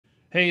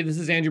Hey, this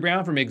is Andrew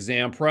Brown from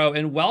Exam Pro,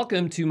 and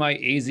welcome to my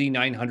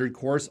AZ-900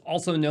 course,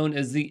 also known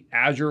as the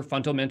Azure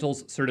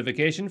Fundamentals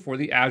Certification for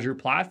the Azure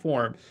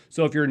platform.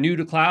 So if you're new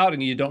to cloud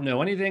and you don't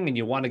know anything and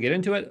you want to get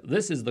into it,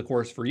 this is the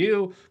course for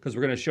you, because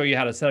we're going to show you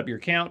how to set up your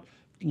account,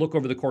 look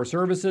over the core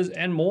services,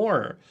 and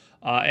more.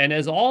 And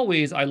as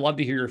always, I love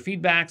to hear your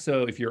feedback.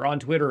 So if you're on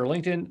Twitter or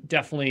LinkedIn,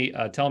 definitely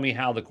tell me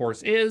how the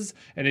course is.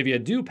 And if you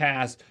do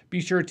pass, be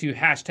sure to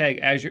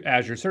hashtag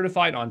Azure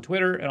Certified on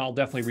Twitter, and I'll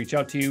definitely reach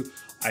out to you.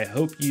 I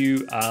hope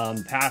you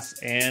pass,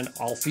 and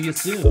I'll see you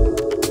soon.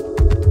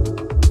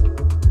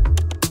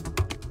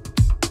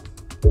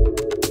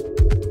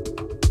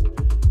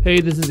 Hey,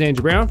 this is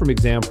Andrew Brown from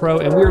Exam Pro,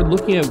 and we are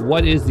looking at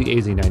what is the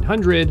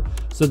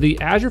AZ-900. So the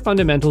Azure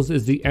Fundamentals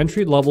is the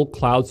entry-level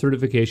cloud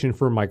certification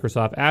for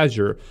Microsoft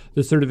Azure.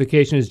 The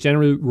certification is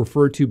generally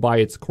referred to by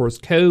its course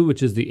code,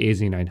 which is the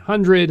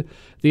AZ-900.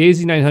 The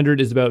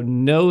AZ-900 is about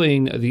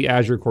knowing the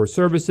Azure core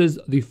services,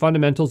 the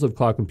fundamentals of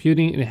cloud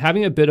computing, and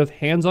having a bit of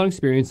hands-on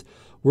experience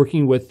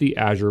working with the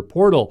Azure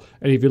portal.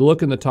 And if you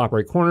look in the top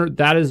right corner,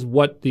 that is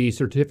what the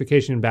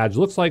certification badge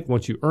looks like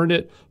once you earned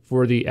it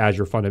for the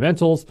Azure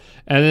Fundamentals.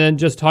 And then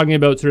just talking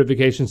about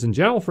certifications in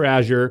general for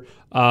Azure,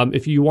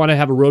 if you want to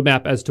have a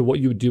roadmap as to what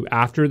you would do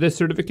after this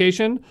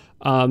certification,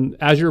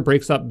 Azure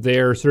breaks up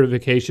their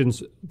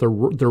certifications, their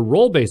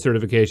role-based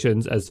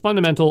certifications, as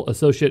fundamental,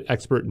 associate,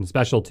 expert, and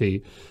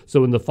specialty.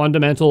 So in the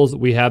fundamentals,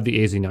 we have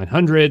the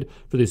AZ-900.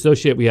 For the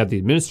associate, we have the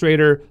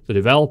administrator, the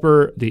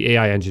developer, the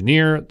AI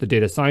engineer, the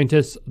data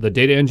scientist, the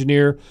data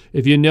engineer.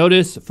 If you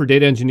notice, for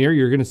data engineer,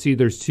 you're going to see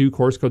there's two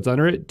course codes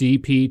under it,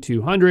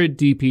 DP200,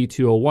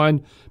 DP201,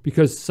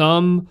 because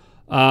some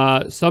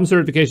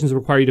certifications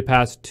require you to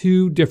pass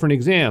two different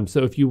exams.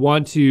 So if you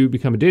want to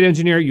become a data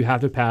engineer, you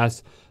have to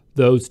pass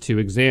those two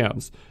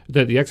exams.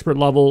 The expert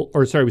level,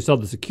 we still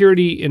have the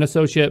security in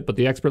associate, but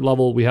the expert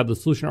level, we have the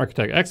solution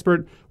architect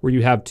expert, where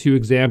you have two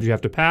exams you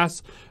have to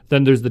pass.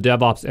 Then there's the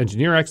DevOps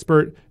engineer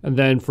expert. And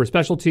then for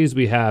specialties,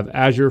 we have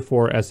Azure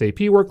for SAP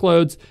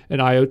workloads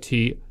and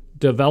IoT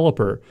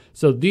developer.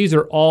 So these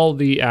are all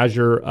the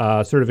Azure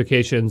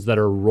certifications that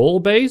are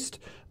role-based.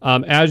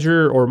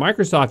 Azure or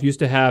Microsoft used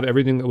to have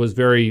everything that was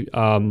very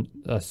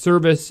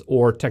service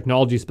or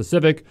technology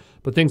specific,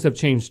 but things have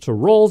changed to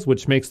roles,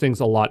 which makes things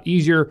a lot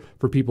easier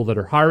for people that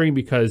are hiring,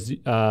 because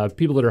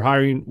people that are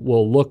hiring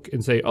will look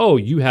and say, oh,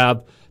 you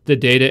have the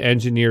data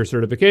engineer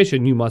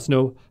certification. You must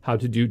know how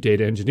to do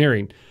data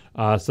engineering.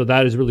 So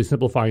that is really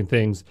simplifying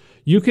things.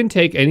 You can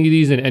take any of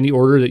these in any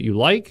order that you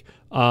like.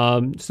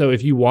 So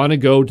if you want to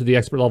go to the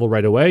expert level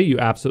right away, you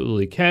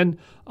absolutely can,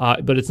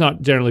 but it's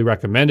not generally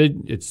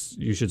recommended.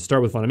 You should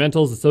start with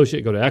fundamentals,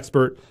 associate, go to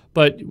expert,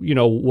 but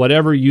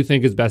whatever you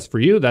think is best for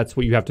you, that's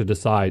what you have to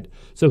decide.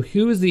 So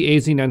who is the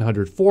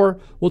AZ-900 for?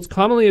 Well, it's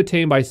commonly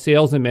obtained by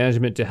sales and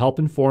management to help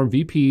inform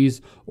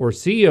VPs or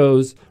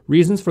CEOs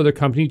reasons for their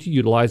company to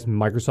utilize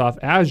Microsoft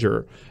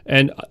Azure.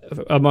 And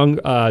among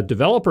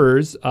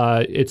developers,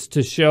 it's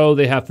to show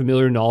they have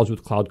familiar knowledge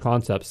with cloud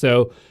concepts.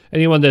 So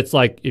anyone that's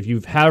like, if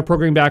you've had a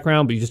programming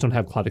background, but you just don't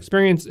have cloud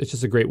experience, it's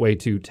just a great way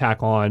to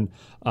tack on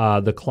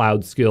the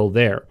cloud skill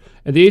there.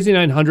 And the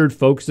AZ-900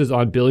 focuses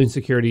on building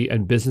security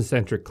and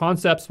business-centric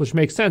concepts, which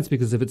makes sense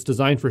because if it's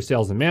designed for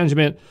sales and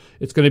management,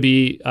 it's going to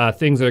be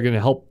things that are going to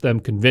help them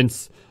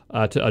convince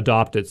to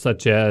adopt it,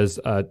 such as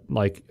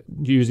like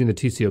using the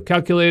TCO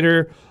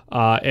calculator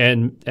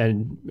and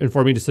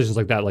informing decisions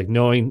like that, like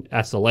knowing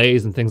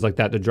SLAs and things like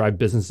that to drive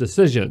business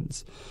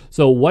decisions.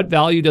 So what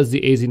value does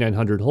the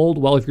AZ-900 hold?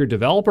 Well, if you're a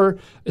developer,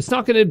 it's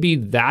not going to be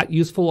that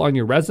useful on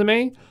your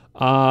resume.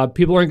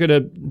 People aren't going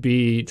to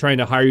be trying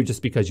to hire you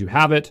just because you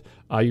have it.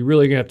 You're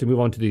really going to have to move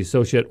on to the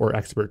associate or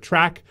expert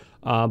track.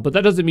 But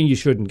that doesn't mean you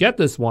shouldn't get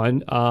this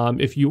one.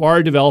 If you are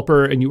a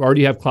developer and you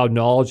already have cloud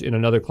knowledge in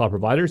another cloud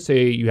provider,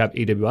 say you have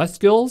AWS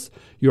skills,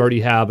 you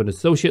already have an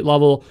associate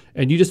level,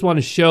 and you just want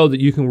to show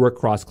that you can work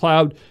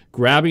cross-cloud,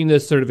 grabbing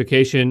this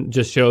certification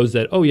just shows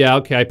that, oh yeah,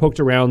 okay, I poked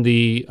around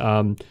the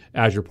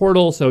Azure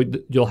portal, so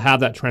you'll have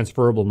that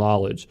transferable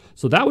knowledge.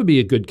 So that would be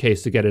a good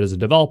case to get it as a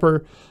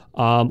developer.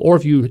 Or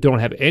if you don't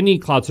have any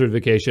cloud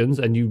certifications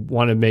and you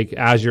want to make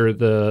Azure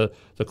the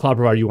cloud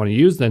provider you want to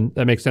use, then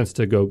that makes sense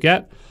to go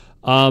get.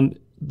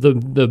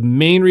 The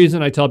main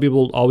reason I tell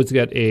people always to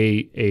get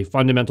a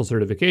fundamental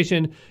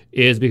certification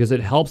is because it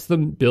helps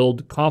them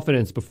build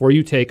confidence before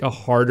you take a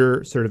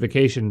harder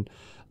certification.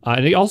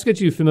 And it also gets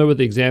you familiar with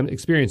the exam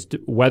experience,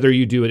 whether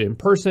you do it in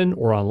person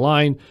or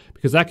online,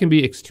 because that can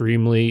be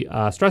extremely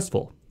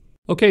stressful.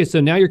 Okay, so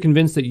now you're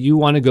convinced that you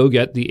want to go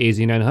get the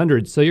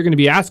AZ-900. So you're going to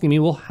be asking me,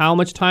 well, how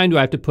much time do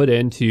I have to put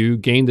in to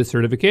gain this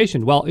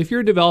certification? Well, if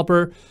you're a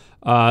developer,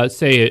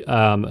 say,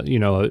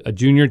 a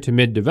junior to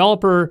mid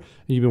developer, and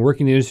you've been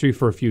working in the industry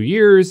for a few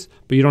years,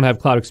 but you don't have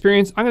cloud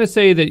experience, I'm going to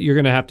say that you're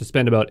going to have to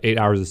spend about 8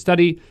 hours of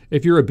study.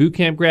 If you're a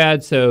bootcamp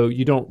grad, so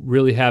you don't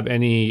really have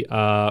any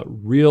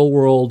real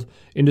world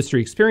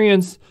industry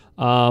experience,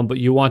 but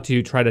you want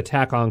to try to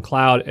tack on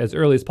cloud as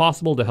early as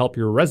possible to help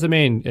your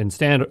resume and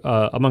stand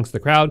amongst the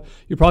crowd,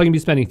 you're probably going to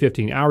be spending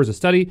 15 hours of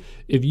study.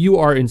 If you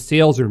are in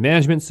sales or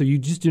management, so you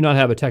just do not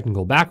have a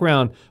technical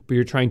background, but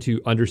you're trying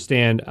to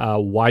understand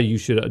why you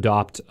should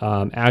adopt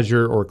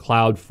Azure or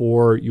cloud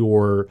for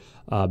your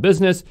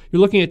business, you're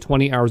looking at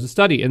 20 hours of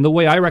study. And the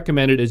way I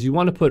recommend it is you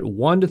want to put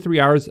 1 to 3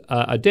 hours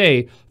a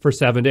day for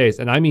 7 days.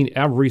 And I mean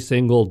every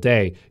single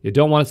day. You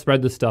don't want to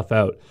spread this stuff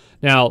out.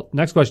 Now,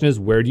 next question is,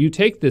 where do you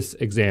take this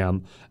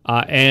exam?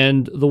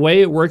 And the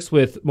way it works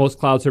with most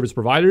cloud service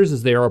providers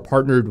is they are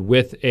partnered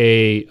with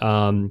a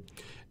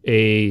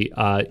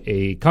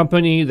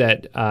company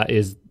that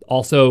is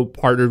also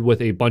partnered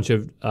with a bunch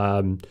of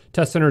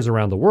test centers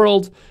around the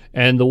world.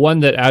 And the one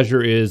that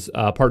Azure is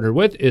partnered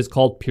with is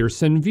called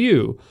Pearson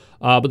VUE.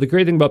 But the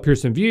great thing about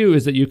Pearson VUE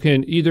is that you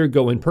can either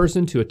go in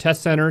person to a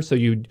test center, so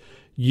you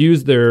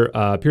use their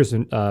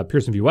Pearson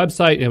VUE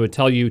website and it would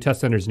tell you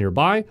test centers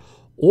nearby,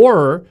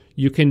 or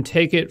you can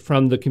take it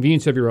from the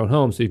convenience of your own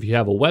home. So if you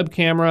have a web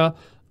camera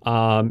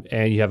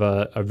and you have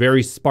a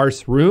very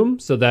sparse room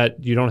so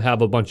that you don't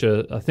have a bunch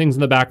of things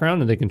in the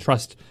background and they can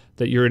trust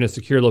that you're in a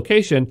secure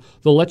location,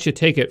 they'll let you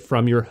take it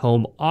from your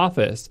home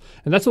office.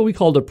 And that's what we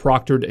call a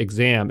proctored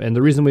exam. And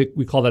the reason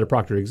we call that a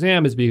proctored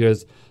exam is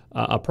because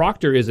a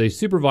proctor is a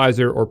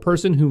supervisor or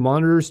person who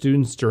monitors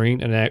students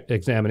during an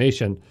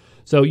examination.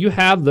 So you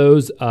have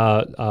those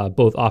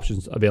both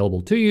options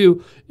available to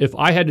you. If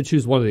I had to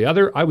choose one or the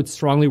other, I would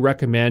strongly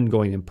recommend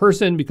going in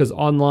person because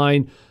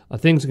online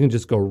things can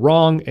just go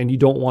wrong and you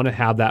don't want to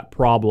have that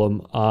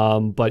problem.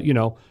 But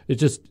it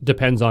just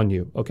depends on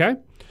you, okay?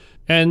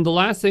 And the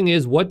last thing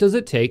is, what does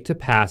it take to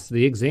pass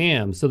the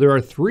exam? So there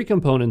are 3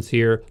 components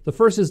here. The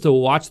first is to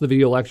watch the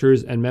video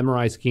lectures and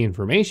memorize key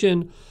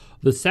information.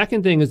 The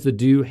second thing is to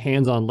do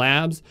hands-on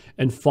labs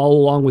and follow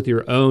along with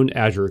your own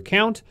Azure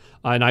account.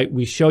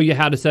 We show you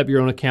how to set up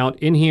your own account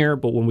in here,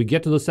 but when we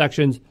get to those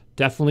sections,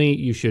 definitely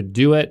you should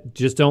do it.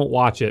 Just don't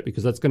watch it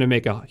because that's going to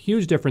make a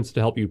huge difference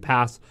to help you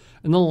pass.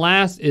 And the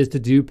last is to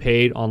do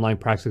paid online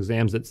practice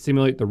exams that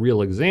simulate the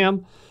real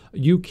exam.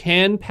 You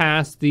can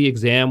pass the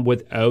exam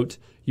without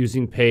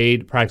using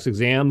paid practice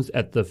exams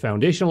at the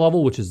foundation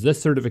level, which is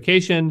this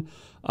certification.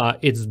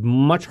 It's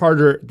much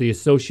harder at the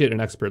associate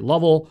and expert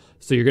level,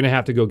 so you're going to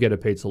have to go get a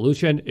paid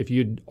solution. If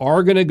you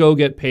are going to go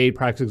get paid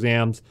practice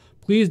exams,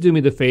 please do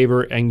me the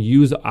favor and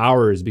use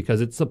ours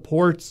because it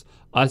supports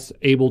us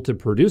able to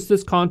produce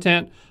this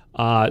content.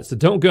 So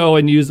don't go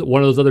and use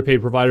one of those other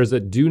paid providers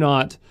that do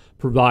not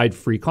provide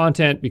free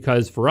content,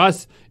 because for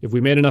us, if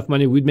we made enough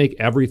money, we'd make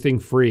everything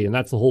free, and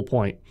that's the whole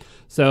point.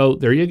 So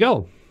there you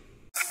go.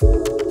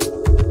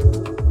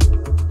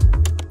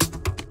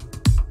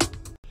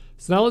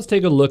 So now let's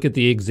take a look at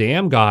the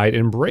exam guide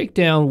and break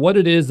down what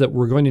it is that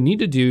we're going to need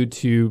to do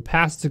to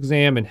pass this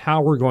exam and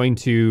how we're going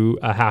to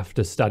have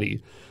to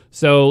study.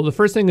 So the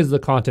first thing is the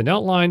content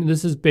outline.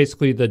 This is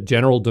basically the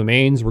general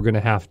domains we're going to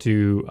have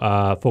to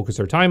focus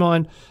our time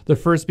on. The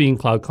first being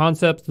cloud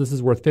concepts. This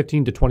is worth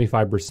 15 to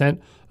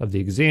 25% of the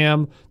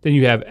exam. Then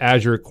you have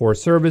Azure core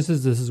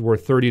services. This is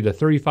worth 30 to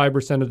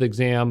 35% of the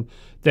exam.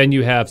 Then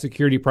you have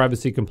security,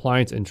 privacy,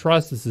 compliance, and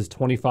trust. This is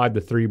 25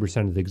 to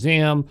 30% of the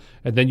exam.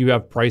 And then you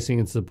have pricing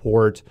and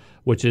support,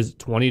 which is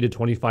 20 to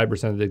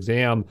 25% of the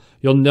exam.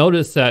 You'll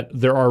notice that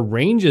there are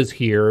ranges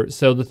here.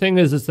 So the thing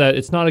is that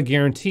it's not a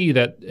guarantee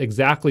that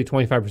exactly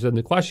 25% of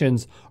the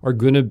questions are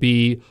going to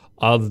be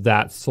of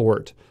that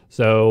sort.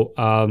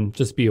 So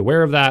just be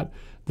aware of that.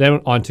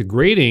 Then on to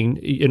grading.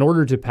 In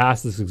order to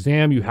pass this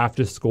exam, you have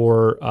to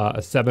score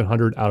a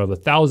 700 out of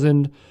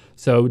 1,000.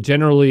 So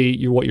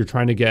generally, what you're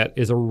trying to get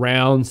is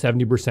around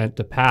 70%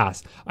 to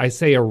pass. I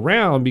say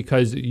around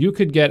because you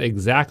could get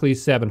exactly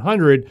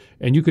 700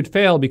 and you could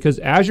fail because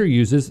Azure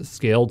uses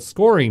scaled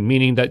scoring,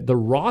 meaning that the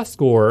raw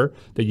score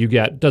that you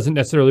get doesn't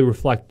necessarily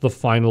reflect the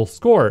final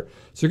score.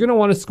 So you're going to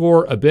want to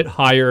score a bit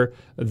higher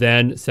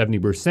than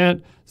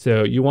 70%.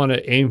 So you want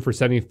to aim for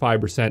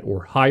 75%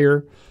 or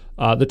higher.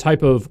 The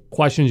type of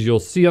questions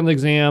you'll see on the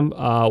exam,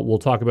 we'll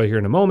talk about here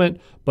in a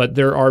moment, but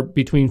there are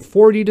between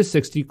 40 to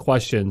 60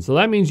 questions. So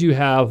that means you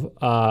have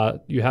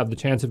the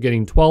chance of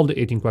getting 12 to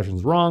 18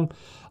 questions wrong.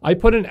 I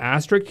put an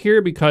asterisk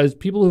here because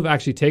people who've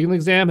actually taken the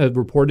exam have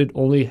reported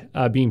only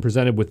being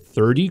presented with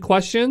 30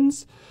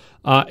 questions.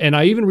 And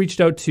I even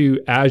reached out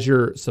to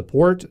Azure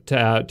support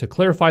to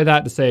clarify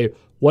that, to say,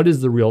 what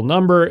is the real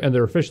number? And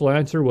their official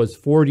answer was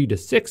 40 to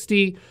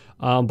 60.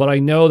 But I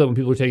know that when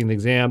people are taking the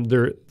exam,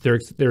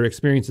 their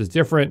experience is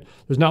different.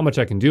 There's not much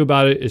I can do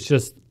about it. It's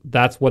just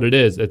that's what it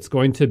is. It's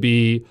going to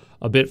be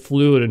a bit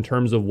fluid in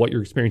terms of what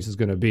your experience is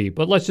going to be.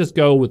 But let's just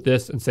go with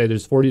this and say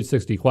there's 40 to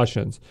 60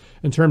 questions.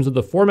 In terms of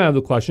the format of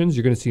the questions,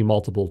 you're going to see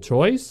multiple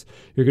choice.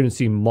 You're going to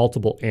see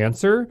multiple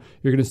answer.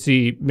 You're going to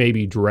see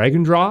maybe drag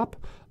and drop.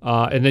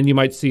 And then you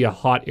might see a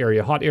hot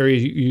area. Hot area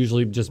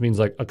usually just means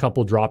like a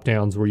couple drop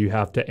downs where you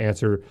have to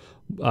answer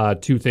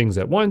 2 things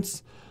at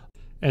once.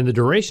 And the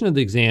duration of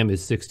the exam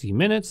is 60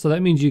 minutes. So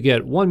that means you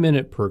get 1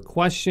 minute per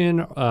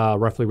question,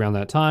 roughly around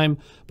that time.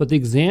 But the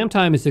exam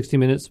time is 60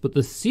 minutes, but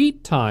the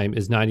seat time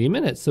is 90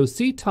 minutes. So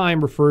seat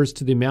time refers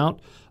to the amount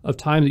of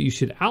time that you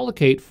should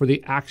allocate for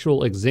the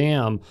actual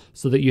exam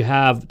so that you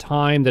have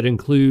time that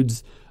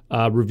includes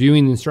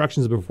reviewing the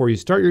instructions before you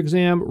start your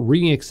exam,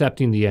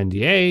 re-accepting the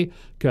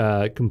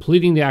NDA,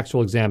 completing the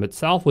actual exam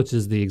itself, which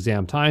is the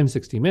exam time,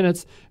 60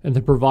 minutes, and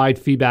then provide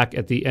feedback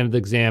at the end of the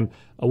exam,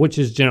 which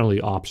is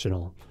generally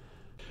optional.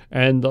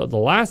 And the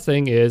last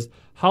thing is,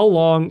 how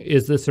long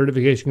is this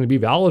certification going to be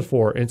valid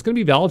for? And it's going to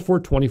be valid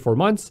for 24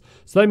 months.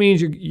 So that means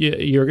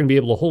you're going to be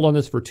able to hold on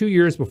this for 2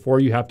 years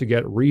before you have to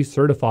get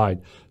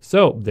recertified.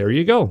 So there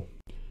you go.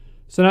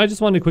 So now I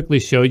just wanted to quickly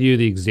show you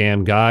the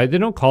exam guide. They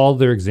don't call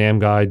their exam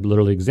guide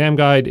literally exam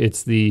guide.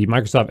 It's the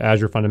Microsoft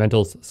Azure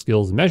Fundamentals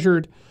Skills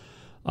Measured.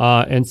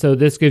 And so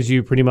this gives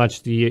you pretty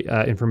much the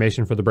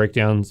information for the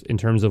breakdowns in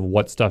terms of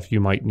what stuff you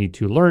might need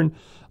to learn.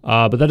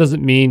 But that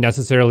doesn't mean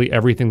necessarily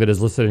everything that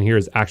is listed in here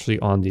is actually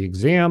on the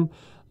exam.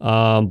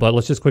 But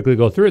let's just quickly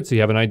go through it so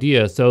you have an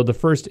idea. So the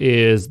first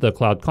is the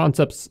cloud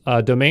concepts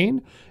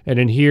domain. And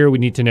in here, we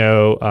need to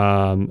know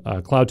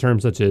cloud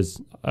terms such as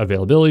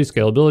availability,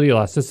 scalability,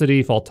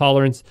 elasticity, fault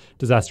tolerance,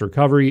 disaster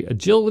recovery,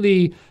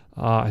 agility.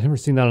 I've never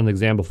seen that on the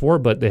exam before,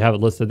 but they have it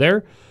listed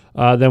there.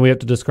 Then we have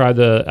to describe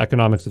the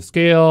economics of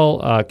scale,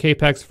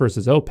 CAPEX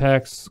versus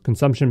OPEX,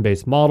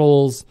 consumption-based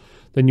models.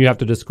 Then you have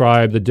to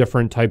describe the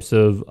different types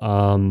of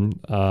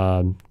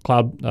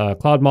cloud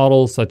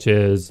models, such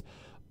as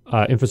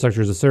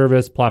infrastructure as a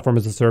service, platform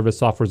as a service,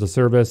 software as a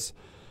service.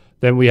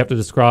 Then we have to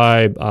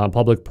describe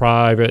public,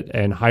 private,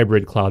 and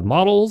hybrid cloud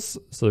models.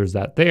 So there's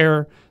that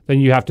there. Then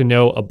you have to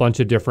know a bunch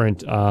of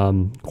different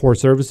core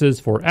services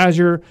for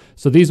Azure.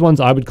 So these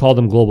ones, I would call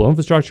them global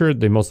infrastructure.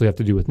 They mostly have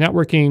to do with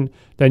networking.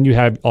 Then you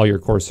have all your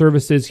core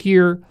services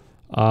here.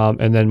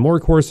 And then more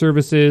core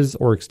services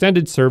or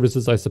extended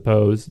services, I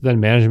suppose,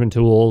 then management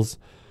tools.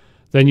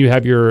 Then you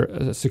have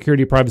your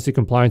security, privacy,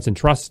 compliance, and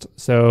trust.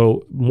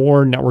 So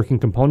more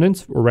networking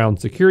components around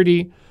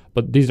security,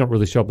 but these don't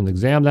really show up in the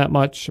exam that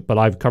much, but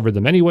I've covered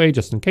them anyway,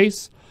 just in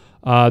case.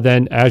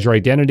 Then Azure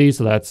Identity,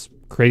 so that's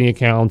creating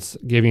accounts,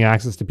 giving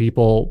access to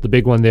people. The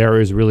big one there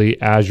is really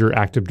Azure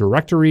Active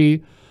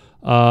Directory.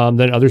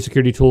 Then other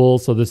security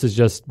tools. So this is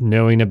just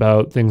knowing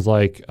about things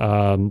like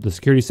the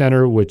Security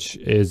Center, which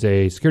is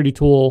a security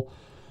tool,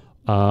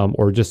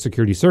 or just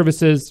security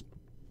services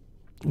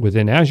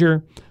within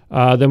Azure.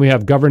 Then we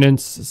have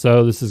governance.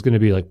 So this is going to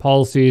be like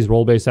policies,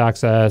 role-based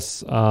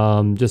access,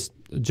 just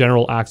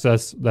general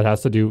access that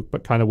has to do,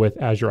 but kind of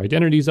with Azure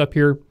identities up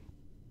here.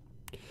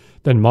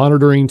 Then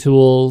monitoring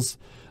tools.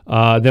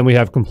 Then we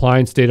have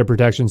compliance data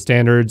protection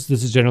standards.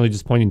 This is generally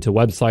just pointing to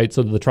websites.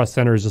 So the Trust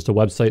Center is just a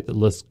website that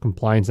lists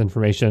compliance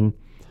information.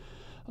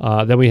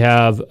 Then we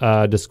have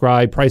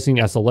describe pricing,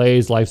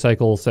 SLAs,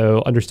 lifecycle.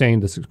 So understanding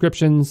the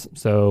subscriptions.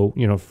 So,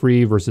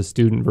 free versus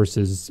student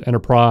versus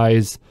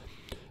enterprise.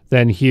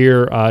 Then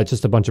here, it's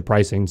just a bunch of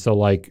pricing. So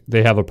like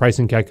they have a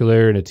pricing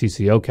calculator and a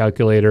TCO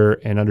calculator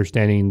and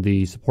understanding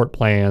the support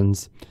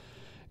plans.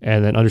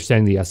 And then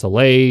understanding the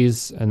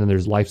SLAs, and then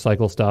there's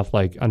lifecycle stuff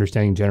like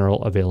understanding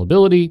general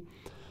availability.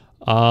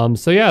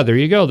 So yeah, there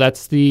you go.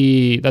 That's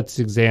the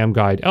exam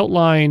guide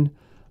outline.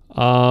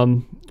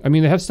 They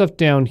have stuff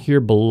down here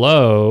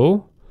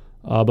below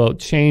about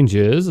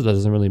changes. That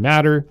doesn't really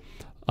matter.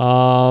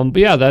 But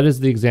yeah, that is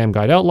the exam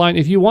guide outline.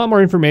 If you want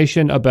more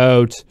information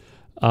about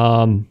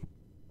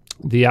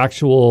the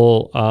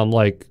actual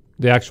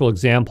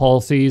exam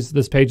policies,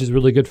 this page is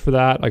really good for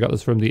that. I got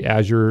this from the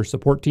Azure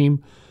support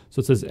team. So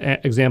it says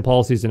exam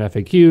policies and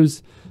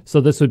FAQs. So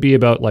this would be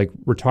about like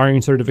retiring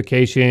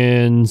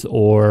certifications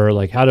or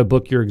like how to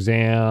book your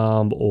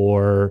exam,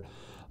 or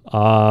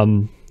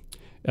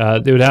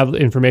they would have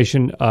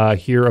information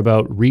here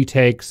about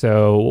retake.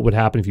 So what would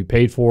happen if you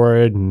paid for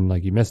it and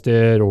like you missed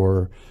it,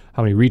 or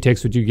how many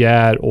retakes would you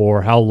get,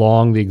 or how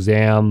long the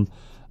exam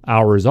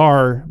hours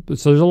are.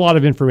 So there's a lot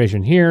of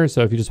information here.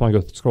 So if you just want to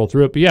go scroll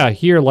through it, but yeah,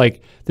 here,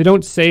 like they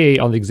don't say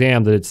on the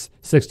exam that it's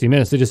 60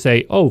 minutes. They just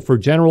say, oh, for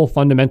general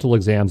fundamental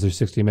exams, there's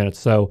 60 minutes.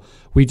 So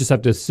we just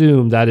have to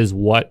assume that's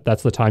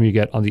the time you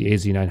get on the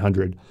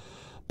AZ-900.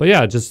 But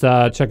yeah, just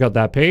check out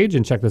that page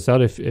and check this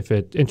out if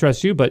it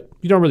interests you, but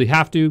you don't really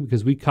have to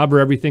because we cover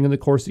everything in the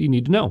course that you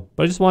need to know.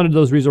 But I just wanted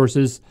those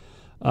resources.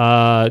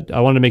 I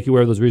wanted to make you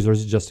aware of those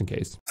resources just in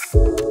case.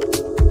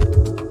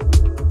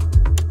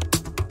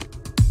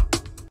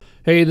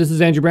 Hey, this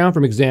is Andrew Brown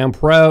from Exam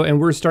Pro, and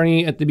we're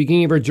starting at the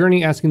beginning of our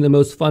journey asking the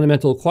most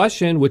fundamental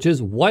question, which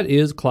is, what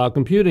is cloud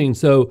computing?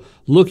 So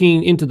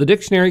looking into the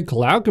dictionary,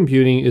 cloud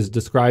computing is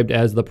described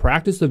as the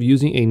practice of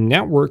using a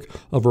network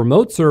of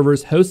remote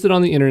servers hosted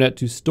on the internet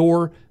to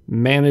store,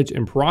 manage,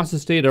 and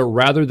process data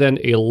rather than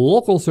a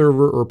local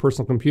server or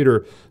personal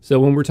computer. So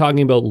when we're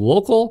talking about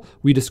local,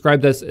 we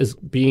describe this as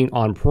being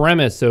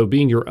on-premise, so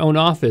being your own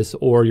office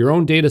or your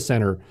own data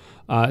center.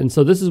 And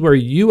so this is where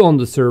you own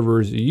the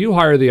servers, you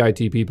hire the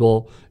IT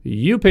people,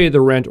 you pay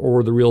the rent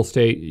or the real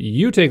estate,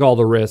 you take all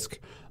the risk.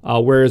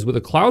 Whereas with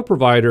a cloud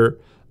provider,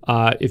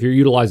 If you're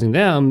utilizing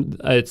them,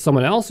 it's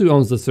someone else who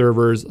owns the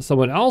servers,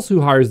 someone else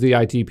who hires the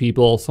IT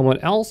people, someone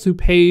else who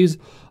pays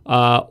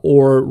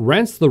or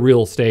rents the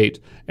real estate,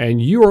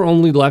 and you are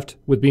only left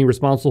with being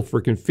responsible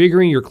for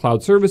configuring your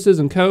cloud services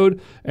and code,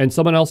 and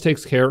someone else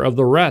takes care of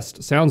the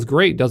rest. Sounds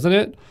great, doesn't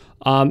it?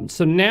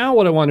 So now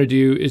what I want to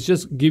do is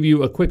just give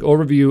you a quick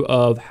overview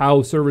of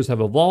how servers have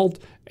evolved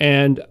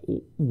and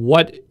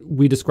what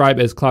we describe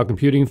as cloud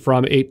computing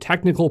from a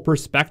technical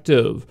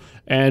perspective.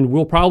 And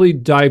we'll probably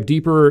dive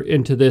deeper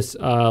into this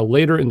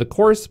later in the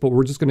course, but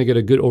we're just going to get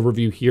a good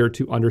overview here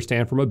to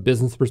understand from a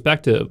business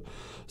perspective.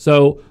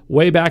 So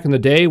way back in the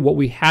day, what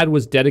we had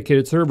was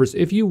dedicated servers.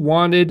 If you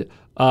wanted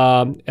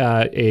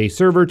a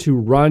server to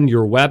run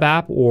your web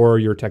app or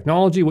your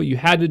technology, what you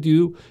had to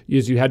do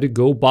is you had to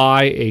go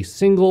buy a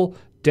single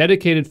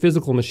dedicated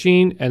physical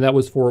machine, and that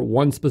was for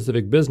one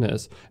specific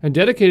business. And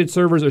dedicated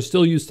servers are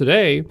still used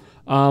today,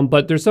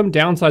 but there's some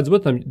downsides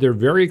with them. They're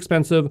very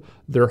expensive,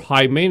 they're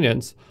high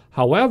maintenance.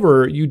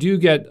 However, you do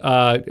get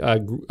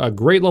a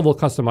great level of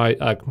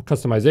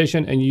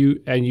customization,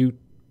 and you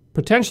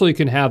potentially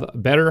can have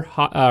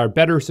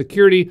better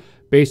security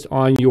based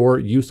on your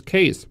use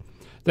case.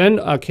 Then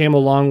came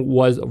along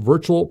was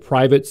virtual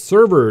private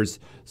servers.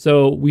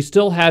 So we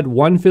still had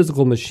one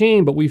physical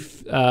machine, but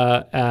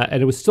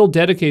and it was still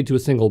dedicated to a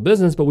single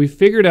business, but we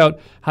figured out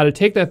how to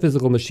take that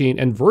physical machine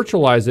and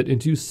virtualize it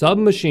into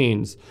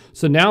sub-machines.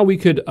 So now we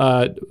could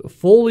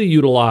fully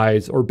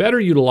utilize or better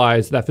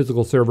utilize that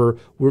physical server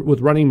with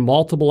running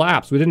multiple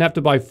apps. We didn't have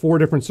to buy 4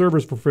 different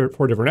servers for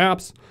 4 different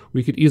apps.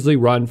 We could easily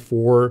run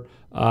 4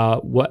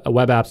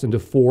 web apps into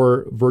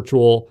 4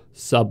 virtual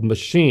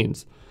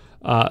sub-machines.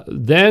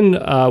 Then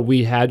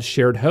we had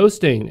shared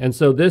hosting, and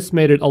so this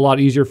made it a lot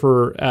easier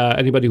for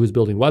anybody who's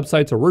building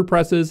websites or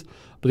WordPresses.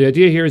 But the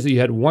idea here is that you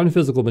had one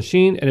physical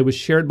machine, and it was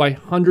shared by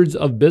hundreds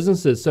of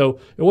businesses.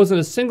 So it wasn't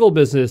a single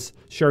business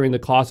sharing the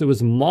cost, it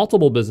was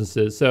multiple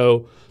businesses.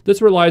 So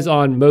this relies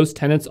on most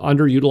tenants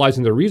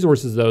underutilizing their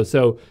resources though.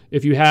 So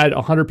if you had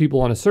 100 people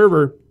on a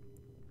server,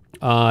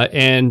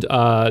 and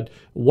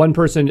one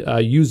person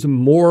used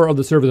more of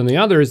the server than the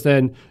others,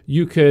 then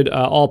you could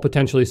all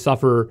potentially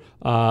suffer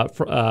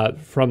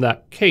from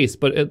that case.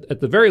 But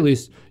at the very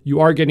least, you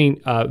are getting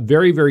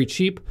very, very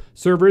cheap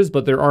servers,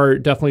 but there are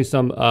definitely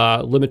some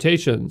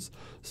limitations.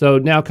 So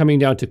now coming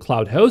down to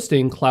cloud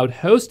hosting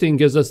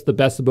gives us the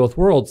best of both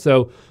worlds.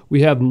 So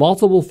we have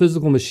multiple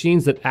physical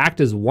machines that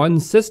act as one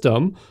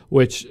system,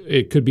 which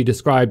it could be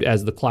described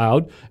as the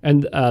cloud.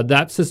 And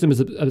that system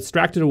is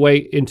abstracted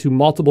away into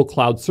multiple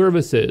cloud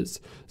services.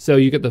 So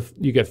you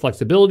get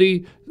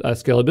flexibility,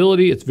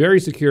 scalability. It's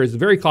very secure, it's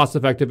very cost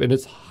effective, and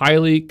it's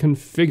highly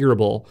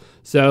configurable.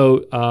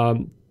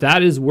 So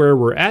that is where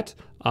we're at.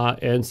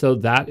 And so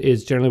that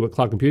is generally what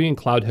cloud computing and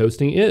cloud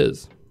hosting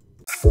is.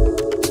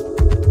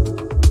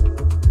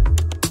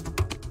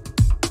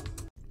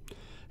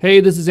 Hey,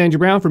 this is Andrew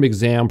Brown from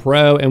Exam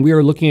Pro, and we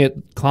are looking at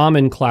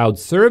common cloud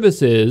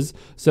services.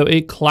 So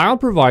a cloud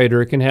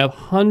provider can have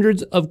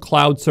hundreds of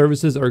cloud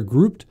services are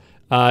grouped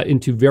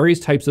into various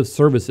types of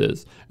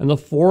services. And the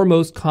 4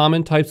 most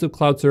common types of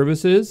cloud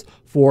services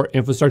for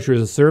infrastructure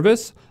as a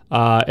service,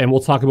 and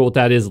we'll talk about what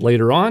that is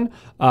later on,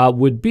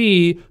 would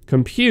be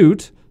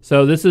compute.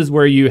 So this is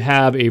where you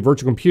have a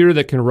virtual computer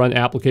that can run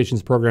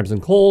applications, programs,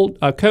 and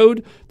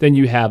code. Then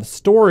you have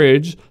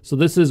storage. So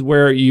this is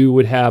where you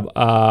would have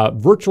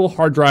virtual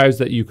hard drives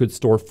that you could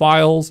store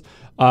files.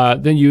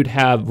 Then you'd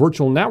have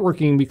virtual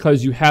networking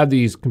because you have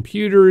these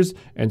computers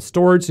and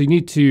storage. So you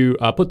need to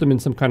put them in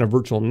some kind of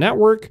virtual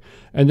network.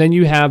 And then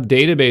you have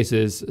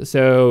databases.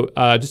 So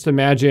just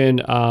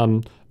imagine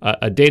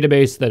a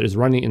database that is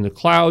running in the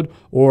cloud,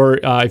 or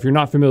if you're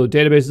not familiar with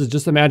databases,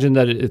 just imagine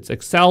that it's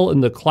Excel in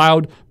the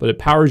cloud, but it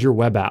powers your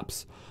web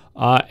apps.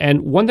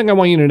 And one thing I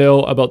want you to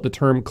know about the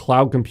term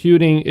cloud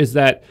computing is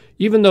that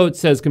even though it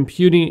says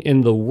computing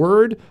in the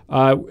word,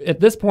 at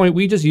this point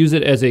we just use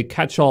it as a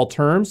catch-all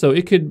term, so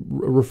it could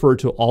refer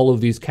to all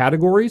of these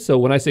categories. So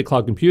when I say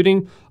cloud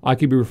computing, I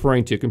could be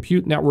referring to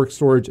compute, network,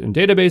 storage, and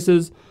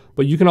databases,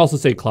 but you can also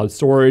say cloud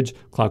storage,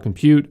 cloud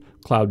compute,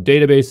 cloud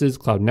databases,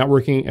 cloud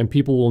networking, and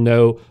people will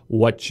know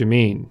what you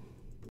mean.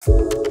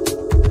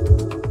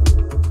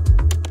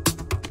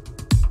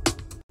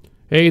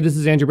 Hey, this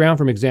is Andrew Brown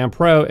from Exam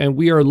Pro, and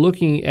we are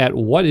looking at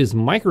what is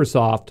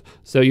Microsoft.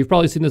 So you've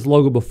probably seen this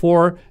logo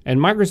before, and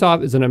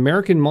Microsoft is an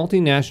American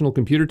multinational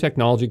computer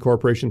technology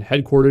corporation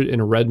headquartered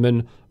in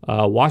Redmond,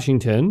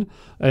 Washington.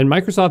 And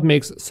Microsoft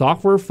makes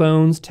software,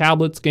 phones,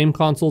 tablets, game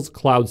consoles,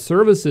 cloud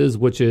services,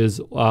 which is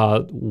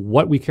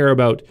what we care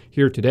about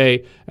here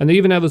today. And they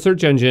even have a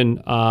search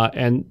engine,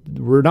 and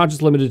we're not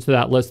just limited to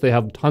that list, they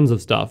have tons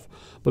of stuff.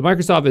 But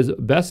Microsoft is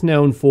best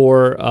known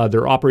for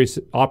their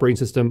operating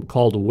system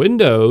called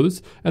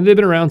Windows, and they've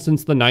been around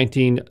since the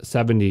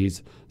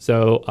 1970s.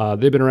 So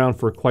they've been around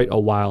for quite a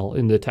while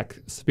in the tech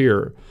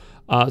sphere.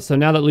 So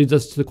now that leads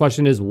us to the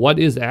question is, what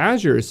is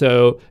Azure?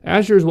 So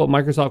Azure is what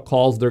Microsoft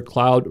calls their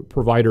cloud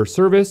provider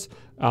service.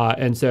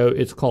 And so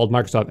it's called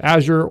Microsoft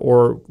Azure,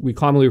 or we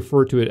commonly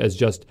refer to it as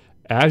just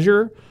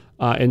Azure.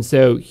 And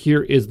so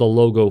here is the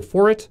logo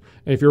for it.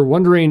 And if you're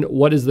wondering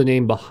what is the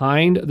name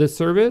behind this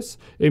service,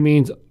 it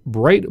means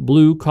bright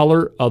blue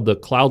color of the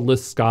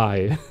cloudless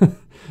sky.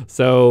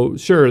 So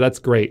sure, that's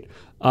great.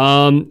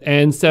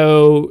 And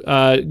so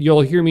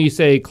you'll hear me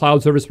say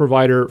cloud service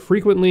provider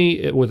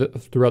frequently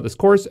throughout this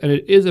course, and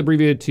it is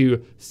abbreviated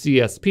to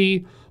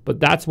CSP, but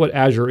that's what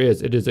Azure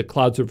is. It is a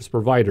cloud service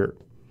provider.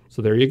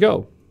 So there you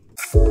go.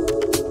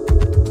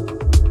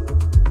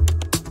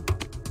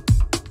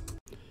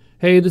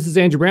 Hey, this is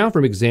Andrew Brown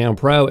from Exam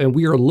Pro, and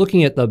we are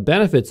looking at the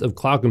benefits of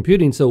cloud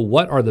computing. So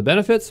what are the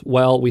benefits?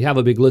 Well, we have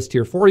a big list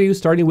here for you,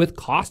 starting with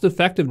cost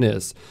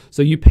effectiveness.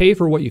 So you pay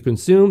for what you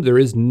consume. There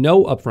is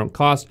no upfront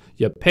cost.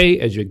 You pay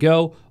as you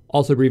go,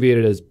 also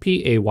abbreviated as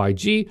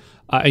PAYG,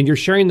 and you're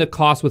sharing the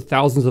cost with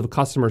thousands of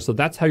customers. So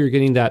that's how you're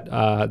getting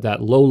that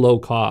low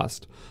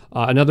cost.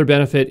 Another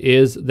benefit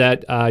is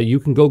that you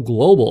can go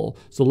global.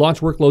 So launch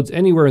workloads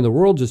anywhere in the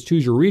world, just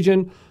choose your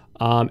region.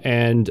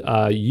 And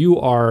you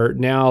are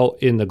now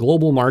in the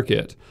global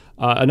market.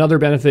 Another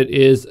benefit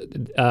is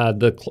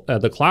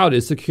the cloud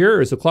is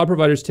secure. So cloud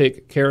providers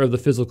take care of the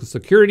physical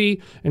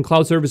security, and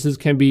cloud services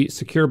can be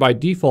secure by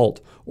default.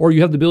 Or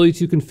you have the ability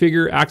to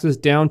configure access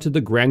down to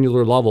the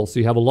granular level. So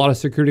you have a lot of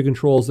security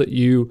controls that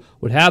you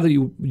would have that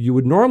you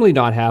would normally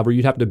not have, or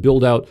you'd have to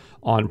build out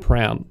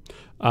on-prem.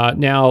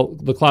 Now,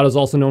 the cloud is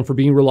also known for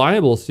being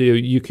reliable, so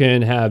you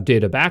can have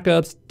data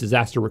backups,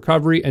 disaster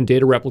recovery, and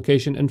data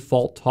replication and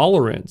fault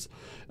tolerance.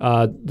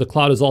 The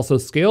cloud is also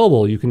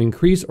scalable. You can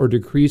increase or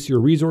decrease your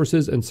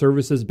resources and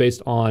services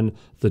based on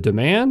the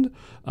demand.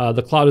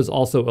 The cloud is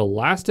also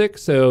elastic,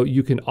 so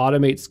you can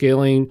automate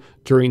scaling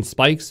during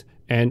spikes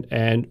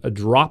and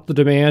drop the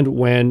demand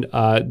when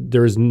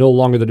there is no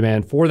longer the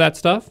demand for that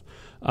stuff.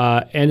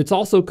 And it's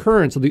also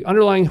current, so the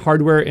underlying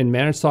hardware and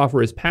managed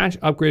software is patched,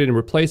 upgraded, and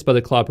replaced by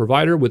the cloud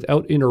provider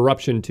without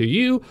interruption to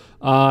you.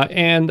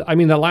 And I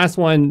mean, that last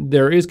one,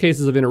 there is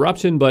cases of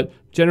interruption, but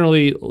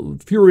generally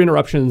fewer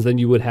interruptions than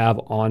you would have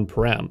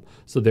on-prem.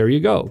 So there you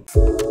go.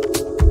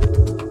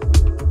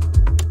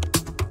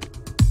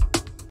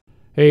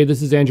 Hey,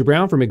 this is Andrew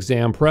Brown from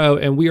Exam Pro,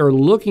 and we are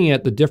looking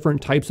at the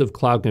different types of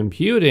cloud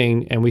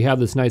computing, and we have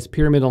this nice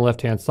pyramid on the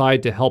left-hand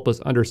side to help us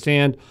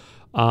understand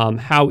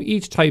how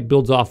each type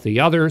builds off the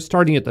other.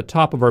 Starting at the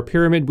top of our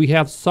pyramid, we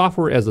have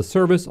software as a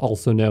service,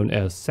 also known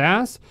as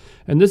SaaS.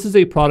 And this is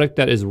a product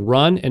that is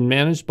run and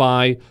managed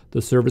by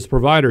the service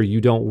provider. You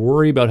don't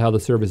worry about how the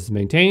service is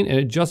maintained, and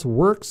it just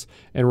works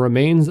and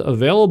remains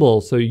available.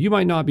 So you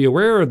might not be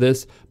aware of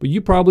this, but you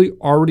probably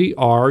already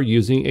are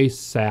using a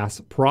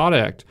SaaS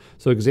product.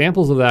 So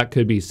examples of that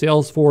could be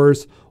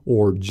Salesforce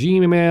or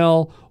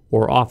Gmail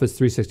or Office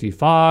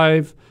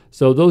 365.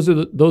 So those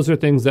are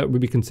things that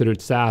would be considered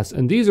SaaS,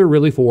 and these are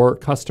really for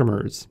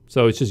customers.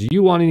 So it's just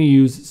you wanting to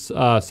use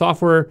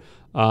software,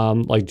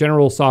 like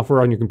general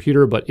software on your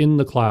computer, but in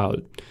the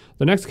cloud.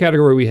 The next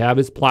category we have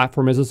is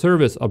platform as a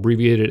service,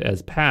 abbreviated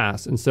as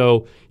PaaS. And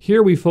so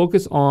here we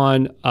focus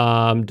on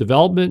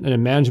development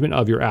and management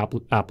of your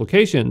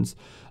applications.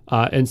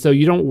 And so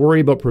you don't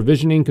worry about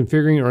provisioning,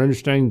 configuring, or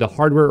understanding the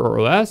hardware or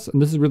OS.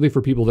 And this is really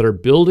for people that are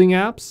building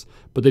apps,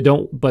 but they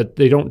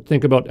don't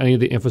think about any of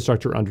the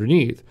infrastructure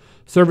underneath.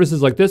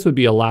 Services like this would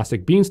be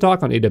Elastic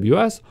Beanstalk on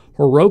AWS,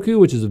 Heroku,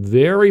 which is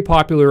very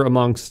popular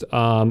amongst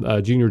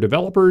junior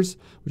developers,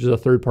 which is a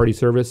third-party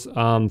service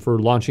for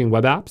launching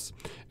web apps.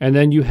 And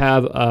then you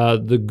have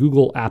the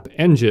Google App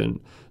Engine.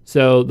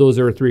 So those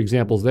are 3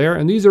 examples there,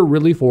 and these are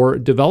really for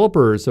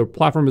developers. So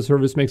platform as a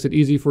service makes it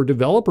easy for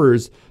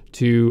developers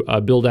to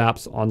build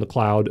apps on the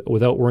cloud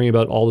without worrying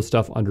about all the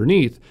stuff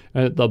underneath.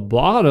 And at the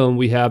bottom,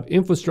 we have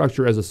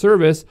infrastructure as a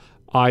service,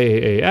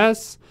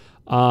 IaaS.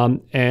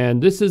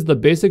 And this is the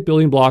basic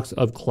building blocks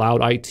of cloud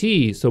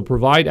IT. So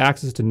provide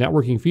access to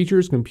networking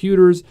features,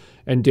 computers,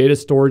 and data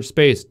storage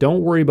space.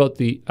 Don't worry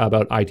about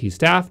IT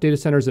staff, data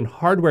centers, and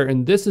hardware.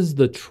 And this is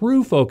the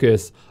true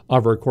focus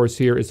of our course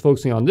here, is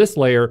focusing on this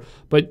layer.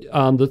 But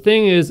the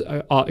thing is,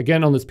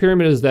 again, on this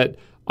pyramid is that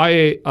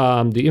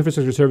the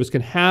infrastructure service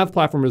can have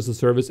platform as a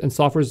service and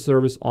software as a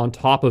service on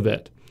top of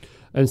it.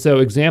 And so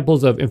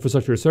examples of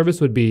infrastructure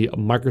service would be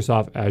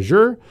Microsoft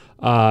Azure,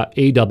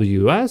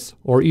 AWS,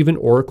 or even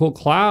Oracle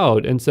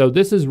Cloud. And so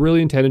this is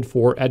really intended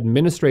for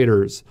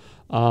administrators.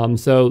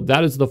 So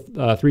that is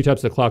the 3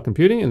 types of cloud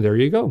computing, and there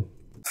you go.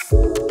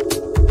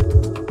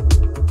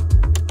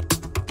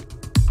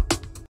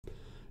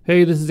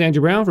 Hey, this is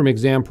Andrew Brown from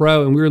Exam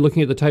Pro, and we were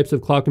looking at the types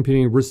of cloud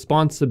computing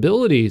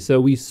responsibility. So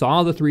we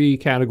saw the 3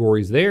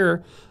 categories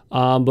there.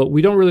 But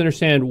we don't really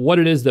understand what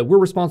it is that we're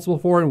responsible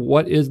for and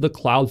what is the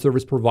cloud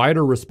service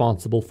provider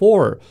responsible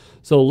for.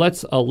 So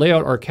let's lay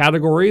out our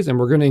categories, and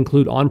we're going to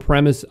include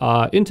on-premise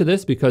into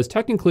this, because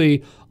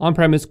technically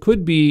on-premise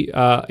could be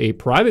a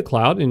private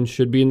cloud and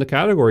should be in the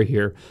category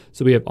here.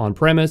 So we have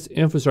on-premise,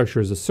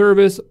 infrastructure as a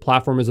service,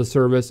 platform as a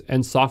service,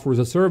 and software as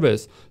a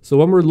service. So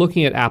when we're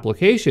looking at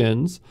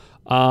applications,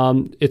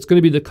 It's going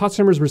to be the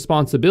customer's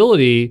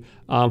responsibility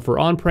for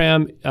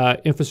on-prem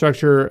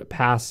infrastructure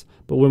PaaS.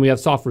 But when we have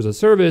software as a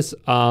service,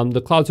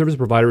 the cloud service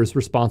provider is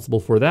responsible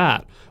for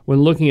that.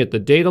 When looking at the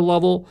data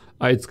level,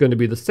 it's going to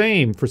be the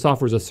same. For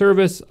software as a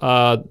service,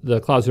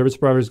 the cloud service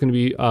provider is going to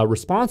be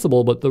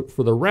responsible, but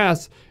for the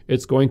rest,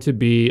 it's going to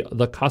be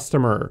the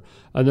customer.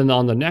 And then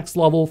on the next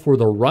level, for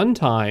the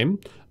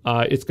runtime,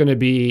 it's going to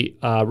be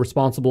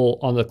responsible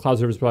on the cloud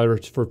service provider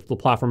for the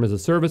platform as a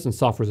service and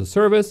software as a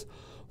service.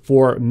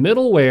 For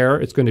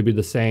middleware, it's going to be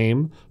the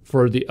same.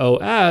 For the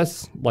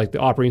OS, like the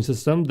operating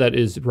system that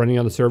is running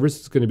on the service,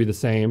 it's going to be the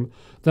same.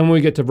 Then when we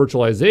get to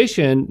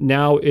virtualization,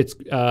 now it's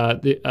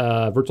the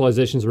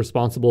virtualization is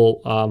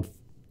responsible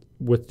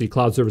with the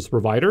cloud service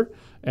provider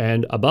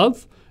and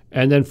above.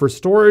 And then for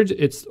storage,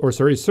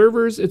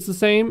 servers, it's the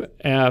same.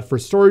 For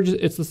storage,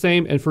 it's the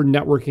same. And for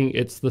networking,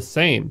 it's the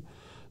same.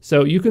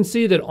 So you can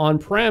see that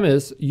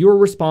on-premise, you're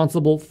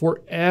responsible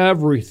for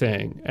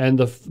everything. And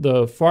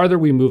the farther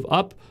we move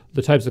up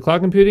the types of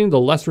cloud computing, the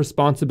less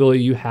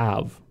responsibility you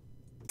have.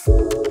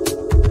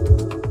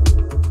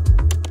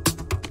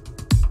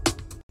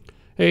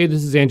 Hey,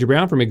 this is Andrew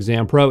Brown from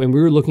Exam Pro, and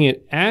we were looking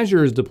at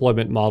Azure's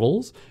deployment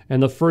models.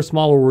 And the first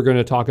model we're going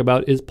to talk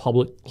about is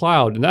public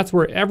cloud. And that's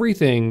where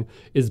everything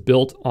is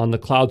built on the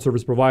cloud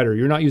service provider.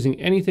 You're not using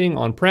anything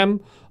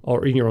on-prem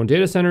or in your own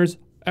data centers.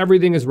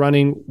 Everything is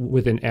running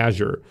within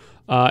Azure.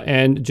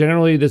 And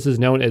generally, this is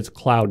known as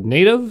cloud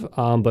native,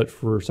 but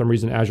for some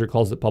reason, Azure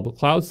calls it public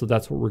cloud. So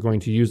that's what we're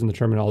going to use in the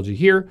terminology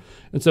here.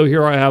 And so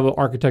here I have an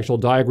architectural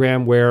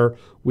diagram where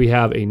we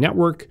have a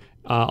network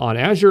on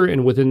Azure,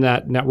 and within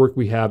that network,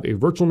 we have a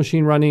virtual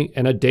machine running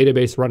and a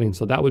database running.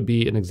 So that would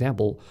be an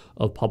example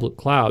of public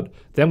cloud.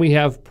 Then we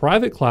have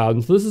private cloud.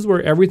 And so this is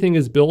where everything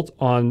is built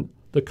on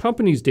the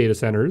company's data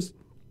centers,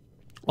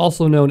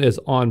 also known as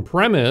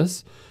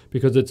on-premise,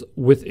 because it's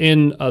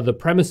within the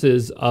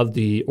premises of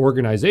the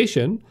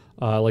organization,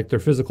 like their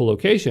physical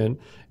location.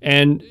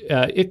 And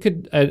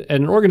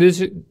an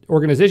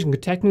organization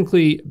could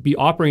technically be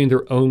operating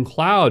their own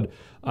cloud,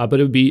 but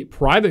it would be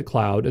private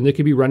cloud, and they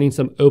could be running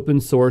some open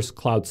source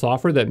cloud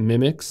software that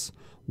mimics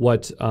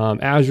what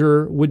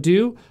Azure would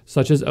do,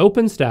 such as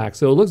OpenStack.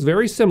 So it looks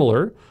very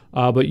similar,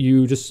 but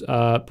you just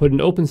put an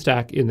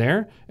OpenStack in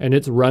there, and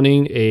it's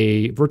running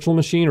a virtual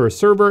machine or a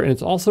server, and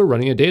it's also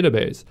running a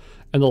database.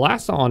 And the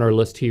last on our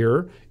list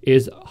here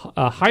is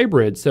a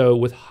hybrid. So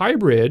with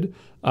hybrid,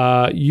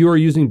 you are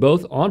using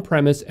both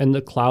on-premise and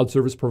the cloud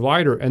service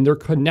provider, and they're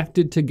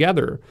connected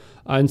together.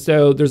 And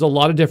so there's a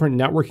lot of different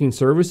networking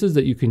services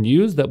that you can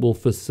use that will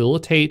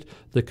facilitate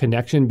the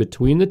connection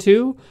between the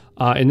two.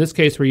 In this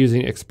case, we're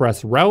using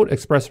ExpressRoute.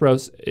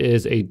 ExpressRoute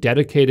is a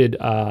dedicated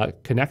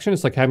connection.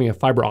 It's like having a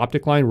fiber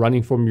optic line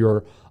running from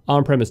your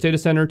on-premise data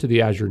center to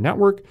the Azure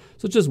network.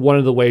 So it's just one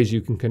of the ways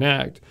you can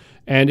connect.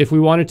 And if we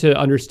wanted to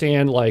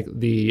understand like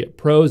the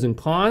pros and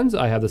cons,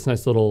 I have this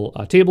nice little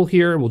table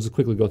here, and we'll just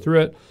quickly go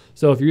through it.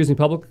 So if you're using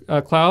public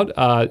cloud,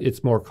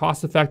 it's more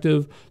cost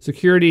effective.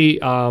 Security,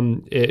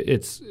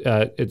 its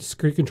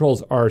security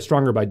controls are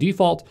stronger by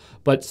default,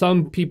 but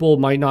some people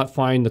might not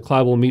find the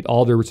cloud will meet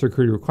all their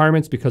security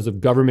requirements because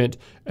of government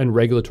and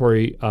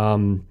regulatory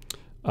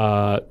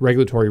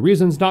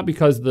reasons, not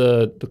because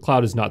the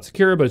cloud is not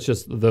secure, but it's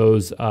just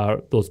those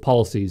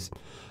policies.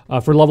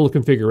 For level of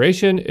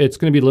configuration, it's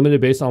going to be limited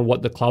based on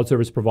what the cloud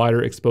service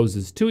provider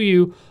exposes to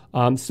you.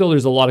 Still,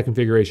 there's a lot of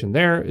configuration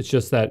there. It's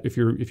just that if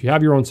you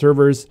have your own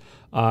servers,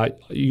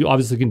 you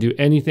obviously can do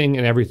anything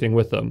and everything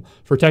with them.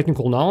 For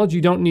technical knowledge,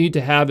 you don't need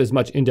to have as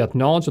much in-depth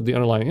knowledge of the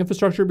underlying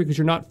infrastructure because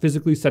you're not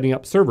physically setting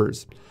up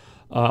servers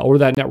or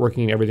that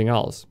networking and everything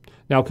else.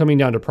 Now, coming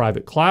down to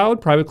private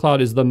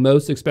cloud is the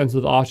most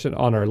expensive option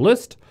on our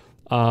list.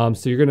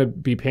 So you're going to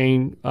be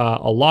paying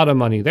a lot of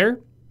money there.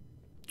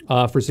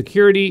 For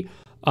security,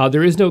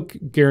 there is no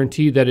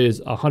guarantee that it is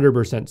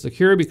 100%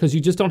 secure because you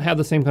just don't have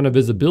the same kind of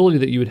visibility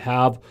that you would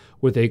have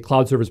with a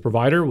cloud service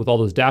provider with all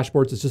those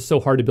dashboards. It's just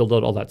so hard to build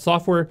out all that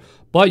software,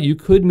 but you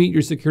could meet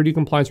your security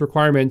compliance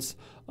requirements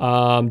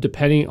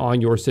depending on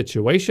your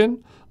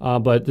situation.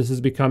 But this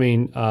is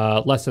becoming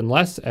less and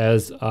less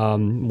as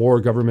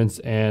more governments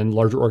and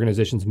larger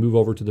organizations move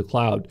over to the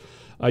cloud.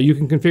 You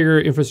can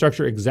configure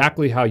infrastructure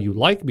exactly how you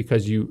like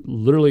because you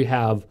literally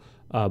have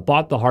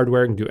bought the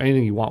hardware and do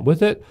anything you want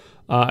with it.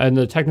 And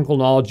the technical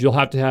knowledge, you'll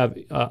have to have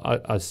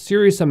a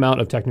serious amount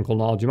of technical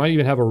knowledge. You might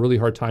even have a really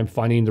hard time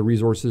finding the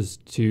resources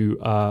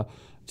to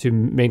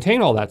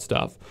maintain all that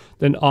stuff.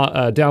 Then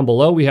down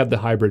below, we have the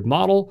hybrid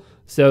model.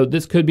 So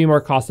this could be more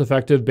cost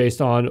effective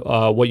based on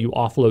what you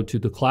offload to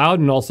the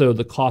cloud and also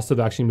the cost of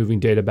actually moving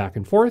data back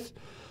and forth.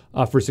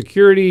 For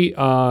security,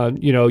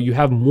 you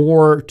have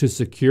more to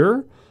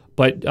secure.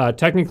 But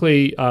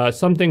technically,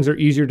 some things are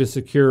easier to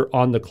secure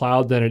on the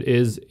cloud than it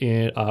is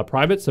in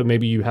private. So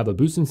maybe you have a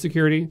boost in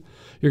security.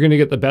 You're going to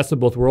get the best of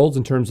both worlds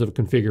in terms of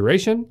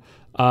configuration.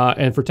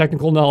 And for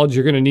technical knowledge,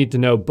 you're going to need to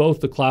know both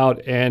the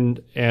cloud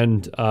and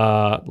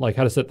like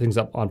how to set things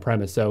up on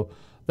premise. So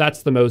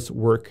that's the most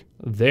work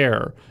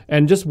there.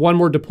 And just one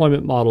more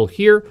deployment model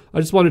here. I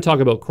just want to talk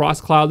about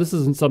cross-cloud. This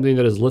isn't something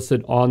that is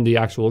listed on the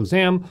actual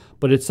exam,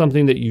 but it's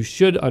something that you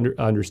should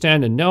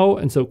understand and know.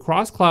 And so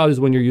cross-cloud is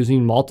when you're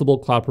using multiple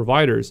cloud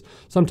providers.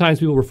 Sometimes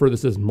people refer to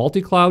this as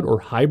multi-cloud or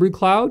hybrid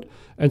cloud.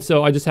 And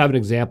so I just have an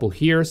example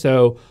here.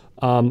 So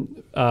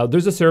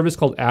there's a service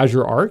called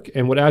Azure Arc,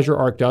 and what Azure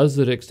Arc does is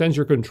it extends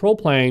your control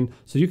plane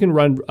so you can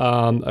run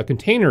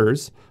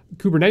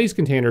Kubernetes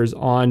containers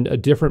on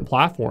different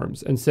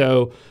platforms. And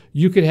so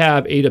you could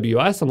have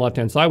AWS on the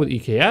left-hand side with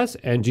EKS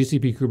and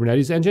GCP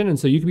Kubernetes engine, and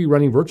so you could be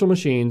running virtual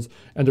machines,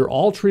 and they're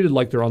all treated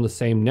like they're on the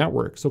same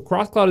network. So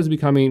cross-cloud is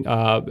becoming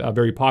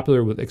very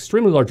popular with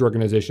extremely large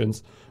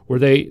organizations where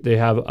they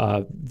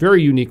have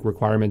very unique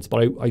requirements,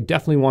 but I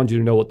definitely wanted you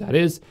to know what that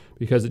is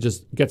because it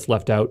just gets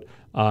left out,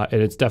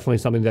 and it's definitely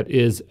something that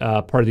is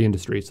part of the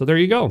industry. So there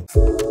you go.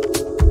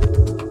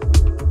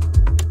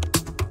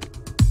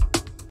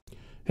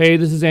 Hey,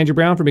 this is Andrew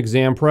Brown from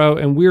Exam Pro,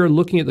 and we are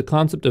looking at the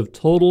concept of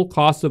total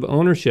cost of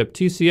ownership,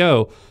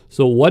 TCO.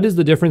 So what is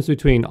the difference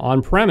between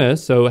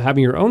on-premise, so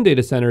having your own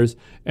data centers,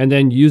 and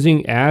then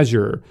using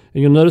Azure?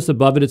 And you'll notice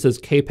above it, it says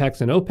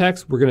CAPEX and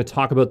OPEX. We're going to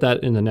talk about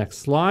that in the next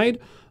slide.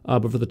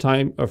 But for the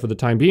time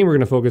being, we're going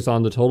to focus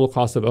on the total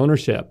cost of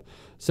ownership.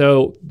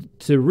 So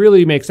to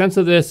really make sense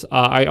of this,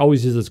 I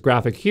always use this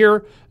graphic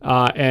here.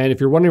 And if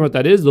you're wondering what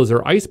that is, those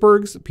are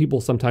icebergs.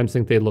 People sometimes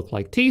think they look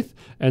like teeth.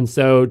 And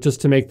so just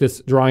to make this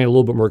drawing a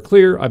little bit more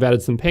clear, I've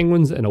added some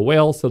penguins and a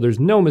whale, so there's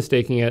no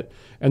mistaking it.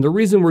 And the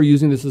reason we're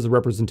using this as a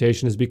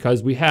representation is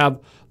because we have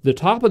the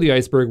top of the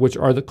iceberg, which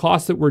are the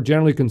costs that we're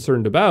generally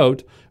concerned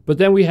about, but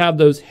then we have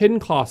those hidden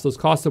costs, those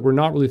costs that we're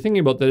not really thinking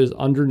about that is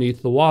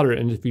underneath the water.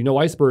 And if you know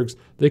icebergs,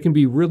 they can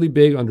be really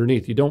big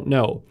underneath. You don't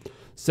know.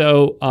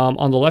 So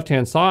on the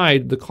left-hand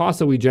side, the cost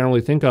that we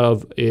generally think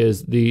of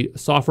is the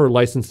software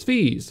license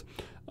fees.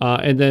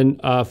 And then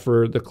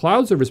for the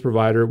cloud service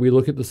provider, we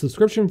look at the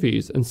subscription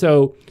fees. And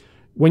so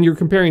when you're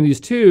comparing these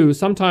two,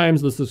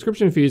 sometimes the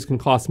subscription fees can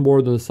cost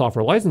more than the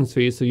software license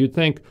fees. So you'd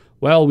think,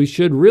 well, we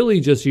should really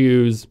just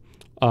use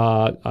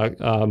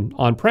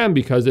on-prem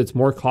because it's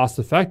more cost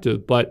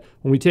effective. But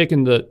when we take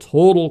in the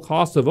total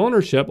cost of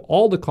ownership,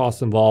 all the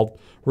costs involved,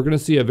 we're going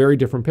to see a very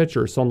different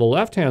picture. So on the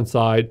left-hand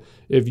side,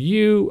 if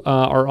you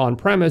are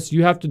on-premise,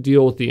 you have to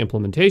deal with the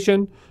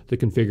implementation, the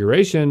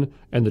configuration,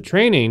 and the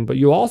training, but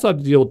you also have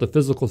to deal with the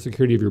physical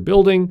security of your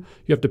building.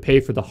 You have to pay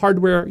for the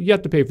hardware. You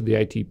have to pay for the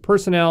IT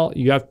personnel.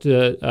 You have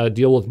to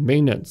deal with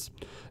maintenance.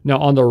 Now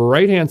on the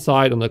right-hand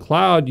side on the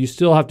cloud, you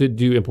still have to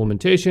do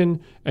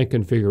implementation and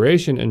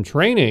configuration and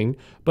training,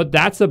 but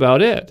that's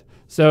about it.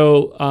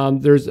 So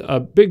there's a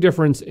big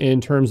difference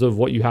in terms of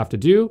what you have to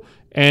do.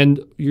 And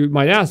you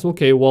might ask,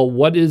 okay, well,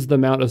 what is the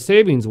amount of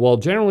savings? Well,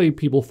 generally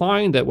people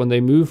find that when they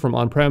move from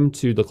on-prem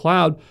to the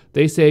cloud,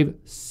 they save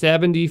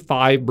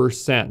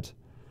 75%.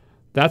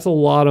 That's a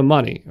lot of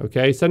money,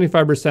 okay?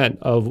 75%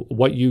 of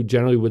what you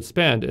generally would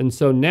spend. And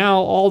so now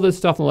all this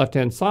stuff on the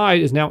left-hand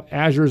side is now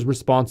Azure's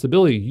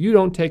responsibility. You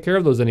don't take care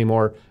of those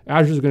anymore.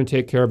 Azure's going to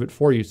take care of it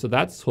for you. So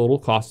that's total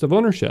cost of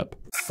ownership.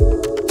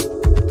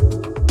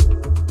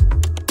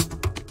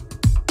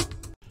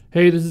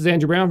 Hey, this is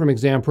Andrew Brown from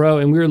Exam Pro,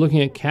 and we're looking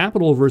at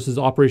capital versus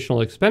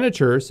operational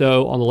expenditure.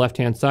 So on the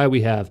left-hand side,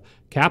 we have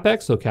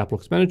CAPEX, so capital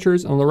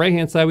expenditures. On the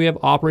right-hand side, we have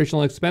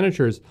operational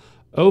expenditures,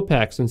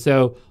 OPEX. And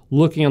so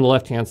looking on the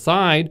left-hand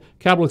side,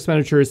 capital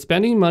expenditure is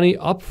spending money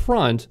up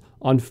front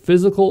on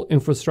physical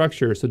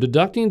infrastructure. So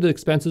deducting the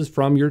expenses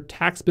from your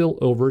tax bill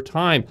over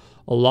time.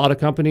 A lot of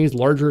companies,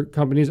 larger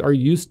companies, are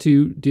used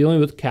to dealing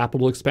with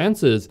capital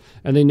expenses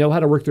and they know how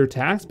to work their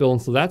tax bill.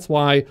 And so that's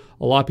why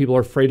a lot of people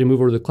are afraid to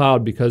move over to the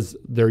cloud because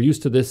they're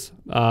used to this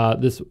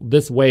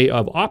way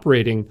of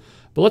operating.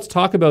 But let's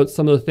talk about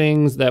some of the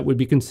things that would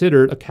be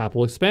considered a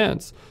capital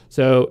expense.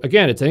 So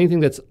again, it's anything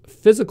that's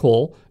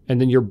physical and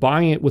then you're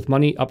buying it with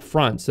money up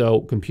front.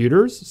 So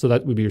computers, so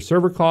that would be your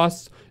server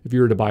costs. If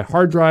you were to buy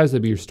hard drives,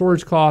 that'd be your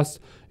storage costs.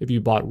 If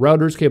you bought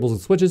routers, cables, and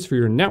switches for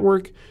your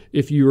network.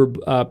 If you were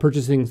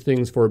purchasing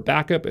things for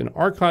backup and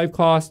archive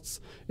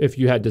costs. If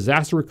you had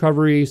disaster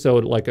recovery, so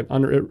like an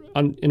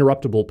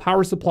uninterruptible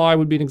power supply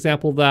would be an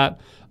example of that.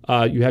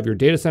 You have your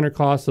data center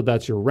costs, so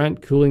that's your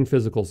rent, cooling,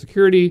 physical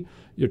security.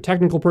 Your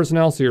technical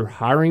personnel, so you're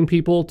hiring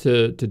people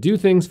to do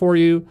things for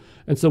you.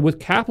 And so with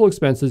capital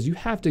expenses, you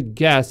have to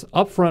guess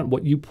upfront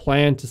what you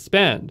plan to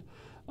spend.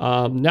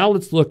 Now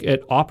let's look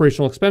at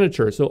operational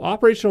expenditure. So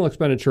operational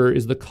expenditure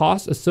is the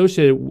cost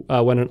associated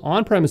when an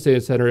on-premise data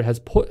center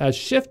has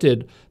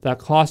shifted that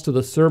cost to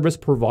the service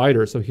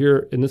provider. So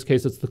here, in this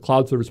case, it's the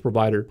cloud service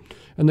provider.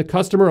 And the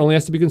customer only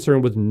has to be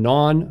concerned with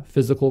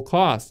non-physical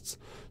costs.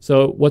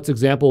 So what's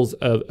examples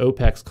of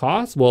OPEX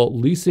costs? Well,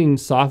 leasing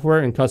software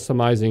and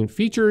customizing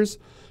features,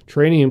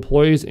 training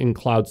employees in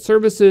cloud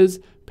services,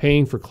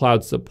 paying for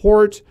cloud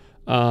support,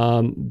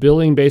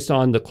 billing based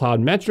on the cloud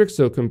metrics,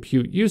 so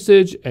compute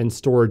usage and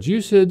storage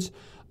usage.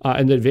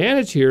 And the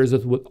advantage here is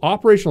that with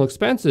operational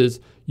expenses,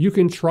 you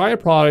can try a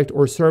product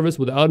or service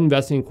without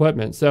investing in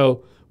equipment.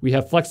 So We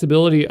have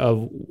flexibility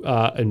of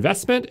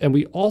investment, and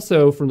we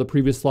also, from the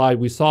previous slide,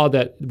 we saw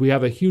that we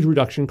have a huge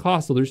reduction in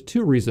cost. So there's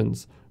two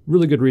reasons,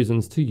 really good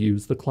reasons to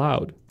use the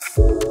cloud.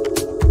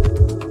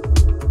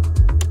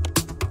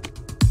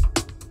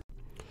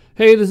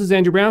 Hey, this is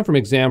Andrew Brown from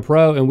Exam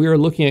Pro, and we are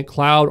looking at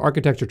cloud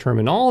architecture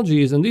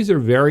terminologies, and these are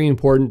very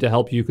important to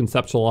help you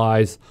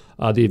conceptualize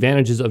the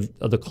advantages of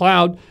the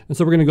cloud. And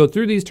so we're going to go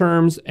through these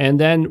terms, and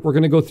then we're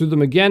going to go through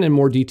them again in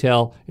more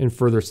detail in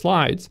further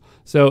slides.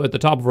 So at the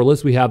top of our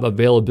list, we have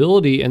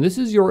availability, and this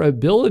is your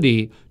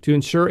ability to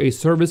ensure a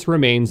service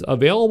remains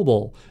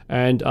available.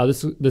 And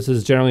this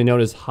is generally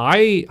known as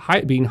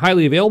being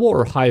highly available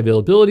or high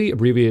availability,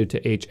 abbreviated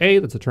to HA.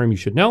 That's a term you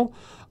should know.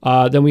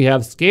 Then we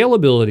have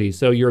scalability,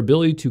 so your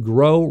ability to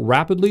grow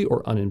rapidly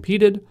or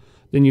unimpeded.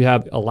 Then you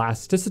have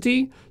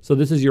elasticity, so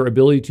this is your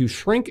ability to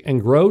shrink and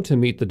grow to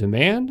meet the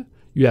demand.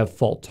 You have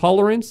fault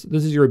tolerance,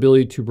 this is your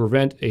ability to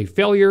prevent a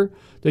failure.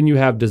 Then you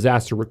have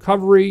disaster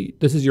recovery,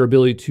 this is your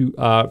ability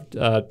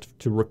to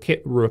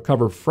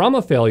recover from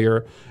a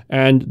failure.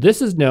 And this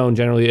is known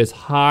generally as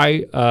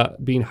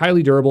being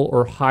highly durable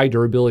or high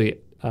durability,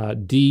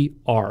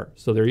 DR.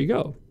 So there you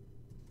go.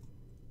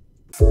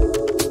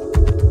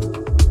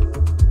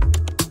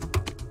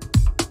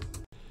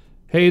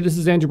 Hey, this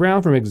is Andrew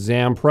Brown from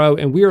Exam Pro,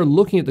 and we are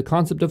looking at the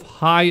concept of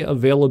high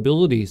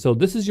availability. So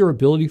this is your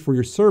ability for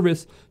your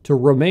service to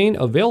remain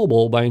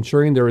available by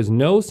ensuring there is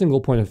no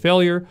single point of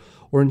failure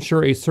or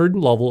ensure a certain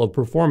level of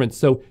performance.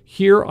 So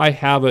here I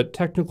have a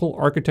technical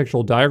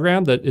architectural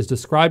diagram that is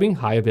describing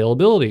high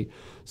availability.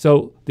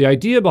 So the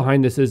idea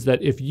behind this is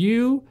that if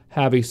you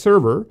have a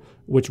server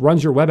which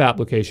runs your web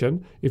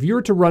application, if you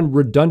were to run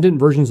redundant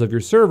versions of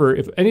your server,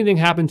 if anything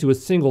happened to a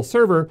single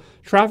server,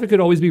 traffic could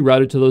always be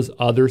routed to those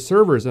other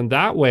servers, and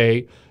that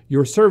way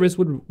your service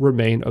would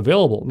remain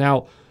available.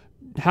 Now,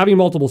 having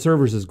multiple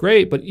servers is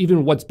great, but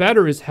even what's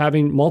better is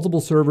having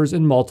multiple servers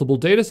in multiple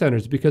data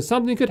centers, because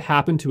something could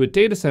happen to a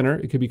data center.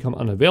 It could become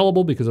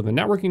unavailable because of a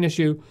networking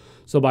issue.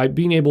 So by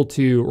being able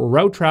to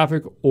route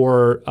traffic,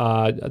 or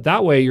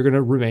that way you're going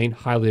to remain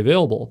highly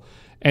available.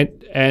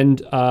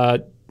 And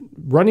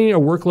running a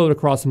workload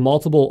across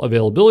multiple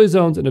availability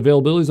zones, and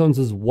availability zones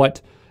is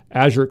what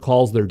Azure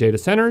calls their data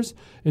centers,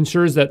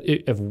 ensures that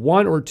if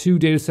one or two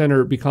data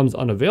center becomes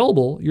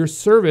unavailable, your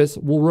service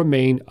will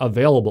remain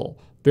available.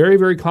 Very,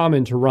 very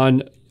common to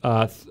run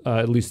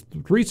at least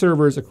 3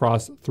 servers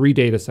across 3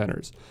 data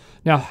centers.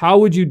 Now, how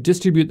would you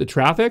distribute the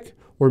traffic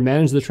or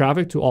manage the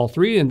traffic to all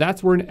 3? And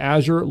that's where an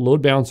Azure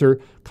load balancer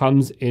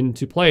comes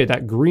into play.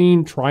 That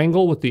green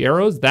triangle with the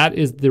arrows, that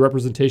is the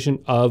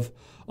representation of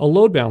a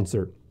load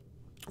balancer.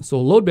 So a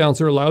load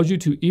balancer allows you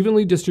to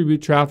evenly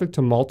distribute traffic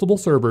to multiple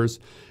servers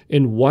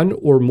in one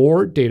or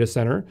more data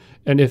center.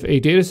 And if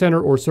a data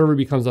center or server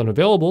becomes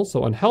unavailable,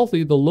 so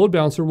unhealthy, the load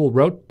balancer will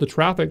route the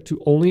traffic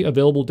to only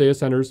available data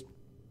centers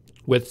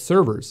with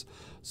servers.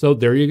 So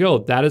there you go.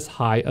 That is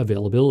high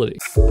availability.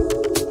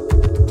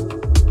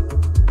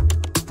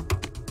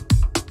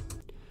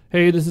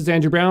 Hey, this is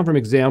Andrew Brown from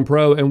Exam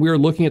Pro, and we are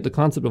looking at the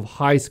concept of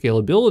high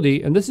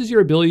scalability. And this is your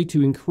ability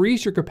to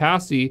increase your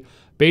capacity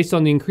based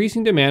on the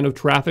increasing demand of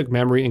traffic,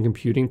 memory, and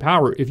computing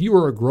power. If you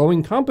are a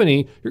growing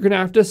company, you're going to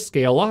have to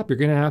scale up. You're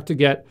going to have to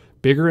get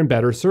bigger and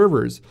better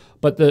servers.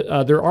 But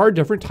there are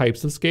different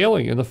types of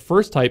scaling, and the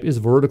first type is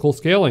vertical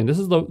scaling. This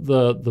is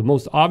the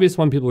most obvious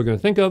one people are going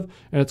to think of,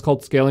 and it's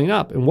called scaling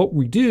up. And what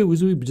we do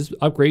is we just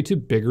upgrade to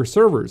bigger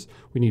servers.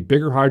 We need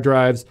bigger hard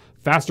drives,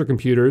 faster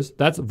computers.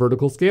 That's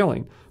vertical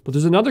scaling. But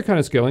there's another kind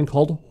of scaling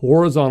called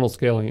horizontal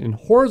scaling. And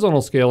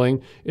horizontal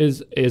scaling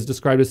is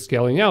described as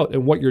scaling out.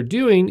 And what you're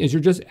doing is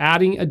you're just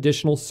adding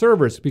additional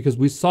servers, because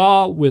we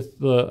saw with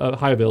the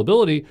high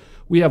availability,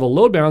 we have a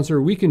load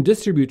balancer. We can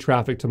distribute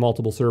traffic to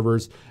multiple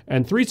servers,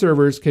 and 3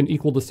 servers can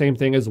equal the same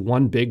thing as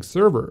one big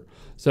server.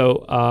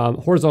 So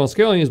horizontal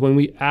scaling is when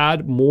we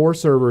add more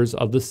servers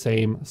of the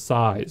same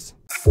size.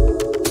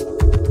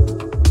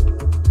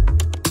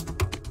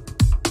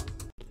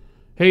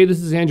 Hey,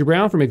 this is Andrew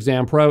Brown from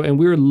Exam Pro, and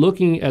we're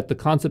looking at the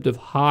concept of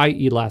high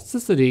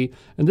elasticity.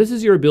 And this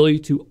is your ability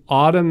to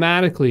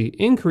automatically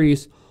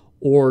increase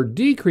or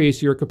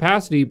decrease your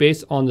capacity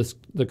based on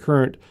the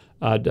current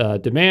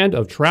demand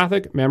of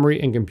traffic, memory,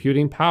 and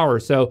computing power.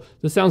 So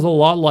this sounds a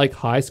lot like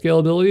high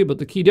scalability, but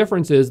the key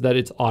difference is that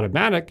it's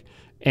automatic,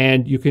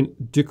 and you can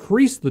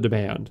decrease the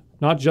demand,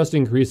 not just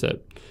increase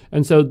it.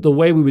 And so the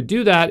way we would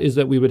do that is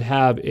that we would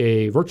have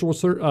a virtual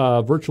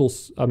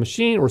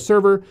machine or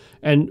server,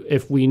 and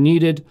if we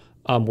needed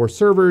more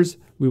servers,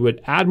 we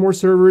would add more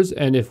servers,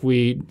 and if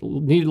we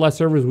needed less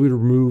servers, we would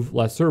remove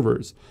less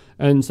servers.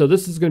 And so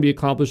this is going to be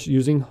accomplished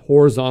using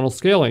horizontal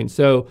scaling.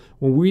 So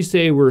when we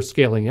say we're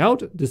scaling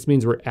out, this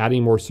means we're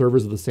adding more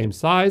servers of the same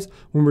size.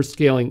 When we're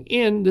scaling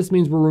in, this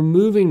means we're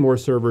removing more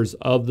servers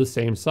of the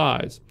same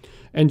size.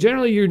 And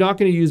generally, you're not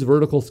going to use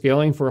vertical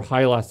scaling for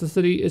high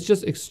elasticity. It's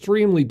just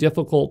extremely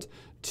difficult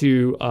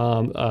to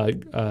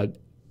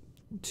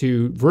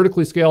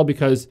vertically scale,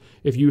 because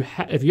if you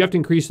have to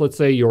increase, let's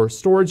say, your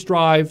storage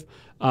drive,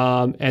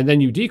 and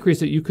then you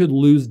decrease it, you could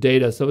lose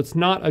data. So it's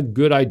not a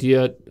good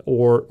idea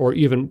or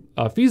even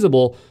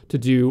feasible to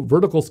do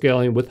vertical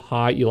scaling with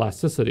high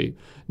elasticity.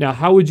 Now,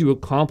 how would you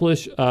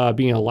accomplish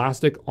being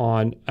elastic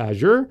on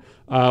Azure?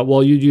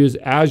 Well, you'd use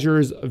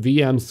Azure's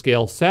VM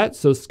scale set.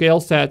 So scale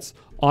sets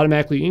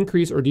automatically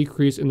increase or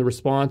decrease in the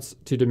response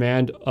to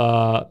demand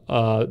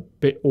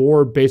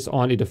or based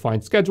on a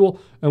defined schedule.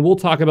 And we'll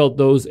talk about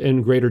those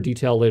in greater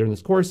detail later in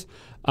this course.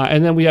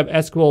 And then we have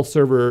SQL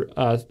Server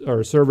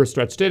or Server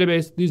Stretch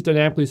Database. These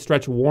dynamically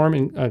stretch warm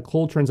and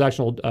cold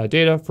transactional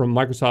data from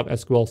Microsoft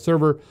SQL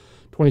Server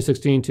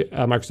 2016 to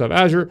Microsoft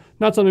Azure.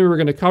 Not something we're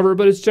going to cover,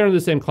 but it's generally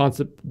the same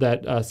concept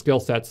that scale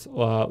sets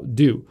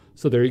do.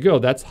 So there you go.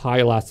 That's high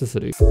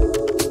elasticity.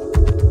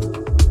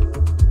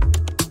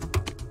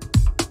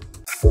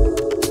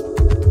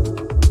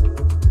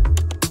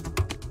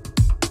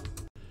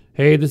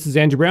 Hey, this is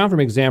Andrew Brown from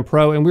Exam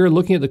Pro, and we're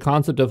looking at the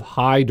concept of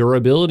high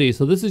durability.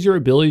 So this is your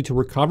ability to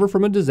recover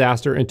from a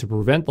disaster and to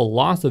prevent the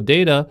loss of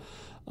data.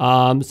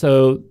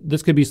 So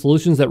this could be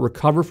solutions that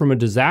recover from a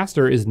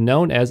disaster is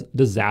known as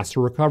disaster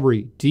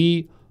recovery,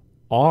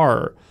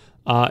 DR.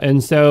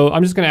 And so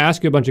I'm just going to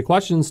ask you a bunch of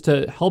questions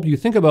to help you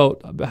think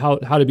about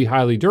how to be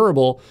highly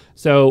durable.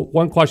 So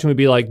one question would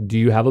be like, do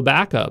you have a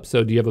backup?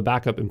 So do you have a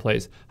backup in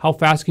place? How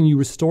fast can you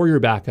restore your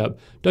backup?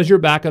 Does your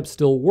backup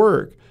still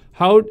work?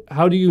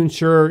 How do you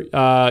ensure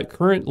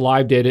current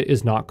live data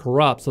is not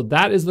corrupt? So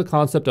that is the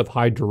concept of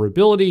high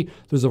durability.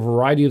 There's a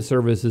variety of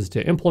services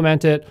to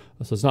implement it.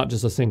 So it's not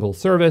just a single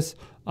service.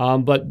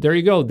 But there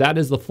you go. That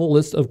is the full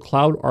list of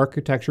cloud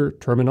architecture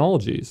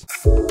terminologies.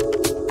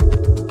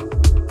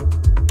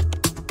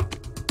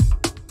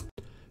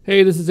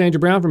 Hey, this is Andrew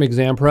Brown from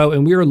Exam Pro,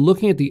 and we are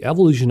looking at the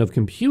evolution of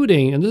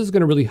computing. And this is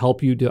going to really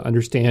help you to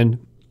understand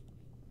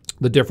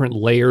the different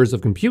layers of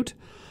compute.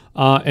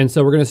 And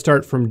so we're going to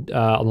start from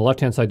on the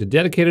left-hand side to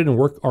dedicated and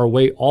work our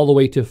way all the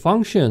way to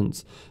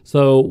functions.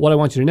 So what I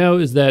want you to know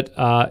is that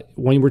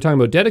when we're talking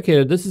about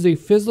dedicated, this is a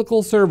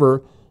physical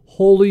server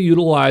wholly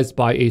utilized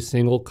by a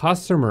single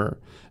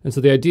customer. And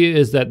so the idea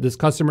is that this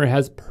customer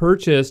has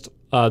purchased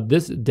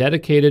this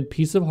dedicated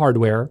piece of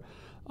hardware.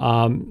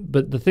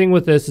 But the thing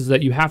with this is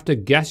that you have to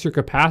guess your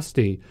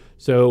capacity.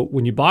 So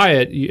when you buy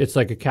it, it's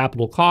like a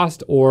capital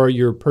cost, or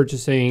you're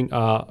purchasing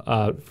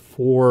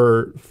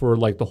for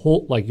like the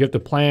whole, like you have to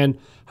plan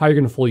how you're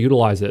going to fully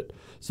utilize it.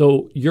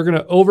 So you're going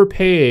to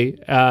overpay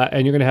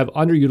and you're going to have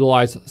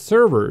underutilized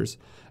servers.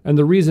 And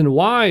the reason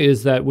why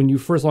is that when you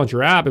first launch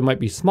your app, it might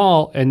be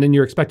small and then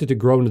you're expected to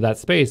grow into that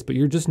space, but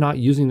you're just not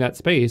using that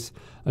space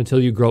until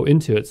you grow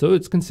into it. So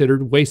it's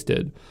considered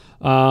wasted.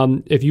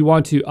 If you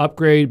want to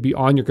upgrade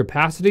beyond your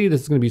capacity,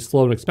 this is going to be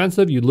slow and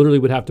expensive. You literally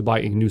would have to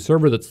buy a new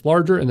server that's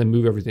larger and then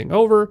move everything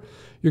over.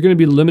 You're going to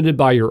be limited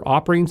by your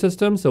operating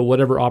system. So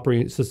whatever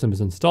operating system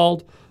is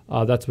installed,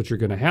 that's what you're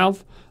going to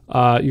have.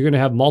 You're going to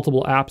have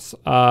multiple apps.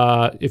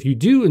 If you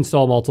do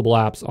install multiple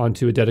apps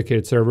onto a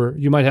dedicated server,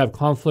 you might have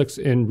conflicts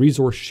in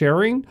resource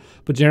sharing,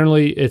 but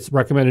generally it's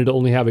recommended to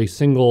only have a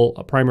single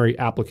primary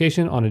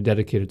application on a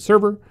dedicated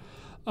server.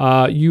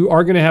 You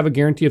are going to have a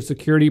guarantee of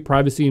security,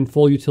 privacy, and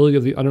full utility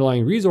of the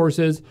underlying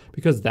resources,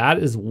 because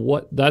that's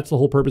the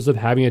whole purpose of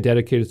having a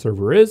dedicated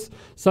server is.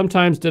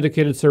 Sometimes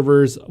dedicated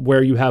servers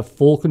where you have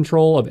full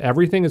control of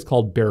everything is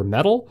called bare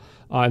metal.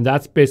 And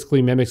that's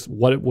basically mimics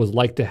what it was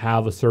like to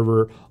have a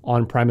server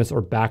on premise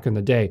or back in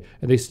the day.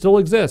 And they still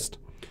exist.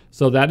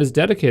 So that is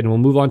dedicated. And we'll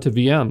move on to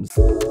VMs.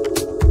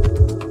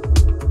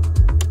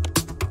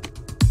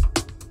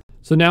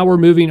 So now we're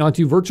moving on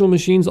to virtual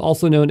machines,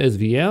 also known as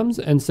VMs.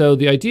 And so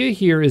the idea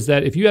here is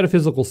that if you had a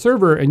physical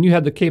server and you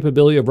had the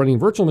capability of running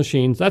virtual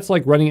machines, that's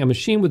like running a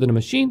machine within a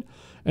machine.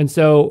 And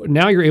so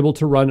now you're able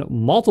to run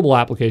multiple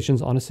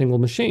applications on a single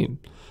machine.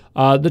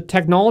 The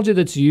technology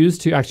that's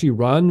used to actually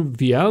run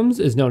VMs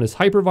is known as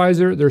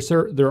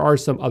hypervisor. There are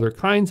some other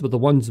kinds, but the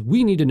ones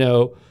we need to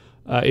know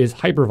is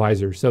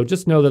hypervisor. So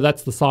just know that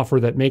that's the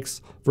software that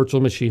makes virtual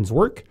machines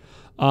work.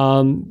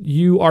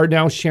 You are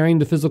now sharing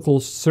the physical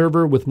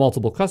server with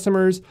multiple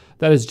customers.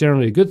 That is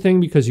generally a good thing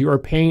because you are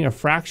paying a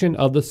fraction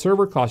of the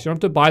server cost. You don't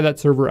have to buy that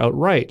server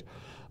outright.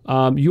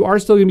 You are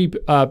still going to be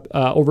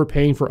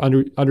overpaying for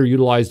the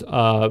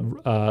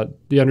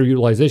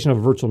underutilization of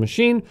a virtual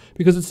machine,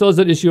 because it still has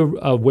that issue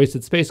of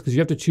wasted space, because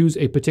you have to choose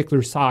a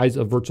particular size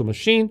of virtual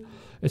machine.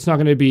 It's not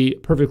going to be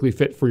perfectly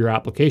fit for your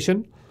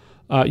application.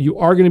 You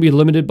are going to be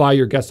limited by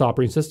your guest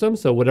operating system.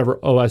 So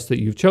whatever OS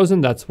that you've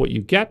chosen, that's what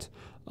you get.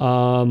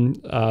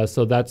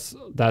 So that's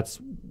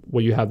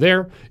what you have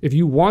there. If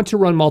you want to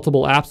run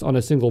multiple apps on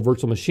a single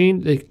virtual machine,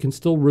 they can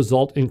still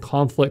result in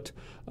conflict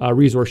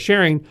resource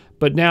sharing.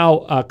 But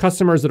now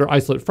customers that are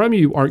isolated from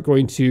you aren't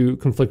going to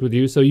conflict with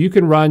you. So you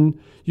could run,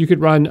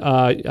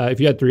 if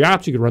you had 3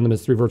 apps, you could run them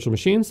as 3 virtual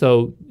machines.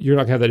 So you're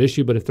not gonna have that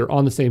issue, but if they're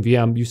on the same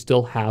VM, you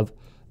still have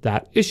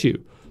that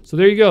issue. So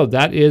there you go.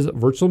 That is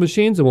virtual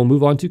machines, and we'll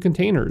move on to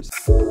containers.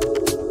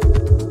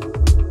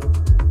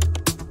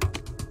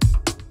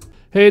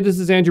 Hey, this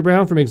is Andrew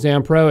Brown from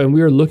Exam Pro, and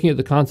we are looking at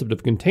the concept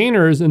of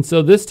containers. And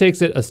so this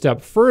takes it a step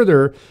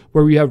further,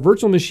 where we have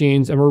virtual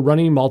machines and we're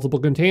running multiple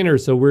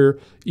containers. So we're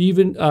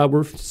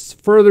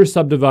further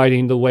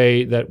subdividing the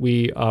way that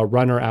we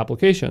run our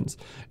applications.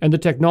 And the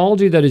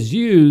technology that is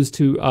used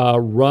to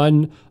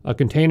run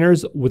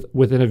containers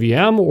within a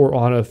VM or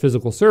on a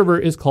physical server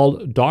is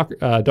called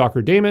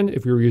Docker Daemon.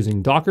 If you're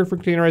using Docker for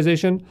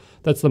containerization,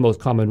 that's the most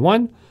common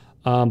one.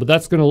 But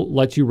that's going to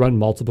let you run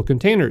multiple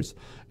containers,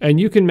 and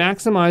you can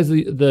maximize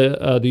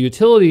the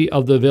utility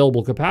of the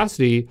available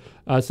capacity.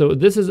 So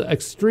this is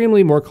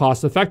extremely more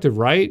cost effective,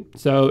 right?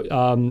 So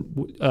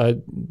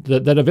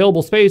that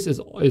available space is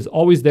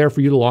always there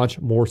for you to launch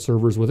more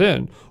servers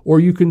within, or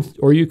you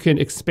can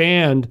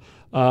expand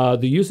the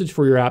usage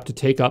for your app to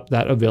take up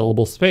that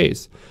available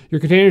space.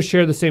 Your containers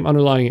share the same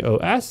underlying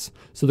OS,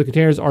 so the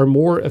containers are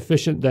more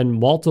efficient than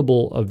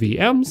multiple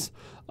VMs.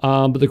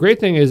 But the great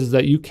thing is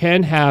that you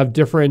can have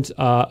different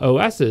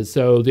OSs.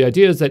 So the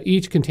idea is that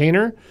each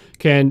container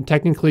can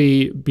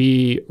technically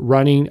be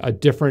running a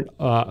different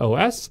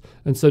OS.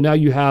 And so now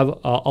you have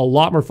a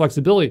lot more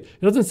flexibility.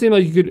 It doesn't seem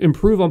like you could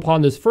improve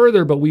upon this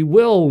further, but we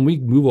will when we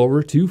move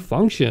over to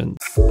functions.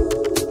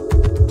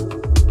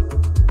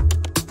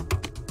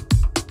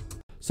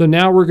 So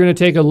now we're going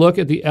to take a look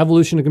at the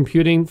evolution of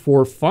computing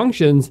for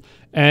functions.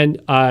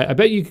 And I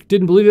bet you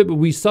didn't believe it, but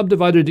we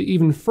subdivided it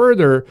even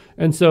further.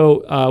 And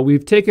so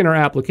we've taken our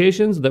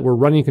applications that were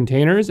running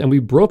containers and we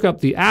broke up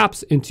the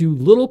apps into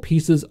little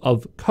pieces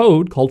of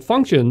code called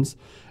functions.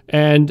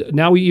 And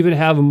now we even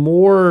have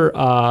more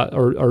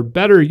or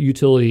better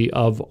utility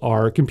of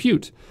our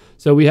compute.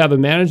 So we have a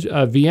managed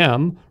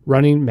VM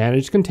running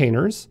managed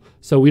containers.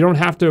 So we don't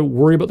have to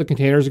worry about the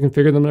containers or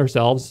configure them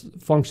ourselves.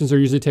 Functions are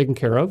usually taken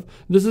care of.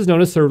 This is known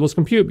as serverless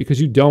compute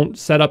because you don't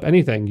set up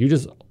anything. You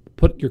just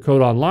put your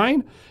code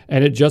online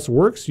and it just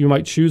works. You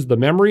might choose the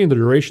memory and the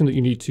duration that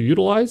you need to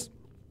utilize,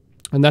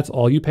 and that's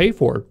all you pay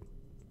for.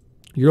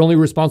 You're only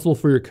responsible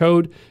for your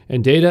code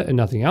and data and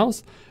nothing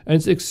else. And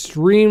it's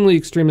extremely,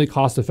 extremely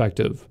cost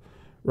effective,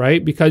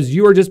 right? Because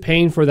you are just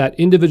paying for that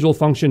individual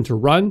function to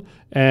run,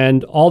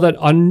 and all that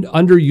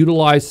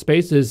underutilized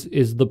space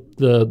is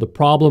the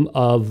problem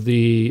of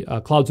the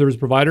cloud service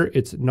provider.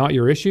 It's not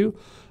your issue.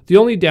 The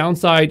only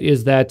downside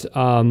is that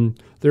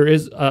there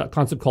is a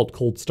concept called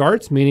cold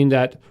starts, meaning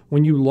that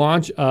when you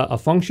launch a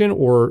function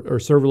or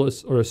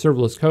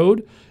serverless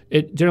code,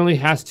 it generally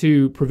has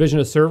to provision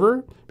a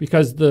server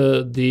because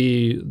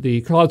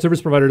the cloud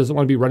service provider doesn't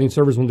want to be running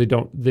servers when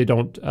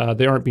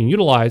they aren't being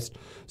utilized.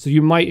 So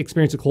you might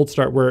experience a cold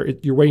start where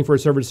you're waiting for a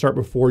server to start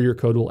before your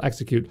code will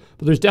execute.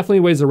 But there's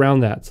definitely ways around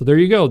that. So there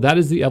you go. That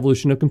is the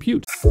evolution of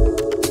compute.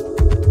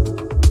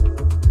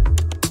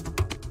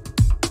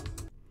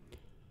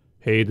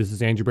 Hey, this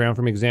is Andrew Brown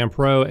from Exam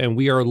Pro, and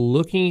we are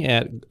looking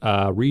at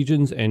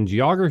regions and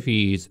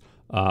geographies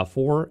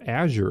for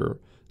Azure.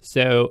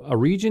 So a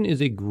region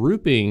is a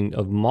grouping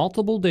of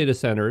multiple data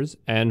centers,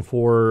 and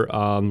for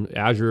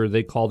Azure,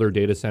 they call their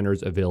data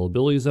centers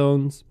availability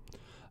zones.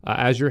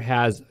 Azure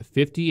has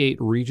 58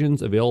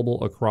 regions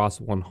available across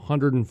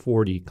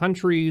 140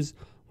 countries.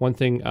 One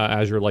thing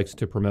Azure likes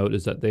to promote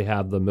is that they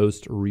have the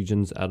most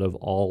regions out of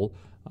all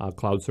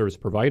cloud service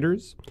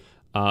providers.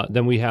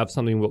 Then we have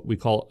something what we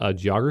call a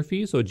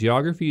geography. So a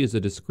geography is a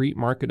discrete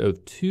market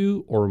of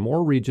 2 or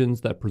more regions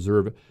that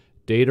preserve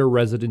data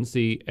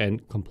residency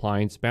and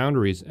compliance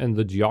boundaries. And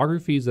the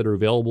geographies that are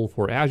available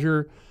for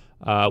Azure,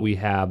 we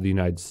have the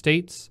United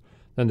States.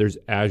 Then there's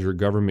Azure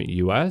Government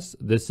US.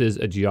 This is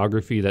a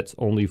geography that's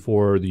only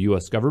for the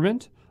US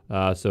government.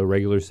 So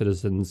regular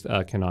citizens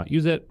cannot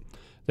use it.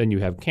 Then you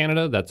have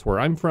Canada, that's where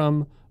I'm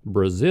from,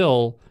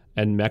 Brazil,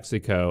 and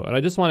Mexico. And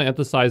I just want to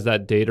emphasize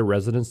that data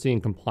residency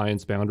and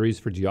compliance boundaries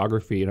for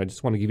geography. And I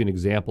just want to give you an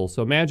example.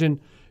 So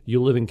imagine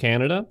you live in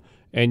Canada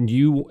and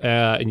you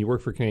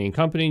work for a Canadian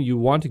company. You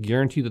want to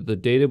guarantee that the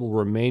data will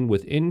remain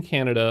within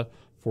Canada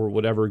for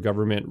whatever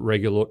government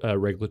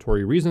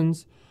regulatory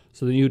reasons.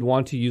 So then you'd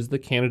want to use the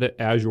Canada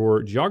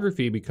Azure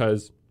geography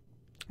because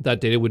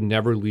that data would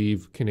never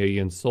leave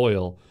Canadian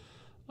soil.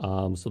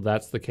 So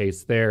that's the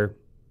case there.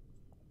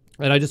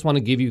 And I just want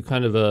to give you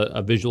kind of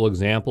a visual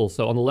example.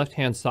 So on the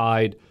left-hand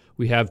side,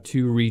 we have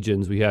 2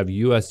 regions. We have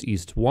US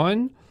East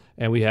 1,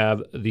 and we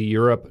have the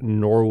Europe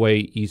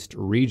Norway East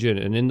region.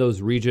 And in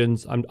those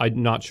regions, I'm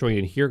not showing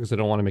it here because I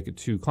don't want to make it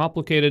too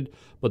complicated,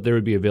 but there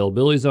would be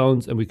availability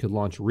zones, and we could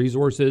launch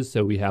resources.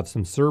 So we have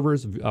some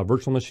servers,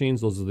 virtual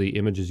machines. Those are the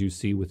images you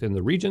see within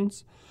the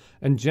regions.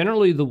 And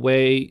generally the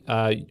way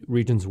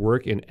regions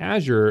work in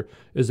Azure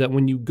is that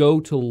when you go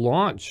to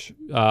launch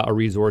a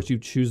resource, you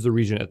choose the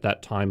region at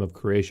that time of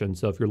creation.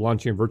 So if you're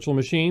launching a virtual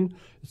machine,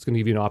 it's going to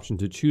give you an option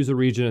to choose a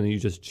region, and you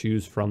just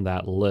choose from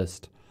that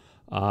list.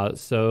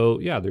 So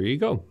yeah, there you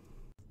go.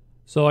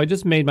 So I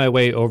just made my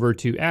way over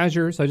to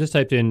Azure. So I just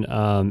typed in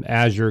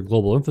Azure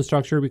Global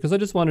Infrastructure because I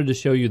just wanted to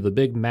show you the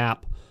big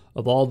map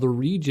of all the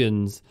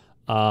regions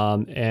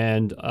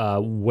and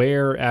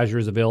where Azure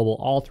is available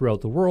all throughout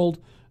the world.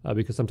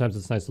 Because sometimes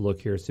it's nice to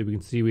look here. So we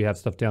can see we have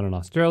stuff down in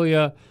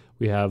Australia.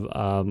 We have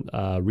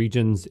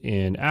regions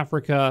in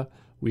Africa.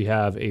 We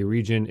have a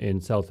region in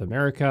South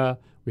America.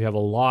 We have a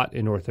lot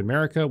in North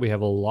America. We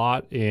have a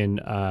lot in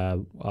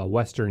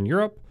Western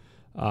Europe.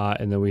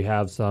 And then we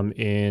have some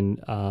in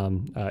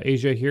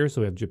Asia here.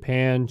 So we have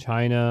Japan,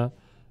 China,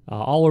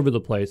 all over the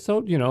place.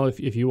 So,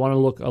 if you want to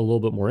look a little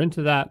bit more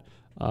into that,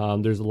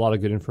 there's a lot of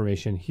good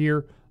information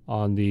here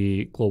on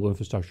the global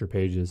infrastructure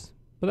pages.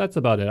 But that's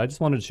about it. I just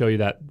wanted to show you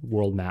that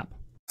world map.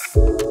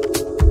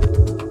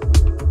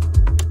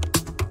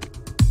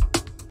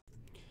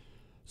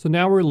 So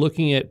now we're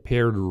looking at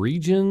paired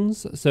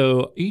regions.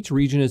 So each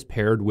region is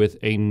paired with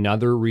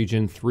another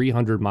region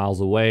 300 miles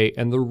away.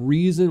 And the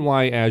reason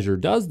why Azure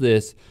does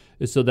this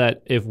is so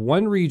that if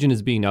one region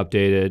is being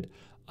updated,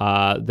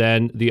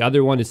 then the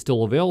other one is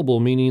still available,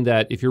 meaning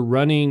that if you're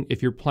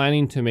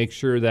planning to make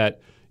sure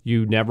that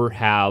you never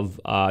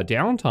have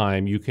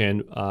downtime, you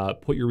can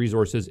put your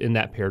resources in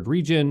that paired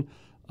region,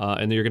 and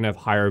then you're going to have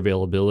higher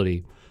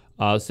availability.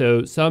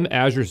 So some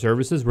Azure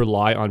services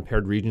rely on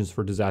paired regions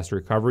for disaster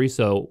recovery.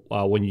 So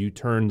when you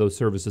turn those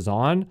services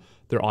on,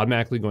 they're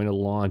automatically going to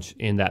launch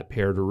in that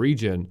paired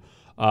region.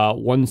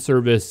 One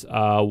service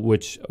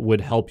which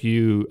would help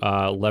you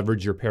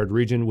leverage your paired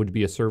region would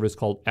be a service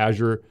called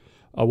Azure.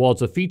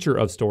 It's a feature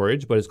of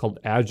storage, but it's called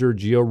Azure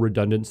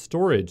Geo-Redundant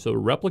Storage. So it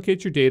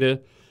replicates your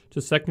data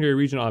to secondary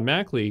region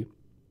automatically,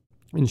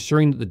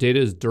 ensuring that the data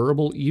is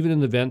durable even in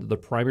the event that the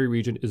primary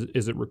region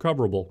isn't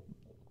recoverable.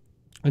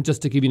 And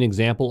just to give you an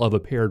example of a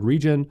paired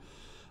region,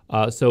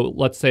 so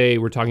let's say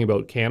we're talking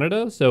about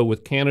Canada. So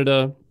with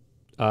Canada,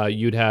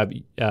 you'd have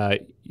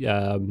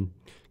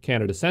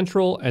Canada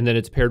Central, and then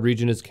its paired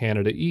region is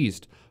Canada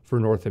East. For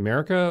North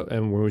America,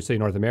 and when we say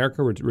North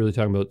America, we're really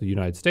talking about the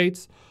United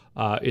States,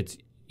 it's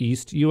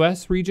East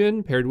US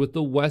region paired with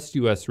the West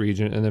US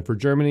region. And then for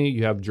Germany,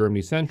 you have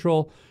Germany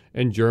Central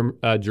and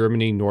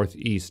Germany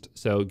Northeast.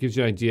 So it gives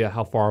you an idea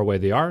how far away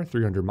they are,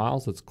 300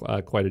 miles. That's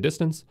quite a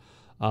distance,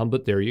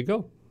 but there you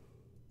go.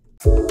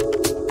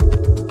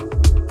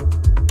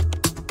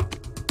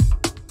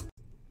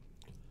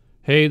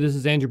 Hey, this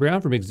is Andrew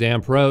Brown from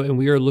Exam Pro, and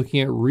we are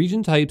looking at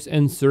region types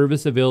and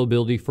service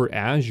availability for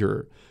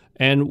Azure.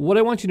 And what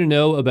I want you to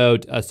know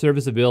about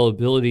service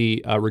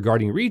availability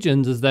regarding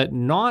regions is that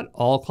not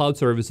all cloud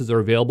services are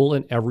available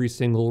in every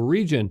single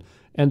region.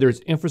 And there's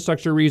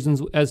infrastructure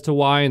reasons as to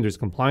why, and there's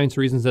compliance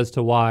reasons as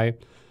to why.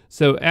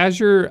 So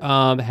Azure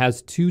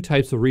has two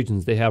types of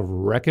regions. They have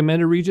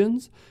recommended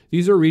regions.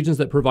 These are regions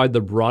that provide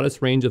the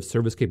broadest range of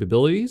service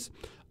capabilities.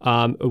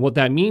 What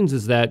that means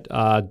is that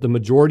the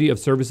majority of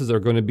services are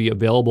going to be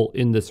available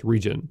in this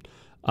region.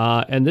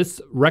 And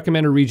this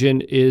recommended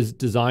region is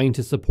designed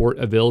to support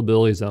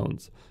availability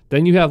zones.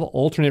 Then you have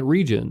alternate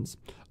regions.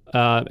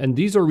 And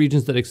these are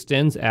regions that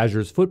extends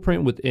Azure's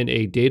footprint within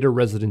a data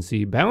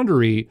residency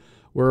boundary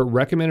where a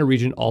recommended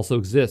region also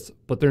exists,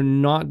 but they're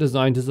not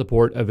designed to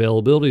support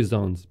availability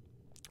zones.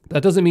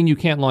 That doesn't mean you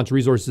can't launch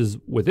resources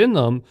within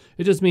them.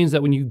 It just means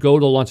that when you go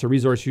to launch a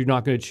resource, you're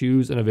not going to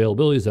choose an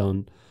availability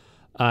zone.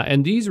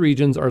 And these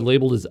regions are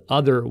labeled as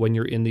other when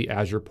you're in the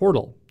Azure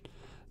portal.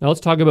 Now let's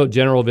talk about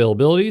general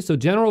availability. So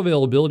general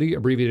availability,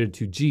 abbreviated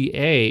to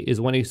GA,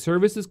 is when a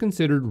service is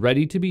considered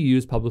ready to be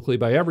used publicly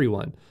by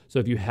everyone. So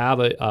if you have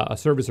a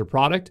service or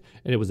product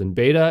and it was in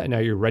beta and now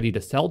you're ready to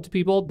sell it to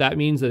people, that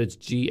means that it's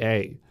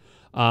GA.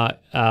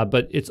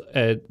 But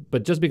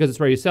just because it's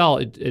ready to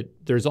sell,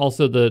 there's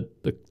also the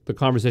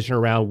conversation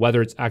around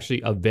whether it's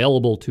actually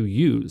available to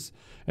use.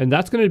 And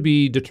that's going to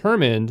be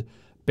determined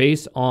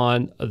based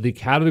on the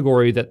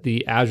category that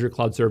the Azure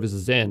Cloud Service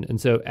is in. And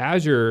so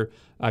Azure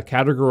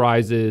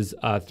categorizes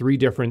three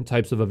different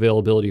types of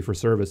availability for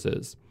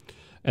services.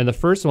 And the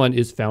first one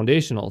is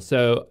foundational.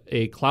 So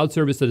a cloud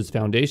service that is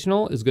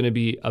foundational is going to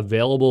be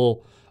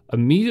available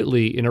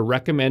immediately in a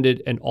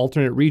recommended and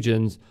alternate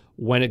regions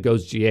when it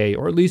goes GA,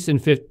 or at least in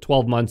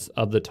 12 months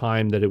of the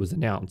time that it was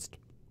announced.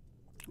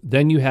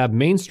 Then you have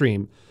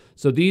mainstream.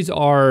 So these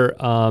are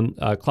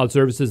cloud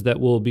services that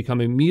will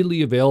become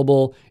immediately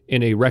available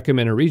in a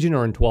recommended region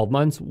or in 12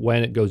 months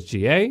when it goes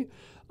GA.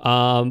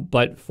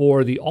 But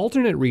for the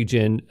alternate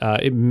region,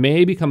 it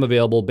may become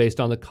available based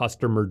on the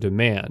customer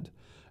demand.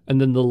 And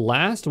then the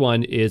last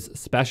one is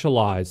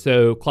specialized.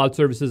 So cloud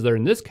services that are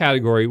in this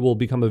category will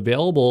become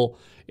available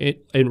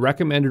in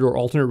recommended or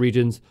alternate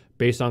regions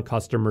based on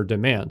customer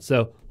demand.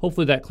 So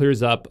hopefully that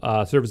clears up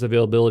service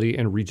availability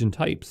and region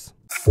types.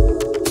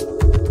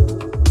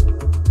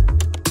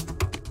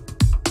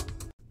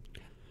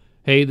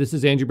 Hey, this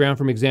is Andrew Brown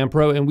from Exam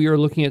Pro, and we are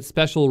looking at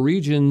special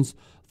regions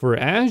for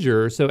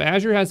Azure. So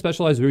Azure has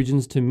specialized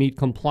regions to meet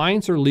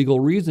compliance or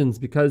legal reasons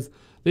because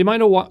they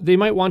might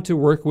want to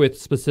work with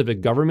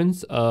specific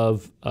governments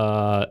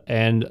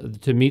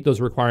and to meet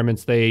those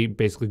requirements, they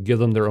basically give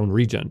them their own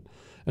region.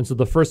 And so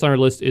the first on our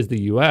list is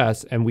the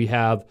US, and we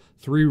have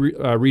three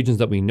regions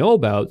that we know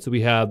about. So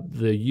we have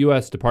the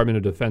US Department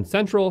of Defense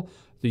Central,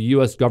 the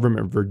US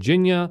Government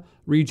Virginia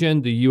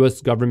region, the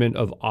US Government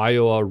of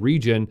Iowa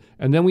region,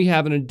 and then we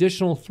have an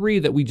additional three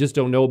that we just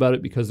don't know about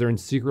it because they're in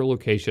secret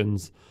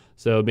locations.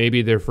 So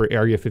maybe they're for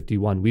Area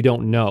 51. We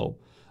don't know.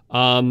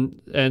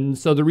 And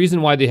so the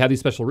reason why they have these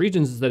special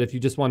regions is that if you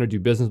just want to do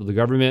business with the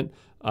government,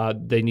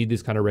 they need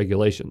these kind of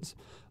regulations.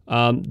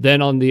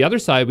 Then on the other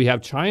side, we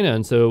have China.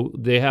 And so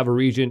they have a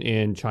region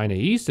in China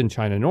East and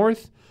China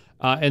North.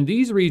 And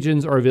these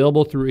regions are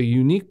available through a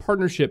unique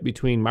partnership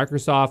between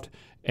Microsoft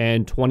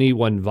and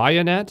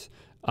 21Vianet.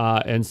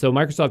 And so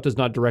Microsoft does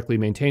not directly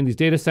maintain these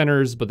data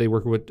centers, but they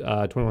work with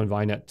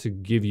 21Vianet to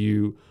give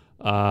you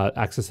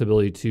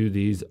accessibility to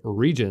these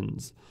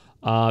regions.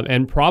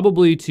 And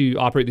probably to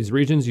operate these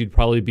regions, you'd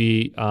probably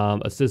be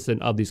a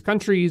citizen of these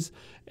countries,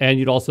 and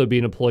you'd also be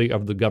an employee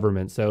of the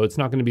government. So it's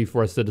not going to be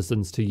for us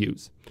citizens to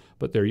use.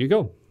 But there you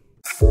go.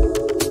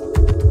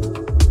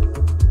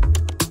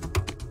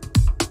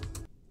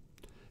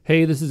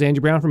 Hey, this is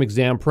Andrew Brown from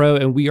Exam Pro,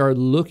 and we are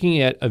looking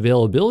at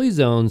availability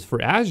zones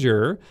for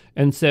Azure.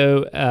 And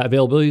so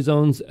availability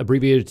zones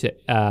abbreviated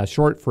to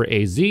short for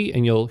AZ,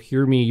 and you'll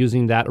hear me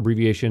using that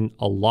abbreviation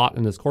a lot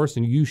in this course,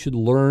 and you should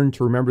learn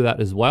to remember that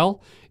as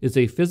well. It's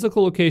a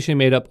physical location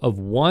made up of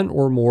one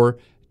or more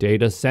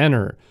data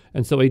center.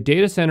 And so a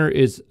data center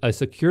is a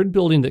secured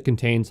building that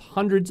contains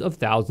hundreds of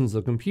thousands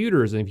of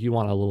computers. And if you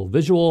want a little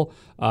visual,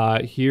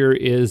 here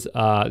is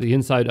the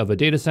inside of a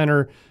data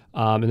center.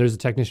 And there's a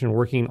technician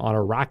working on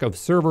a rack of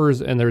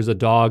servers, and there's a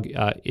dog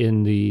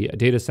in the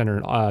data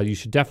center. You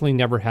should definitely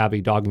never have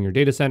a dog in your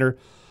data center.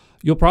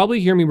 You'll probably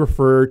hear me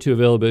refer to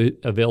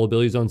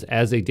availability zones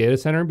as a data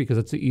center because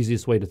it's the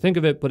easiest way to think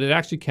of it, but it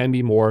actually can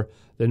be more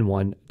than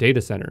one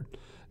data center.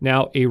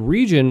 Now, a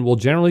region will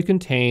generally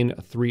contain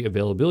 3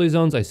 availability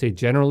zones. I say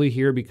generally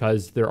here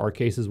because there are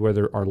cases where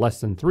there are less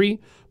than 3,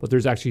 but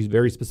there's actually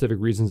very specific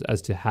reasons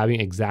as to having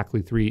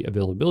exactly 3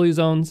 availability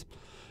zones.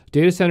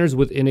 Data centers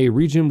within a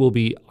region will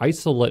be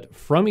isolate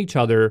from each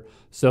other,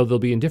 so they'll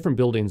be in different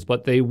buildings,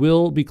 but they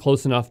will be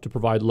close enough to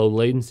provide low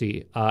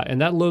latency. And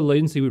that low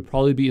latency would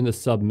probably be in the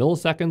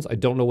sub-milliseconds. I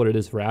don't know what it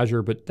is for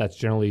Azure, but that's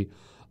generally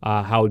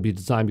how it would be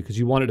designed because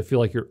you want it to feel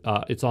like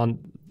it's on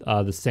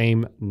the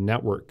same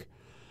network.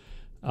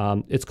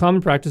 It's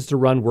common practice to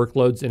run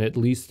workloads in at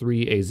least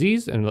 3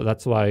 AZs, and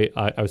that's why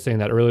I was saying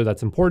that earlier.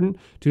 That's important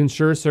to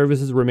ensure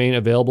services remain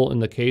available in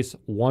the case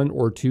 1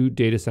 or 2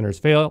 data centers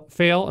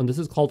fail, and this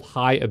is called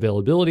high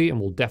availability,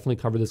 and we'll definitely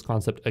cover this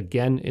concept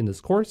again in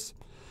this course.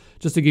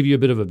 Just to give you a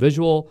bit of a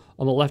visual,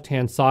 on the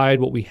left-hand side,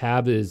 what we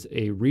have is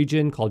a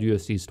region called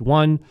US East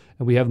 1,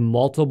 and we have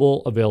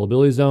multiple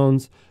availability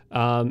zones.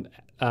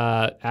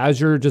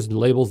 Azure just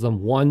labels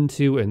them 1,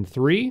 2, and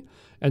 3.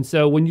 And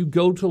so when you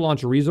go to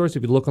launch a resource,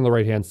 if you look on the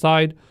right-hand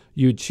side,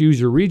 you choose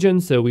your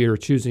region. So we are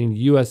choosing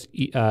US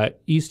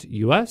East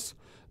US.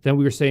 Then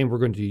we are saying we're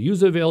going to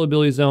use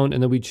availability zone,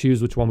 and then we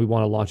choose which one we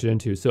want to launch it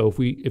into. So if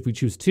we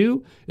choose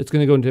 2, it's going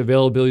to go into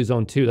availability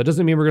zone 2. That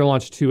doesn't mean we're going to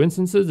launch 2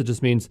 instances. It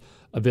just means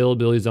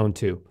availability zone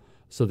 2.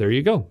 So there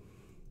you go.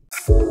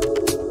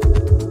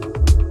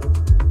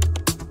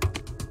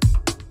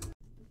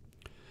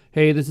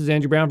 Hey, this is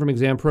Andrew Brown from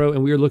Exam Pro,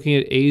 and we are looking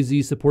at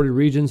AZ-supported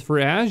regions for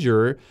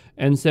Azure.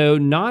 And so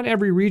not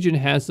every region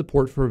has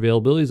support for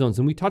availability zones.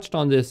 And we touched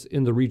on this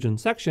in the region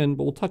section,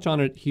 but we'll touch on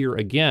it here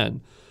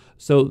again.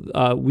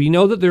 So we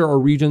know that there are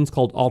regions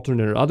called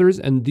alternate or others,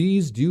 and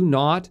these do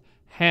not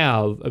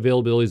have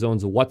availability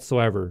zones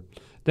whatsoever.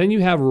 Then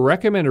you have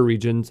recommended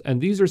regions, and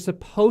these are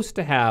supposed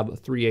to have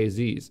 3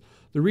 AZs.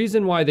 The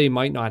reason why they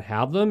might not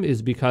have them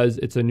is because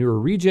it's a newer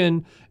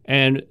region,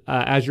 and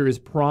Azure is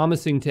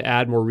promising to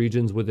add more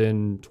regions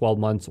within 12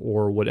 months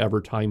or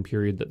whatever time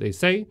period that they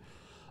say.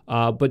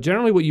 But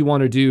generally what you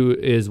want to do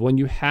is when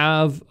you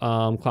have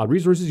cloud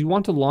resources, you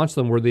want to launch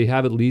them where they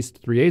have at least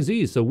 3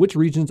 AZs. So which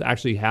regions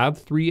actually have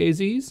 3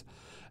 AZs?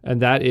 And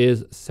that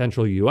is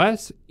Central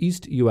US,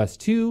 East US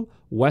 2,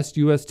 West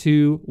US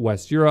 2,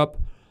 West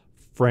Europe,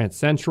 France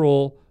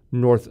Central,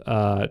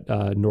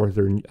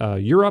 Northern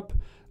Europe,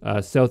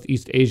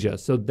 Southeast Asia.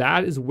 So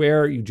that is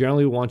where you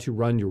generally want to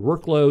run your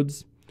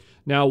workloads.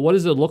 Now, what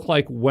does it look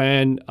like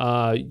when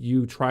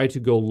you try to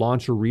go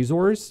launch a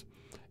resource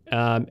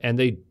and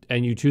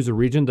you choose a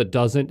region that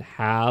doesn't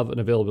have an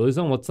availability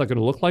zone? What's that going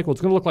to look like? Well,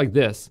 it's going to look like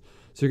this.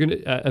 So you're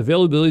going to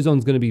availability zone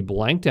is going to be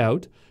blanked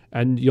out,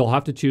 and you'll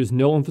have to choose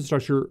no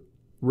infrastructure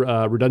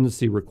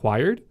redundancy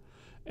required.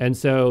 And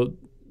so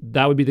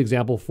that would be the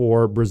example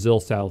for Brazil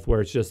South,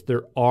 where it's just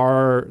there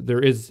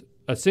is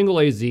a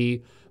single AZ,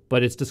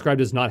 but it's described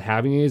as not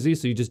having an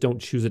AZ, so you just don't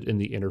choose it in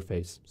the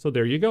interface. So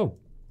there you go.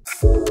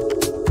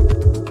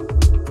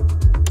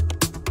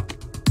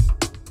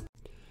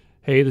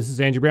 Hey, this is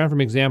Andrew Brown from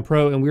Exam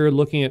Pro, and we are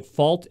looking at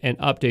fault and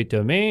update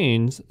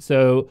domains.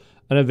 So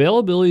an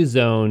availability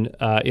zone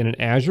in an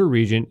Azure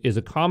region is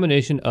a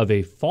combination of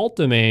a fault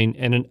domain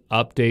and an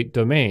update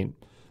domain.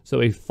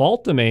 So a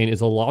fault domain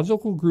is a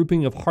logical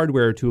grouping of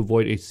hardware to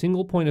avoid a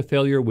single point of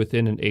failure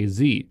within an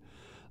AZ.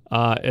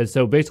 And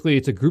so basically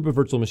it's a group of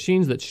virtual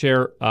machines that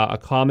share a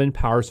common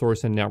power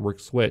source and network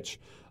switch.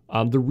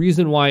 The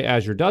reason why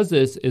Azure does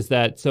this is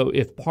that so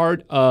if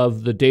part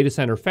of the data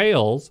center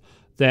fails,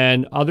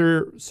 then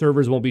other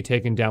servers won't be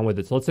taken down with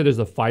it. So let's say there's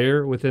a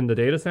fire within the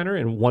data center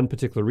in one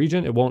particular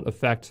region, it won't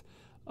affect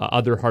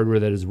other hardware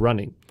that is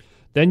running.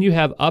 Then you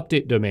have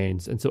update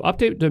domains. And so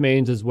update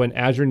domains is when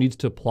Azure needs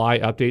to apply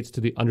updates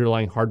to the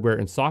underlying hardware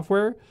and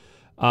software.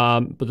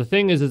 But the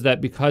thing is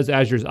that because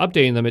Azure is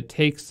updating them, it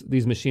takes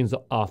these machines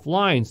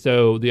offline.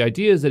 So the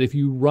idea is that if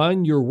you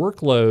run your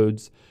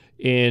workloads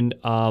in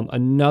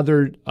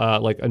another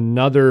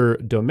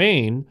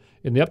domain,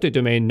 in the update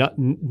domain,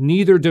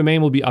 neither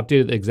domain will be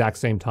updated at the exact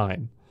same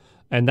time.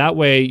 And that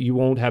way you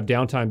won't have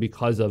downtime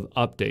because of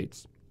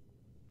updates.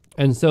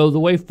 And so the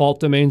way fault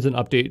domains and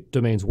update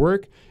domains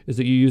work is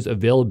that you use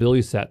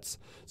availability sets.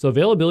 So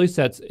availability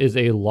sets is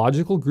a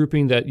logical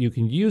grouping that you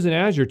can use in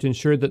Azure to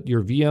ensure that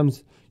your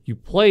VMs you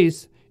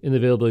place in the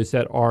availability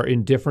set are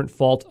in different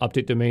fault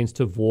update domains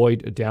to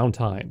avoid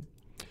downtime.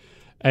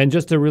 And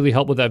just to really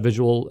help with that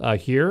visual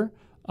here,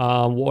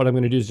 what I'm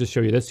going to do is just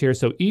show you this here.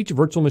 So each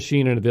virtual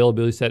machine and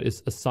availability set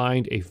is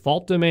assigned a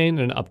fault domain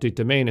and an update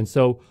domain. And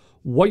so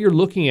what you're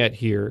looking at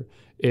here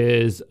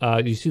is,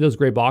 you see those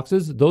gray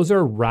boxes? Those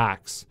are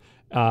racks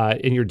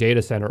in your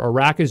data center. A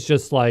rack is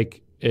just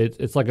like,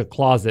 it's like a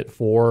closet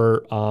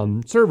for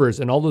servers,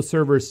 and all those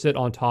servers sit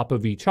on top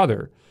of each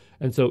other.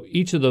 And so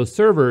each of those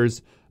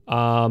servers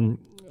in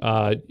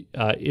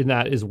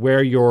that is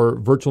where your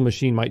virtual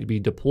machine might be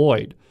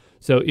deployed.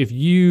 So if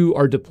you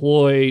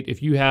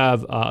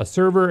have a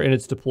server and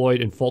it's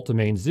deployed in fault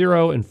domain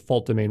 0 and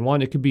fault domain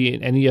 1, it could be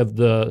in any of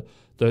the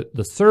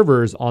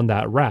servers on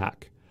that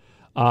rack.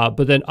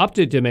 But then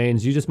update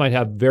domains, you just might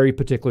have very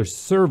particular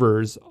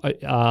servers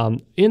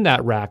in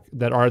that rack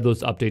that are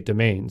those update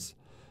domains.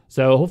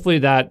 So hopefully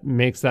that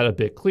makes that a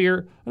bit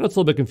clear. I know it's a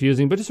little bit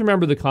confusing, but just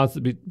remember the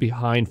concept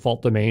behind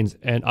fault domains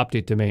and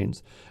update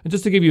domains. And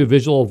just to give you a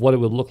visual of what it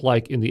would look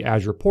like in the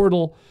Azure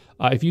portal,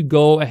 if you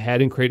go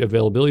ahead and create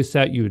availability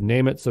set, you would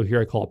name it. So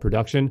here I call it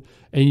production,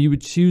 and you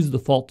would choose the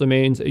fault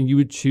domains and you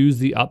would choose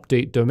the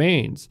update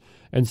domains.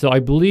 And so I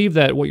believe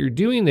that what you're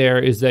doing there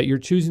is that you're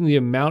choosing the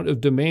amount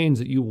of domains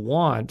that you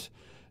want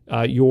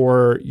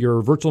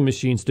your virtual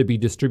machines to be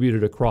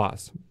distributed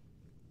across.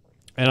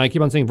 And I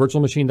keep on saying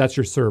virtual machine, that's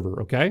your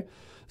server, okay?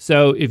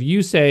 So if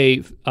you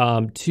say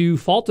 2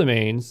 fault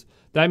domains,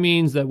 that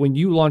means that when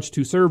you launch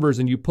 2 servers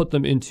and you put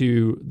them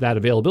into that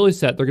availability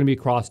set, they're going to be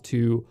across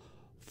 2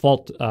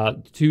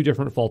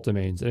 different fault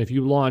domains. And if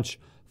you launch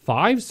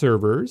 5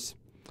 servers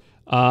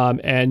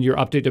and your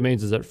update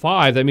domains is at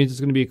 5, that means it's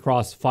going to be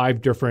across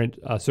 5 different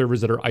servers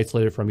that are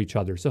isolated from each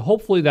other. So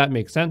hopefully that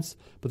makes sense,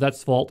 but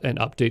that's fault and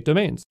update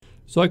domains.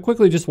 So I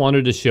quickly just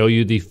wanted to show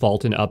you the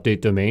fault and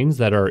update domains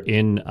that are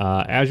in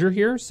Azure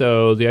here.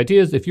 So the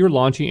idea is if you're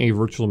launching a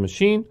virtual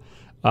machine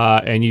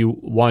and you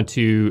want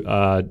to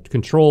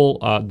control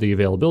the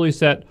availability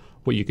set,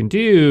 what you can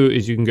do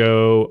is you can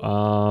go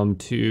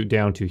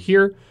down to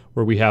here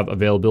where we have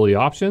availability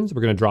options.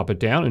 We're going to drop it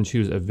down and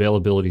choose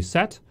availability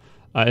set.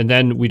 And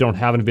then we don't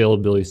have an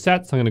availability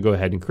set, so I'm going to go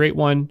ahead and create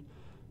one.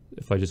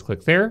 If I just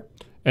click there.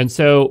 And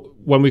so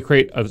when we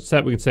create a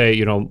set, we can say,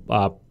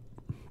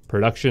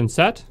 production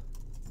set.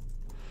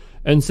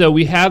 And so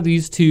we have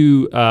these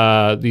two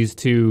dialogues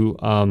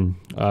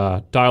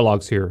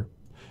here.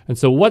 And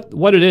so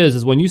what it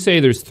is when you say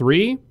there's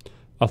 3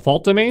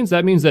 fault domains,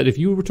 that means that if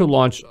you were to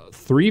launch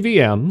 3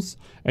 VMs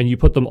and you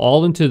put them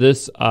all into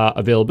this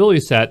availability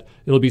set,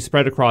 it'll be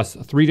spread across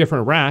 3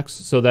 different racks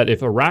so that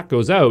if a rack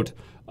goes out,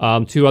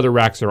 2 other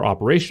racks are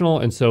operational,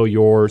 and so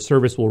your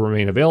service will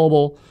remain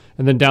available.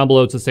 And then down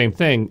below, it's the same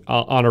thing.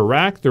 On a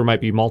rack, there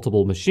might be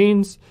multiple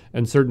machines,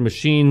 and certain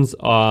machines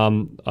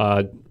will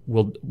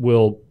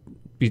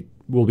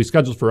be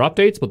scheduled for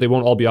updates, but they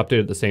won't all be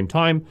updated at the same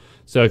time.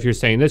 So if you're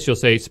saying this, you'll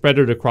say spread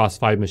it across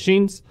 5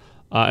 machines,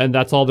 and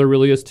that's all there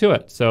really is to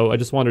it. So I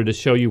just wanted to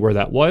show you where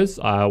that was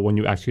when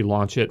you actually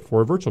launch it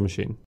for a virtual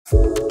machine.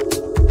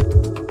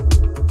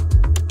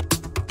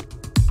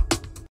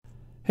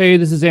 Hey,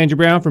 this is Andrew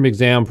Brown from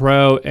Exam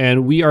Pro,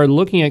 and we are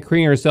looking at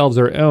creating ourselves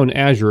our own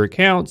Azure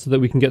account so that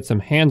we can get some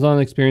hands-on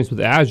experience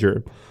with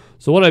Azure.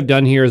 So what I've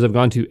done here is I've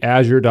gone to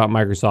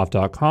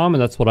azure.microsoft.com,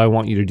 and that's what I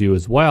want you to do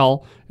as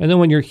well. And then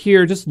when you're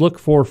here, just look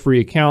for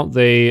free account.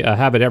 They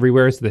have it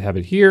everywhere, so they have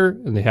it here,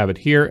 and they have it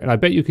here, and I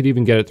bet you could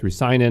even get it through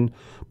sign-in.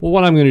 But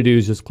what I'm going to do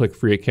is just click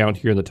free account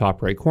here in the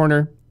top right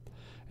corner.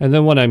 And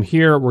then when I'm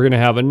here, we're going to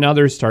have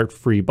another start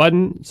free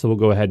button, so we'll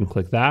go ahead and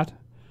click that.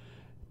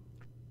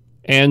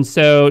 And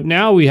so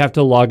now we have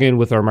to log in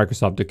with our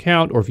Microsoft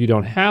account, or if you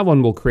don't have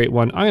one, we'll create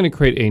one. I'm going to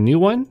create a new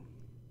one.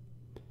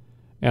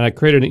 And I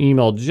created an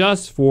email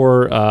just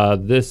for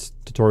this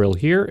tutorial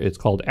here. It's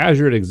called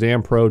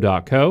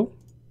azure@exampro.co.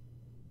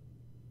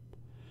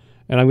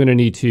 And I'm going to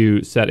need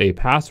to set a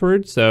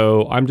password.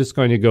 So I'm just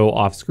going to go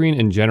off screen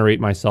and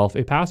generate myself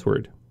a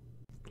password.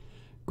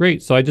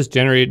 Great, so I just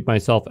generated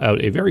myself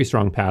out a very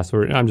strong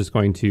password, and I'm just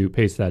going to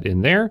paste that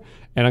in there.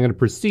 And I'm going to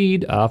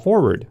proceed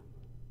forward.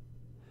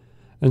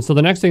 And so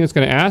the next thing it's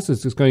going to ask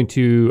is it's going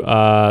to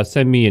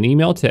send me an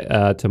email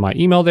to my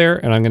email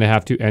there, and I'm going to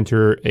have to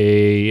enter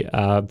a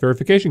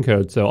verification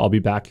code. So I'll be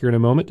back here in a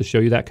moment to show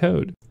you that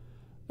code.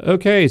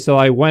 Okay, so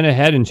I went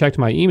ahead and checked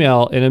my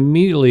email, and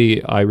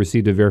immediately I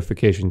received a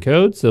verification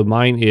code. So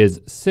mine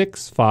is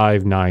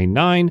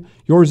 6599.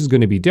 Yours is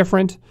going to be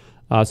different.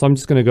 So I'm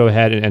just going to go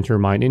ahead and enter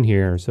mine in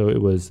here. So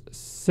it was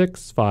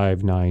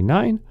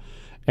 6599.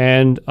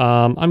 And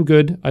I'm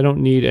good. I don't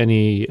need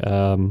any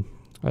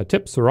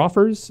tips or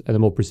offers. And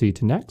then we'll proceed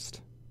to next.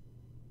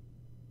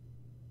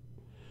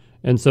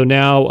 And so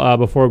now,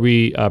 before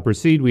we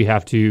proceed, we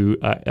have to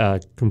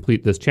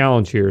complete this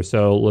challenge here.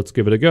 So let's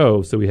give it a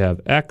go. So we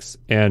have X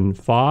and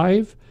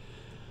 5,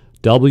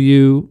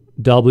 W,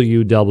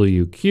 W,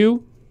 W,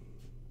 Q.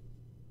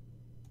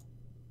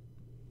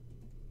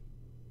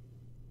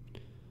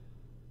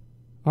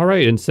 All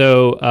right, and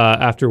so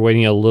after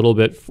waiting a little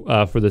bit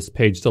for this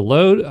page to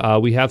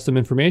load, we have some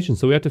information.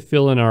 So we have to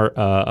fill in our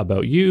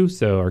about you,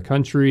 so our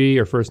country,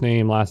 our first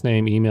name, last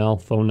name, email,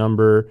 phone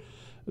number,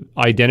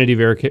 identity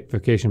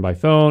verification by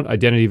phone,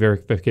 identity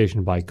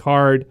verification by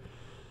card.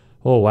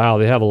 Oh, wow,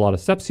 they have a lot of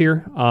steps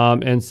here.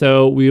 And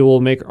so we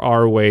will make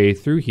our way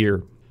through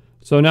here.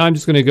 So now I'm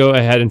just going to go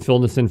ahead and fill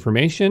in this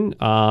information,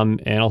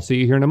 and I'll see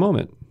you here in a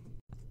moment.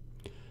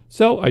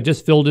 So I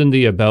just filled in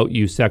the About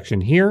You section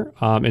here.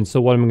 And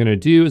so what I'm going to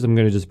do is I'm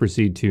going to just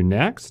proceed to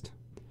Next.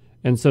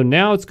 And so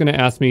now it's going to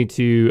ask me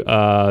to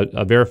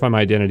verify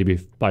my identity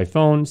by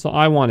phone. So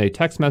I want a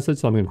text message,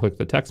 so I'm going to click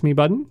the Text Me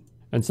button.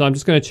 And so I'm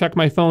just going to check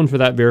my phone for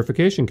that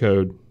verification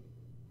code.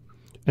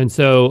 And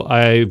so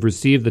I've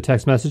received the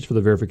text message for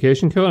the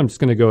verification code. I'm just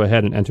going to go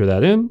ahead and enter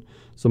that in.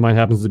 So mine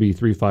happens to be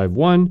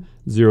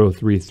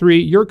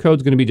 351033. Your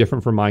code's going to be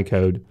different from my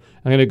code.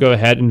 I'm going to go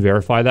ahead and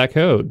verify that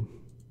code.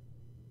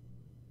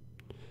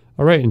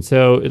 All right, and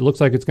so it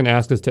looks like it's going to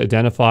ask us to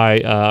identify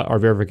our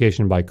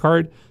verification by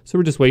card. So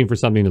we're just waiting for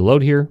something to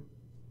load here.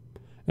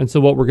 And so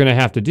what we're going to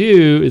have to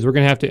do is we're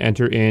going to have to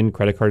enter in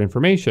credit card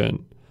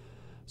information.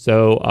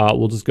 So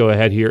we'll just go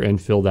ahead here and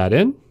fill that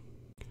in.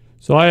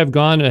 So I have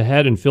gone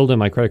ahead and filled in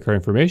my credit card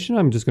information.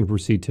 I'm just going to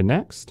proceed to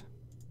Next.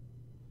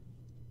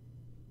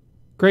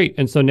 Great,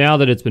 and so now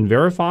that it's been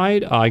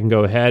verified, I can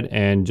go ahead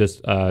and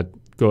just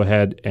go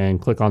ahead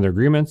and click on the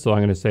agreement. So I'm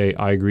going to say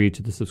I agree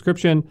to the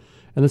subscription.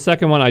 And the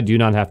second one, I do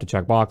not have to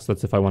check box.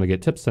 That's if I want to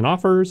get tips and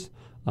offers.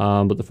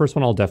 But the first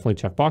one, I'll definitely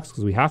check box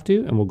because we have to,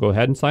 and we'll go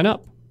ahead and sign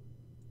up.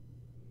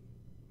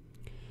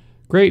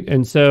 Great,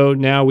 and so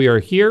now we are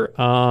here,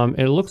 and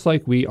it looks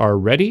like we are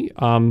ready.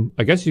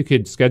 I guess you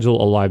could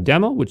schedule a live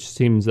demo, which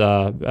seems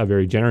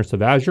very generous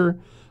of Azure,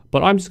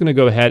 but I'm just going to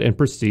go ahead and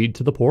proceed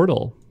to the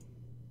portal.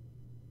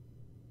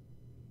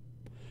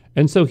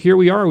 And so here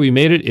we are, we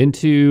made it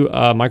into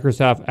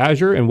Microsoft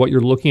Azure, and what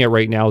you're looking at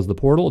right now is the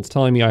portal. It's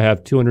telling me I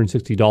have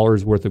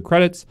 $260 worth of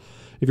credits.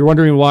 If you're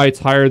wondering why it's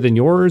higher than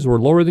yours or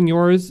lower than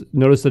yours,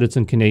 notice that it's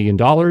in Canadian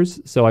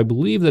dollars. So I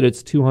believe that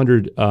it's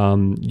 200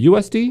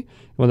 USD.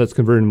 When that's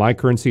converted in my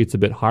currency, it's a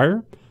bit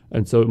higher.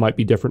 And so it might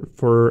be different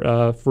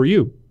for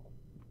you.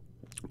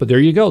 But there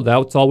you go.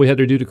 That's all we had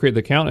to do to create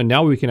the account. And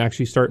now we can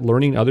actually start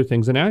learning other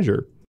things in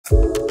Azure.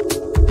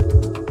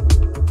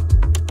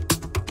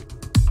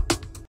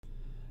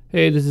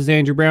 Hey, this is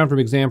Andrew Brown from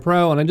Exam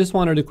Pro, and I just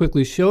wanted to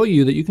quickly show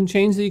you that you can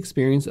change the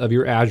experience of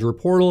your Azure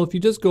portal. If you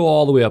just go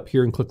all the way up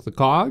here and click the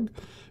cog,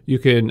 you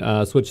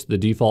can switch the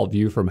default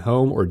view from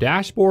home or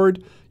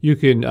dashboard. You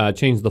can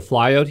change the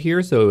flyout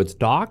here so it's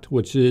docked,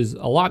 which is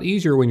a lot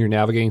easier when you're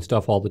navigating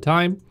stuff all the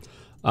time.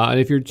 And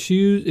if you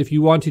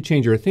want to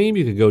change your theme,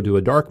 you can go to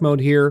a dark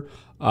mode here,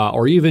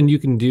 or even you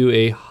can do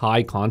a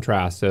high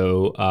contrast.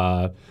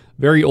 So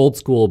very old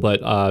school,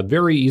 but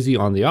very easy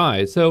on the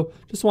eye. So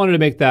just wanted to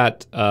make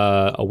that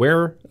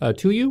aware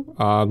to you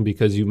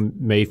because you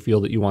may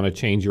feel that you want to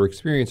change your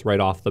experience right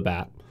off the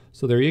bat.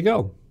 So there you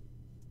go.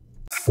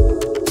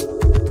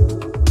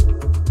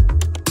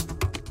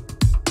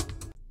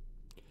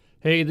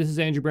 Hey, this is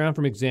Andrew Brown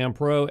from Exam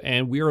Pro,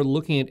 and we are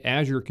looking at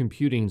Azure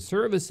Computing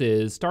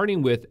Services,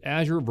 starting with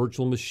Azure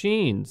Virtual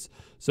Machines.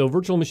 So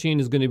virtual machine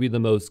is going to be the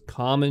most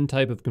common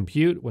type of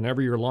compute.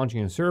 Whenever you're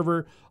launching a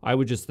server, I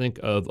would just think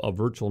of a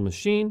virtual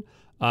machine.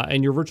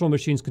 And your virtual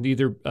machines can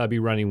either be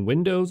running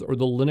Windows or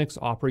the Linux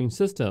operating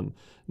system.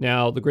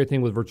 Now, the great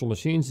thing with virtual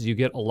machines is you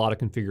get a lot of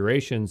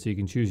configuration, so you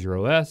can choose your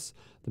OS,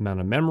 the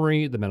amount of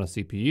memory, the amount of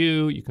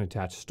CPU, you can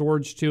attach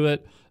storage to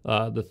it.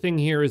 The thing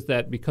here is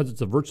that because it's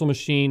a virtual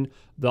machine,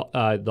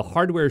 the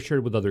hardware is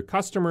shared with other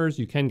customers.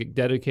 You can get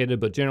dedicated,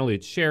 but generally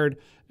it's shared.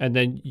 And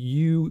then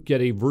you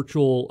get a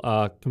virtual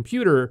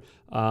computer,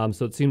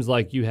 so it seems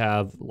like you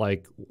have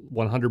like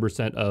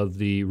 100% of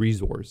the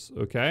resource,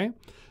 okay?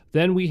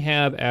 Then we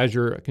have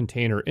Azure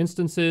Container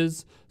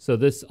Instances. So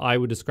this I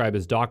would describe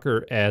as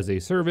Docker as a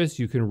service.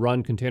 You can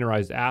run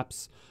containerized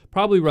apps.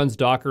 Probably runs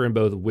Docker in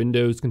both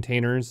Windows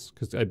containers,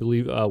 because I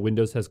believe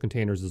Windows has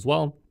containers as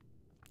well.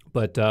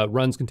 But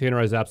runs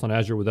containerized apps on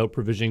Azure without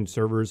provisioning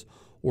servers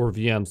or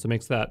VMs. So it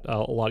makes that a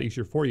lot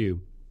easier for you.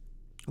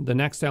 The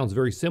next sounds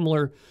very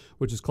similar,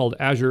 which is called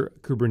Azure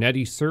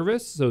Kubernetes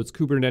Service. So it's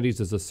Kubernetes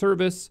as a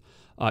service,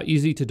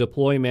 easy to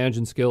deploy, manage,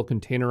 and scale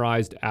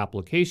containerized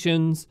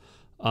applications.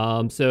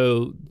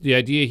 So the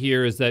idea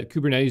here is that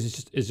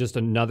Kubernetes is just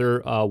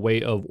another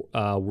way of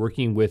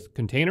working with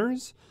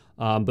containers.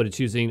 but it's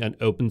using an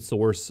open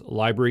source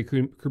library.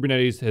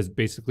 Kubernetes has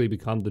basically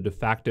become the de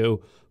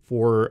facto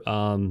for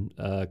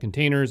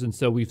containers. And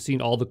so we've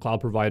seen all the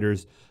cloud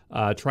providers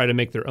try to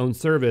make their own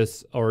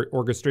service or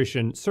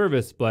orchestration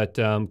service, but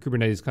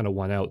Kubernetes kind of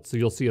won out. So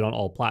you'll see it on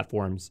all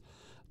platforms.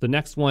 The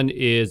next one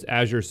is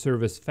Azure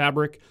Service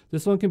Fabric.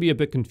 This one can be a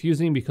bit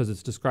confusing because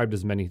it's described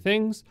as many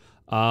things,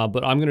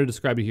 but I'm going to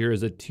describe it here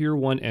as a tier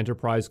 1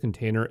 enterprise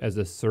container as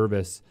a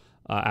service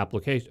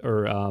application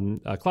or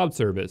a cloud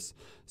service.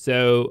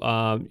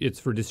 So it's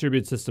for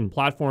distributed system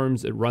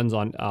platforms. It runs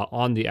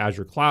on the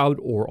Azure cloud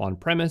or on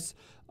premise.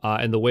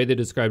 And the way they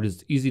describe it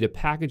is easy to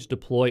package,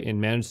 deploy,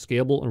 and manage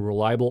scalable and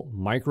reliable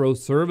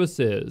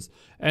microservices.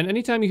 And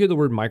anytime you hear the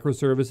word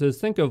microservices,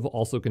 think of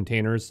also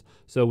containers.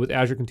 So with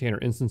Azure Container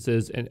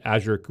Instances and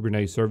Azure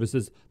Kubernetes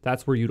Services,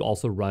 that's where you'd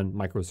also run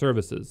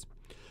microservices.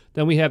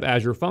 Then we have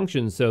Azure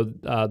Functions. So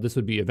this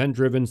would be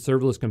event-driven,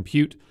 serverless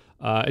compute.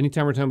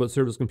 Anytime we're talking about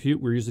serverless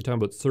compute, we're usually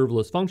talking about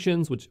serverless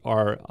functions, which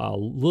are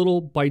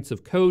little bytes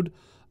of code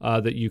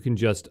that you can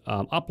just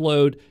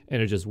upload,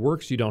 and it just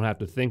works. You don't have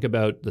to think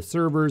about the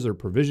servers or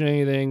provision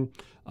anything,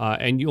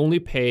 and you only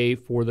pay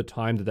for the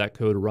time that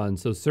code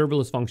runs. So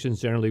serverless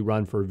functions generally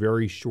run for a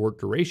very short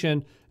duration,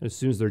 and as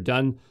soon as they're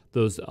done,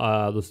 those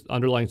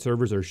underlying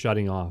servers are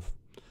shutting off.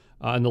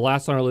 And the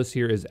last on our list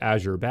here is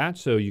Azure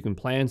Batch. So you can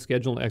plan,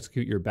 schedule, and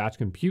execute your batch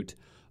compute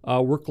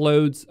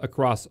workloads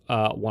across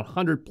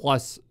 100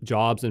 plus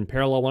jobs in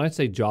parallel. When I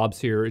say jobs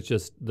here, it's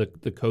just the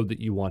code that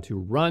you want to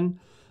run.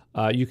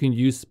 You can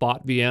use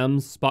spot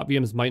VMs. Spot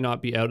VMs might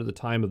not be out at the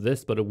time of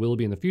this, but it will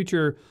be in the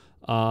future.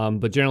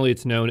 But generally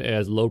it's known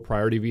as low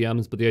priority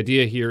VMs. But the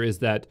idea here is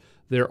that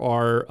there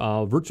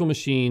are virtual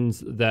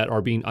machines that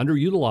are being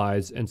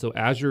underutilized. And so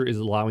Azure is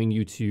allowing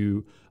you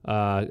to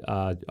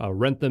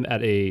rent them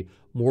at a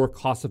more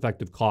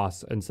cost-effective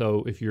cost. And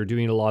so if you're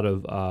doing a lot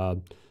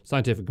of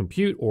scientific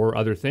compute or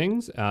other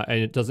things, and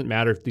it doesn't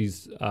matter if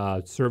these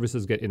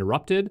services get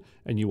interrupted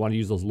and you want to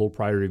use those low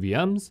priority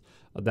VMs,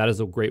 that is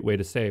a great way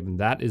to save, and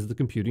that is the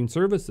computing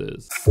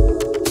services.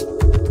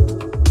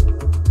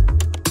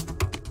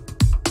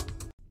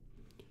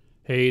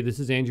 Hey, this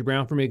is Andrew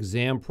Brown from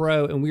Exam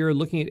Pro, and we are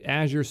looking at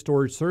Azure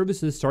Storage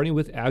Services, starting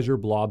with Azure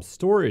Blob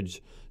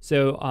Storage.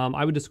 So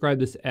I would describe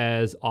this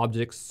as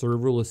object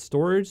serverless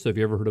storage. So if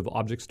you ever heard of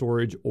object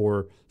storage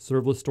or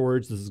serverless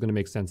storage, this is going to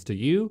make sense to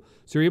you.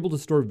 So you're able to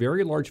store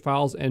very large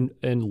files and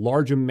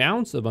large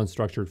amounts of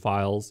unstructured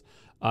files.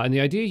 And the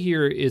idea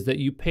here is that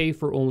you pay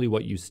for only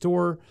what you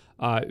store.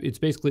 It's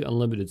basically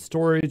unlimited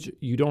storage.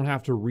 You don't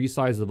have to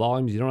resize the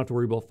volumes. You don't have to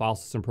worry about file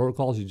system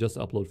protocols. You just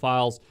upload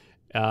files.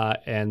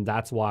 And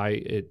that's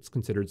why it's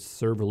considered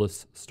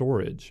serverless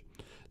storage.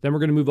 Then we're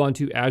going to move on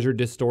to Azure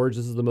Disk Storage.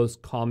 This is the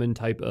most common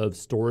type of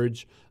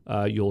storage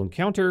you'll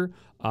encounter.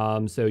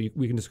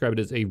 We can describe it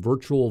as a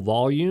virtual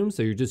volume.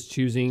 So you're just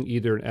choosing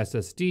either an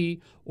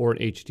SSD or an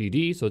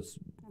HDD. So it's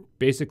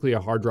basically a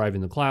hard drive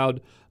in the cloud.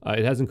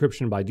 It has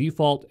encryption by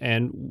default,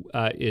 and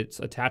it's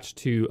attached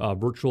to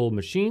virtual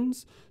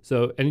machines.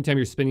 So anytime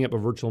you're spinning up a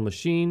virtual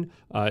machine,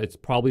 it's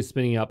probably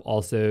spinning up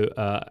also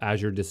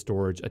Azure Disk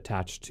Storage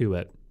attached to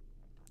it.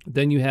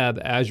 Then you have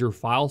Azure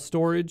File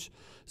Storage.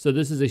 So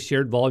this is a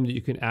shared volume that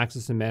you can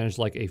access and manage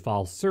like a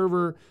file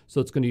server. So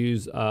it's going to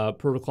use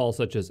protocols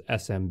such as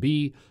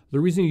SMB. The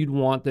reason you'd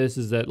want this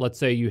is that, let's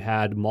say you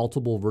had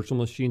multiple virtual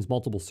machines,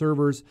 multiple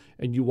servers,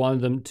 and you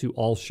wanted them to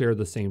all share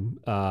the same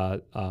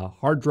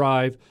hard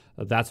drive.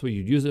 That's what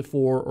you'd use it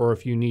for. Or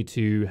if you need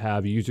to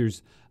have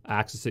users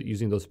access it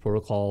using those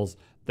protocols,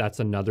 that's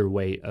another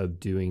way of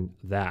doing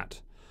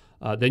that.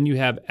 Then you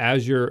have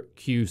Azure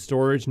Queue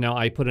Storage. Now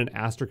I put an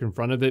asterisk in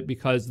front of it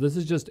because this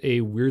is just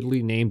a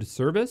weirdly named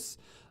service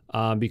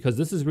because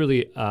this is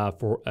really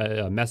for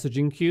a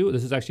messaging queue.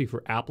 This is actually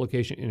for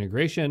application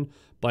integration,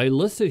 but I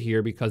list it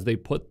here because they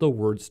put the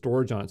word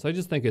storage on it. So I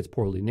just think it's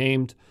poorly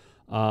named.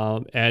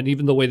 And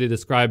even the way they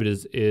describe it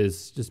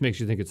is just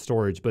makes you think it's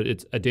storage, but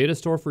it's a data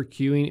store for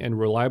queuing and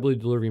reliably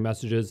delivering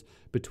messages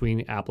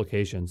between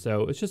applications.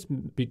 So it's just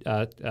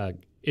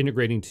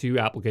integrating two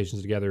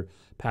applications together,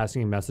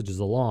 passing messages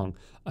along.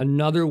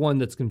 Another one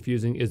that's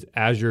confusing is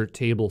Azure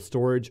Table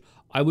Storage.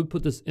 I would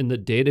put this in the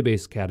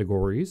database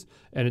categories,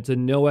 and it's a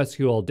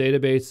NoSQL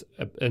database,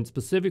 and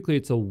specifically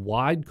it's a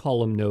wide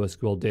column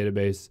NoSQL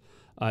database.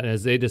 And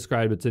as they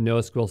describe, it's a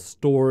NoSQL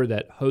store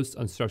that hosts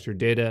unstructured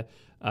data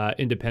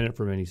independent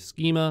from any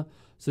schema.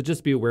 So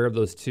just be aware of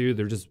those two.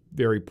 They're just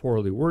very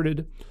poorly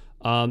worded.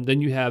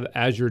 Then you have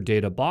Azure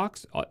Data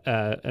Box,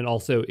 and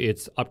also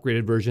its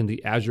upgraded version,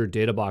 the Azure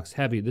Data Box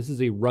Heavy. This is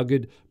a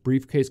rugged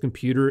briefcase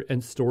computer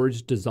and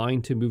storage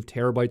designed to move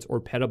terabytes or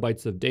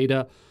petabytes of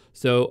data.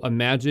 So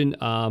imagine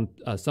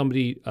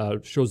somebody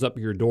shows up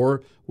at your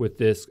door with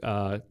this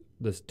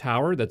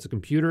tower that's a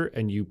computer,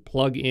 and you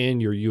plug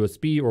in your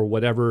USB or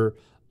whatever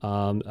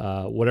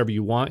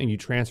you want, and you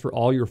transfer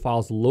all your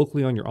files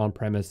locally on your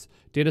on-premise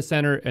data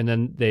center, and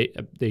then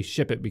they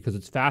ship it because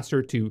it's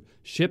faster to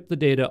ship the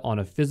data on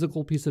a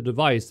physical piece of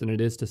device than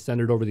it is to send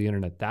it over the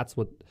internet. That's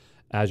what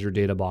Azure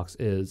Data Box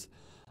is.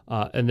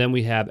 And then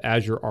we have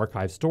Azure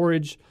Archive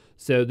Storage.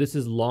 So this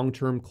is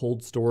long-term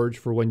cold storage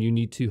for when you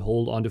need to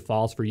hold onto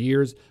files for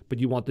years, but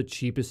you want the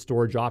cheapest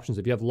storage options.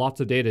 If you have lots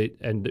of data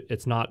and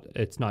it's not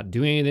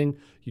doing anything,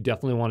 you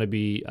definitely want to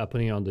be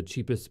putting it on the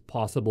cheapest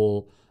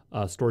possible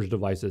storage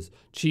devices.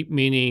 Cheap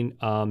meaning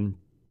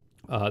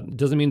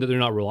doesn't mean that they're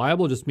not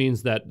reliable. It just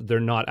means that they're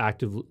not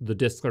active. The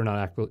disks are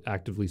not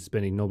actively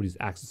spinning. Nobody's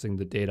accessing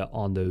the data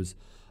on those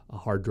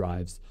hard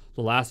drives.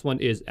 The last one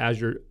is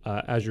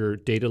Azure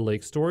Data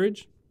Lake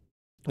Storage.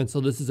 And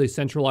so this is a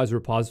centralized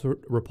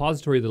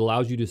repository that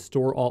allows you to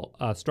store all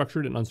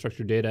structured and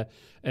unstructured data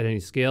at any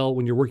scale.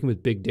 When you're working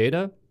with big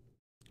data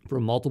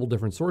from multiple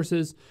different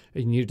sources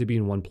and you need it to be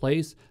in one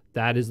place,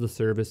 that is the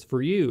service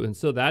for you. And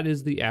so that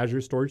is the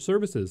Azure Storage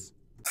Services.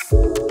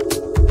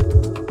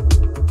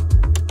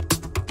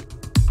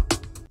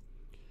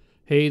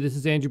 Hey, this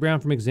is Andrew Brown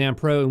from Exam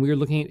Pro, and we are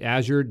looking at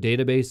Azure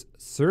Database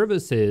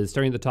Services.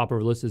 Starting at the top of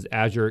our list is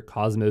Azure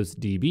Cosmos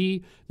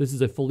DB. This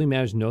is a fully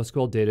managed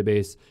NoSQL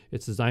database.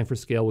 It's designed for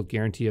scale with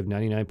guarantee of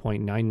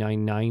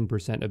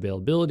 99.999%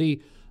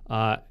 availability.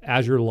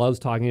 Azure loves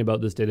talking about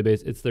this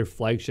database. It's their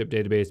flagship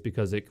database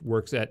because it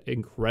works at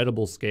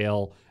incredible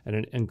scale and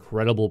an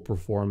incredible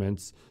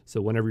performance.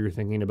 So whenever you're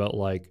thinking about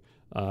like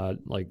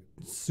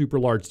super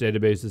large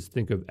databases,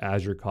 think of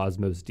Azure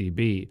Cosmos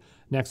DB.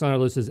 Next on our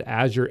list is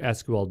Azure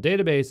SQL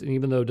Database, and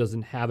even though it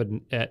doesn't have it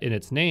in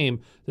its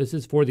name, this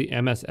is for the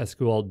MS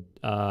SQL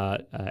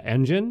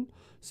engine.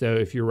 So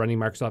if you're running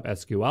Microsoft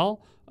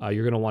SQL,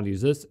 you're going to want to use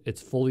this. It's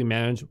fully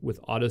managed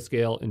with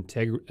autoscale,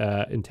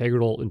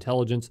 integral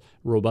intelligence,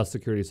 robust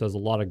security. So there's a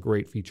lot of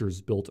great features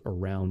built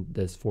around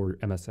this for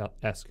MS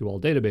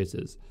SQL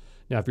databases.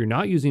 Now, if you're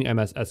not using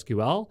MS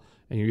SQL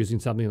and you're using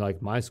something like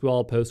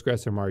MySQL,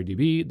 Postgres, or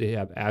MariaDB, they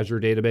have Azure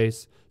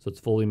Database. So it's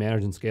fully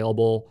managed and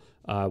scalable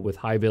with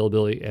high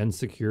availability and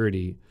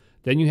security.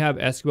 Then you have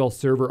SQL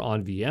Server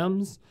on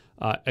VMs.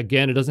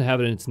 Again, it doesn't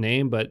have it in its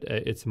name, but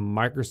it's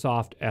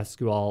Microsoft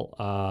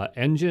SQL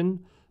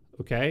Engine.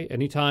 Okay,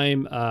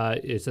 anytime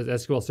it says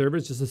SQL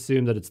Servers, just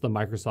assume that it's the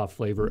Microsoft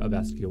flavor of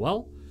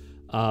SQL.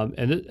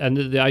 And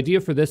the idea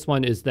for this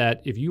one is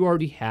that if you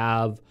already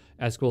have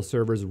SQL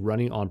servers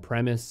running on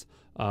premise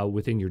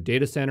within your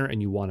data center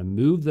and you want to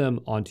move them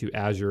onto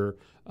Azure,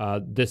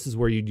 this is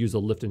where you'd use a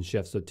lift and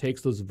shift. So it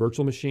takes those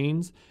virtual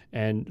machines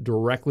and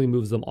directly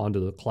moves them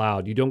onto the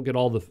cloud. You don't get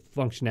all the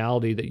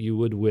functionality that you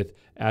would with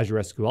Azure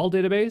SQL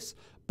database,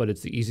 but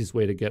it's the easiest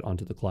way to get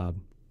onto the cloud.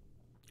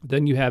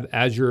 Then you have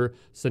Azure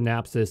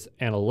Synapse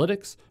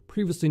Analytics,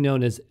 previously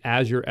known as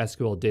Azure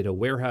SQL Data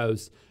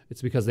Warehouse.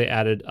 It's because they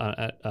added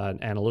an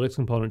analytics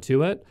component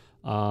to it,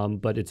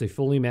 but it's a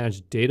fully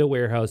managed data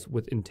warehouse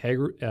with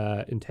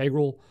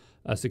integral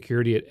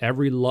security at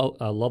every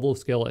level of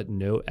scale at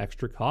no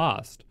extra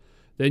cost.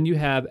 Then you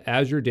have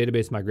Azure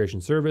Database Migration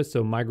Service,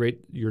 so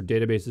migrate your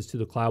databases to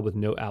the cloud with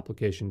no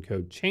application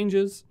code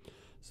changes.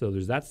 So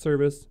there's that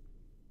service.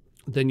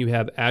 Then you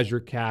have Azure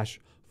Cache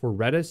for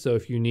Redis. So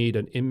if you need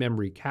an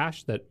in-memory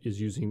cache that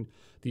is using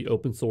the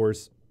open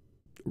source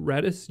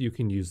Redis, you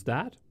can use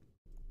that.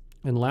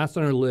 And last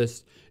on our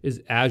list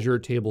is Azure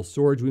Table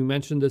Storage. We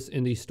mentioned this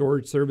in the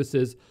storage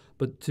services,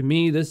 but to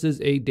me, this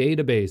is a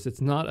database.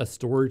 It's not a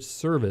storage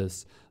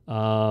service,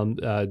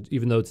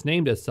 even though it's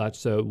named as such.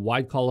 So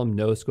wide column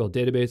NoSQL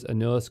database, a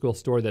NoSQL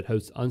store that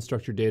hosts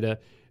unstructured data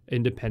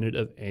independent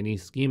of any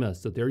schema.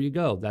 So there you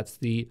go. That's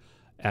the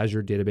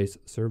Azure Database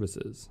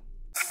Services.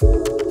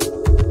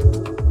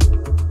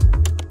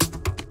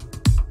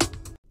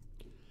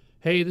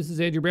 Hey, this is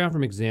Andrew Brown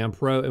from Exam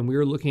Pro, and we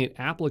are looking at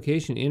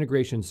application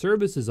integration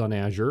services on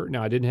Azure.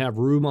 Now, I didn't have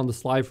room on the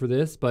slide for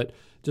this, but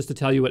just to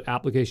tell you what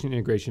application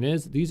integration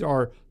is, these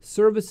are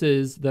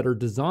services that are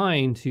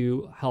designed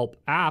to help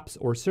apps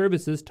or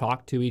services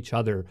talk to each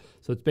other.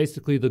 So it's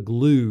basically the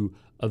glue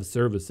of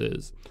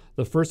services.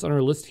 The first on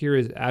our list here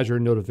is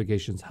Azure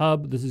Notifications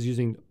Hub. This is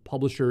using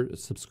publisher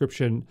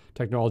subscription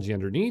technology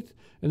underneath,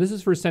 and this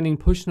is for sending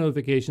push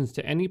notifications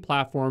to any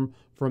platform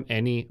from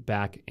any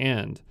back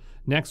end.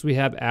 Next, we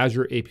have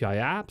Azure API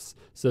Apps.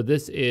 So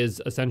this is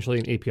essentially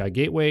an API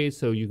gateway,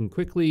 so you can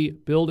quickly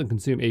build and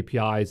consume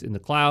APIs in the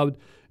cloud,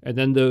 and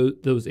then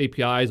those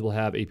APIs will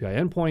have API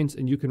endpoints,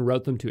 and you can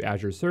route them to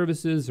Azure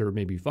services or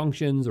maybe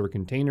functions or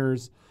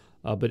containers,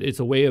 but it's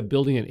a way of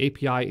building an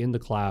API in the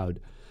cloud.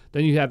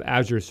 Then you have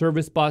Azure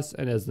Service Bus,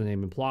 and as the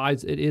name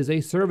implies, it is a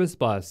service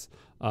bus.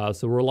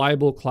 So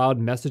reliable cloud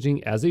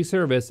messaging as a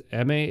service,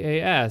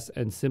 MaaS,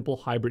 and simple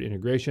hybrid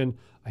integration.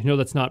 I know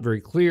that's not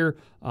very clear.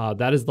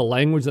 That is the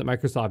language that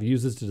Microsoft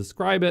uses to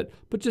describe it,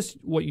 but just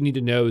what you need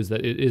to know is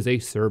that it is a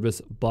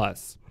service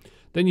bus.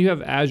 Then you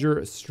have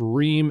Azure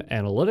Stream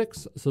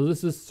Analytics. So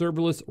this is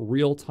serverless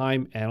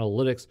real-time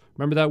analytics.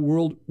 Remember that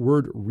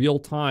word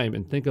real-time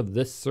and think of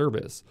this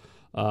service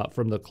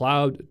from the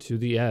cloud to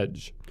the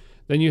edge.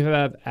 Then you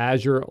have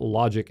Azure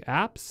Logic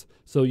Apps.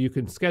 So you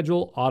can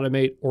schedule,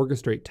 automate,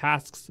 orchestrate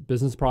tasks,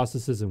 business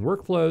processes, and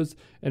workflows,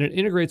 and it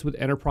integrates with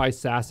enterprise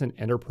SaaS and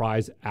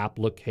enterprise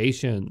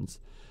applications.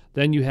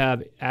 Then you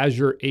have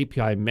Azure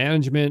API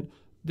Management.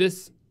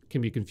 This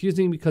can be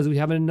confusing because we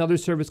have another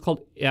service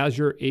called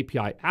Azure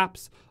API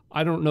Apps.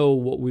 I don't know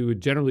what we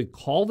would generally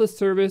call this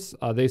service.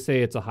 They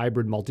say it's a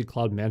hybrid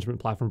multi-cloud management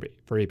platform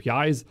for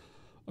APIs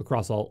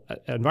across all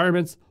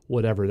environments,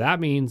 whatever that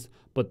means.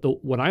 But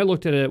when I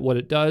looked at it, what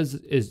it does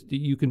is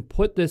you can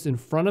put this in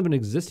front of an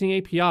existing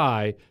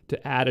API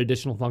to add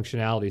additional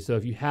functionality. So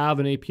if you have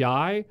an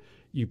API,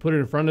 you put it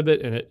in front of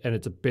it, and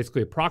it's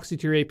basically a proxy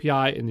to your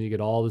API, and then you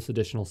get all this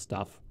additional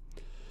stuff.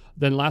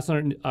 Then last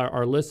on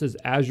our list is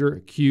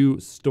Azure Queue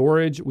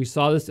Storage. We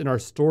saw this in our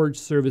storage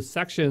service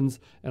sections,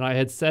 and I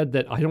had said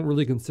that I don't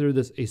really consider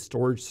this a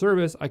storage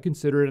service. I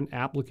consider it an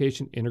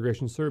application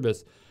integration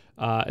service.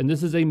 And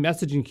this is a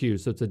messaging queue.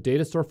 So it's a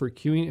data store for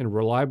queuing and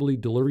reliably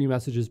delivering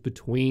messages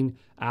between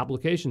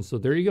applications. So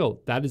there you go.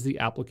 That is the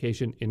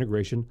application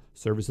integration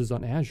services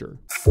on Azure.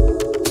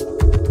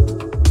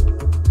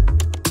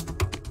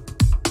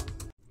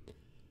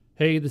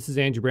 Hey, this is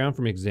Andrew Brown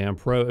from Exam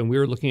Pro, and we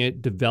are looking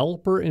at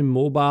developer and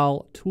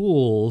mobile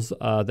tools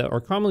that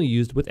are commonly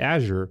used with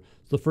Azure.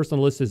 So the first on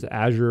the list is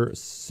Azure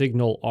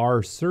Signal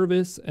R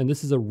service, and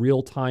this is a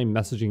real-time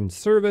messaging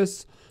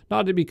service,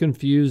 not to be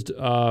confused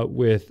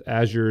with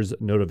Azure's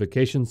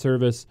notification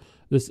service.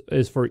 This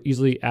is for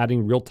easily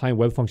adding real-time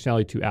web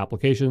functionality to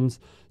applications.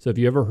 So if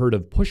you ever heard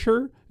of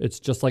Pusher, it's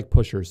just like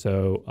Pusher.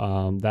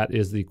 So that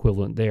is the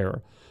equivalent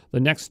there. The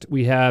next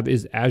we have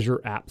is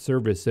Azure App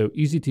Service. So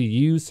easy to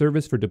use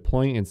service for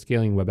deploying and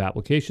scaling web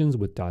applications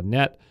with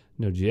 .NET,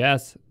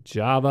 Node.js,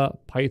 Java,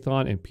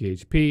 Python, and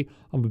PHP.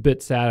 I'm a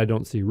bit sad I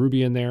don't see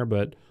Ruby in there,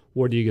 but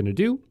what are you going to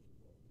do?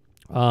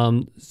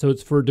 So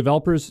it's for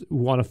developers who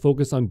want to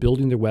focus on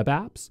building their web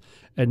apps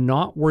and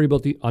not worry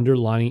about the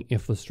underlying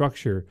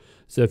infrastructure.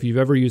 So if you've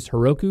ever used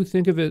Heroku,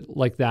 think of it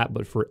like that,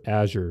 but for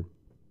Azure.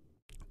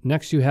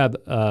 Next, you have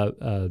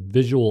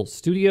Visual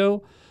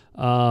Studio,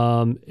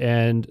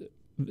 and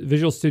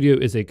Visual Studio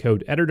is a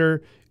code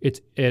editor.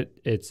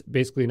 It's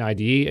basically an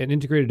IDE, an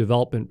integrated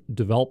development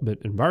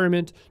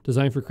environment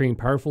designed for creating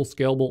powerful,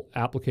 scalable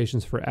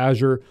applications for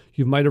Azure.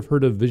 You might have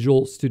heard of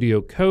Visual Studio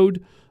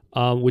Code,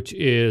 which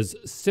is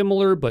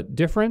similar but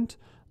different.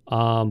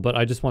 But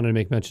I just wanted to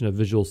make mention of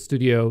Visual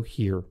Studio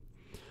here.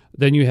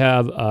 Then you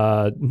have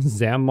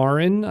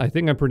Xamarin, I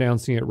think I'm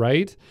pronouncing it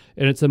right,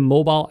 and it's a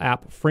mobile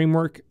app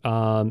framework.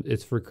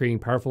 It's for creating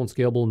powerful and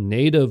scalable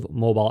native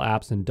mobile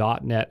apps in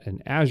 .NET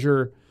and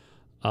Azure.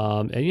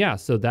 And yeah,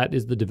 so that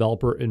is the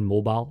developer and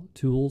mobile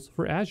tools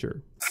for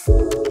Azure.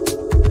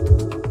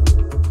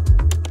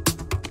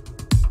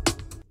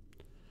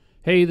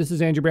 Hey, this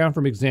is Andrew Brown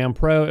from Exam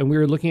Pro, and we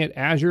are looking at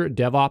Azure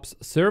DevOps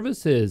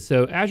services.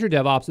 So Azure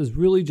DevOps is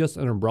really just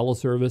an umbrella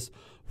service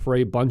for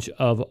a bunch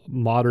of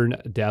modern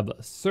dev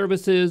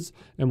services,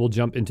 and we'll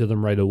jump into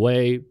them right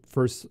away.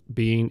 First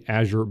being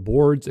Azure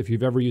Boards. If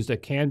you've ever used a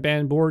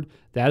Kanban board,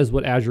 that is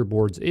what Azure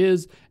Boards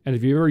is. And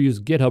if you've ever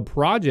used GitHub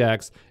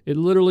Projects, it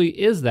literally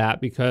is that,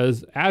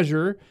 because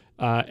Azure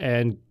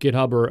and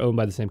GitHub are owned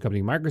by the same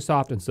company,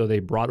 Microsoft, and so they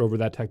brought over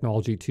that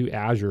technology to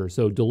Azure.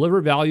 So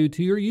deliver value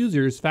to your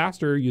users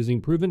faster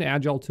using proven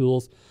agile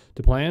tools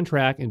to plan,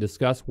 track, and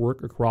discuss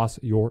work across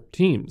your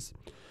teams.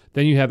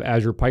 Then you have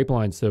Azure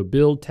Pipelines, so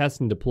build, test,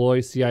 and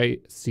deploy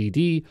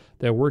CI/CD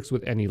that works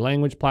with any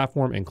language,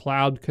 platform, and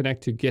cloud.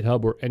 Connect to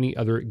GitHub or any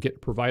other Git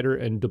provider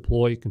and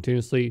deploy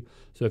continuously.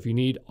 So if you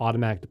need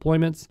automatic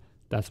deployments,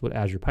 that's what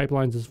Azure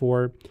Pipelines is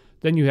for.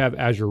 Then you have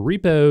Azure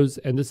Repos,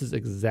 and this is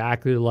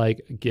exactly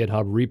like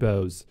GitHub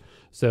Repos.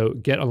 So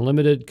get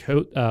unlimited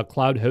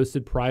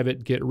cloud-hosted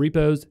private Git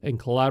repos and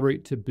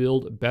collaborate to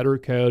build better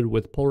code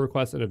with pull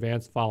requests and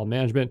advanced file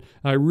management.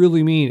 And I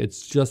really mean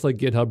it's just like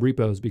GitHub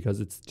Repos, because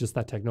it's just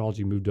that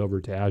technology moved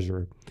over to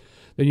Azure.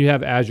 Then you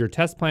have Azure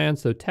Test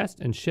Plans, so test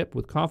and ship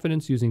with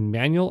confidence using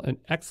manual and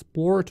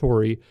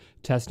exploratory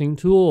testing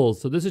tools.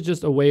 So this is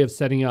just a way of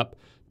setting up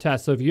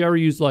tests. So if you ever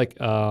use like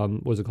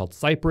what's it called,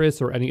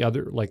 Cypress or any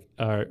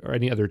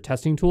other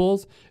testing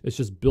tools, it's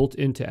just built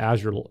into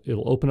Azure.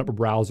 It'll open up a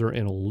browser and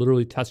it'll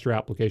literally test your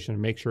application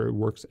and make sure it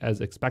works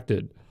as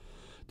expected.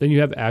 Then you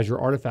have Azure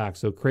Artifacts,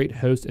 so create,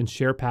 host, and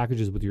share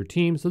packages with your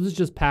team. So this is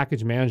just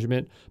package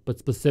management, but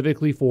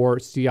specifically for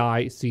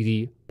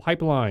CI/CD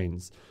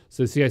pipelines.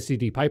 So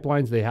CI/CD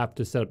pipelines, they have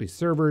to set up these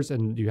servers,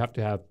 and you have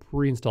to have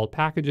pre-installed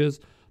packages.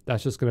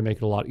 That's just going to make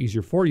it a lot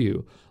easier for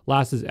you.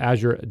 Last is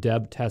Azure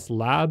Dev Test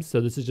Labs. So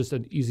this is just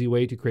an easy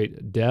way to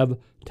create dev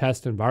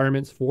test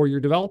environments for your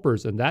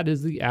developers, and that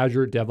is the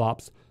Azure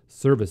DevOps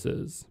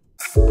services.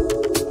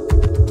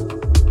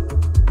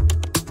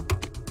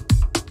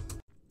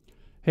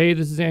 Hey,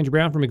 this is Andrew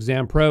Brown from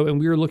Exam Pro, and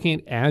we are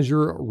looking at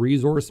Azure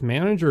Resource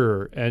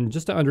Manager. And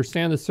just to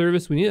understand the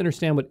service, we need to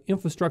understand what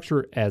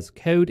infrastructure as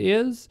code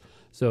is.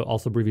 So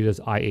also abbreviated as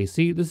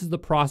IAC. This is the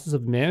process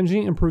of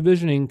managing and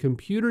provisioning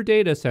computer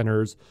data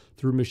centers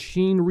through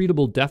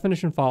machine-readable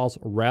definition files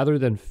rather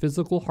than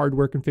physical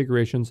hardware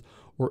configurations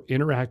or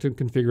interactive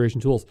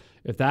configuration tools.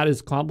 If that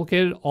is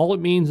complicated, all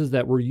it means is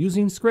that we're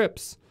using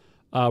scripts.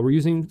 We're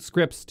using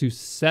scripts to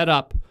set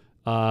up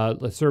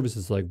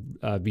services like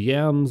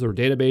VMs or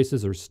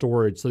databases or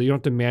storage, so you don't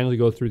have to manually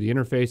go through the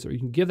interface, or you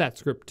can give that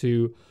script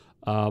to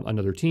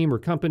another team or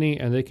company,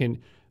 and they can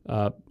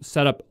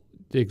set up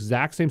the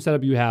exact same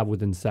setup you have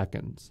within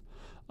seconds.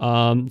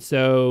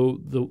 So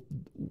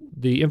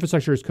the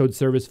infrastructure as code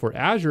service for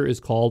Azure is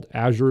called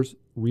Azure's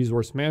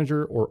Resource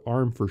Manager, or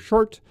ARM for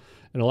short.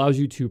 It allows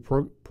you to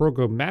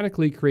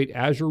programmatically create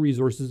Azure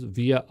resources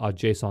via a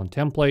JSON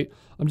template.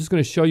 I'm just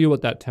going to show you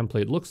what that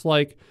template looks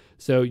like.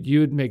 So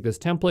you would make this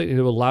template and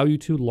it will allow you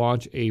to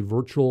launch a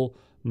virtual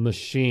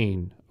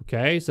machine.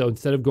 Okay, so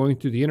instead of going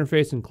through the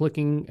interface and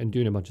clicking and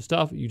doing a bunch of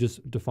stuff, you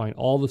just define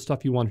all the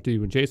stuff you want to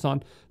do in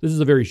JSON. This is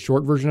a very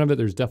short version of it.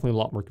 There's definitely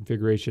a lot more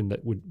configuration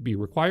that would be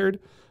required.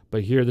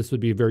 But here, this would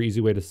be a very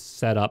easy way to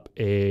set up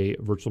a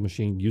virtual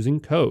machine using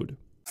code.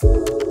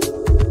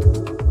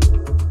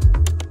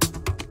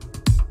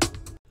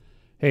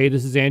 Hey,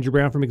 this is Andrew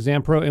Brown from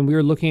Exam Pro, and we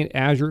are looking at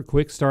Azure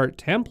Quick Start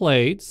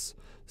Templates.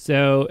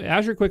 So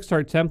Azure Quick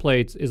Start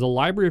Templates is a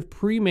library of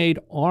pre-made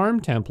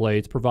ARM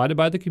templates provided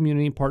by the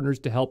community and partners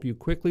to help you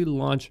quickly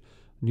launch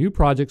new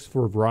projects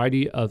for a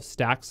variety of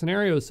stack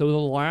scenarios. So in the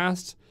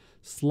last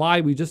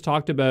slide, we just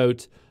talked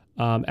about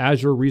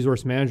Azure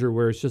Resource Manager,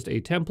 where it's just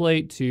a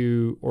template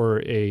to, or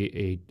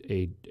a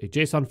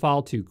JSON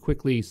file to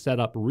quickly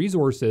set up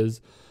resources.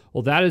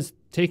 Well, that is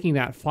taking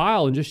that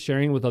file and just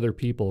sharing it with other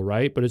people,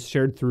 right? But it's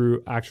shared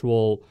through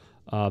actual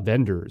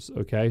vendors,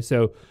 okay?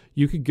 So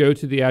you could go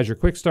to the Azure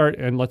Quick Start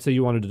and let's say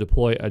you wanted to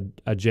deploy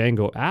a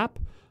Django app.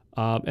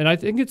 And I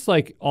think it's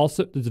like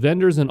also it's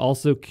vendors and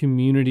also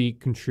community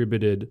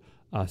contributed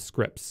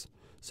scripts.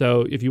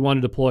 So if you want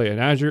to deploy a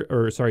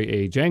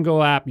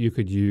Django app, you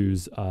could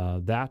use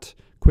that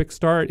Quick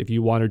Start. If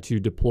you wanted to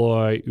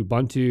deploy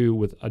Ubuntu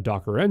with a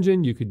Docker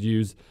engine, you could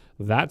use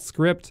that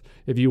script.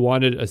 If you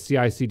wanted a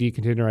CI/CD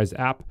containerized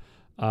app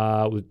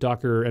with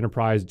Docker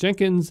Enterprise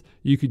Jenkins,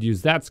 you could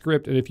use that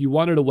script. And if you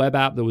wanted a web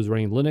app that was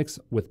running Linux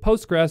with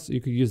Postgres,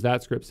 you could use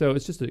that script. So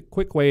it's just a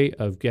quick way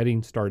of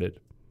getting started.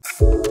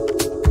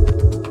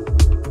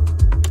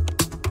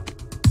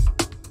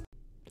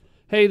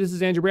 Hey, this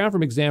is Andrew Brown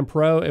from Exam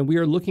Pro, and we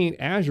are looking at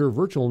Azure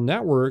Virtual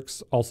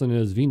Networks, also known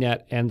as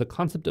VNet, and the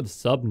concept of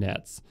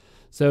subnets.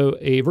 So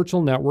a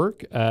virtual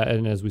network,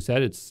 and as we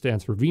said, it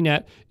stands for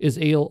VNet, is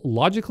a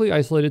logically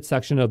isolated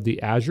section of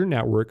the Azure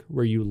network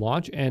where you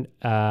launch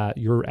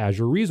your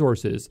Azure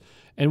resources.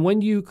 And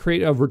when you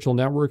create a virtual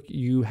network,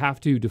 you have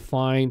to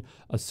define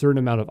a certain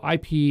amount of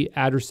IP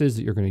addresses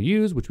that you're going to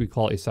use, which we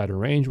call a CIDR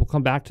range. We'll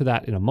come back to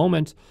that in a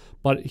moment.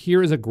 But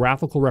here is a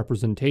graphical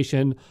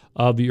representation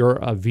of your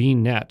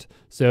VNet.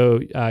 So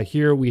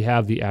here we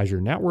have the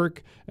Azure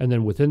network, and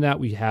then within that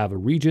we have a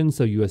region,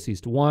 so US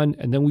East 1,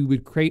 and then we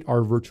would create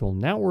our virtual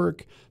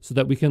network so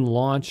that we can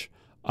launch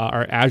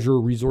our Azure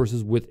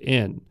resources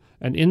within.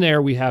 And in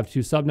there we have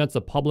two subnets,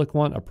 a public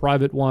one, a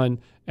private one,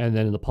 and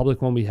then in the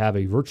public one we have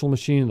a virtual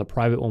machine, in the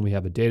private one we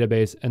have a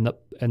database, and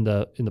in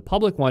the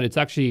public one it's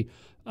actually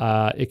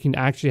it can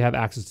actually have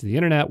access to the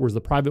internet, whereas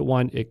the private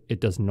one it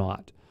does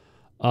not.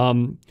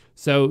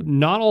 So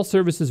not all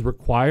services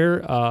require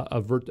a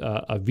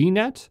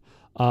VNet,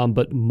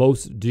 but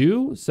most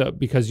do. So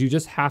because you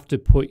just have to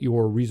put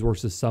your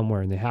resources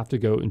somewhere, and they have to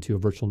go into a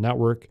virtual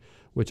network,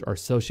 which are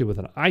associated with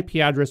an IP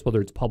address, whether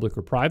it's public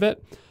or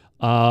private.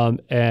 Then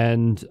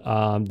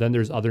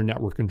there's other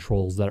network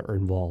controls that are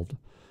involved.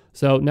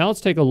 So now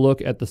let's take a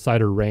look at the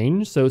CIDR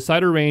range. So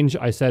CIDR range,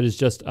 I said, is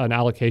just an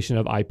allocation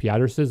of IP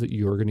addresses that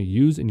you are going to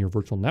use in your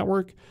virtual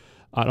network.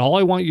 And all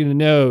I want you to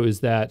know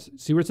is that,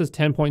 see where it says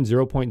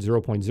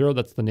 10.0.0.0,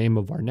 that's the name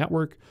of our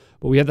network,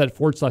 but we have that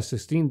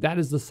 /16, that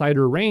is the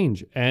CIDR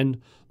range. And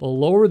the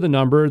lower the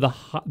number,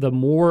 the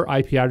more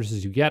IP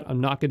addresses you get.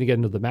 I'm not going to get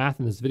into the math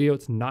in this video,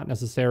 it's not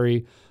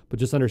necessary, but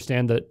just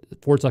understand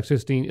that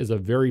 /16 is a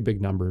very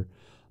big number.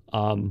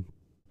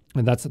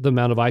 And that's the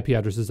amount of IP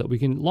addresses that we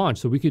can launch.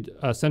 So we could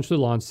essentially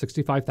launch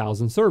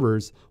 65,000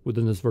 servers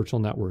within this virtual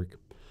network.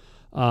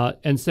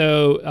 And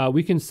so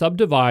we can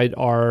subdivide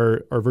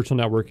our virtual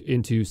network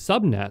into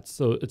subnets.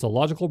 So it's a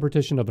logical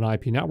partition of an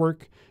IP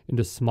network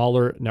into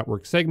smaller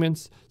network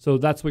segments. So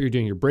that's what you're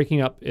doing. You're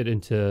breaking up it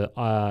into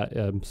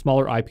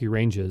smaller IP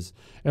ranges.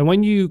 And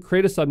when you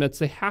create a subnets,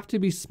 they have to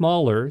be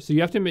smaller. So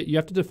you have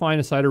to define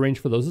a CIDR range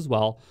for those as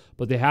well,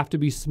 but they have to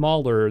be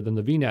smaller than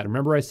the VNet.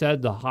 Remember I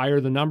said the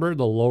higher the number,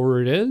 the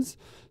lower it is.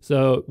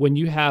 So when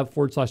you have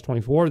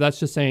 /24,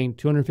 that's just saying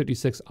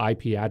 256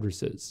 IP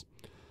addresses.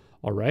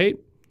 All right.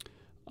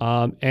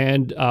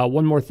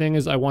 One more thing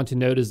is I want to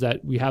note is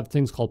that we have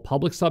things called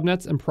public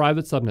subnets and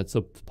private subnets.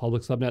 So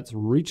public subnets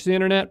reach the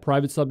internet,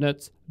 private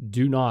subnets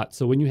do not.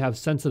 So when you have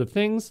sensitive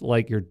things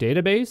like your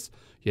database,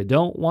 you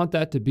don't want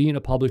that to be in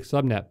a public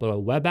subnet, but a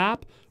web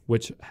app,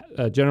 which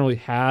generally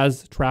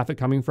has traffic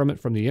coming from it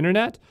from the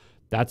internet,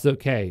 that's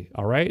okay,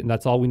 all right? And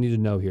that's all we need to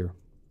know here.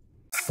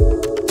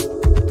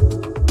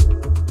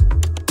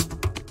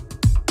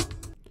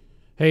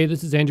 Hey,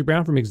 this is Andrew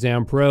Brown from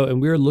Exam Pro, and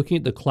we are looking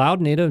at the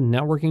cloud native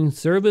networking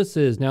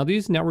services. Now,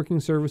 these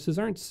networking services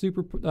aren't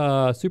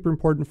super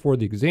important for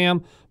the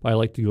exam, but I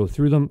like to go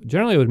through them.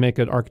 Generally, I would make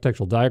an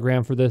architectural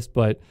diagram for this,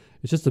 but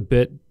it's just a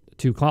bit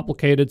too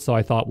complicated, so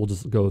I thought we'll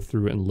just go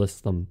through and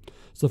list them.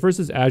 So first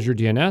is Azure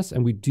DNS,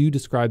 and we do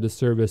describe this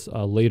service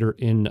later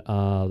in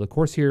the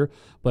course here,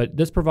 but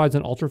this provides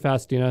an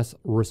ultra-fast DNS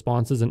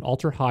responses and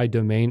ultra-high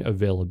domain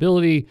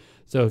availability.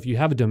 So if you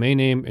have a domain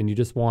name and you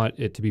just want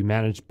it to be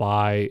managed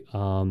by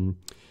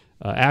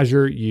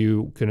Azure,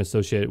 you can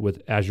associate it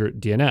with Azure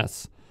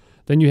DNS.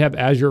 Then you have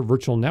Azure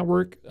Virtual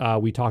Network.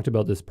 We talked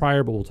about this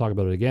prior, but we'll talk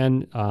about it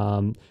again.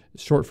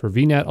 Short for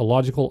VNet, a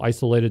logical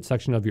isolated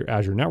section of your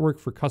Azure network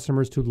for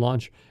customers to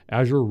launch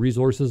Azure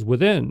resources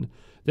within.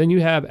 Then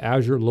you have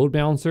Azure Load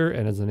Balancer,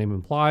 and as the name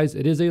implies,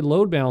 it is a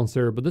load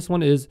balancer, but this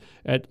one is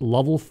at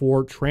level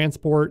 4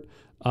 transport.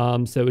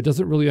 So it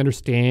doesn't really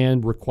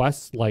understand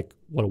requests like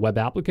what a web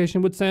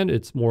application would send.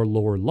 It's more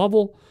lower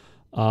level.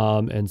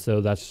 And so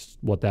that's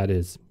what that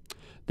is.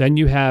 Then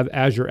you have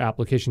Azure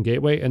Application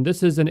Gateway, and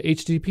this is an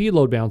HTTP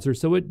load balancer,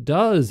 so it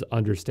does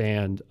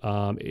understand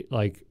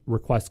like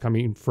requests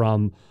coming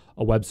from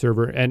a web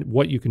server. And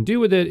what you can do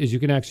with it is you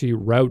can actually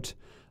route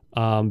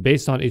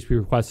based on HTTP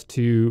requests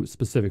to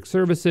specific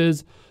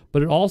services,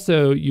 but it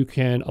also you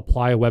can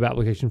apply a web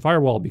application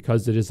firewall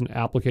because it is an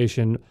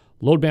application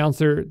load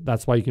balancer.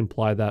 That's why you can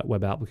apply that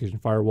web application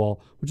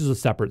firewall, which is a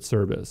separate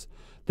service.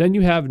 Then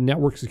you have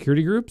network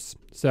security groups.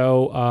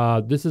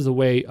 So this is a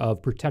way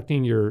of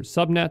protecting your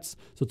subnets.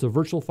 So it's a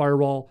virtual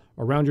firewall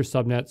around your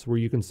subnets where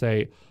you can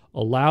say,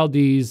 allow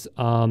these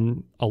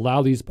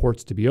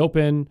ports to be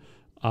open,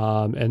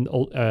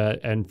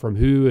 and from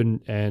who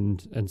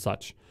and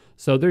such.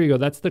 So there you go.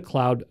 That's the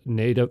cloud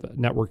native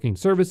networking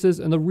services.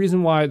 And the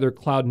reason why they're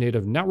cloud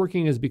native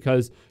networking is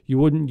because you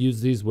wouldn't use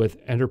these with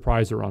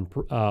enterprise or on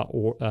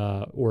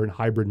or in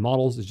hybrid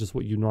models. It's just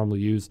what you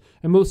normally use.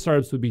 And most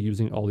startups would be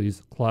using all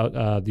these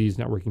cloud these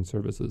networking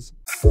services.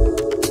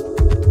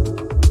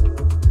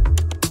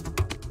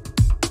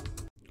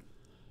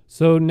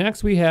 So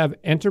next we have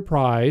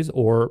enterprise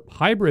or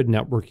hybrid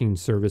networking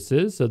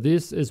services. So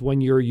this is when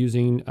you're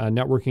using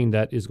networking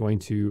that is going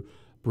to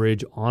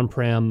bridge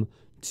on-prem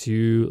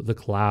to the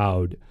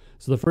cloud.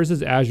 So the first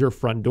is Azure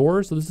Front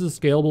Door. So this is a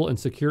scalable and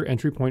secure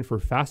entry point for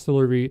fast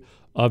delivery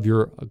of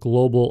your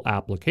global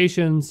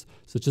applications.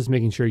 So it's just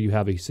making sure you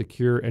have a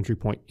secure entry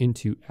point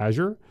into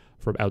Azure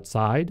from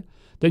outside.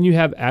 Then you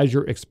have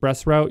Azure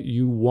Express Route.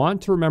 You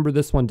want to remember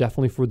this one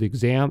definitely for the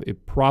exam.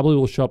 It probably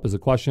will show up as a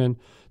question.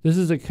 This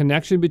is a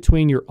connection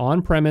between your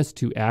on-premise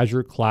to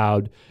Azure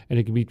cloud, and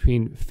it can be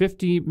between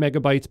 50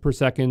 megabytes per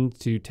second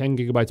to 10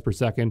 gigabytes per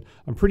second.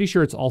 I'm pretty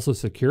sure it's also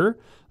secure.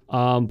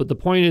 But the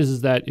point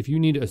is that if you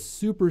need a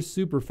super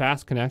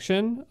fast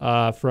connection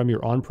from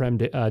your on-prem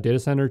data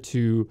center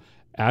to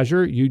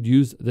Azure, you'd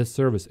use this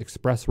service,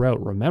 Express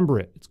Route. Remember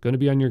it. It's going to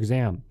be on your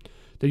exam.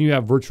 Then you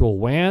have Virtual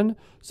WAN,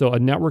 so a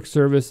network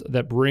service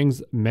that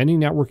brings many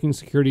networking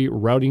security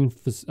routing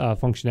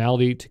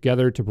functionality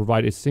together to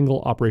provide a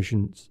single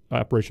operational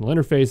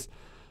interface.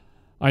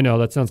 I know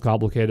that sounds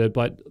complicated,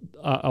 but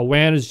a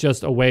WAN is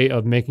just a way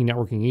of making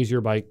networking easier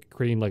by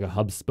creating like a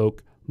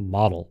hub-spoke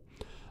model.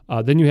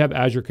 Then you have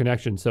Azure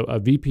Connection. So a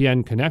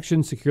VPN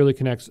connection securely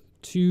connects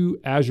to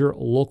Azure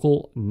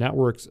local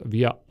networks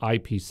via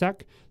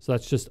IPsec. So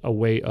that's just a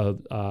way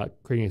of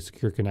creating a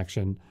secure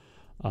connection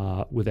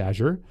with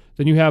Azure.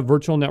 Then you have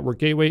Virtual Network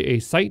Gateway, a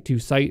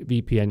site-to-site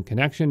VPN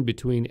connection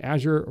between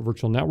Azure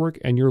Virtual Network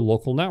and your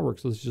local network.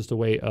 So this is just a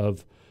way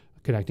of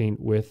connecting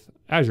with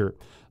Azure.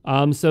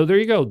 So there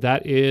you go.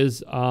 That is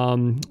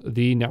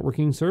the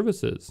networking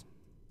services.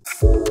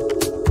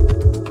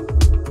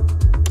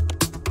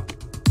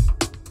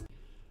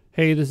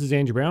 Hey, this is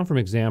Andrew Brown from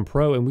Exam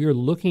Pro, and we are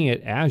looking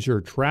at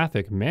Azure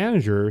Traffic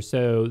Manager.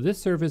 So this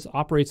service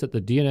operates at the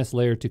DNS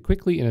layer to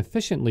quickly and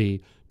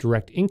efficiently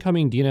direct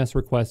incoming DNS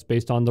requests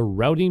based on the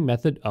routing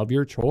method of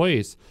your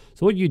choice.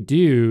 So what you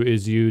do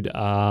is you'd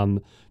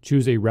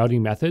choose a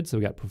routing method. So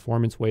we got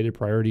performance weighted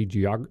priority,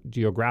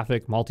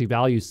 geographic,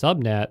 multi-value,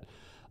 subnet,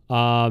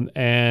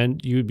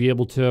 and you'd be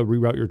able to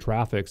reroute your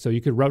traffic. So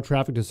you could route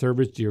traffic to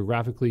servers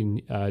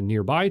geographically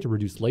nearby to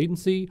reduce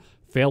latency,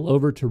 fail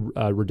over to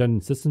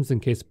redundant systems in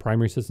case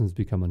primary systems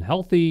become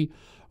unhealthy,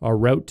 or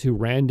route to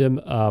random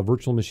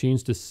virtual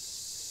machines to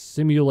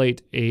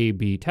simulate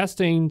A/B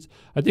testing.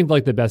 I think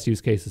like the best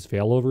use case is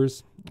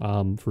failovers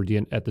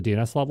at the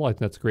DNS level. I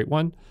think that's a great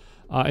one.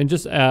 And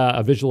just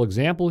a visual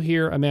example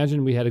here,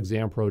 imagine we had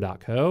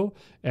exampro.co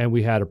and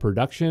we had a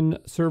production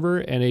server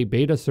and a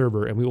beta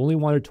server, and we only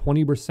wanted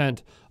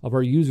 20% of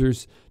our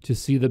users to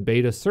see the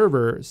beta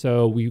server.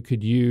 So we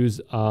could use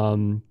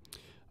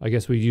I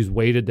guess we'd use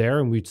weighted there,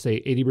 and we'd say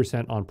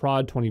 80% on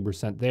prod,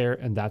 20% there,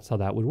 and that's how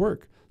that would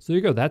work. So there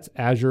you go. That's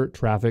Azure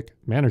Traffic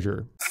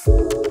Manager.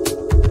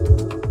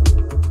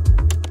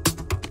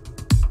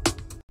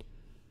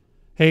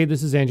 Hey,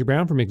 this is Andrew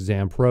Brown from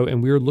Exam Pro,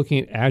 and we are looking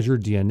at Azure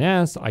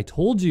DNS. I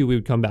told you we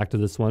would come back to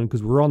this one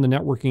because we're on the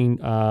networking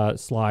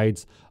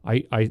slides.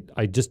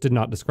 I just did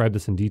not describe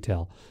this in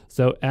detail.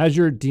 So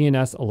Azure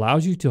DNS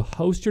allows you to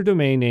host your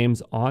domain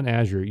names on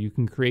Azure. You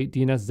can create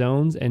DNS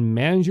zones and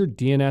manage your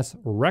DNS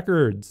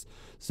records.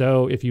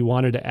 So if you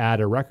wanted to add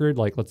a record,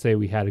 like let's say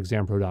we had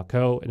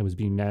exampro.co and it was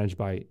being managed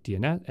by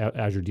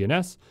Azure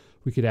DNS,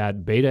 we could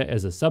add beta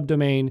as a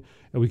subdomain,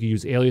 and we could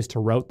use alias to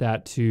route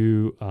that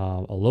to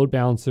a load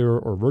balancer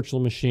or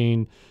virtual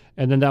machine,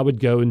 and then that would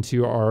go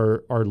into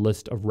our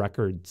list of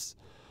records.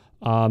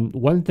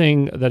 One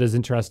thing that is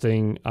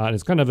interesting, and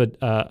it's kind of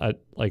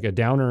a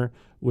downer,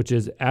 which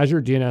is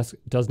Azure DNS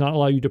does not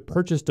allow you to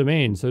purchase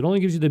domains. So it only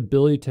gives you the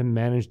ability to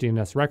manage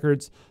DNS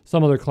records.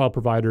 Some other cloud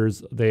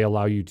providers, they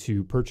allow you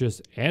to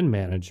purchase and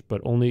manage, but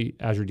only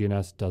Azure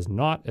DNS does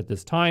not at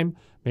this time,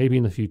 maybe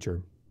in the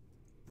future.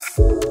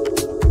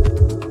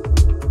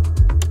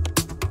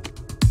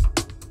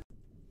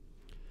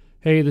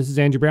 Hey, this is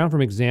Andrew Brown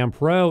from Exam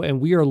Pro,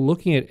 and we are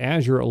looking at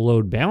Azure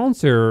Load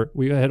Balancer.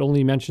 We had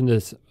only mentioned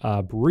this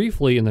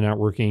briefly in the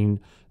networking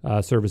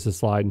services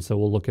slide, and so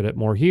we'll look at it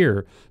more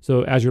here.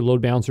 So Azure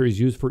Load Balancer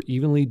is used for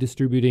evenly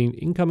distributing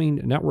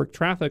incoming network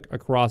traffic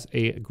across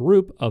a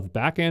group of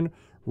backend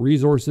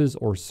resources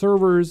or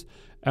servers.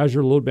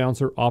 Azure Load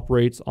Balancer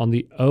operates on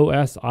the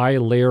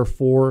OSI layer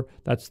 4.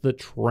 That's the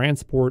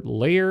transport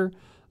layer.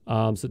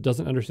 So it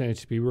doesn't understand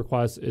HTTP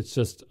requests. It's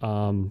just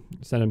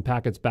sending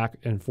packets back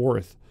and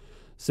forth.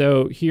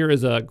 So here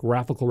is a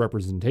graphical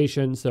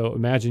representation. So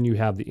imagine you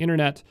have the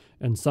internet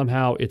and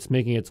somehow it's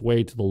making its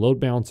way to the load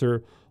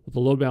balancer. What the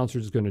load balancer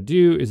is going to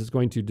do is it's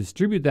going to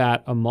distribute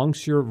that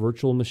amongst your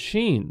virtual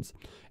machines.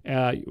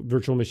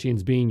 Virtual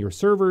machines being your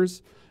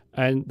servers.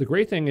 And the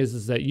great thing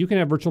is that you can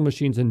have virtual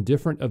machines in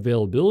different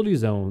availability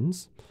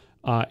zones,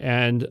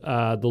 and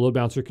the load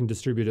balancer can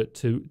distribute it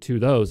to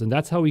those. And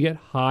that's how we get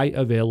high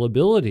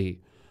availability,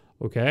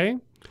 okay?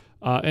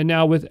 And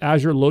now with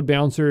Azure Load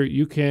Balancer,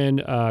 you can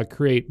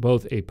create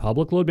both a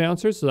public load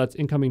balancer, so that's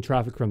incoming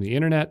traffic from the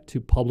internet, to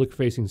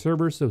public-facing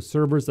servers, so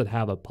servers that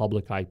have a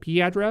public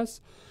IP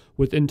address,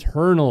 with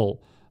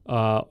internal,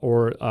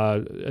 or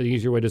an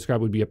easier way to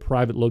describe it would be a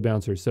private load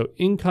balancer. So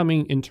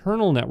incoming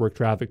internal network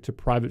traffic to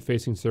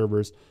private-facing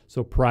servers,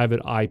 so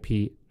private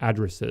IP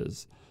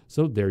addresses.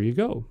 So there you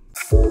go.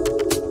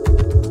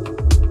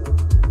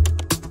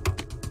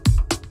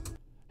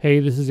 Hey,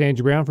 this is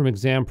Andrew Brown from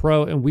Exam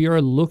Pro, and we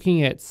are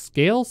looking at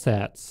scale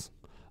sets.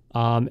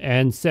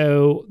 And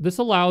so this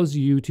allows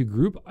you to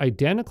group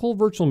identical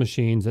virtual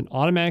machines and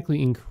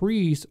automatically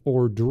increase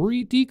or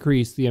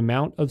decrease the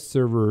amount of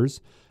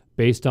servers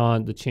based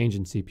on the change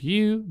in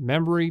CPU,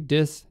 memory,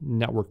 disk,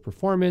 network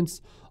performance,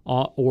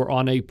 or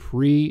on a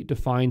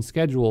predefined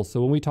schedule.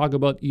 So when we talk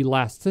about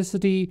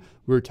elasticity,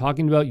 we're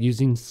talking about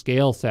using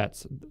scale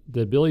sets,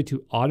 the ability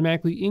to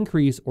automatically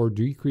increase or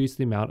decrease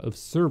the amount of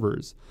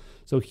servers.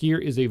 So here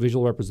is a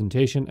visual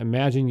representation.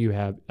 Imagine you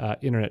have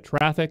internet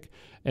traffic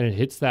and it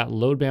hits that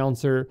load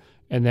balancer,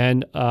 and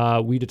then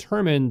we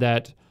determine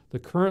that the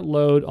current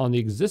load on the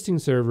existing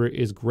server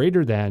is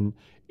greater than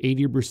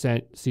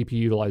 80% CPU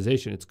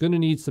utilization. It's going to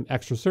need some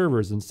extra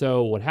servers. And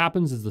so what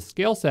happens is the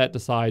scale set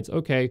decides,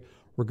 okay,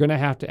 we're going to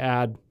have to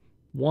add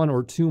 1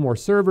 or 2 more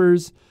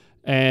servers.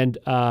 And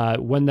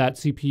when that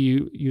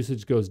CPU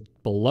usage goes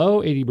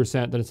below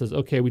 80%, then it says,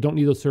 okay, we don't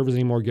need those servers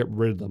anymore, get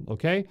rid of them,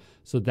 okay?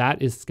 So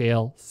that is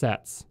scale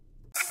sets.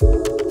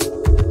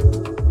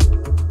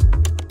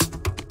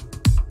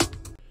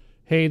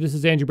 Hey, this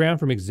is Andrew Brown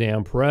from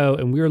Exam Pro,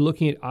 and we are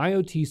looking at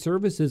IoT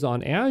services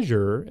on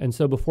Azure. And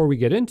so before we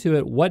get into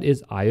it, what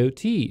is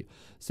IoT?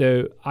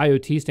 So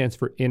IoT stands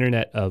for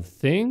Internet of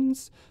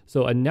Things.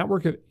 So a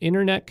network of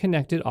internet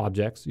connected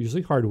objects,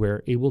 usually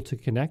hardware, able to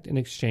connect and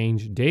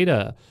exchange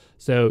data.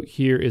 So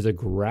here is a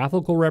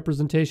graphical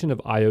representation of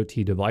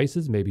IoT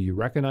devices. Maybe you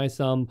recognize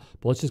some,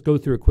 but let's just go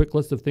through a quick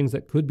list of things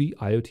that could be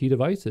IoT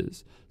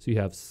devices. So you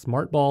have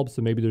smart bulbs.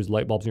 So maybe there's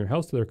light bulbs in your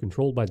house that are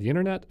controlled by the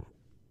internet.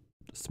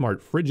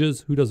 Smart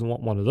fridges, who doesn't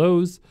want one of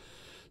those?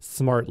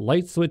 Smart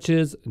light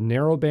switches,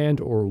 narrowband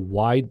or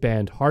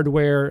wideband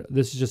hardware.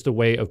 This is just a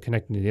way of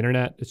connecting to the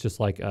internet. It's just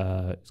like,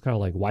 it's kind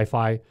of like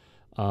Wi-Fi.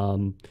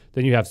 Then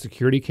you have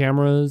security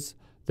cameras.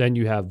 Then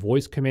you have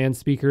voice command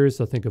speakers.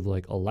 So think of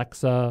like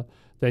Alexa.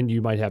 Then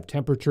you might have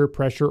temperature,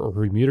 pressure, or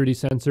humidity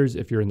sensors.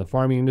 If you're in the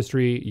farming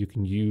industry, you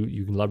can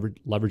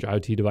leverage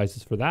IoT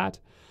devices for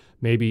that.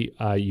 Maybe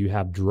you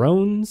have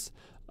drones.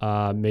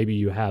 Maybe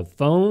you have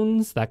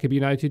phones, that could be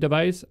an IoT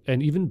device,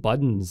 and even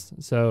buttons.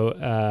 So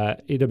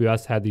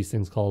AWS had these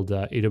things called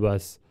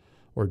AWS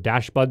or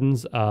dash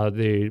buttons.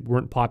 They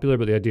weren't popular,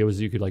 but the idea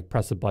was you could like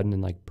press a button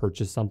and like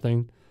purchase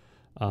something.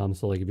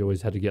 So like if you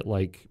always had to get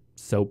like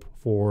soap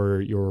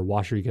for your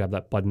washer, you could have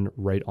that button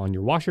right on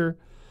your washer.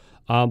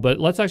 But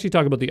let's actually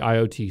talk about the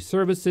IoT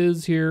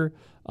services here.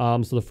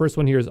 So the first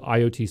one here is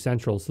IoT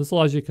Central. So this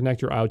allows you to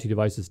connect your IoT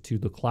devices to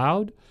the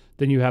cloud.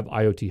 Then you have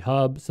IoT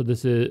Hub. So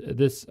this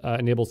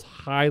enables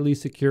highly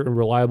secure and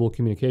reliable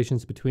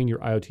communications between your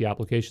IoT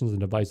applications and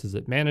devices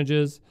it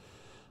manages.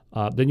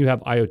 Then you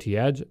have IoT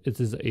Edge. This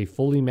is a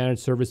fully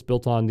managed service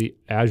built on the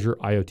Azure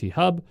IoT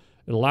Hub.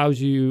 It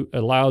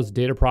allows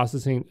data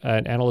processing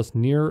and analysts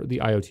near the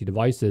IoT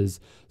devices.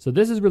 So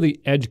this is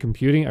really edge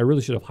computing. I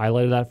really should have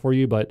highlighted that for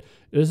you, but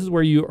this is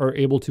where you are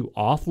able to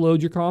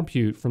offload your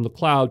compute from the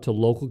cloud to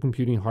local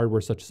computing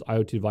hardware such as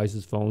IoT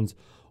devices, phones,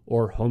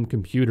 or home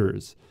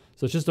computers.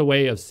 So it's just a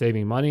way of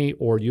saving money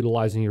or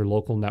utilizing your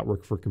local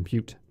network for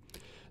compute.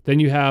 Then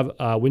you have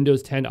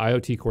Windows 10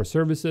 IoT Core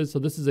Services. So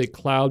this is a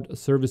cloud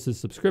services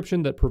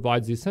subscription that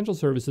provides the essential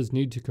services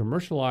needed to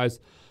commercialize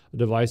a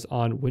device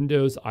on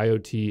Windows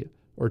IoT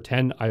or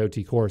 10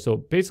 IoT Core. So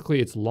basically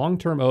it's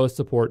long-term OS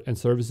support and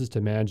services to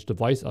manage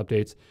device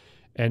updates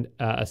and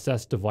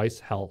assess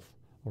device health.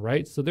 All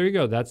right, so there you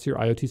go. That's your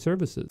IoT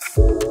services.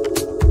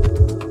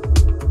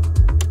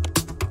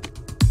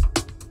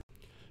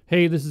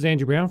 Hey, this is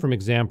Andrew Brown from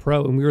Exam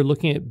Pro, and we are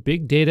looking at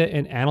big data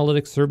and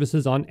analytics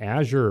services on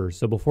Azure.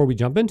 So before we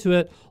jump into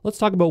it, let's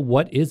talk about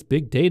what is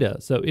big data.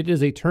 So it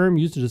is a term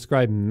used to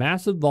describe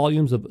massive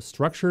volumes of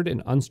structured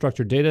and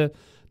unstructured data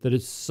that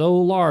is so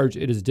large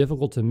it is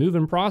difficult to move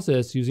and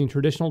process using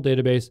traditional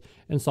database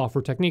and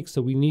software techniques.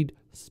 So we need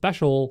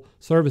special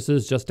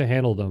services just to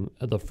handle them.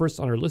 The first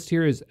on our list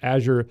here is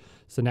Azure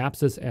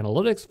Synapse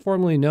Analytics,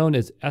 formerly known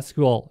as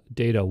SQL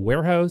Data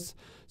Warehouse.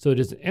 So it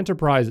is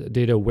enterprise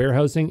data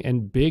warehousing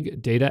and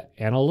big data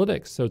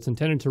analytics. So it's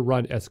intended to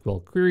run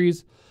SQL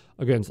queries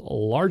against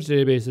large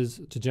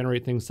databases to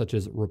generate things such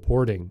as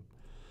reporting.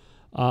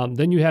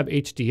 Then you have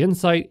HD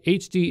Insight.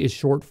 HD is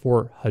short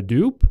for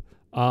Hadoop.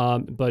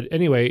 But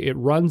anyway, it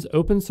runs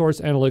open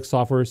source analytics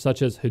software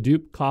such as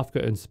Hadoop,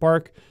 Kafka, and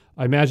Spark.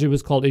 I imagine it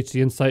was called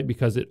HD Insight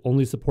because it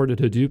only supported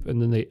Hadoop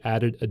and then they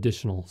added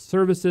additional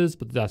services,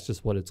 but that's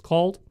just what it's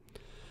called.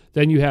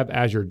 Then you have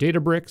Azure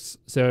Databricks.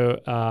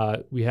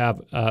 So we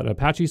have an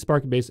Apache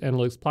Spark-based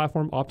analytics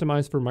platform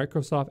optimized for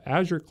Microsoft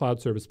Azure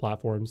cloud service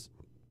platforms.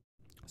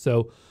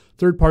 So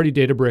third-party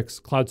Databricks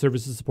cloud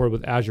services supported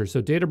with Azure.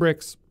 So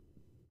Databricks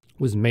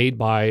was made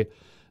by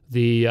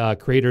the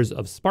creators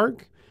of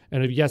Spark.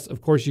 And yes,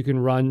 of course, you can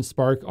run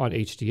Spark on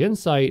HD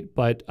Insight,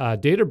 but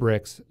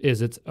Databricks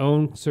is its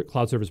own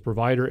cloud service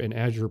provider, and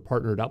Azure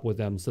partnered up with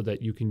them so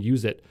that you can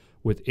use it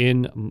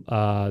within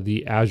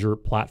the Azure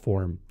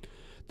platform.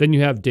 Then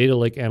you have Data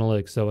Lake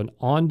Analytics, so an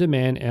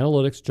on-demand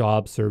analytics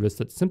job service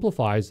that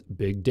simplifies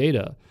big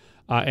data.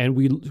 And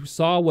we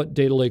saw what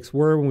data lakes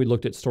were when we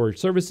looked at storage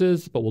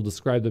services, but we'll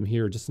describe them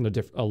here just in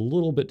a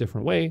little bit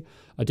different way.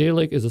 A data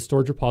lake is a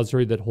storage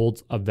repository that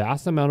holds a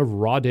vast amount of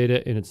raw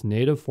data in its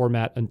native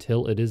format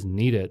until it is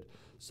needed.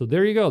 So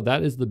there you go.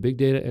 That is the big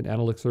data and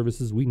analytics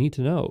services we need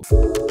to know.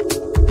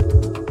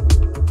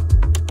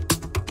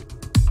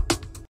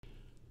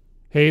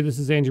 Hey, this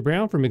is Andrew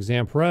Brown from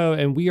Exam Pro,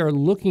 and we are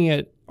looking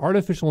at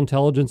artificial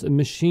intelligence and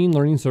machine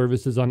learning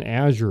services on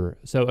Azure.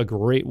 So a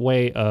great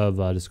way of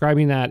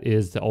describing that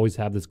is to always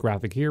have this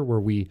graphic here where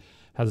we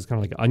have this kind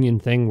of like onion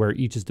thing where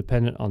each is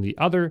dependent on the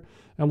other.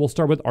 And we'll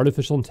start with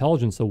artificial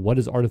intelligence. So what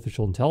is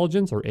artificial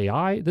intelligence or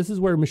AI? This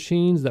is where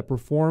machines that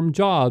perform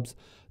jobs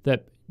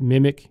that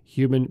mimic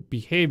human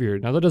behavior.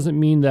 Now that doesn't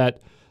mean that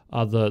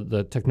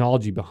the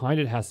technology behind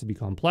it has to be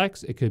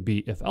complex. It could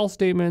be if-else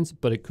statements,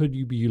 but it could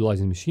be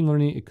utilizing machine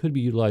learning. It could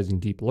be utilizing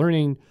deep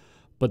learning.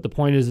 But the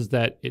point is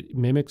that it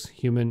mimics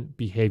human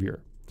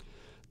behavior.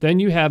 Then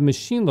you have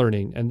machine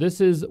learning, and this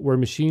is where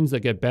machines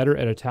that get better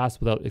at a task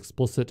without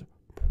explicit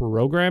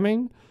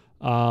programming.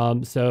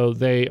 So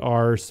they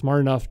are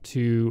smart enough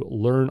to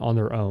learn on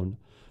their own.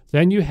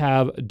 Then you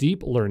have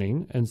deep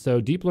learning, and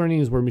so deep learning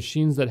is where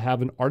machines that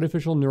have an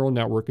artificial neural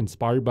network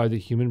inspired by the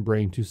human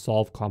brain to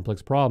solve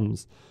complex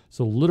problems.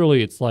 So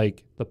literally, it's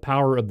like the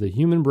power of the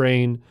human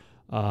brain.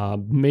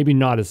 Maybe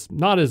not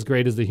as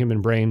great as the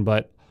human brain,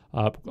 but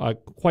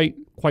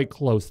quite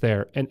close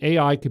there. And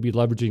AI could be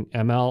leveraging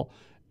ML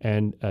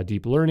and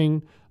deep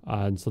learning,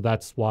 and so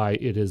that's why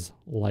it is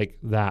like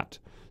that.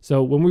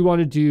 So when we want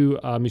to do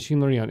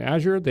machine learning on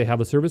Azure, they have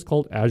a service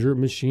called Azure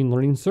Machine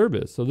Learning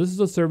Service. So this is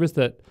a service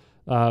that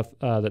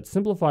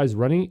simplifies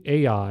running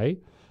AI,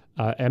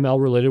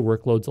 ML-related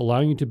workloads,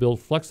 allowing you to build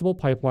flexible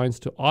pipelines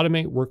to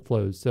automate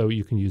workflows. So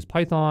you can use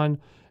Python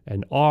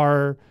and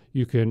R.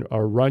 You can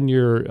run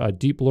your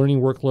deep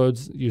learning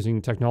workloads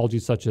using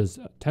technologies such as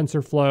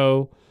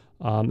TensorFlow.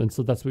 And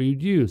so that's what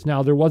you'd use.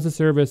 Now, there was a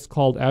service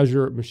called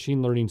Azure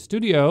Machine Learning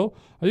Studio.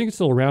 I think it's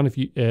still around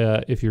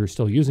if you're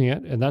still using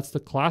it. And that's the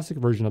classic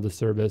version of the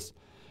service.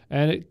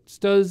 And it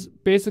does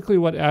basically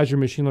what Azure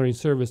Machine Learning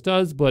Service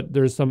does, but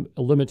there's some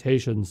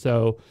limitations.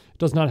 So it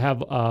does not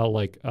have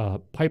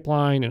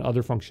pipeline and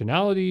other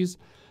functionalities.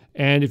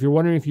 And if you're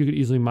wondering if you could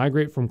easily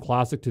migrate from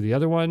Classic to the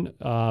other one,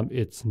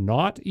 it's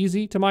not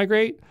easy to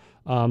migrate.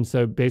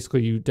 So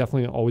basically, you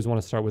definitely always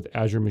want to start with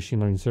Azure Machine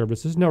Learning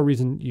Service. There's no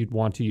reason you'd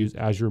want to use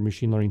Azure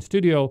Machine Learning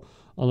Studio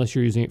unless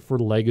you're using it for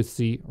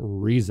legacy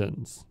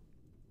reasons.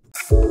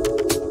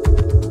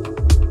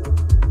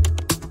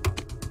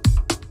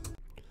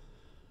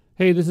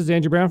 Hey, this is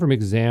Andrew Brown from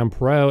Exam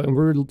Pro, and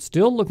we're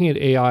still looking at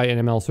AI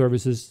and ML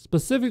services,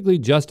 specifically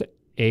just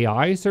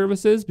AI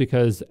services,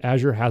 because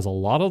Azure has a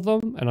lot of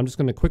them, and I'm just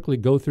going to quickly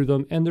go through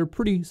them, and they're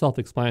pretty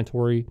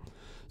self-explanatory.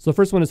 So the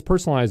first one is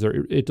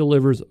Personalizer. It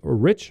delivers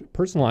rich,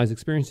 personalized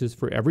experiences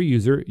for every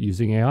user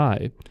using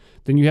AI.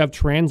 Then you have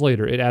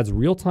Translator. It adds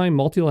real-time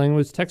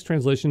multi-language text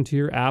translation to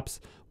your apps,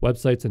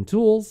 websites, and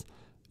tools.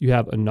 You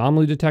have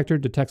Anomaly Detector,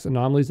 detects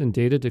anomalies in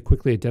data to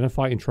quickly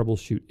identify and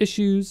troubleshoot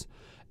issues.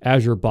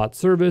 Azure Bot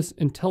Service,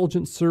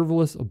 intelligent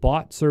serverless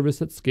bot service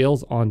that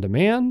scales on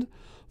demand.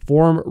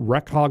 Form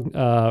Recognizer,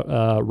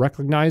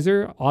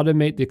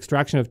 automate the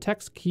extraction of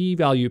text, key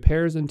value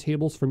pairs, and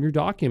tables from your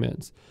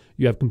documents.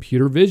 You have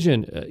computer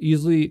vision,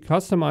 easily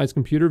customize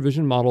computer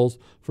vision models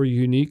for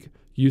unique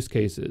use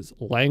cases.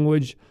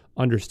 Language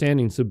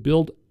understanding, so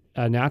build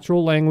a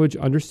natural language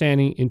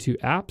understanding into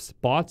apps,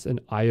 bots, and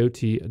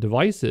IoT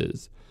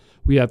devices.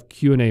 We have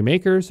Q&A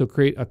Maker, so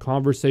create a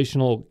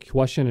conversational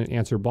question and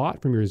answer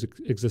bot from your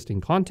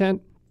existing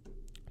content.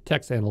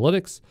 Text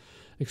analytics,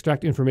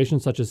 extract information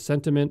such as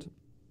sentiment,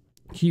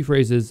 key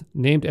phrases,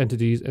 named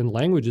entities, and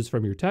languages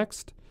from your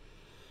text.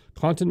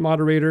 Content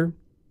moderator,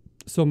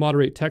 so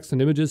moderate text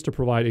and images to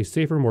provide a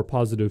safer, more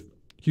positive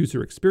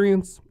user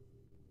experience.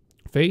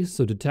 Face,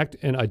 so detect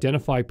and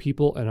identify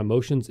people and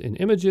emotions in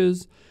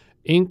images.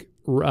 Ink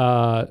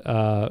Recognizer,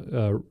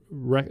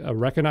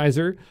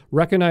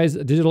 recognize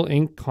digital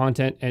ink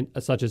content and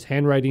such as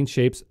handwriting,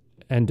 shapes,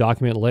 and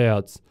document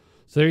layouts.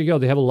 So there you go.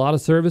 They have a lot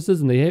of services,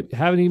 and they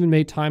haven't even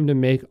made time to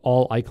make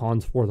all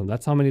icons for them.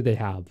 That's how many they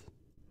have.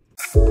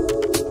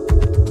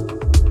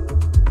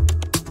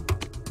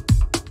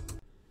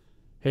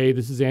 Hey,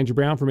 this is Andrew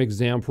Brown from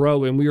Exam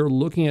Pro, and we are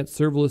looking at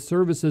serverless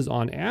services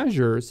on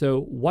Azure.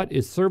 So what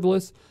is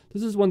serverless?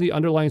 This is when the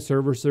underlying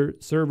server's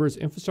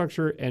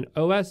infrastructure and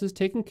OS is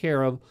taken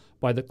care of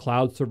by the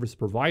cloud service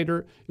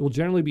provider. It will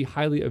generally be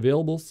highly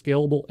available,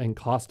 scalable, and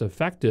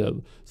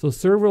cost-effective. So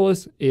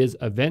serverless is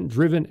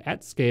event-driven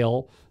at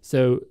scale.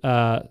 So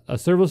a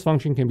serverless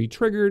function can be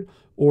triggered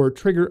or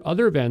trigger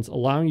other events,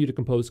 allowing you to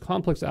compose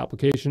complex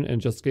application and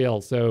just scale.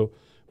 So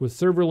with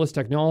serverless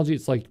technology,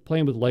 it's like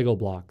playing with Lego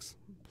blocks.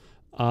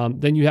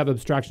 Then you have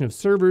abstraction of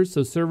servers.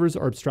 So servers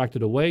are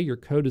abstracted away. Your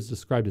code is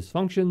described as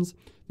functions.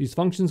 These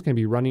functions can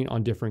be running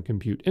on different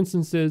compute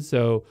instances.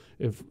 So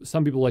if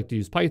some people like to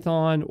use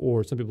Python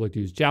or some people like to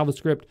use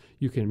JavaScript,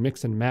 you can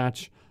mix and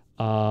match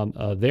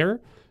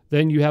there.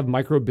 Then you have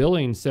micro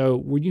billing. So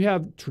when you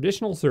have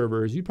traditional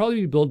servers, you'd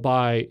probably be billed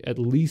by at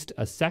least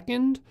a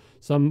second.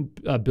 Some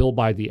bill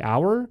by the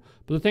hour.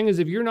 But the thing is,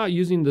 if you're not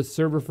using the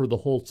server for the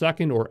whole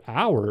second or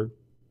hour,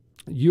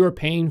 you are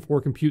paying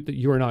for compute that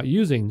you are not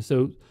using.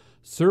 So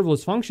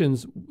serverless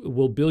functions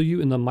will bill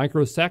you in the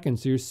microseconds,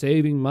 so you're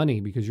saving money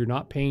because you're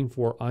not paying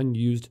for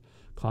unused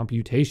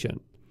computation.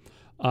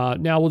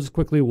 Now we'll just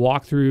quickly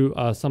walk through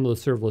some of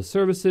the serverless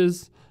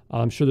services.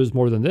 I'm sure there's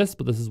more than this,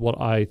 but this is what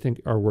I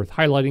think are worth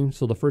highlighting.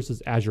 So the first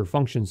is Azure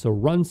Functions. So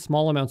run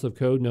small amounts of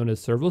code known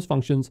as serverless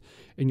functions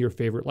in your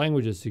favorite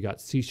languages. So you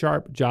got C#,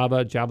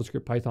 Java,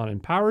 JavaScript, Python,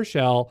 and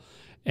PowerShell.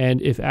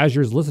 And if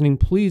Azure is listening,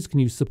 please can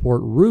you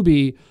support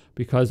Ruby,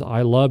 because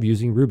I love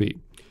using Ruby.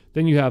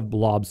 Then you have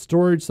blob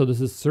storage. So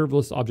this is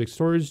serverless object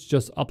storage.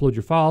 Just upload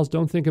your files.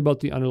 Don't think about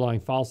the underlying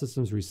file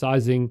systems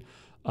resizing,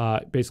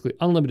 basically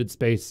unlimited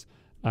space,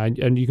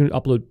 and you can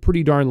upload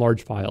pretty darn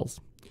large files.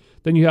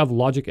 Then you have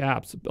Logic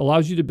Apps.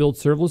 Allows you to build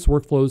serverless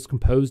workflows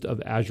composed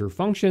of Azure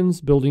functions,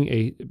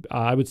 building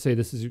I would say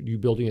this is you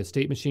building a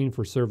state machine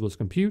for serverless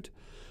compute.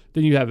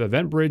 Then you have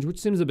Event Bridge, which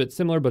seems a bit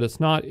similar, but it's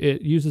not.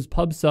 It uses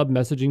pub/sub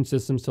messaging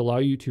systems to allow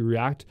you to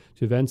react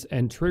to events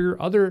and trigger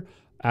other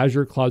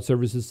Azure cloud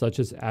services such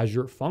as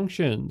Azure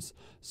Functions.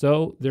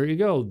 So there you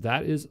go.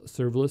 That is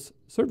serverless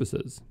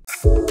services.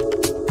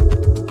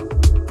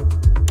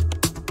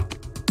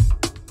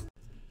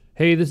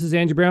 Hey, this is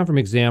Andrew Brown from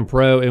Exam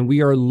Pro, and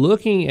we are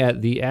looking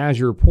at the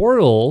Azure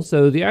Portal.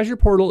 So the Azure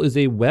Portal is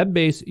a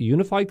web-based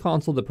unified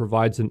console that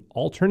provides an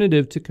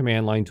alternative to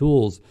command line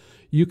tools.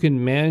 You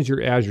can manage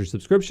your Azure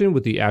subscription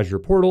with the Azure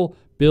Portal,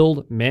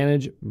 build,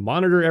 manage,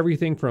 monitor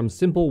everything from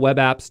simple web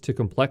apps to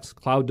complex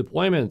cloud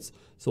deployments.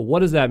 So what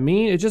does that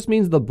mean? It just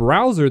means the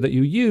browser that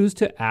you use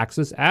to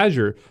access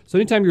Azure. So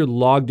anytime you're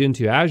logged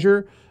into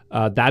Azure,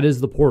 that is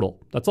the portal.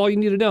 That's all you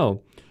need to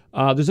know.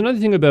 There's another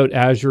thing about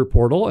Azure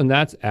Portal, and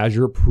that's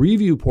Azure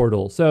Preview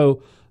Portal.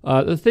 So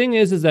the thing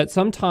is that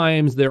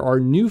sometimes there are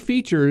new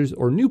features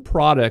or new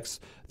products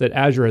that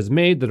Azure has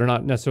made that are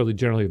not necessarily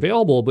generally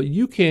available, but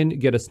you can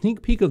get a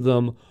sneak peek of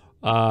them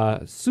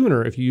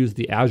sooner if you use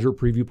the Azure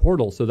Preview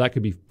Portal. So that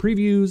could be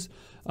previews,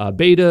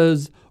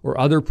 betas, or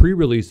other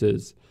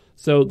pre-releases.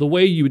 So the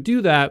way you would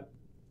do that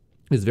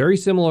is very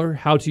similar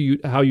how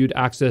you'd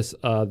access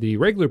the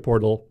regular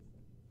portal.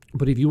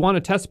 But if you want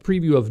a test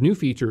preview of new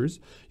features,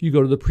 you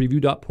go to the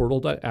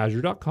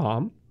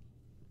preview.portal.azure.com.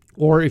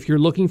 Or if you're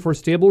looking for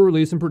stable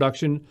release and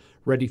production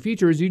ready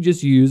features, you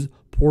just use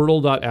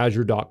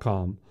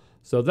portal.azure.com.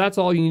 So that's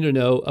all you need to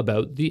know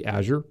about the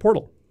Azure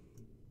portal.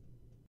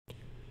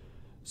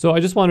 So I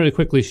just wanted to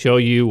quickly show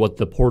you what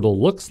the portal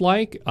looks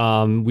like.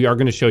 We are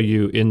going to show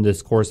you in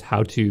this course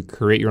how to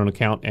create your own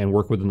account and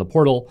work within the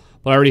portal.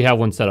 But I already have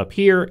one set up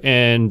here,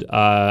 and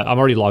I'm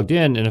already logged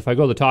in. And if I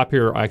go to the top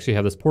here, I actually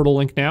have this portal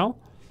link now.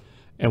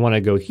 And when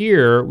I go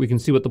here, we can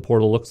see what the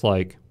portal looks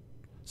like.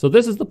 So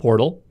this is the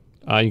portal.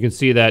 You can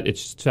see that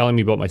it's telling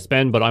me about my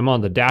spend, but I'm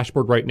on the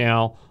dashboard right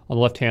now. On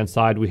the left-hand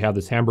side, we have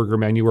this hamburger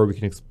menu where we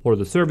can explore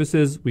the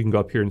services. We can go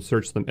up here and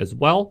search them as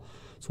well.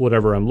 So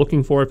whatever I'm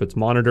looking for, if it's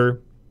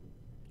monitor,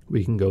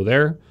 we can go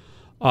there.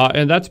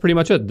 And that's pretty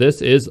much it.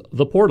 This is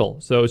the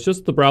portal. So it's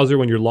just the browser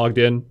when you're logged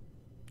in,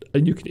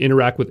 and you can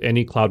interact with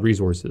any cloud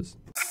resources.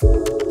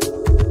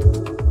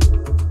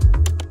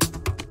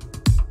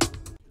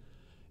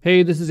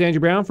 Hey, this is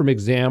Andrew Brown from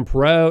Exam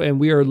Pro, and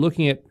we are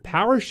looking at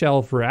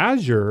PowerShell for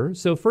Azure.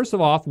 So first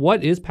of all,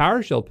 what is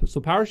PowerShell?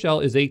 So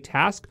PowerShell is a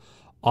task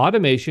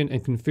automation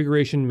and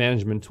configuration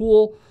management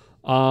tool,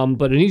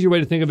 but an easier way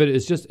to think of it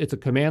is it's a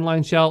command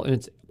line shell, and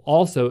it's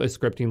also a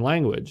scripting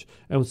language.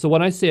 And so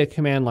when I say a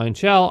command line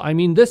shell, I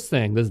mean this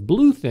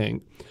blue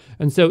thing.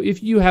 And so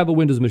if you have a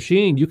Windows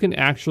machine, you can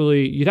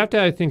you'd have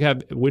to, I think,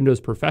 have Windows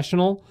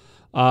Professional,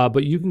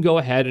 but you can go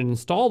ahead and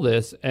install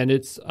this, and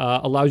it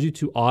allows you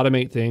to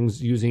automate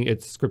things using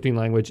its scripting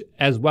language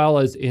as well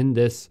as in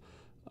this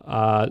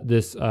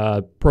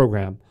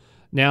program.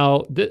 Now,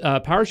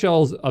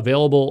 PowerShell is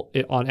available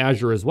on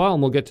Azure as well,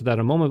 and we'll get to that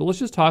in a moment. But let's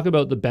just talk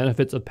about the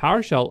benefits of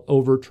PowerShell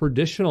over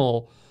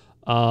traditional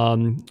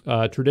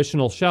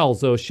shells.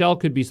 So a shell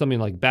could be something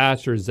like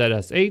Bash or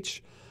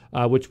ZSH,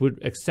 which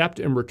would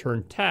accept and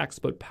return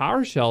text. But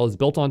PowerShell is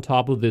built on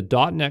top of the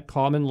 .NET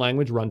Common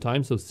Language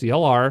Runtime, so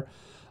CLR,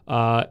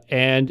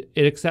 and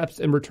it accepts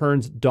and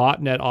returns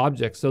 .NET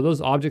objects. So those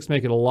objects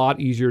make it a lot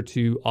easier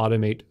to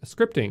automate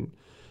scripting.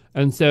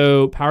 And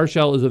so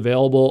PowerShell is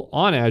available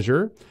on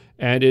Azure,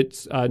 and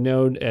it's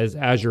known as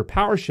Azure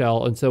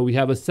PowerShell. And so we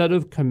have a set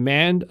of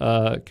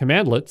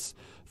commandlets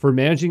for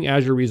managing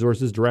Azure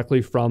resources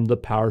directly from the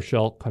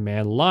PowerShell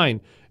command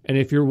line. And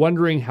if you're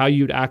wondering how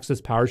you'd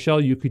access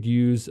PowerShell, you could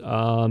use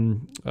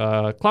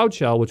Cloud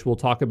Shell, which we'll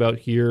talk about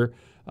here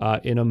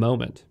in a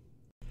moment.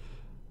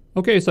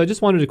 Okay, so I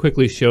just wanted to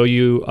quickly show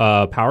you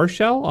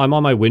PowerShell. I'm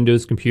on my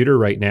Windows computer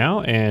right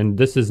now, and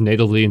this is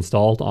natively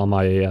installed on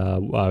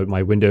my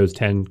my Windows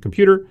 10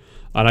 computer.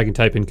 And I can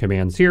type in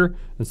commands here,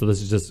 and so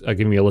this is just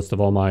giving me a list of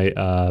all my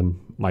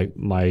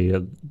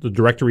the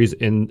directories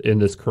in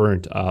this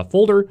current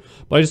folder.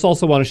 But I just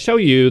also want to show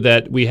you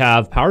that we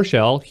have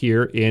PowerShell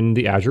here in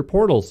the Azure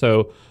portal.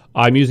 So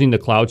I'm using the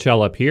Cloud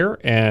Shell up here,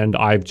 and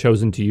I've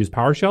chosen to use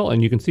PowerShell,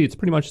 and you can see it's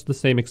pretty much the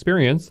same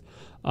experience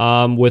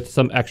with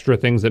some extra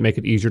things that make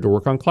it easier to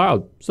work on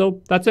cloud.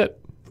 So that's it.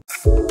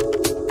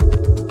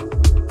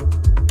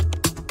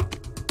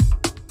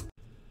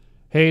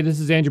 Hey, this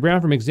is Andrew Brown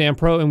from Exam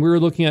Pro, and we're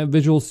looking at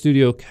Visual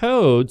Studio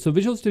Code. So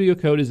Visual Studio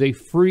Code is a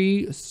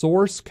free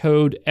source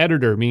code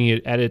editor, meaning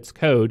it edits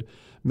code,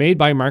 made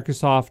by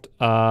Microsoft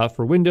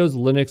for Windows,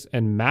 Linux,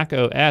 and Mac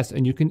OS,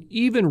 and you can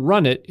even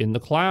run it in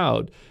the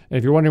cloud. And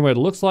if you're wondering what it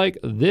looks like,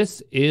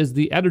 this is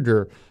the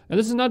editor. And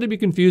this is not to be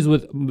confused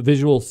with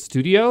Visual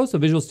Studio. So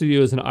Visual Studio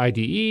is an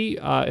IDE,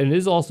 and it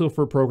is also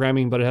for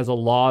programming, but it has a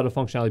lot of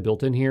functionality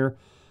built in here.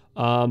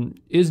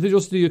 Is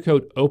Visual Studio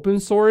Code open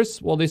source?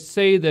 Well, they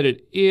say that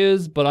it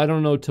is, but I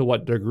don't know to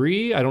what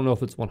degree. I don't know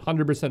if it's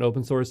 100%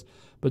 open source,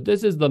 but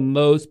this is the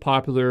most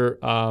popular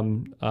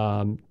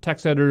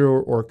text editor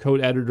or code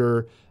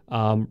editor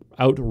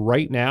out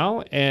right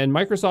now. And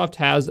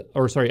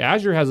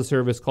Azure has a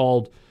service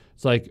called,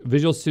 it's like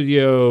Visual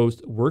Studio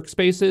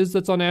Workspaces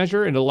that's on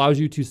Azure, and it allows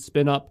you to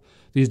spin up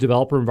these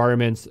developer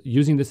environments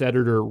using this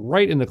editor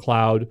right in the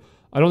cloud.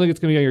 I don't think it's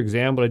going to be on your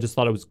exam, but I just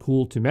thought it was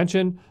cool to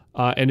mention.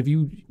 And if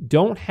you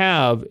don't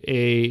have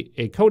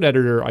a code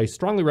editor, I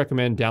strongly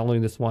recommend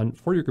downloading this one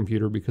for your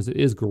computer because it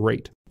is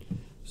great.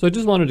 So I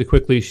just wanted to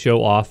quickly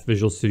show off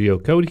Visual Studio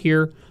Code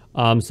here.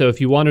 So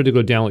if you wanted to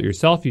go download it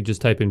yourself, you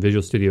just type in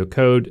Visual Studio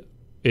Code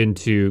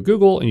into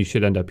Google, and you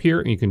should end up here,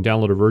 and you can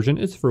download a version.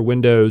 It's for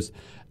Windows,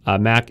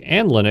 Mac,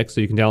 and Linux,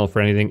 so you can download for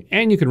anything,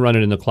 and you can run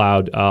it in the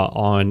cloud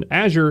on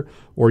Azure,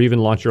 or even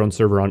launch your own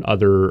server on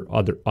other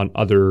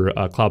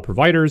cloud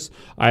providers.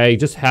 I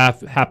just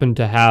happen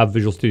to have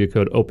Visual Studio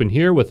Code open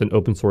here with an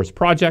open source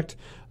project,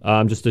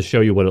 just to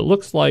show you what it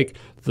looks like.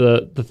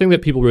 The thing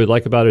that people really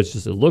like about it is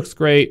just it looks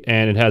great,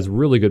 and it has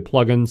really good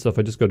plugins. So if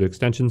I just go to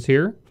extensions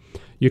here,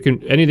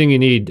 anything you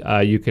need,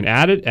 you can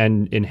add it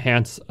and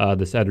enhance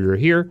this editor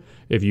here.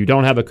 If you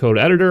don't have a code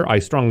editor, I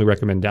strongly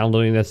recommend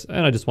downloading this,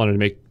 and I just wanted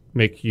to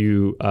make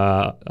you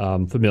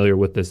familiar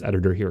with this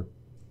editor here.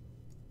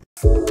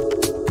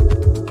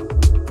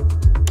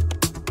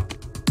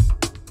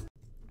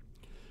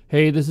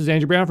 Hey, this is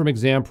Andrew Brown from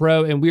Exam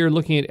Pro, and we are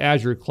looking at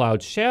Azure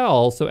Cloud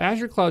Shell. So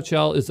Azure Cloud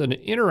Shell is an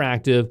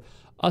interactive,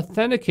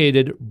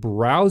 authenticated,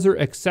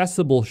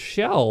 browser-accessible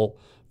shell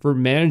for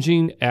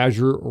managing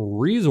Azure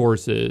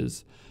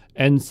resources.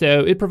 And so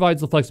it provides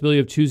the flexibility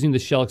of choosing the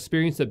shell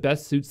experience that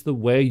best suits the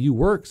way you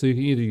work. So you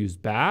can either use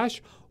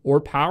Bash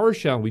or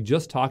PowerShell. We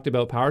just talked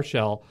about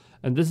PowerShell,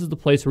 and this is the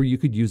place where you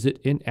could use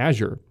it in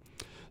Azure.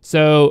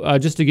 So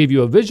just to give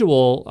you a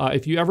visual,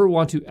 if you ever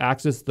want to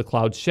access the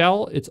Cloud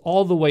Shell, it's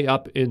all the way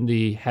up in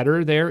the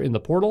header there in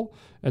the portal.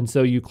 And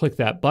so you click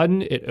that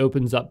button, it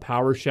opens up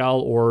PowerShell,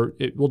 or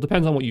it will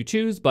depend on what you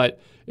choose, but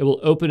it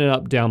will open it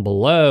up down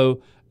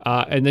below.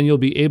 And then you'll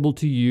be able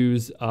to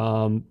use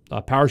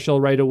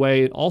PowerShell right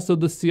away, and also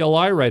the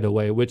CLI right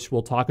away, which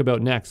we'll talk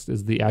about next,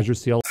 is the Azure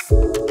CLI.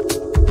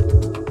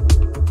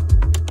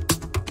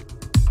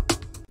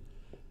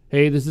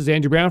 Hey, this is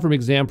Andrew Brown from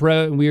Exam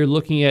Pro, and we are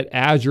looking at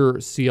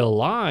Azure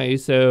CLI.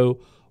 So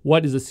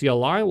What is a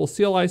CLI? Well,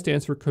 CLI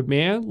stands for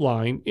Command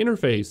Line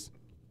Interface,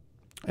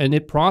 and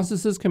it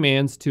processes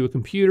commands to a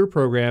computer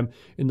program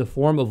in the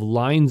form of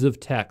lines of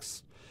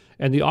text.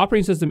 And the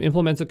operating system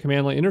implements a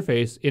command line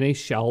interface in a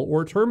shell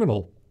or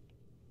terminal.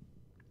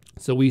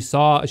 So we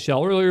saw a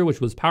shell earlier, which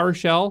was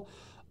PowerShell,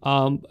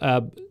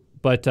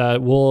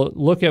 but we'll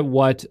look at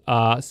what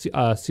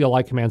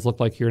CLI commands look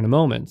like here in a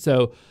moment.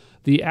 So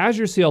the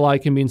Azure CLI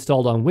can be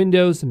installed on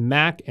Windows,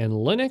 Mac, and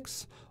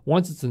Linux.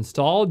 Once it's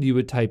installed, you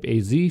would type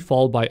AZ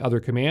followed by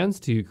other commands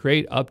to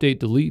create, update,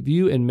 delete,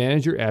 view, and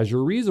manage your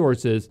Azure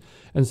resources.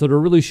 And so to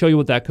really show you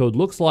what that code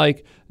looks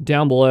like,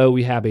 down below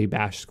we have a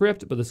bash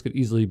script, but this could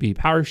easily be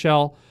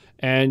PowerShell.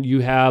 And you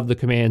have the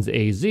commands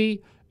AZ,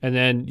 and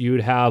then you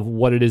would have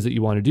what it is that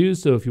you want to do.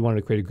 So if you wanted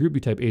to create a group,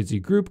 you type AZ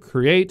group,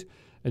 create,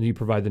 and you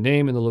provide the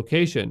name and the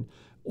location.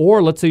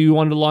 Or let's say you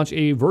wanted to launch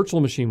a virtual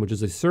machine, which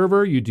is a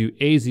server, you do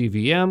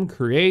AZVM,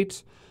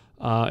 create,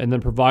 and then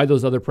provide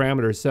those other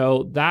parameters.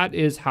 So that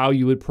is how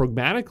you would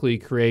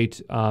programmatically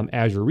create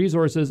Azure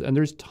resources, and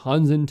there's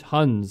tons and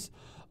tons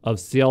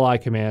of CLI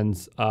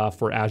commands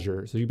for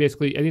Azure. So you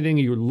basically, anything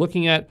you're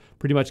looking at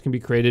pretty much can be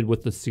created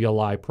with the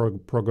CLI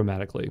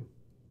programmatically.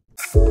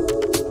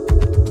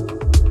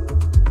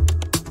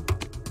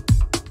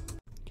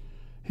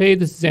 Hey,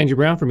 this is Andrew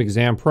Brown from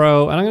Exam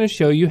Pro, and I'm going to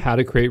show you how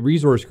to create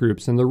resource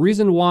groups. And the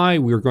reason why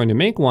we're going to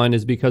make one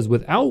is because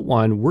without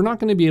one, we're not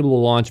going to be able to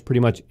launch pretty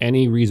much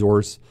any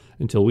resource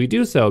until we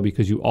do so,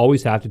 because you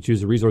always have to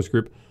choose a resource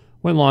group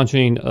when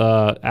launching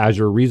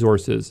Azure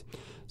resources.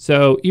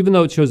 So even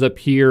though it shows up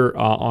here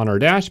on our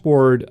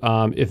dashboard,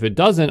 if it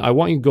doesn't, I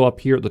want you to go up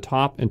here at the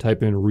top and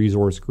type in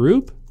resource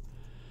group.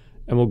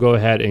 And we'll go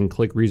ahead and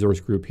click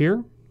resource group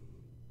here.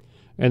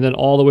 And then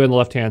all the way on the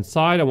left-hand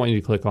side, I want you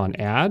to click on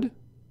add.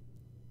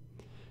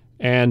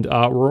 And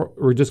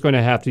we're just going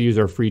to have to use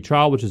our free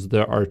trial, which is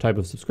our type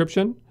of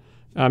subscription.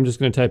 I'm just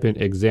going to type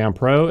in Exam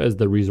Pro as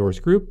the resource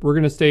group. We're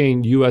going to stay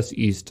in US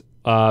East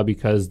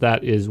because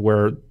that is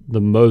where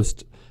the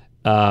most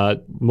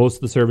of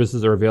the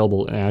services are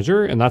available in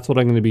Azure, and that's what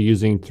I'm going to be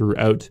using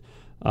throughout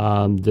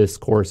this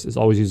course, is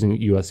always using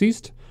US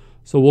East.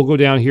 So we'll go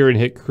down here and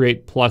hit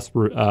create plus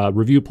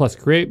review plus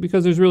create,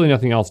 because there's really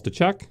nothing else to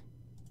check.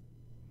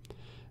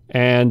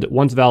 And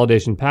once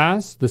validation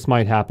passed, this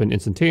might happen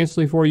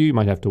instantaneously for you. You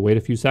might have to wait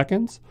a few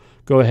seconds.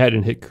 Go ahead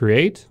and hit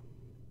create.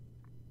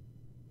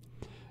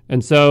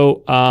 And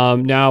so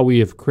now we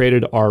have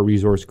created our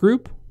resource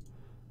group.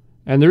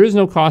 And there is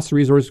no cost to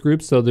resource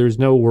groups, so there's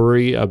no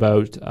worry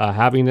about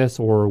having this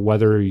or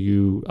whether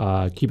you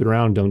keep it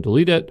around and don't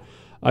delete it.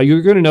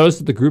 You're going to notice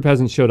that the group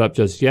hasn't showed up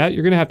just yet.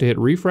 You're going to have to hit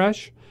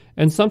refresh.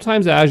 And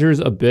sometimes Azure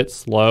is a bit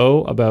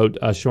slow about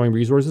showing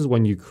resources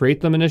when you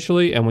create them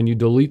initially and when you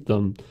delete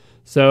them.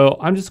 So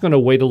I'm just going to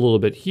wait a little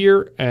bit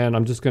here, and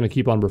I'm just going to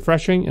keep on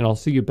refreshing, and I'll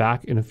see you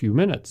back in a few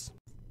minutes.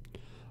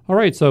 All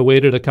right, so I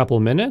waited a couple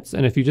minutes,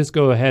 and if you just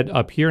go ahead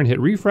up here and hit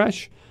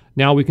refresh,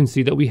 now we can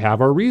see that we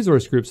have our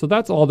resource group. So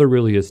that's all there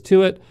really is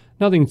to it.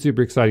 Nothing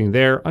super exciting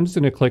there. I'm just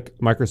going to click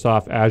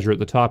Microsoft Azure at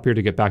the top here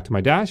to get back to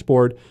my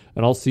dashboard,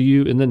 and I'll see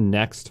you in the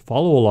next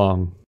follow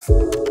along.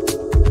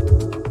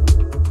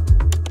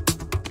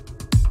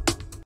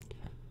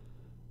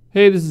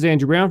 Hey, this is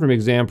Andrew Brown from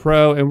Exam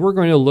Pro, and we're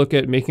going to look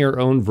at making our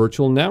own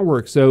virtual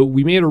network. So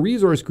we made a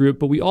resource group,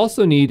 but we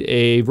also need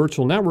a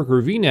virtual network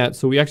or VNet,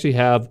 so we actually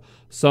have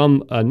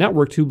some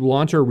network to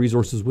launch our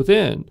resources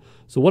within.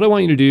 So what I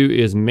want you to do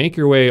is make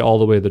your way all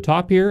the way to the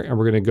top here, and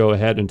we're going to go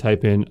ahead and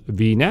type in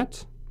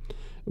VNet,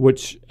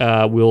 which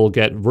will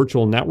get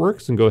virtual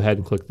networks, and go ahead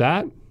and click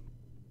that.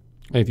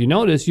 And if you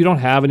notice, you don't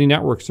have any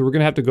networks, so we're going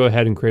to have to go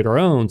ahead and create our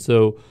own.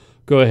 So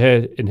go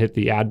ahead and hit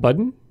the add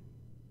button.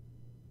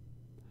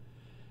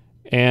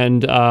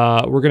 And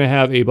we're going to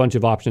have a bunch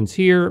of options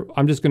here.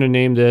 I'm just going to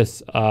name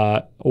this,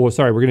 we're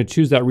going to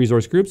choose that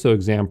resource group, so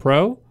Exam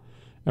Pro.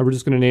 And we're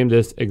just going to name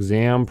this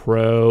Exam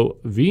Pro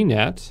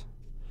VNet.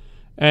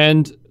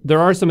 And there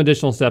are some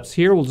additional steps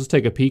here. We'll just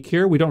take a peek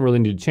here. We don't really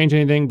need to change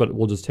anything, but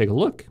we'll just take a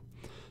look.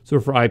 So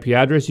for IP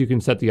address, you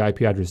can set the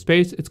IP address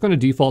space. It's going to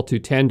default to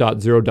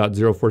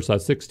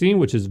 10.0.0/16,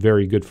 which is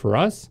very good for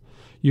us.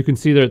 You can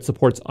see that it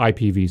supports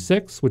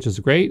IPv6, which is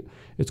great.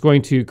 It's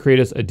going to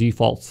create us a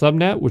default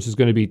subnet, which is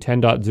going to be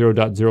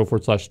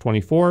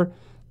 10.0.0/24.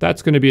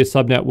 That's going to be a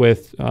subnet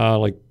with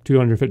like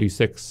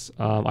 256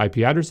 IP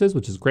addresses,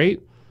 which is great.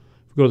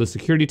 If we go to the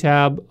security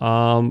tab,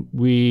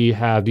 we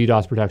have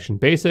DDoS protection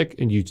basic,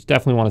 and you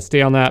definitely want to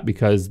stay on that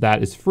because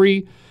that is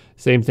free.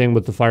 Same thing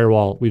with the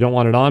firewall. We don't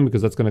want it on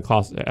because that's going to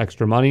cost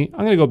extra money. I'm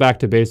going to go back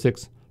to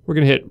basics. We're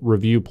going to hit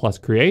review plus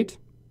create.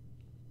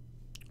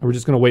 And we're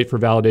just going to wait for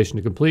validation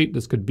to complete.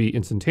 This could be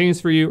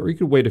instantaneous for you, or you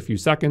could wait a few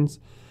seconds.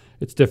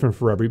 It's different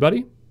for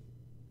everybody.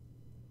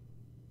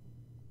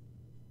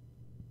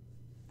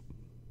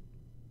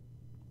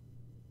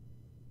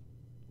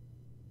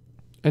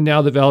 And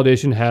now the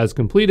validation has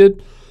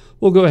completed,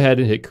 we'll go ahead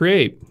and hit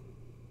create.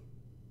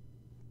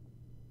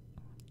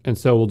 And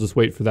so we'll just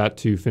wait for that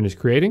to finish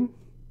creating.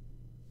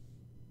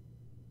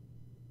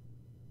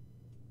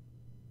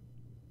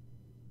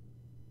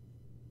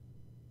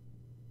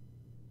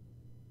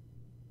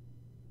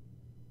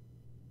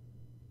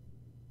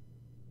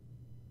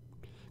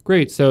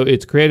 Great, so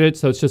it's created,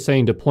 so it's just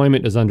saying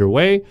deployment is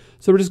underway.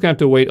 So we're just gonna have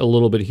to wait a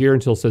little bit here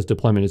until it says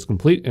deployment is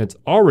complete, and it's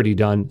already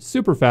done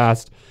super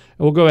fast.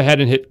 And we'll go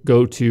ahead and hit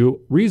go to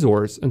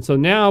resource. And so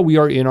now we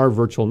are in our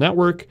virtual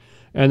network,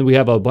 and we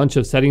have a bunch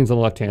of settings on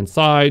the left-hand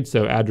side.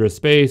 So address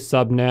space,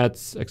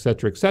 subnets, et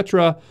cetera, et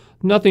cetera.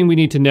 Nothing we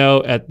need to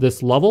know at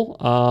this level.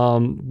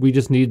 We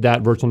just need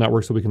that virtual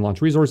network so we can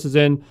launch resources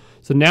in.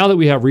 So now that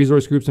we have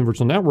resource groups and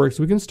virtual networks,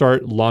 we can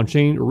start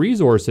launching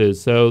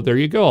resources. So there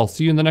you go. I'll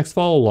see you in the next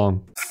follow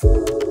along.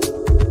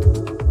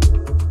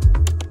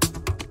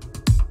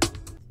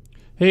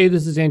 Hey,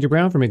 this is Andrew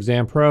Brown from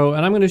Exam Pro,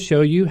 and I'm going to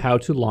show you how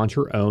to launch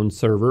your own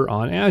server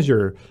on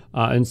Azure.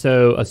 And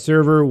so a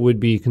server would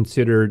be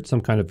considered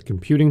some kind of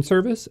computing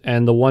service,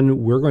 and the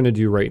one we're going to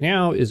do right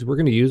now is we're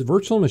going to use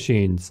virtual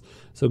machines.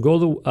 So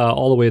go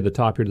all the way to the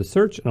top here to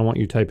search, and I want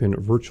you to type in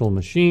virtual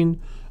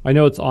machine. I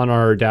know it's on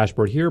our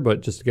dashboard here,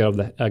 but just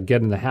to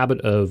get in the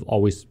habit of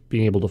always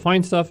being able to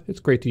find stuff,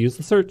 it's great to use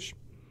the search.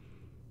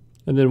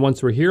 And then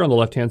once we're here on the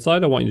left-hand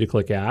side, I want you to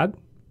click Add.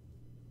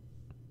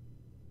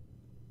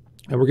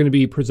 And we're going to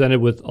be presented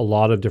with a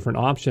lot of different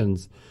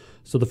options.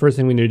 So the first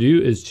thing we need to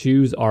do is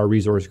choose our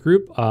resource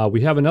group.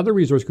 We have another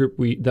resource group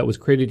that was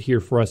created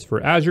here for us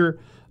for Azure.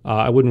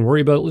 I wouldn't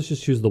worry about it. Let's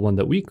just choose the one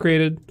that we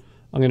created.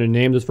 I'm going to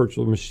name this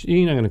virtual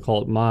machine. I'm going to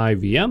call it my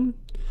VM.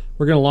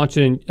 We're going to launch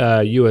it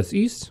in US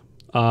East.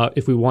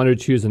 If we wanted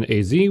to choose an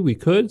AZ, we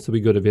could. So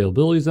we go to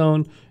availability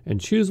zone and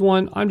choose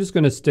one. I'm just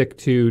going to stick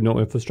to no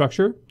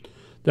infrastructure.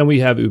 Then we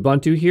have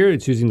Ubuntu here.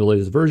 It's using the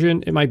latest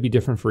version. It might be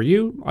different for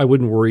you. I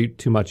wouldn't worry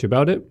too much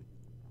about it.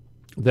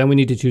 Then we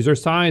need to choose our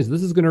size.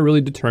 This is going to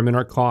really determine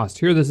our cost.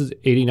 Here, this is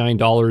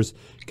 $89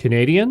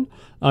 Canadian.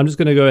 I'm just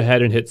going to go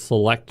ahead and hit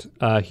select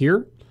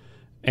here.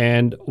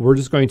 And we're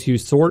just going to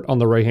sort on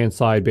the right-hand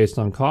side based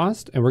on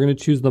cost. And we're going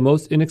to choose the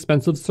most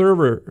inexpensive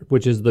server,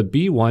 which is the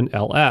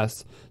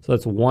B1LS. So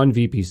that's 1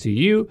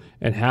 vPCU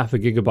and half a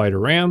gigabyte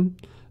of RAM.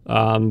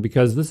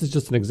 Because this is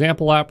just an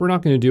example app, we're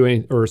not going to do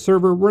any, or a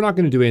server, we're not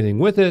going to do anything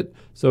with it.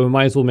 So we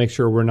might as well make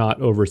sure we're not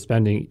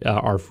overspending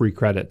our free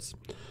credits.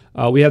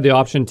 We have the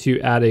option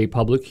to add a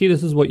public key.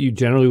 This is what you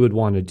generally would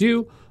want to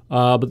do,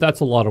 but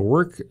that's a lot of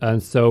work.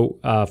 And so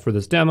for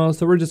this demo,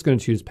 so we're just going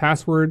to choose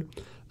password.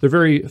 They're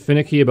very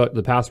finicky about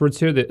the passwords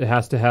here. That it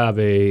has to have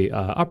a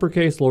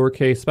uppercase,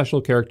 lowercase,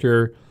 special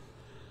character,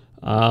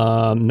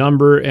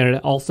 number, and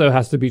it also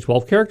has to be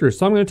 12 characters.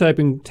 So I'm going to type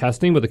in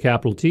testing with a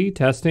capital T,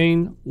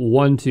 testing,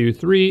 1, 2,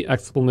 3,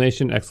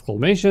 exclamation,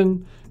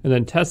 exclamation, and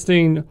then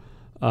testing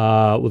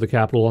with a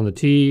capital on the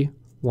T,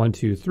 1,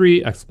 2,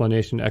 3,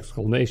 exclamation,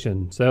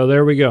 exclamation. So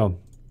there we go.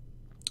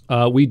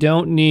 We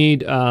don't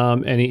need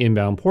any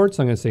inbound ports.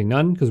 I'm going to say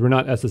none because we're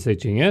not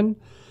SSHing in.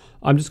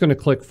 I'm just going to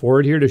click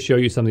forward here to show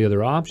you some of the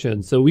other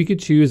options. So we could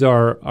choose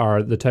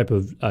the type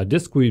of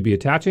disk we'd be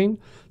attaching.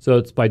 So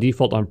it's by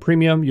default on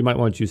premium. You might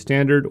want to choose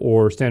standard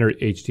or standard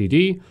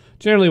HDD.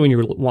 Generally, when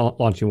you're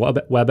launching web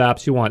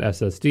apps, you want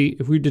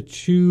SSD. If we were to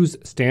choose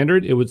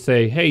standard, it would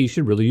say, hey, you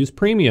should really use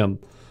premium.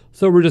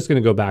 So we're just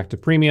going to go back to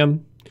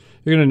premium.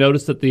 You're going to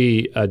notice that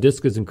the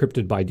disk is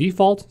encrypted by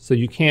default, so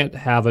you can't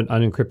have an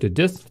unencrypted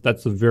disk.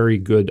 That's a very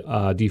good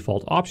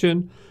default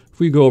option. If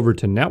we go over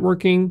to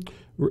networking,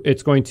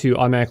 it's going to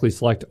automatically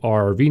select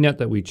our VNet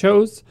that we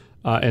chose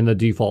and the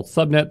default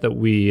subnet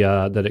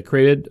that it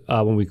created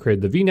when we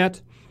created the VNet.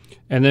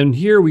 And then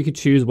here we could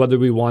choose whether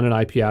we want an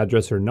IP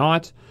address or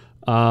not.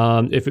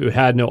 If it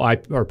had no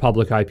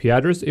public IP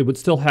address, it would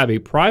still have a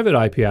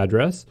private IP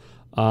address,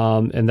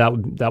 and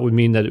that would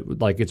mean that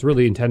it's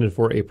really intended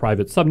for a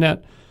private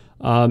subnet.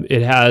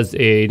 It has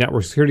a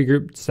network security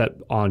group set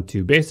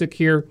onto basic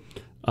here.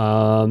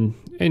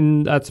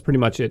 And that's pretty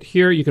much it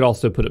here. You could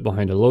also put it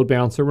behind a load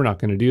balancer. We're not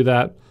going to do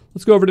that.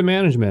 Let's go over to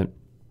management.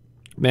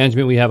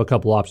 Management, we have a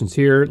couple options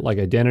here, like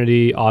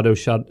identity, auto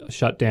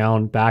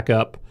shutdown,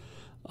 backup.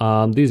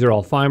 These are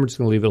all fine. We're just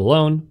going to leave it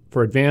alone.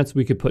 For advanced,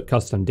 we could put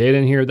custom data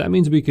in here. That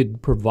means we could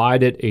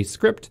provide it a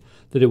script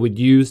that it would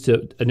use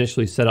to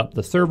initially set up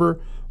the server.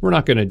 We're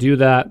not going to do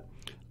that.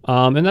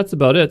 And that's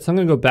about it. So I'm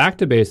going to go back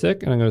to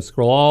basic, and I'm going to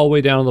scroll all the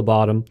way down to the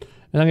bottom,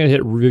 and I'm going to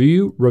hit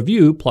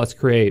review plus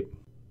create.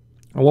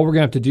 And what we're going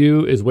to have to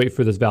do is wait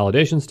for this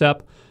validation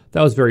step.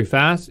 That was very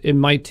fast. It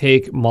might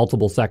take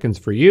multiple seconds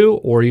for you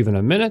or even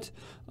a minute,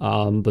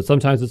 but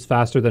sometimes it's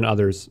faster than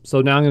others.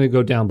 So now I'm going to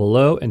go down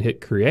below and hit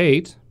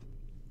create.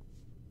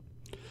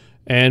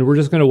 And we're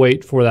just going to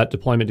wait for that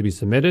deployment to be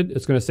submitted.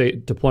 It's going to say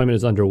deployment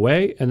is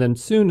underway, and then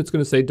soon it's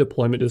going to say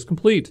deployment is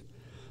complete.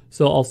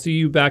 So I'll see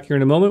you back here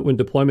in a moment when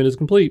deployment is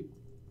complete.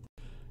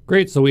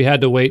 Great, so we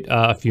had to wait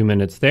a few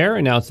minutes there,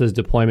 and now it says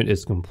deployment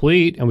is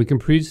complete, and we can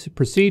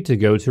proceed to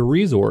go to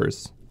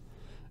resource.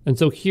 And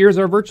so here's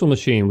our virtual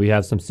machine. We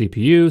have some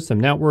CPU, some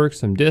network,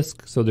 some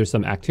disk, so there's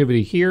some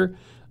activity here.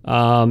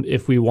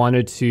 If we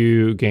wanted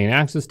to gain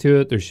access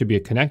to it, there should be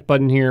a connect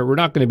button here. We're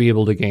not going to be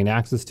able to gain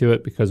access to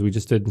it because we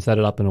just didn't set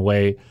it up in a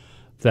way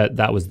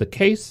that was the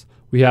case.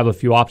 We have a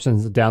few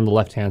options down the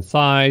left-hand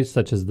side,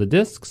 such as the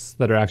disks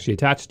that are actually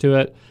attached to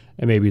it,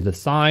 and maybe the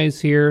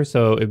size here.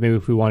 So maybe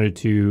if we wanted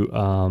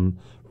to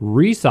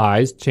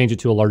resize, change it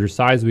to a larger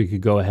size, we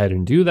could go ahead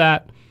and do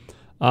that.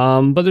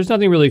 But there's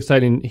nothing really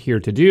exciting here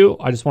to do.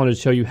 I just wanted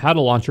to show you how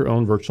to launch your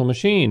own virtual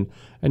machine.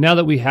 And now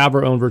that we have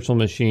our own virtual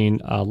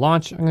machine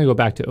launched, I'm going to go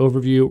back to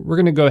overview. We're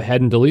going to go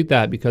ahead and delete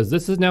that because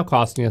this is now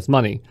costing us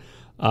money.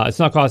 It's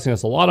not costing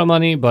us a lot of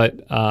money, but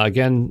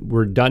again,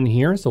 we're done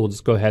here. So we'll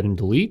just go ahead and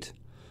delete.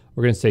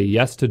 We're going to say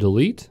yes to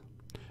delete.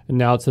 And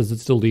now it says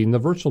it's deleting the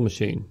virtual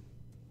machine.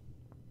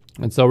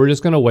 And so we're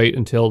just going to wait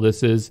until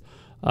this is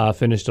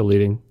finished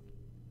deleting.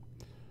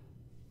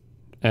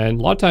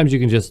 And a lot of times you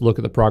can just look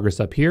at the progress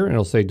up here and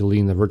it'll say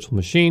deleting the virtual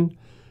machine.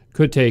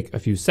 Could take a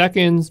few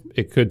seconds.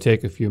 It could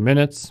take a few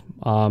minutes.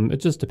 It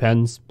just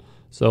depends.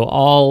 So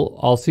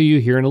I'll see you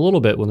here in a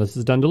little bit when this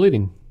is done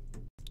deleting.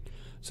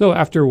 So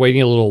after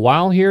waiting a little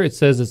while here, it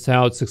says it's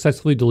how it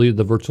successfully deleted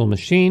the virtual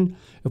machine.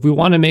 If we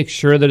want to make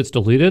sure that it's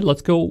deleted,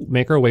 let's go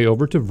make our way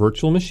over to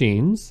virtual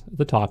machines at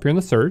the top here in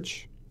the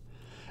search.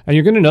 And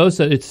you're going to notice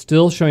that it's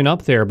still showing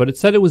up there, but it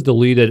said it was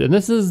deleted. And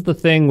this is the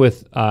thing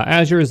with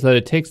Azure is that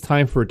it takes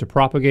time for it to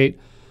propagate.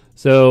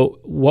 So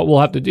what we'll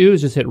have to do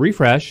is just hit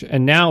refresh,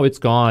 and now it's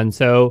gone.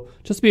 So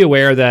just be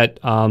aware that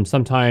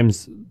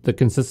sometimes the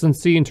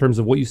consistency in terms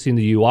of what you see in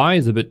the UI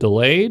is a bit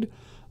delayed.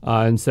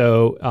 And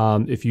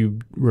so if you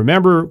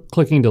remember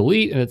clicking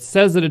delete and it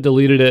says that it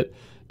deleted it,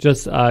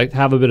 just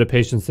have a bit of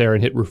patience there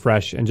and hit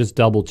refresh and just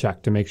double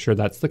check to make sure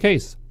that's the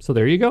case. So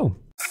there you go.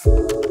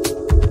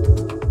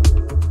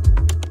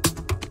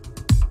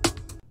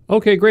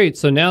 Okay, great.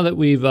 So now that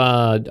we've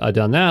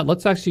done that,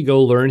 let's actually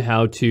go learn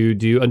how to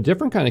do a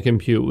different kind of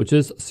compute, which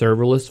is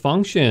serverless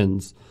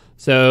functions.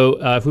 So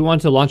if we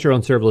want to launch our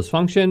own serverless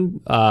function,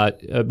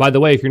 by the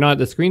way, if you're not at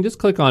the screen, just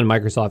click on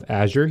Microsoft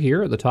Azure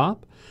here at the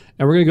top,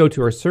 and we're going to go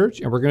to our search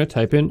and we're going to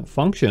type in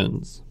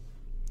functions.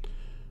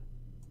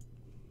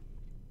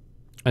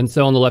 And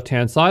so on the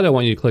left-hand side, I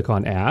want you to click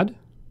on add.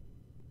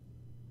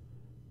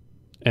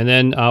 And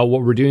then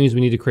what we're doing is we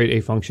need to create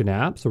a function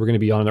app. So we're going to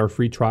be on our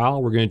free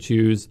trial. We're going to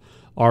choose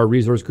our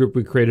resource group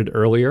we created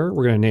earlier.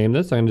 We're going to name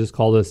this. I'm going to just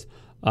call this,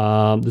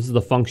 this is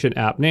the function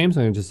app name. So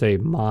I'm going to just say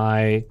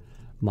my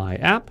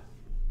app.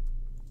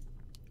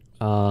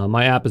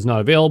 My app is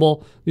not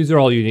available. These are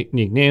all unique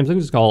names. I'm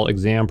just call it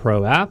Exam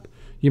Pro app.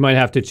 You might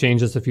have to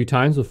change this a few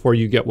times before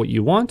you get what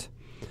you want.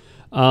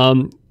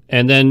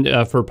 And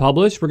then for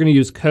publish, we're going to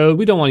use code.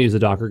 We don't want to use a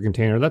Docker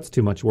container. That's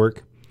too much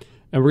work.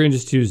 And we're going to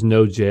just choose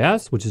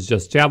Node.js, which is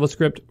just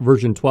JavaScript.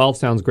 Version 12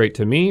 sounds great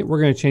to me.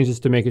 We're going to change this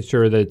to make it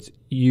sure that it's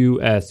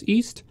US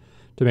East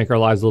to make our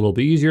lives a little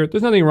bit easier.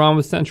 There's nothing wrong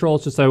with Central.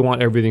 It's just I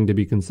want everything to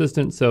be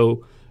consistent,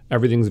 so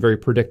everything's very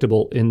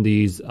predictable in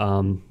these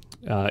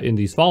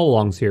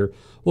follow-alongs here.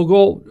 We'll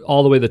go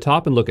all the way to the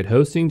top and look at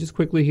hosting just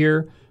quickly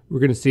here.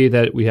 We're going to see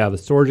that we have a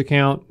storage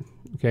account.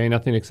 Okay,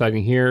 nothing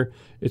exciting here.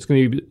 It's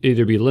going to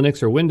either be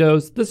Linux or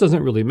Windows. This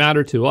doesn't really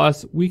matter to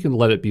us. We can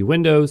let it be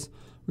Windows.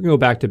 We're going to go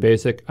back to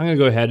basic. I'm going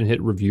to go ahead and hit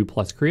review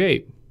plus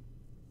create.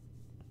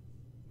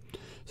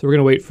 So we're going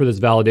to wait for this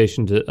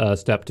validation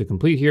step to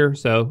complete here.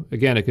 So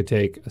again, it could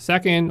take a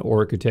second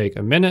or it could take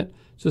a minute.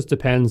 It just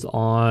depends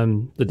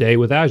on the day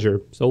with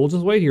Azure. So we'll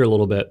just wait here a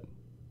little bit.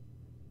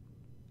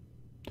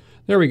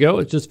 There we go.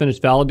 It's just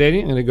finished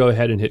validating. I'm going to go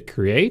ahead and hit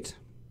create.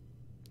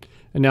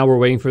 And now we're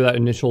waiting for that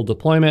initial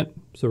deployment.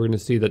 So we're going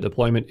to see that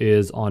deployment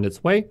is on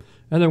its way.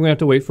 And then we're going to have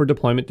to wait for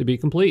deployment to be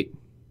complete.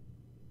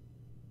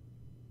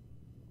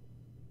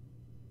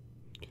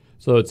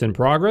 So it's in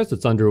progress,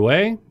 it's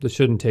underway. This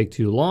shouldn't take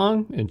too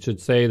long. It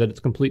should say that it's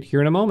complete here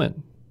in a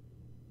moment.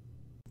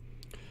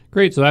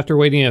 Great, so after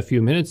waiting a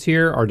few minutes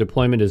here, our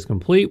deployment is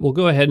complete. We'll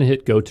go ahead and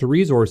hit go to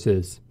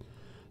resources.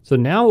 So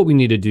now what we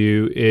need to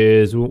do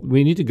is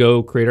we need to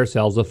go create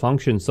ourselves a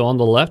function. So on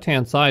the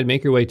left-hand side,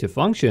 make your way to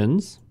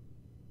functions.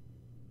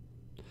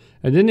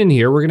 And then in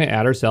here, we're going to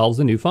add ourselves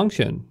a new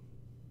function.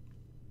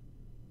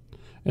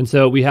 And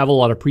so we have a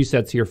lot of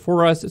presets here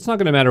for us. It's not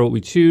going to matter what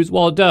we choose.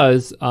 Well, it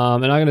does. And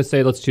I'm going to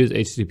say, let's choose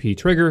HTTP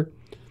trigger.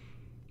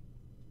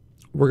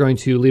 We're going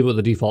to leave it with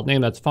the default name.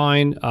 That's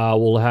fine.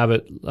 We'll have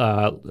it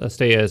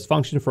stay as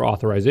function for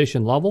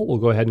authorization level. We'll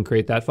go ahead and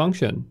create that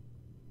function.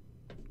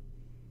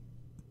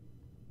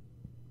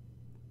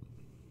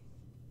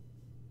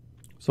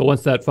 So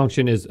once that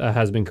function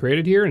has been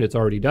created here and it's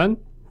already done,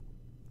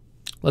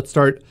 let's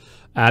start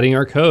adding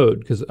our code,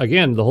 because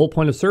again, the whole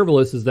point of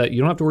serverless is that you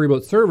don't have to worry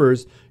about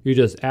servers. You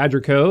just add your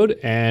code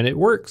and it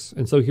works.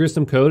 And so here's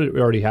some code it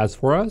already has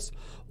for us.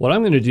 What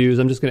I'm going to do is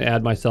I'm just going to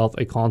add myself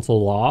a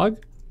console log.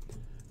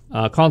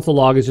 Console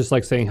log is just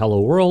like saying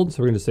hello world.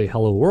 So we're going to say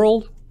hello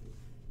world.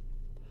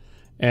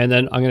 And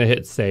then I'm going to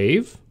hit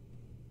save.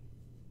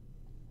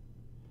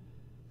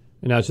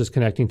 And now it's just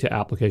connecting to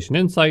application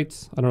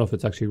insights. I don't know if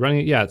it's actually running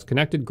it. Yeah, it's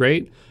connected.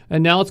 Great.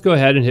 And now let's go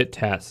ahead and hit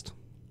test.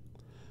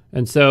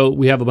 And so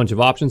we have a bunch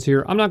of options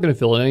here. I'm not going to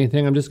fill in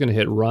anything. I'm just going to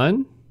hit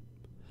run.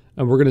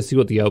 And we're going to see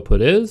what the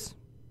output is.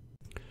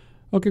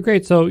 Okay,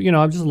 great. So,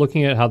 I'm just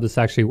looking at how this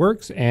actually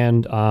works.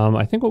 And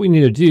I think what we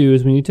need to do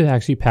is we need to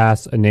actually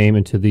pass a name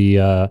into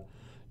the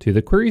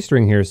query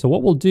string here. So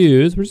what we'll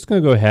do is we're just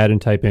going to go ahead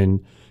and type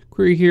in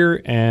query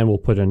here, and we'll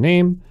put a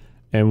name,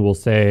 and we'll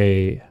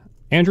say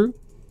Andrew.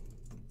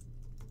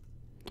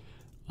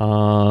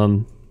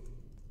 And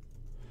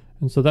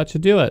so that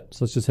should do it.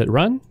 So let's just hit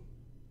run.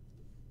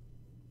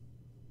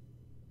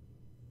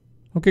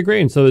 Okay,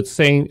 great. And so it's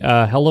saying,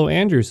 hello,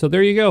 Andrew. So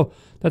there you go.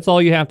 That's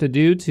all you have to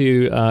do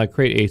to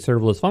create a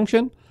serverless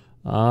function.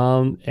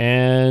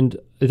 And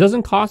it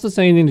doesn't cost us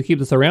anything to keep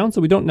this around,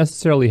 so we don't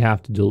necessarily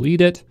have to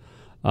delete it.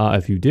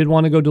 If you did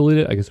want to go delete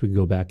it, I guess we could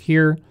go back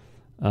here.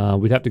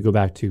 We'd have to go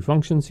back to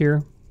functions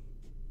here.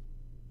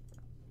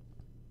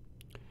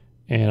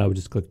 And I would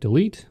just click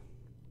delete.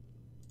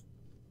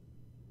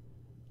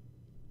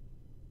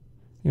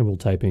 And we'll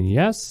type in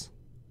yes.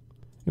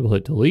 And we'll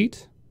hit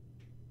delete.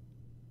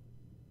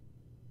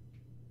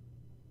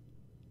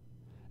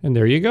 And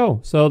there you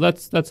go. So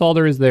that's all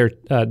there is there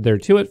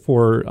to it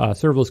for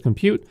serverless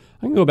compute.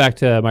 I can go back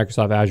to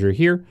Microsoft Azure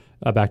here,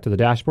 back to the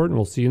dashboard, and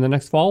we'll see you in the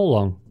next follow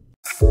along.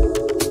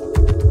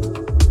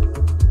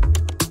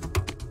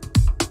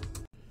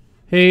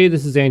 Hey,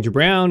 this is Andrew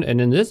Brown, and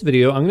in this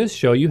video, I'm going to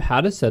show you how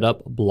to set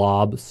up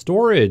blob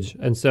storage.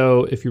 And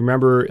so if you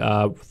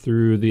remember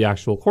through the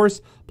actual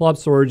course, blob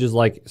storage is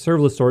like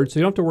serverless storage, so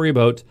you don't have to worry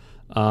about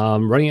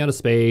running out of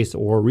space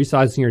or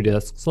resizing your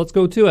disk. So let's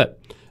go to it.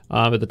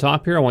 At the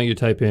top here, I want you to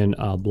type in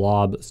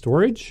blob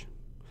storage,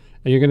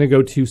 and you're going to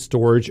go to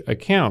storage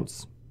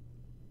accounts.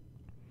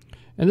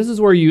 And this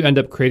is where you end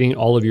up creating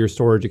all of your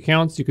storage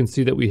accounts. You can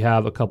see that we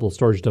have a couple of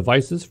storage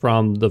devices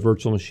from the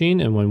virtual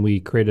machine and when we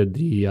created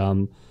the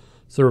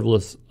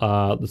serverless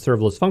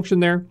function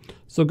there.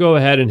 So go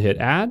ahead and hit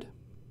add.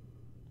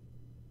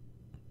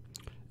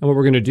 And what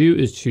we're going to do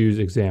is choose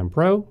Exam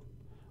Pro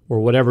or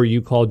whatever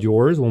you called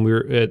yours when we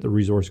were at the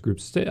resource group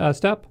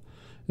step.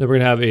 Then we're going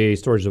to have a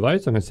storage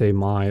device. I'm going to say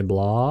my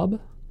blob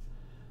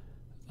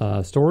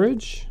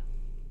storage.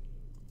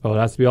 Oh, it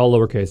has to be all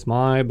lowercase.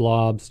 My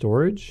blob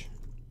storage.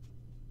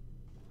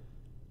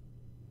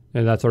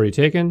 And that's already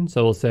taken.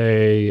 So we'll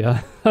say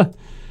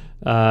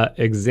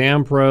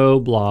Exam Pro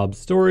blob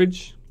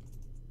storage.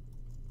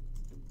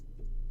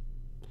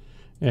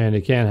 And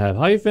it can't have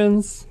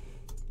hyphens.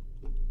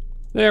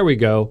 There we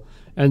go.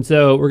 And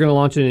so we're going to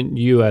launch it in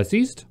US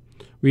East.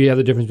 We have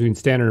the difference between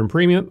standard and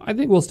premium. I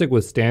think we'll stick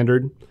with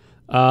standard.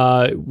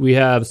 We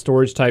have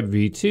storage type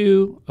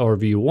V2 or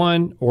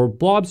V1 or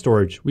blob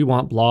storage. We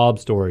want blob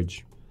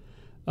storage.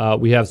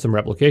 We have some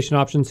replication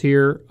options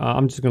here.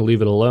 I'm just going to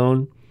leave it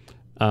alone.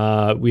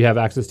 We have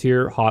access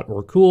here, hot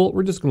or cool.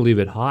 We're just going to leave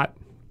it hot.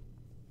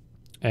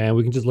 And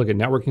we can just look at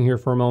networking here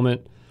for a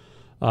moment.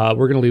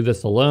 We're going to leave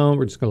this alone.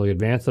 We're just going to look at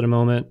advanced in a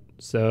moment.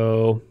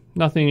 So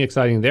nothing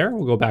exciting there.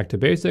 We'll go back to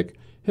basic,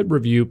 hit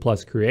review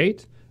plus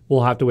create.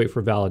 We'll have to wait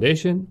for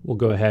validation. We'll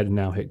go ahead and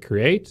now hit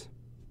create.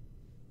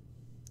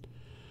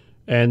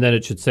 And then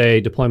it should say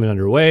deployment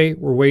underway.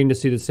 We're waiting to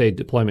see this say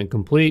deployment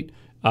complete.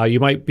 You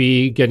might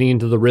be getting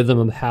into the rhythm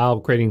of how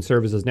creating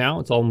services now.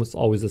 It's almost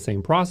always the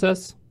same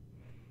process.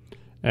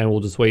 And we'll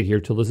just wait here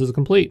till this is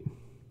complete.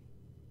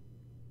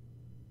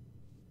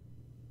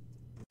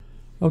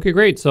 Okay,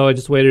 great. So I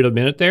just waited a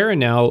minute there and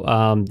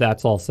now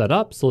that's all set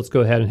up. So let's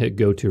go ahead and hit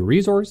go to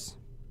resource.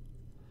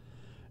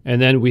 And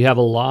then we have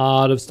a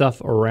lot of stuff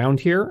around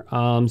here.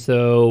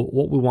 So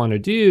what we want to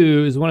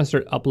do is we want to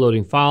start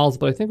uploading files,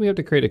 but I think we have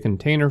to create a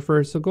container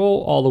first. So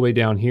go all the way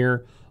down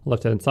here,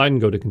 left-hand side,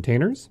 and go to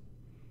containers.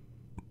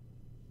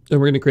 Then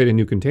we're going to create a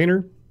new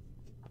container.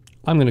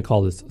 I'm going to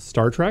call this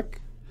Star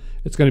Trek.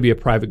 It's going to be a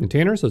private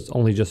container, so it's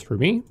only just for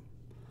me.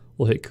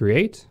 We'll hit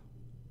create.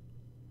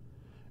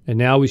 And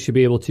now we should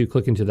be able to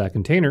click into that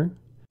container.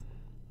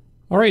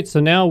 All right, so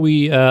now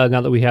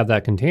now that we have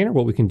that container,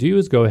 what we can do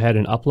is go ahead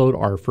and upload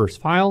our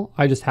first file.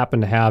 I just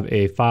happen to have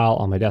a file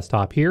on my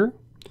desktop here.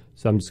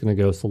 So I'm just gonna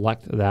go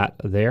select that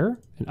there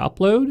and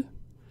upload.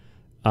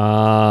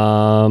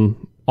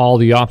 All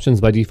the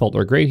options by default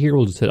are great here.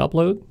 We'll just hit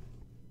upload.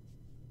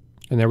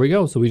 And there we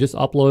go. So we just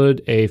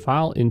uploaded a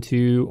file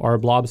into our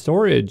blob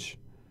storage.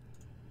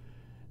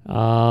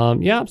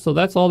 Yeah, so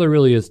that's all there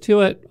really is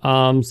to it.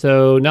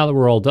 So now that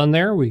we're all done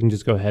there, we can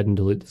just go ahead and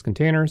delete this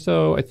container.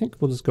 So I think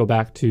we'll just go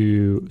back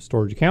to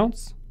storage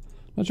accounts.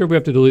 Not sure if we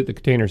have to delete the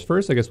containers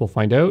first. I guess we'll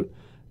find out.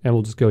 And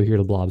we'll just go here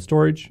to blob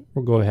storage.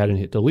 We'll go ahead and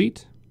hit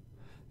delete.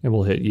 And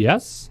we'll hit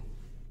yes.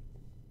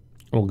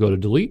 And we'll go to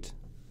delete.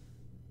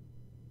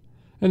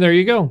 And there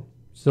you go.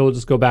 So we'll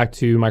just go back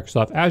to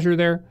Microsoft Azure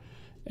there,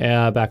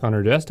 back on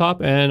our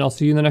desktop, and I'll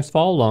see you in the next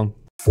follow along.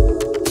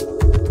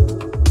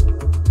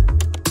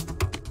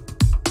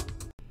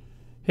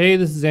 Hey,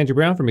 this is Andrew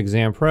Brown from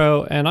Exam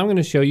Pro, and I'm going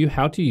to show you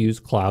how to use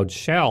Cloud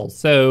Shell.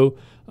 So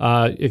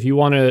if you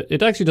want to,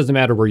 it actually doesn't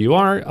matter where you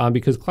are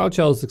because Cloud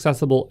Shell is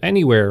accessible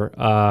anywhere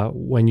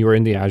when you're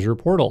in the Azure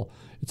portal.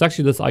 It's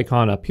actually this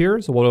icon up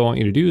here. So what I want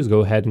you to do is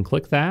go ahead and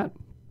click that.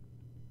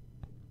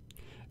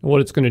 And what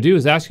it's going to do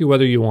is ask you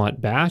whether you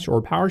want Bash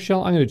or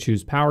PowerShell. I'm going to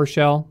choose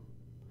PowerShell.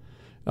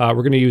 We're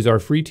going to use our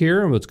free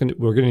tier, and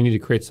we're going to need to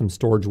create some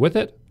storage with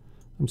it.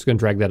 I'm just going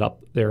to drag that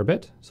up there a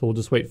bit. So we'll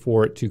just wait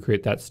for it to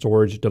create that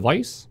storage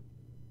device.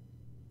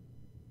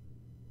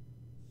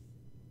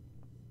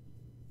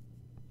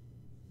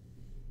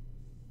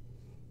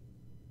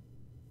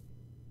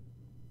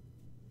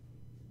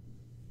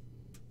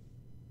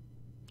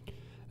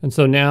 And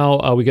so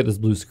now we get this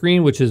blue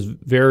screen, which is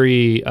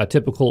very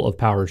typical of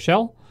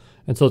PowerShell.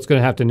 And so it's going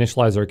to have to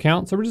initialize our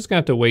account. So we're just going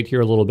to have to wait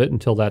here a little bit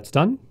until that's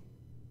done.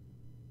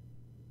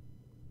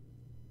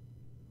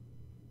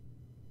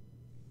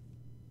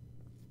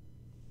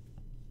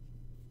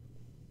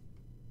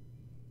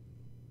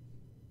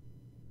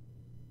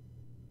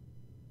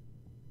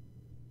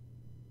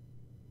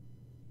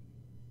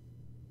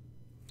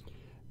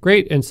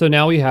 Great, and so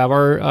now we have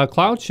our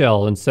Cloud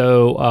Shell. And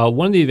so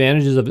one of the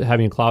advantages of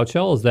having a Cloud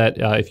Shell is that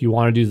if you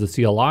want to do the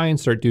CLI and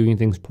start doing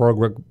things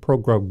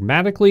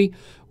programmatically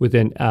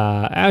within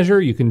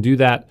Azure, you can do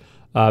that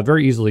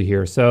very easily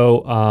here.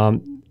 So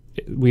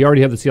we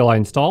already have the CLI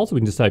installed, so we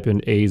can just type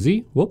in AZ,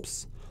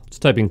 let's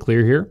type in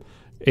clear here,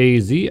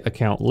 AZ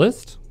account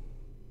list.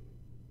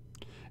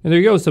 And there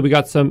you go, so we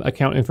got some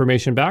account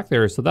information back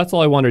there. So that's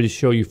all I wanted to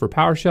show you for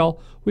PowerShell.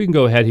 We can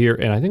go ahead here,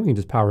 and I think we can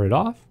just power it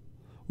off.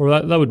 Or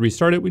that would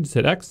restart it. We just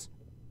hit X.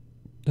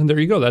 And there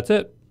you go. That's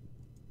it.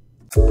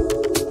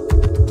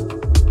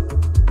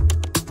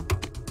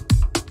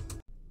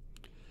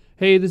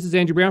 Hey, this is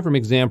Andrew Brown from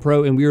Exam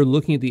Pro, and we are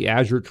looking at the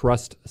Azure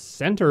Trust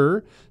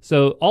Center.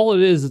 So all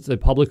it is, it's a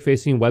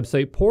public-facing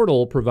website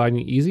portal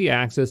providing easy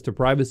access to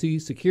privacy,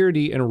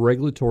 security, and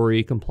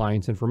regulatory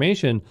compliance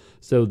information.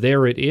 So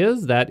there it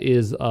is. That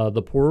is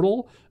the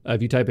portal.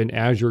 If you type in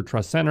Azure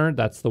Trust Center,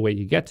 that's the way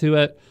you get to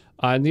it.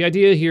 And the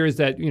idea here is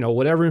that,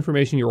 whatever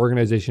information your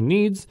organization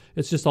needs,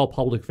 it's just all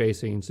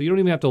public-facing. So you don't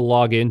even have to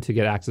log in to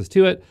get access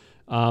to it,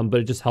 but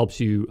it just helps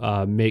you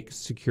make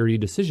security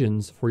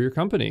decisions for your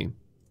company.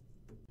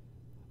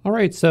 All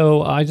right,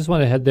 so I just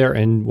went ahead there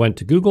and went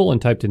to Google and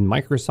typed in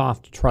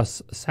Microsoft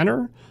Trust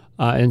Center.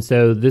 And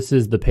so this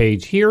is the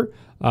page here.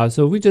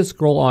 So if we just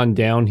scroll on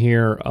down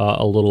here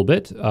a little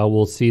bit,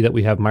 we'll see that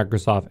we have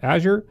Microsoft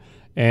Azure.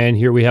 And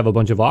here we have a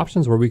bunch of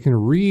options where we can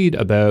read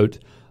about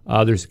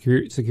their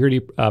security,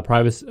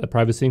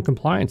 privacy, and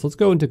compliance. Let's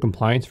go into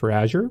compliance for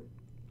Azure.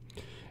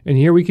 And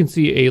here we can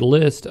see a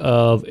list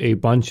of a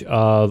bunch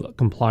of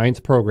compliance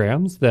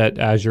programs that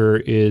Azure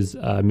is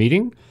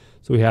meeting.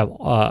 So we have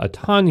a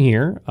ton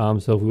here.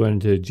 So if we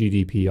went into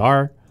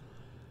GDPR,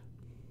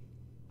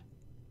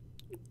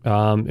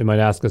 it might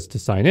ask us to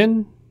sign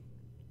in.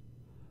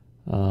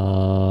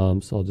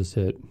 So I'll just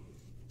hit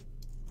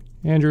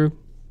Andrew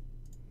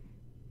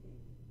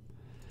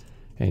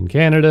and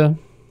Canada.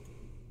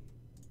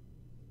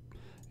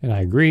 And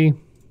I agree.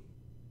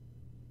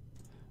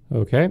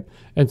 Okay.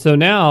 And so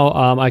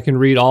now I can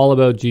read all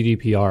about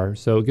GDPR.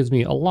 So it gives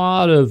me a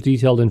lot of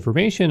detailed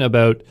information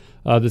about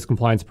this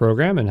compliance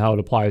program and how it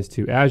applies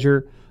to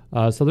Azure.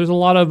 So there's a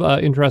lot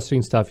of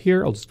interesting stuff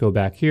here. I'll just go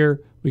back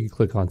here. We can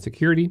click on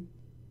security.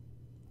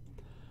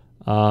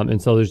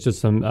 And so there's just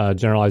some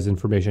generalized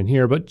information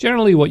here. But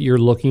generally what you're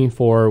looking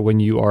for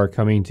when you are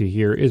coming to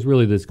here is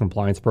really this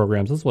compliance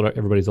programs. This is what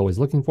everybody's always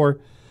looking for,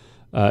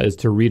 is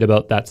to read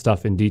about that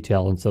stuff in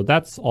detail. And so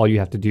that's all you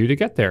have to do to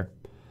get there.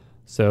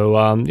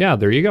 So yeah,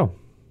 there you go.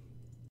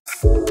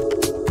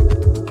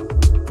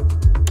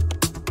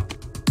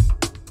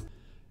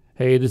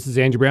 Hey, this is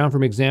Andrew Brown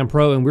from Exam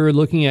Pro, and we're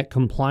looking at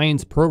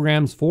compliance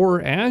programs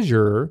for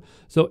Azure.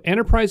 So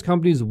enterprise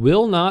companies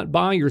will not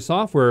buy your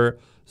software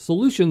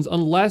solutions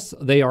unless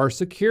they are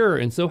secure.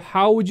 And so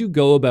how would you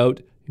go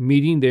about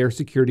meeting their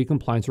security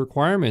compliance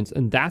requirements?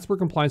 And that's where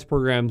compliance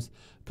programs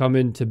come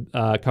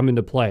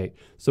into play.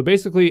 So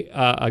basically,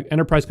 an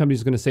enterprise company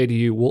is going to say to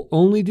you, we'll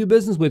only do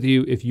business with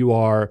you if you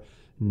are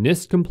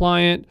NIST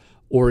compliant,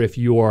 or if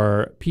you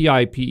are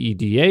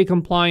PIPEDA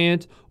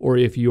compliant, or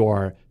if you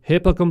are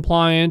HIPAA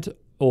compliant,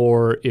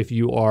 or if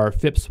you are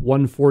FIPS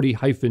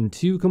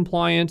 140-2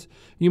 compliant.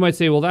 You might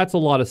say, well, that's a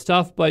lot of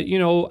stuff, but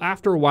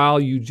after a while,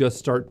 you just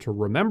start to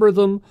remember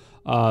them.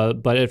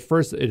 But at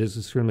first, it is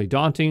extremely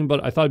daunting,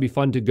 but I thought it'd be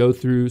fun to go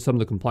through some of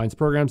the compliance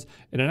programs,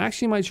 and it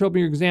actually might show up in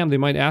your exam. They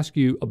might ask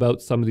you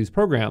about some of these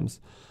programs.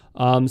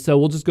 So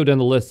we'll just go down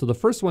the list. So the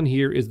first one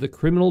here is the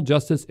Criminal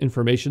Justice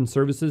Information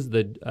Services,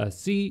 the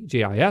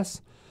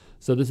CJIS.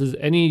 So this is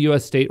any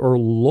U.S. state or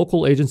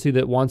local agency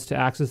that wants to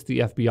access the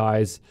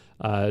FBI's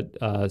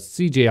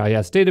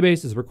CJIS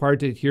database is required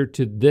to adhere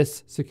to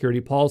this security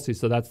policy.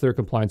 So that's their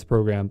compliance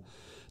program.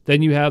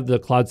 Then you have the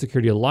Cloud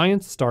Security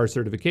Alliance STAR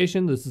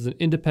certification. This is an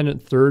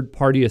independent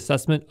third-party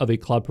assessment of a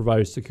cloud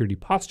provider's security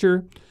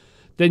posture.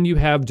 Then you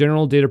have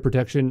General Data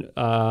Protection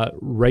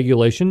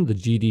Regulation, the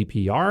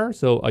GDPR.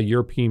 So a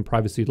European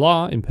privacy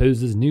law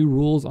imposes new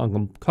rules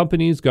on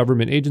companies,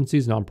 government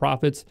agencies,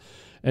 nonprofits,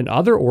 and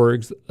other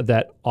orgs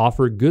that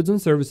offer goods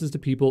and services to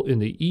people in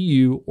the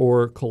EU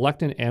or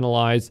collect and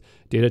analyze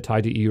data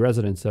tied to EU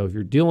residents. So if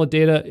you're dealing with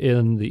data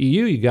in the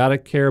EU, you got to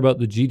care about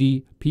the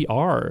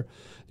GDPR.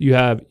 You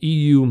have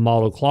EU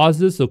model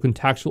clauses, so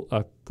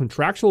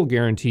contractual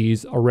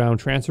guarantees around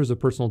transfers of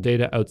personal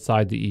data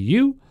outside the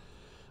EU.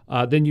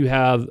 Then you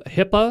have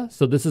HIPAA.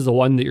 So this is the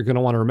one that you're going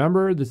to want to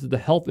remember. This is the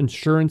Health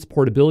Insurance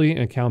Portability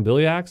and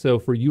Accountability Act. So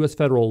for U.S.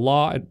 federal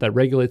law that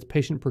regulates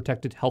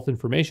patient-protected health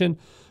information,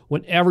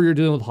 whenever you're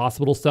dealing with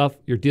hospital stuff,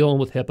 you're dealing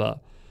with HIPAA.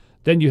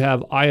 Then you have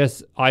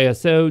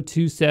ISO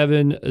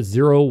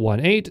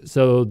 27018.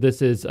 So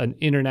this is an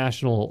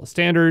international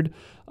standard,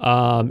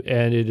 and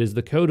it is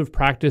the code of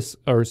practice,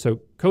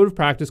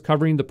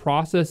 covering the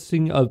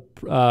processing of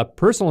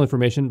personal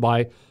information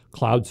by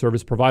cloud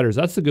service providers.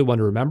 That's a good one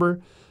to remember.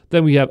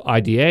 Then we have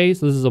IDA.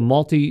 So this is a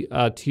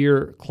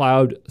multi-tier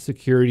cloud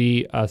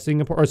security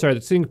Singapore.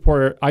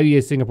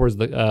 IDA Singapore is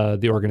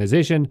the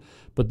organization,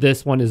 but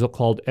this one is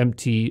called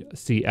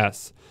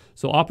MTCS.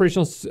 So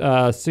Operational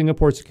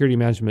Singapore Security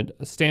Management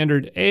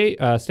Standard,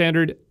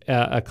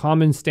 a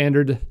common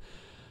standard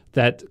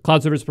that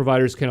cloud service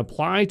providers can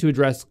apply to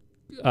address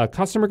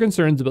customer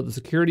concerns about the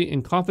security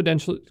and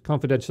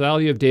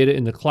confidentiality of data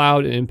in the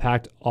cloud and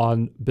impact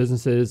on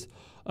businesses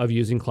of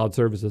using cloud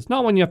services.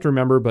 Not one you have to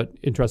remember, but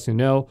interesting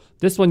to know.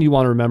 This one you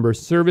want to remember: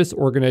 Service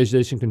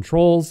Organization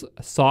Controls,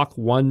 SOC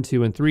 1,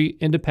 2, and 3,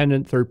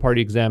 independent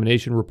third-party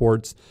examination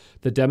reports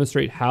that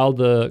demonstrate how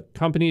the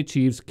company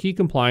achieves key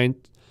compliance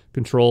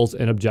controls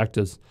and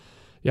objectives.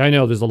 Yeah, I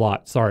know there's a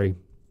lot, sorry.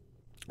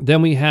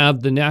 Then we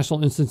have the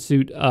National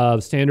Institute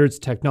of Standards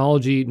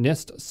Technology,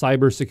 NIST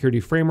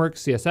Cybersecurity Framework,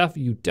 CSF.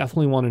 You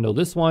definitely want to know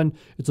this one.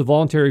 It's a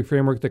voluntary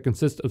framework that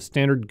consists of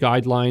standard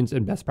guidelines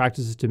and best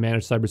practices to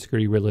manage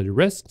cybersecurity-related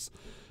risks.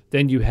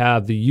 Then you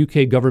have the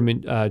UK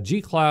government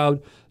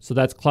G-Cloud. So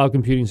that's cloud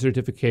computing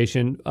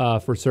certification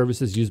for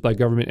services used by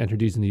government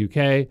entities in the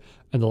UK.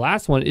 And the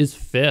last one is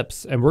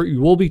FIPS. And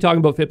we'll be talking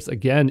about FIPS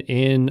again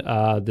in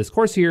this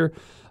course here.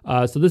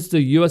 So this is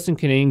a US and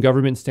Canadian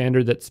government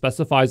standard that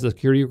specifies the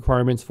security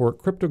requirements for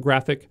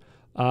cryptographic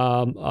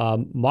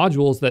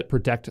modules that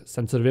protect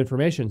sensitive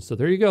information. So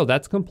there you go.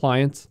 That's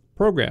compliance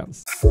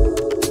programs.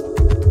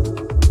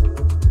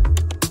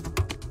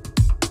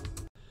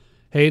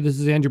 Hey, this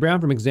is Andrew Brown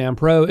from Exam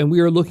Pro, and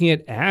we are looking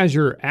at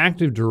Azure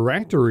Active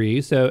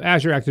Directory. So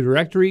Azure Active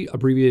Directory,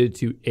 abbreviated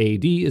to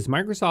AD, is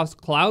Microsoft's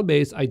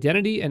cloud-based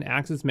identity and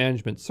access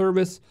management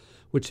service,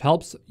 which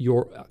helps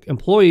your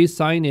employees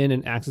sign in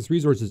and access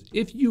resources.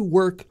 If you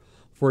work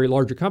for a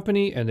larger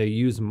company and they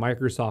use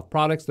Microsoft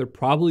products, they're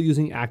probably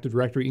using Active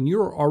Directory, and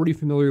you're already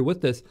familiar with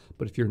this.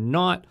 But if you're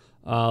not,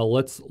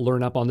 let's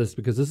learn up on this,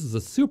 because this is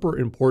a super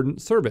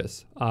important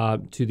service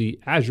to the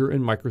Azure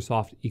and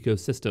Microsoft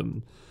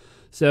ecosystem.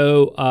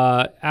 So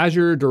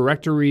Azure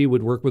Directory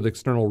would work with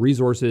external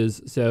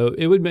resources. So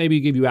it would maybe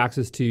give you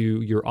access to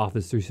your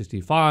Office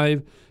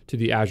 365, to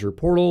the Azure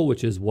portal,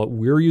 which is what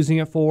we're using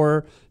it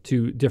for,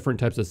 to different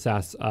types of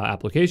SaaS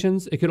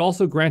applications. It could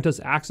also grant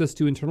us access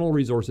to internal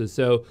resources.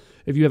 So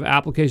if you have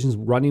applications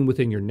running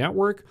within your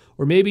network,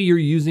 or maybe you're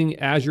using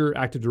Azure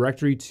Active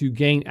Directory to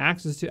gain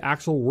access to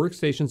actual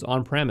workstations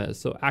on premise,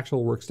 so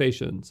actual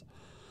workstations.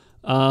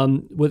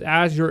 With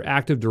Azure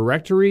Active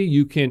Directory,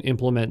 you can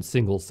implement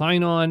single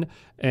sign-on,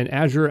 and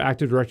Azure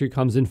Active Directory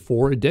comes in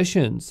 4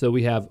 editions. So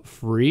we have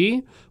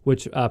free,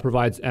 which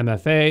provides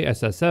MFA,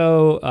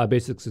 SSO,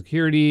 basic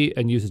security,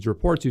 and usage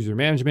reports, user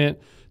management.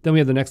 Then we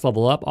have the next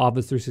level up,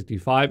 Office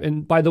 365.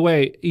 And by the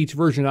way, each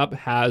version up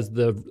has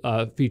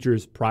the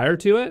features prior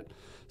to it.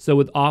 So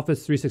with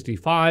Office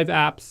 365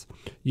 apps,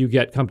 you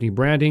get company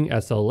branding,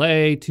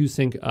 SLA, to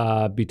sync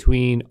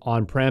between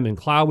on-prem and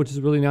cloud, which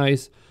is really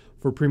nice.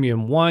 For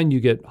Premium 1, you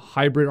get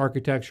hybrid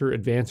architecture,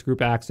 advanced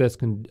group access,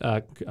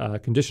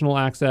 conditional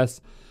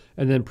access.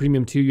 And then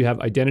Premium 2, you have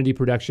identity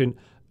protection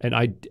and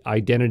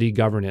identity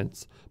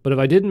governance. But if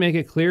I didn't make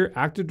it clear,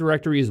 Active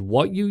Directory is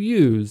what you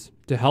use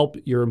to help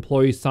your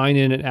employees sign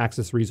in and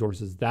access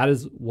resources. That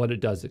is what it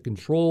does. It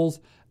controls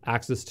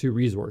access to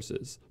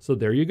resources. So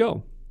there you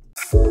go.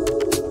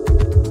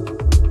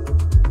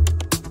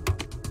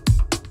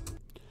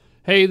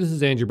 Hey, this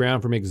is Andrew Brown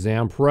from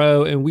Exam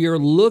Pro, and we are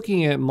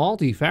looking at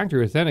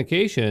multi-factor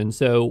authentication.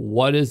 So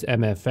what is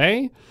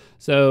MFA?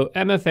 So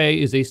MFA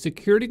is a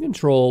security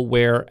control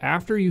where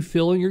after you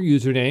fill in your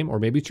username, or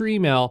maybe it's your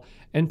email,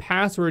 and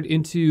password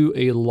into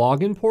a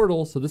login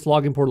portal, so this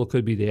login portal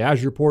could be the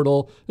Azure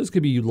portal, this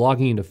could be you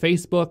logging into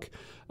Facebook.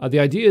 The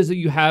idea is that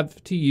you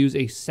have to use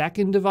a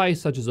second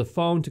device, such as a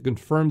phone, to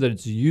confirm that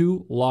it's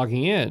you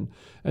logging in.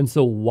 And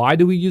so why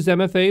do we use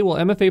MFA? Well,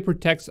 MFA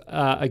protects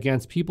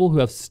against people who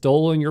have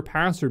stolen your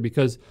password,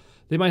 because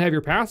they might have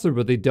your password,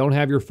 but they don't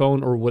have your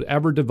phone or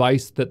whatever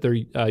device that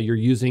you're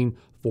using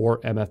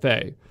for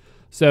MFA.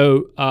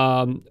 So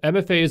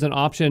MFA is an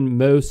option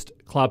most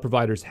cloud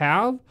providers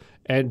have.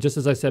 And just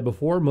as I said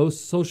before,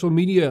 most social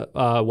media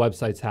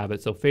websites have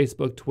it. So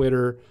Facebook,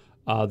 Twitter,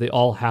 they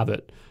all have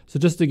it. So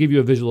just to give you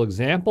a visual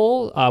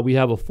example, we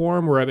have a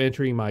form where I'm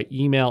entering my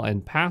email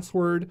and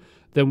password.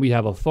 Then we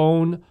have a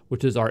phone,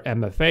 which is our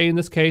MFA in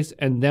this case,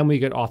 and then we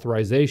get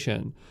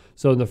authorization.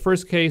 So in the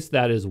first case,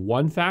 that is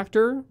one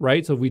factor,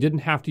 right? So if we didn't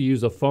have to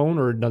use a phone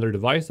or another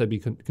device, that'd be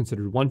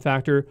considered one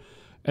factor.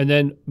 And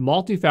then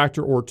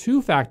multi-factor or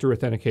two-factor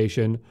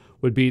authentication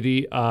would be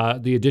the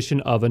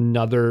addition of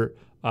another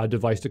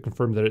device to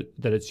confirm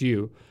that it's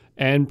you.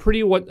 And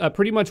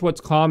pretty much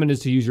what's common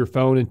is to use your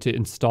phone and to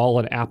install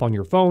an app on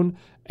your phone.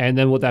 And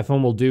then what that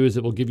phone will do is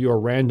it will give you a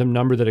random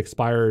number that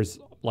expires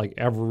like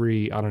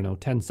every,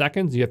 10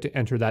 seconds. You have to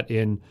enter that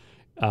in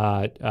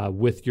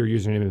with your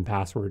username and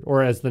password,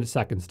 or as the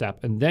second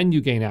step, and then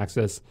you gain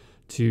access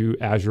to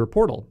Azure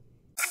Portal.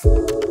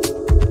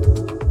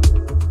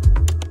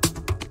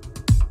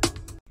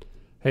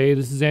 Hey,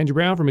 this is Andrew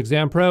Brown from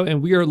Exam Pro, and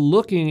we are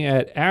looking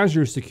at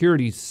Azure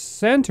Security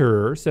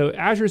Center. So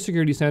Azure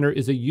Security Center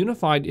is a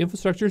unified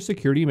infrastructure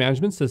security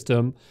management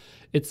system.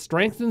 It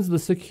strengthens the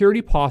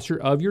security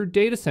posture of your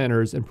data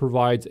centers and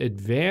provides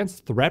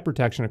advanced threat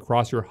protection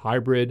across your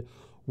hybrid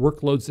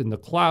workloads in the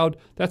cloud.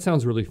 That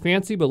sounds really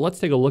fancy, but let's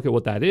take a look at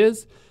what that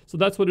is. So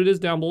that's what it is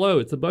down below.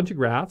 It's a bunch of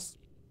graphs,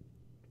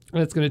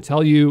 and it's going to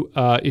tell you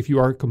if you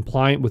are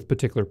compliant with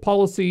particular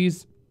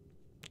policies.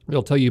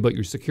 It'll tell you about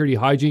your security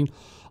hygiene,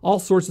 all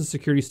sorts of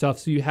security stuff,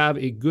 so you have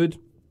a good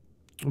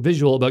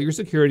visual about your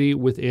security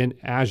within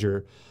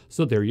Azure.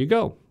 So there you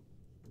go.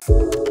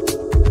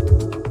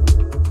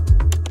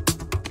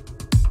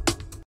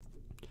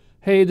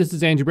 Hey, this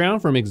is Andrew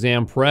Brown from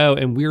Exam Pro,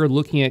 and we're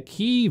looking at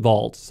Key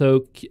Vault.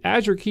 So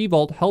Azure Key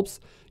Vault helps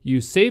you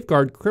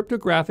safeguard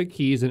cryptographic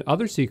keys and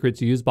other secrets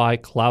used by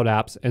cloud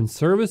apps and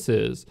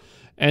services.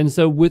 And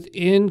so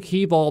within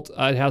Key Vault,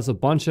 it has a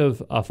bunch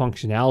of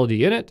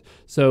functionality in it.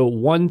 So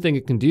one thing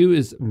it can do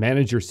is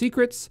manage your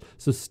secrets.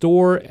 So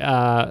store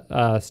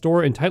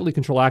and tightly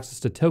control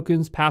access to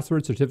tokens,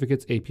 passwords,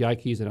 certificates, API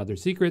keys, and other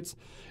secrets.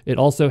 It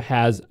also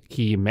has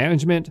key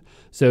management.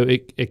 So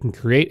it can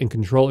create and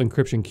control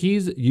encryption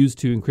keys used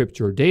to encrypt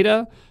your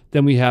data.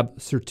 Then we have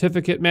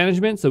certificate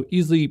management, so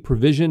easily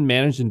provision,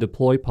 manage, and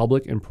deploy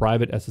public and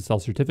private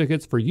SSL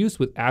certificates for use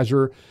with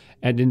Azure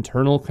and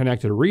internal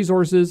connected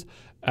resources.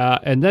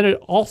 And then it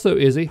also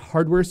is a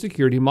hardware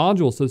security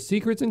module, so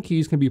secrets and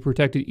keys can be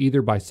protected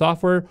either by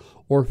software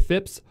or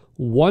FIPS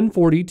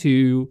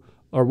 142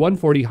 or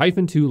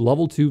 140-2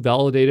 level 2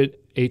 validated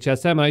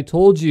HSM. And I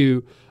told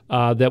you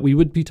that we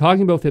would be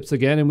talking about FIPS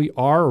again, and we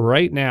are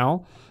right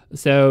now.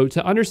 So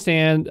to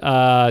understand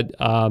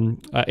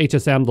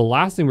HSM, the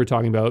last thing we're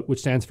talking about, which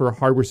stands for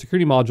Hardware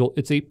Security Module,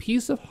 it's a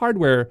piece of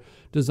hardware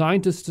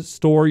designed to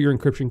store your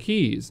encryption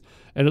keys.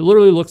 And it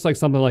literally looks like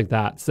something like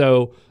that.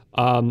 So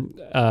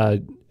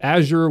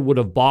Azure would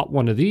have bought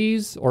one of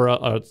these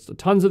or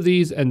tons of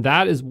these, and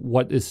that is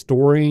what is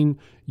storing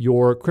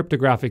your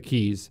cryptographic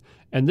keys.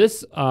 And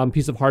this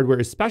piece of hardware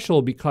is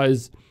special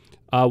because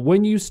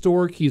when you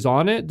store keys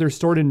on it, they're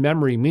stored in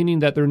memory, meaning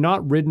that they're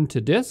not written to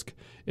disk.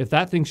 If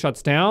that thing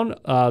shuts down,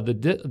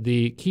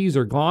 the keys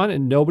are gone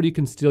and nobody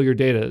can steal your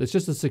data. It's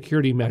just a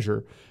security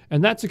measure.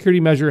 And that security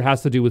measure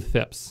has to do with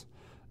FIPS.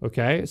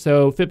 Okay,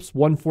 so FIPS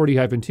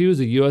 140-2 is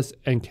a US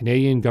and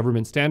Canadian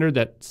government standard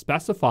that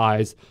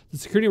specifies the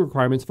security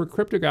requirements for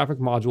cryptographic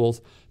modules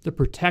to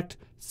protect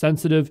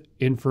sensitive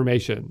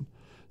information.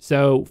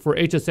 So for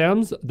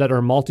HSMs that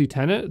are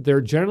multi-tenant,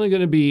 they're generally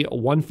going to be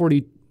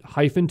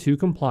 140-2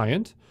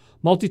 compliant.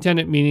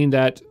 Multi-tenant meaning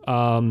that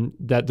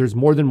that there's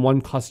more than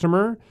one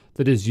customer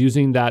that is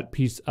using that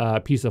piece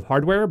of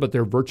hardware, but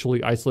they're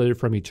virtually isolated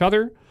from each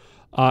other.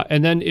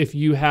 And then if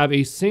you have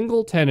a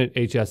single tenant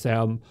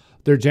HSM,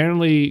 they're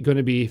generally going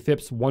to be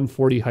FIPS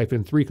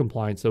 140-3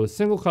 compliant. So a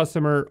single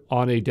customer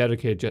on a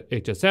dedicated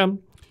HSM.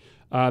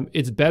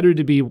 It's better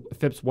to be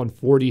FIPS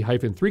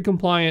 140-3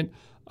 compliant,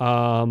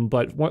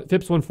 but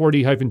FIPS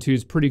 140-2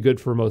 is pretty good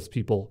for most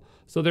people.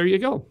 So there you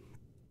go.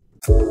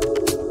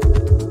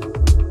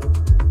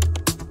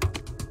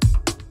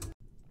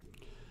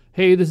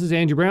 Hey, this is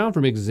Andrew Brown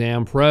from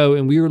Exam Pro,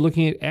 and we were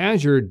looking at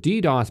Azure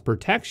DDoS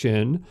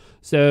protection.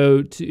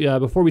 So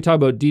before we talk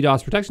about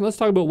DDoS protection, let's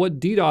talk about what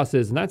DDoS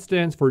is, and that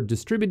stands for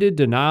Distributed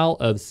Denial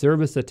of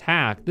Service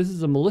Attack. This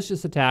is a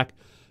malicious attack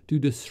to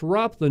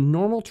disrupt the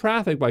normal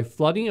traffic by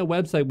flooding a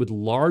website with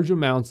large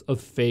amounts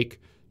of fake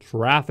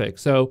traffic.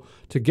 So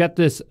to get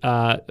this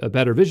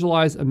better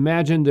visualized,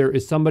 imagine there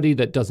is somebody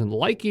that doesn't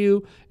like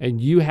you and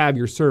you have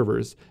your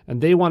servers and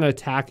they want to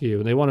attack you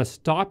and they want to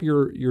stop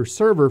your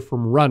server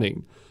from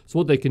running. So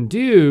what they can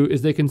do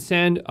is they can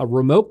send a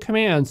remote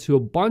commands to a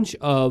bunch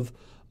of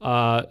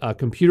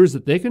computers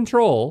that they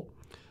control.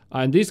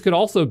 And these could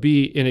also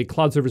be in a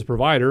cloud service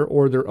provider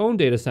or their own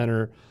data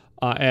center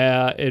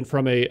and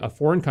from a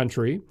foreign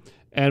country.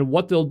 And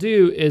what they'll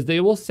do is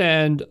they will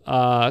send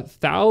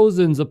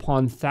thousands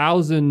upon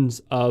thousands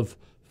of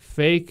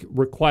fake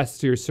requests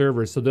to your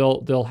servers. So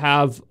they'll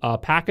have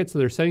packets that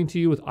they're sending to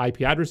you with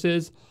IP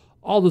addresses.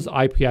 All those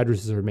IP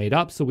addresses are made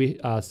up,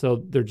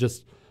 so they're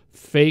just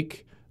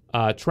fake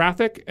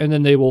traffic, and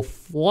then they will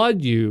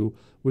flood you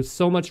with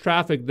so much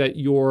traffic that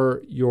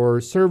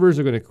your servers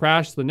are going to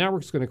crash, the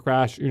network's going to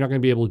crash, you're not going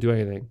to be able to do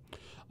anything.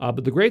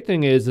 But the great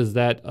thing is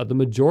that the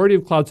majority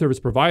of cloud service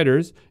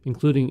providers,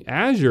 including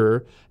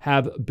Azure,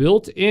 have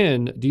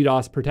built-in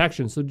DDoS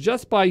protection. So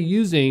just by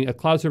using a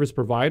cloud service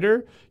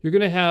provider, you're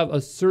going to have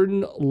a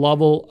certain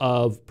level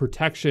of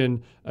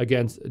protection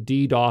against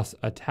DDoS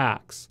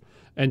attacks.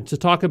 And to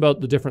talk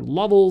about the different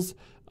levels,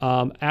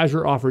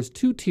 Azure offers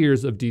 2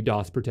 tiers of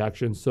DDoS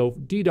protection. So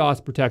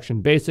DDoS protection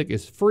basic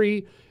is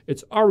free.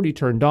 It's already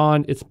turned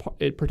on.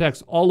 It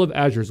protects all of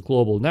Azure's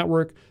global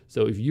network.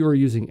 So if you are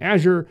using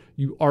Azure,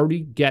 you already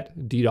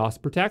get DDoS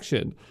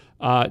protection.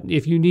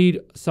 If you need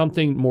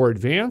something more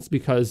advanced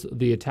because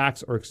the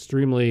attacks are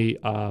extremely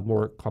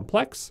more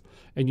complex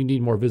and you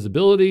need more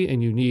visibility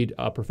and you need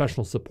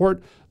professional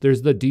support,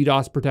 there's the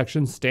DDoS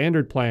protection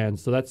standard plan.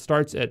 So that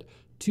starts at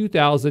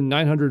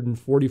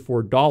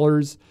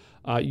 $2,944.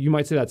 You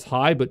might say that's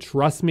high, but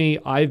trust me,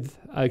 I've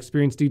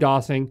experienced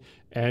DDoSing.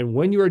 And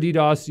when you are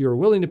DDoS, you're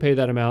willing to pay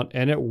that amount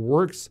and it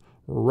works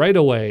right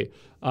away.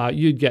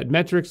 You'd get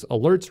metrics,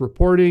 alerts,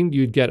 reporting.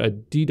 You'd get a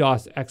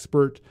DDoS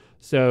expert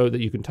so that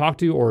you can talk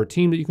to, or a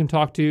team that you can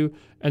talk to,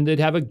 and they'd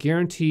have a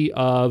guarantee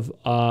of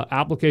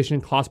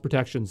application cost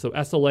protection, so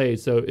SLA.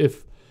 So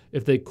if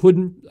they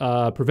couldn't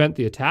prevent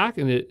the attack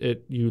and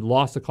you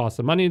lost the cost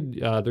of money,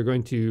 they're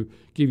going to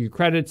give you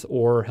credits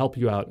or help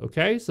you out,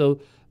 okay?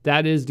 So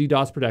that is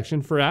DDoS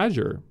protection for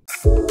Azure.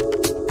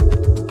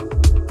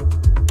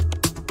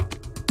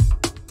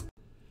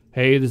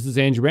 Hey, this is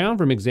Andrew Brown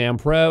from Exam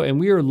Pro, and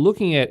we are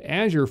looking at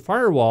Azure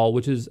Firewall,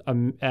 which is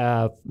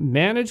a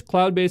managed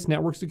cloud-based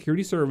network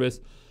security service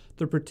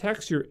that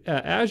protects your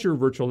Azure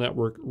virtual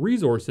network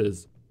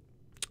resources.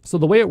 So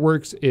the way it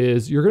works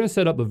is you're going to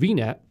set up a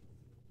VNet,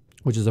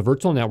 which is a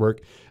virtual network,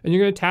 and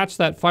you're going to attach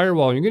that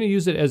firewall, and you're going to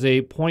use it as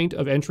a point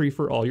of entry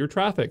for all your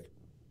traffic.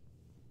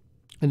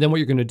 And then what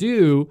you're going to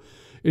do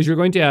is you're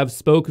going to have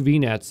spoke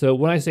VNets. So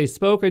when I say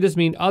spoke, I just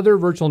mean other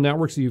virtual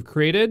networks that you've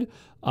created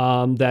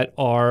that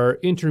are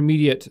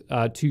intermediate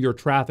to your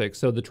traffic.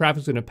 So the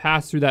traffic's going to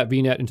pass through that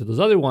VNet into those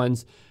other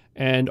ones,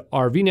 and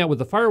our VNet with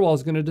the firewall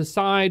is going to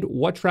decide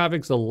what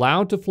traffic's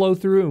allowed to flow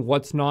through and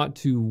what's not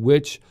to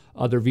which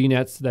other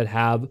VNets that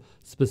have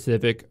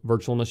specific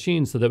virtual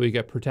machines so that we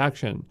get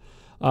protection.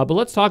 But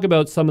let's talk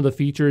about some of the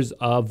features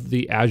of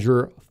the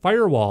Azure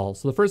Firewall.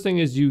 So the first thing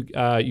is you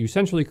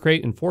essentially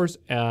create, enforce,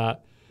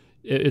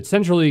 it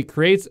essentially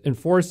creates,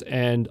 enforce,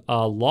 and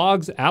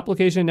logs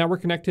application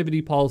network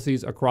connectivity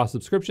policies across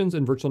subscriptions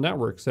and virtual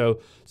networks. So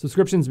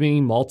subscriptions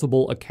meaning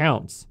multiple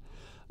accounts.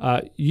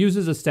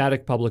 Uses a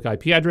static public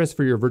IP address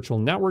for your virtual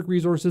network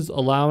resources,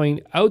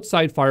 allowing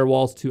outside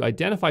firewalls to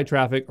identify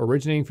traffic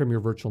originating from your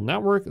virtual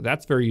network.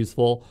 That's very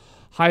useful.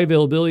 High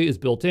availability is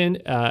built in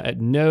at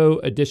no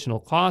additional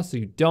cost, so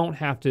you don't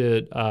have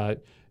to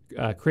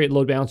create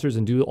load balancers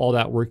and do all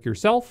that work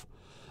yourself.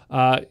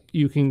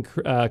 You can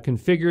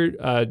configure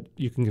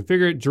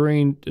it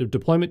during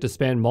deployment to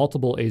span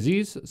multiple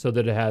AZs so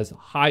that it has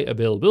high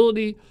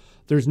availability.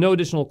 There's no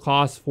additional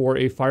cost for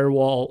a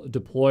firewall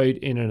deployed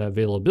in an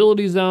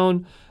availability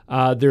zone.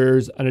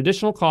 There's an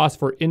additional cost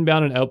for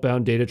inbound and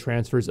outbound data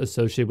transfers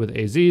associated with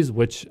AZs,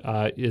 which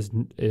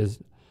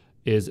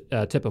is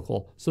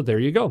typical. So there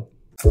you go.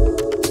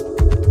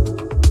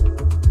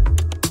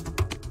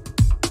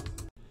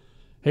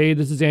 Hey,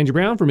 this is Andrew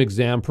Brown from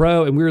Exam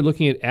Pro, and we're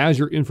looking at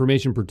Azure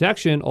Information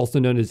Protection, also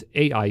known as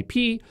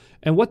AIP.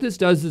 And what this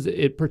does is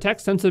it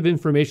protects sensitive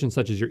information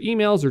such as your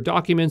emails or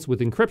documents with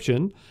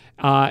encryption,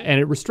 and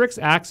it restricts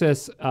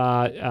access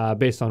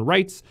based on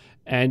rights,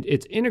 and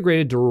it's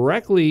integrated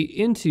directly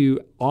into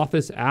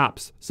Office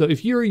apps. So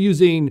if you're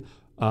using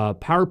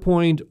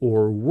PowerPoint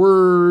or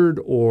Word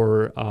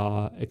or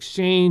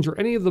Exchange or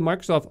any of the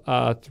Microsoft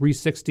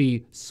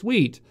 360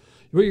 suite,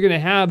 what you're going to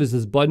have is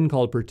this button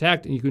called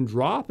Protect, and you can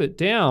drop it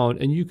down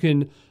and you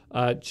can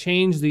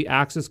change the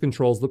access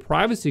controls, the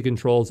privacy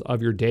controls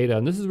of your data.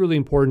 And this is really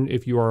important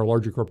if you are a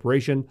larger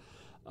corporation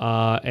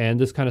and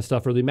this kind of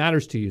stuff really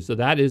matters to you. So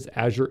that is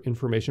Azure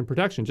Information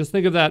Protection. Just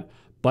think of that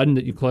button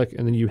that you click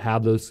and then you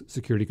have those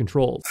security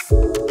controls.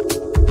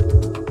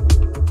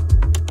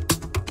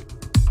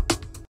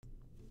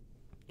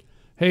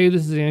 Hey,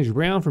 this is Andrew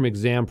Brown from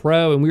Exam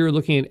Pro, and we were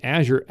looking at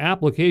Azure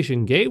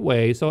Application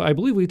Gateway. So I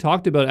believe we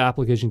talked about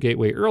Application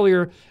Gateway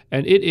earlier,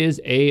 and it is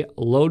a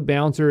load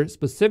balancer.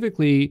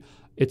 Specifically,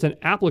 it's an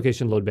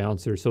application load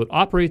balancer. So it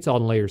operates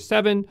on layer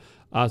 7,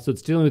 so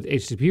it's dealing with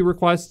HTTP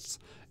requests.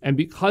 And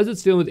because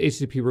it's dealing with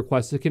HTTP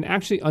requests, it can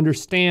actually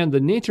understand the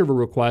nature of a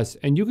request,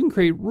 and you can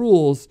create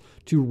rules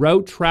to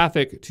route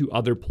traffic to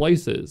other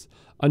places.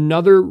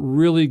 Another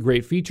really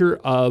great feature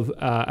of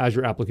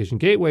Azure Application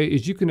Gateway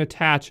is you can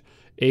attach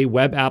a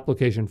web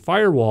application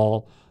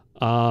firewall,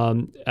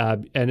 and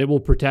it will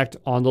protect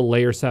on the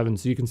layer 7.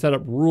 So you can set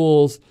up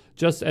rules,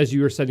 just as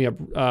you are setting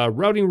up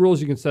routing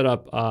rules, you can set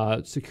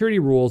up security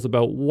rules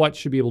about what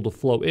should be able to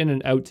flow in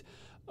and out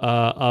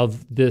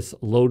of this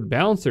load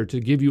balancer. To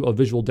give you a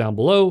visual down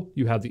below,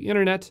 you have the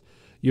internet,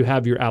 you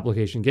have your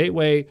application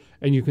gateway,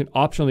 and you can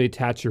optionally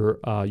attach your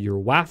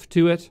WAF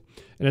to it.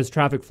 And as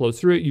traffic flows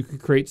through it, you could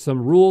create some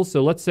rules.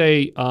 So let's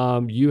say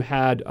you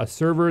had a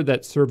server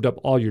that served up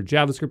all your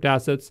JavaScript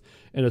assets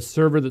and a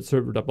server that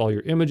served up all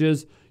your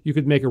images. You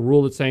could make a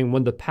rule that's saying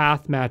when the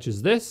path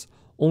matches this,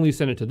 only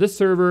send it to this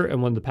server,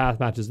 and when the path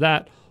matches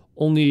that,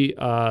 only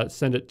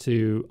send it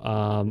to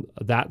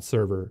that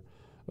server.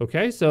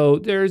 Okay, so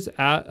there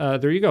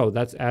you go.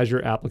 That's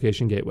Azure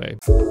Application Gateway.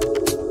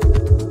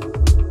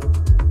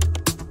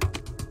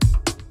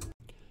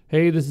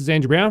 Hey, this is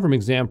Andrew Brown from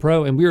Exam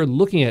Pro, and we are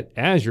looking at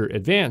Azure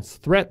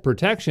Advanced Threat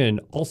Protection,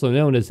 also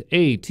known as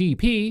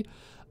ATP.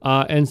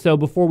 And so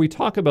before we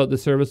talk about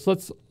this service,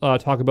 let's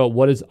talk about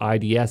what is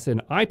IDS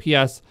and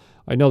IPS.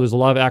 I know there's a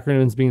lot of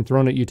acronyms being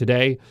thrown at you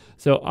today.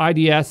 So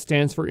IDS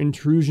stands for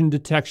Intrusion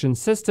Detection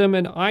System,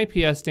 and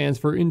IPS stands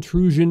for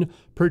Intrusion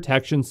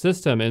Protection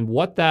System. And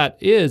what that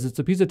is, it's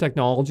a piece of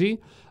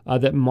technology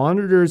that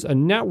monitors a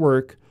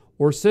network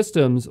or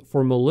systems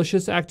for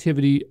malicious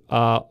activity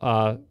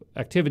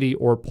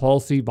or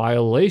policy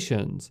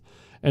violations.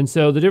 And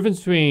so the difference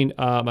between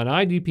an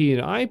IDP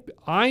and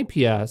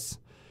IDS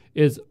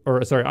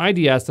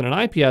and an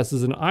IPS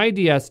is an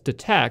IDS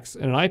detects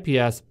and an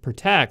IPS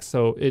protects,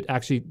 so it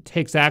actually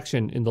takes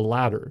action in the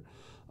latter.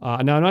 Now,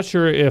 I'm not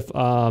sure if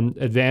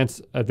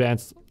advanced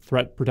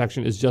threat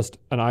protection is just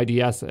an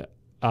IDS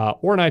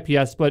or an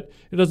IPS, but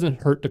it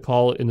doesn't hurt to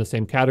call it in the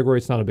same category.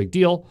 It's not a big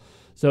deal.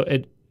 So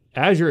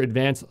Azure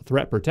Advanced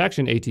Threat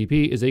Protection,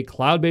 ATP, is a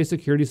cloud-based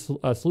security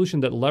solution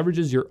that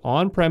leverages your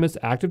on-premise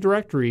Active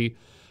Directory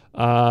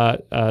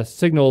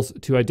signals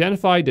to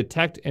identify,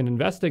 detect, and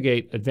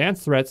investigate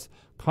advanced threats,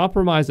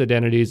 compromised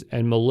identities,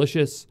 and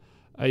malicious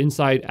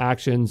inside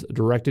actions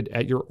directed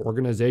at your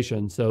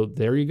organization. So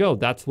there you go.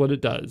 That's what it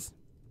does.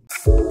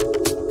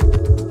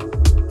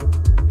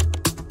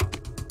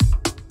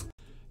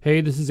 Hey,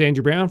 this is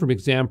Andrew Brown from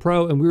Exam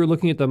Pro, and we were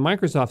looking at the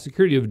Microsoft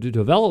Security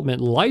Development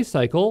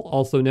Lifecycle,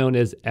 also known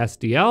as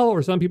SDL,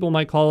 or some people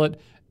might call it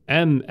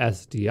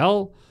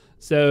MSDL.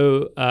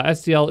 So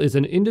SDL is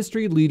an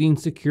industry-leading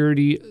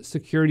security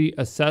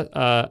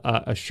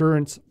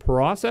assurance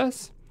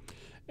process,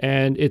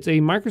 and it's a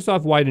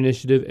Microsoft-wide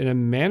initiative and a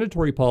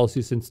mandatory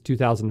policy since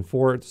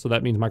 2004. So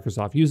that means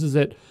Microsoft uses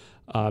it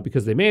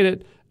because they made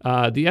it.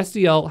 The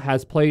SDL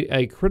has played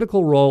a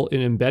critical role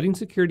in embedding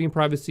security and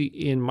privacy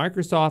in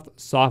Microsoft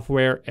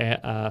software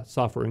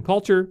and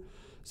culture.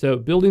 So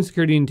building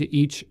security into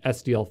each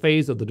SDL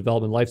phase of the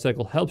development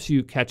lifecycle helps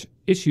you catch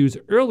issues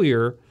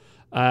earlier,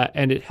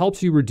 and it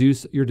helps you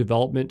reduce your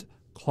development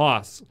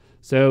costs.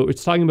 So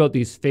it's talking about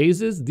these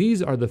phases.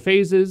 These are the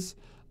phases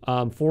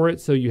for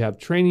it. So you have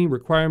training,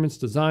 requirements,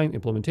 design,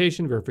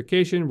 implementation,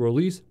 verification,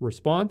 release,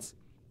 response.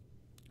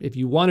 If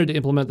you wanted to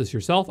implement this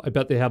yourself, I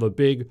bet they have a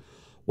big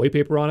white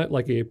paper on it,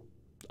 like a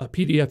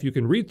PDF you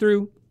can read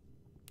through,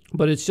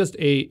 but it's just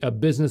a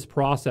business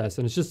process.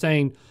 And it's just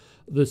saying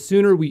the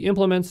sooner we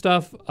implement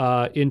stuff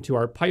into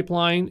our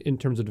pipeline in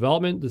terms of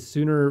development, the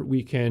sooner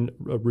we can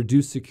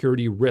reduce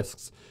security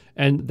risks.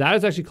 And that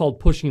is actually called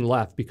pushing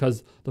left,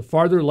 because the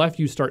farther left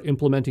you start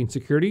implementing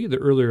security, the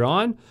earlier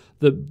on,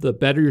 the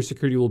better your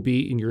security will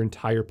be in your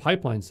entire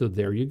pipeline. So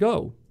there you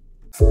go.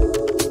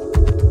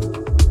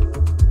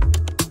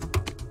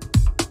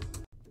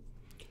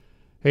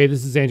 Hey,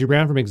 this is Andrew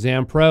Brown from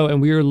Exam Pro, and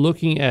we are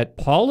looking at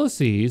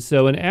policies.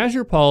 So an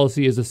Azure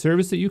policy is a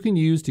service that you can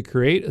use to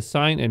create,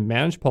 assign, and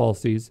manage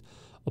policies.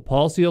 A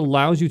policy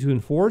allows you to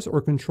enforce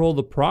or control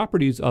the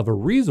properties of a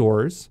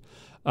resource.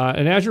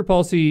 An Azure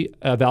policy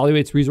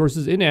evaluates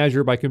resources in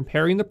Azure by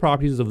comparing the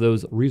properties of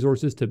those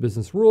resources to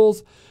business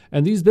rules.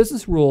 And these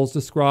business rules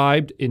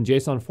described in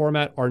JSON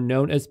format are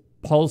known as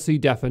policy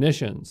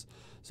definitions.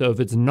 So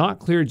if it's not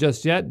clear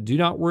just yet, do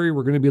not worry.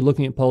 We're going to be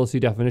looking at policy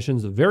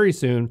definitions very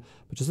soon,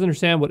 but just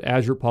understand what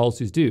Azure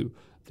policies do.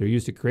 They're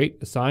used to create,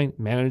 assign,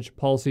 manage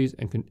policies,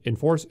 and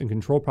enforce and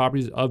control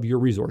properties of your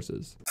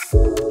resources.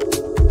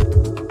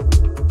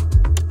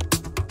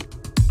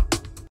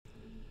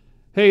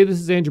 Hey, this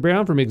is Andrew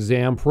Brown from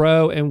Exam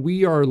Pro, and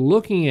we are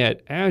looking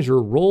at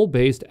Azure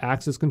Role-Based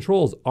Access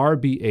Controls,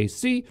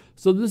 RBAC.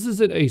 So this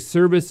isn't a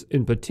service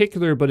in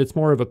particular, but it's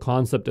more of a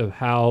concept of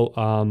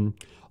how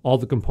all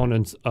the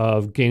components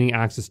of gaining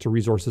access to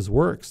resources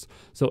works.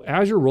 So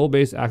Azure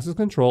Role-Based Access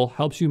Control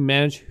helps you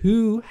manage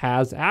who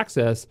has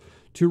access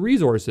to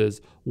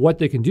resources, what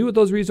they can do with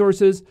those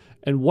resources,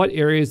 and what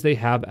areas they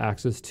have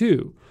access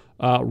to.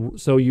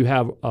 So you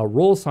have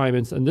role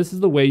assignments, and this is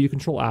the way you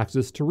control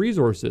access to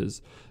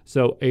resources.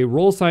 So a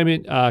role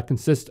assignment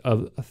consists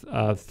of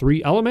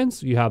three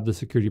elements. You have the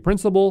security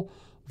principal,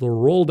 the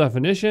role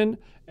definition,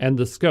 and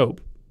the scope.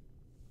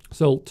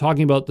 So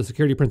talking about the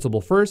security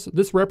principal first,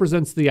 this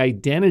represents the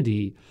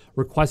identity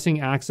requesting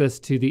access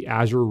to the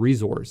Azure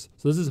resource.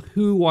 So this is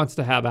who wants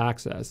to have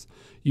access.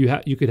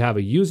 You could have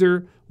a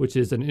user, which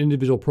is an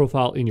individual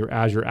profile in your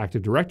Azure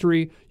Active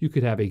Directory. You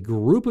could have a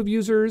group of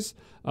users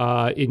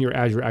in your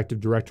Azure Active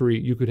Directory.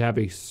 You could have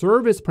a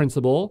service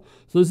principal.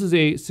 So this is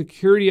a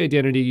security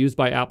identity used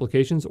by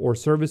applications or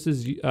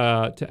services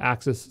to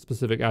access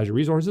specific Azure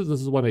resources.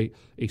 This is when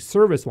a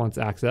service wants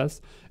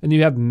access. And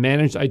you have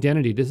managed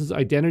identity. This is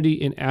identity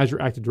in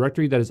Azure Active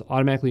Directory that is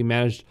automatically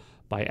managed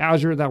by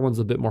Azure. That one's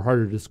a bit more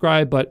harder to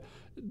describe, but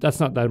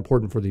that's not that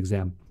important for the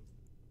exam.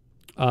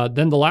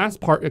 Then the last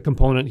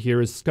component here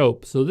is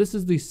scope. So this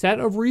is the set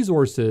of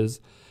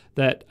resources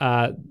that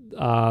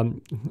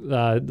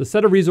the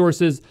set of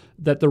resources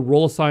that the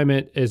role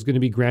assignment is going to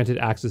be granted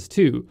access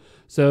to.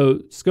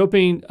 So scope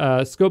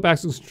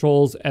access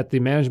controls at the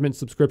management,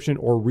 subscription,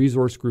 or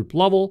resource group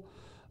level.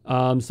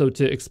 So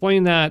to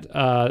explain that,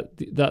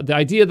 the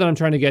idea that I'm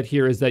trying to get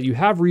here is that you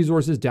have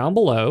resources down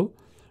below,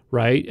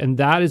 right? And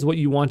that is what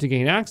you want to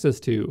gain access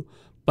to.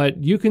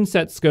 But you can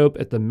set scope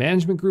at the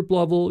management group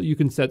level, you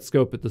can set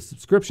scope at the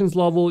subscriptions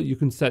level, you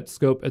can set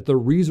scope at the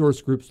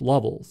resource groups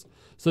levels.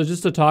 So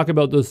just to talk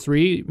about those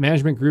three,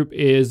 management group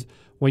is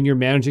when you're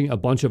managing a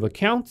bunch of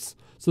accounts,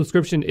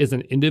 subscription is an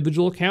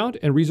individual account,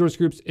 and resource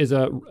groups is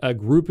a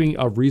grouping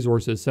of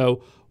resources.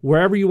 So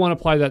wherever you want to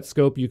apply that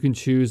scope, you can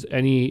choose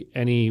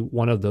any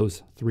one of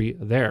those three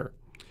there.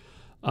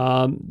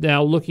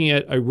 Now looking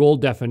at a role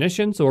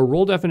definition. So a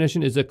role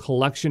definition is a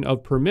collection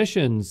of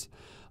permissions.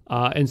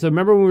 And so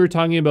remember when we were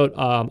talking about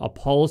a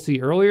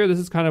policy earlier, this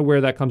is kind of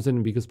where that comes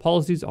in because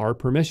policies are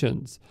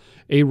permissions.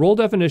 A role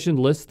definition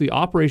lists the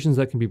operations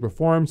that can be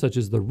performed, such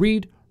as the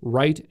read,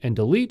 write, and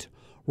delete.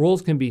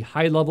 Roles can be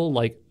high level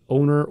like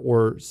owner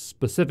or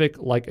specific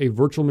like a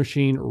virtual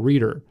machine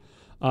reader.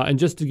 And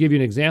just to give you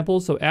an example,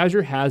 so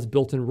Azure has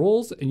built-in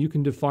roles and you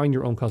can define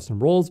your own custom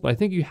roles, but I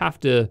think you have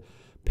to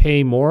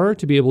pay more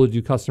to be able to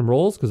do custom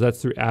roles because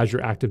that's through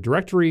Azure Active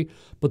Directory.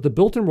 But the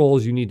built-in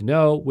roles you need to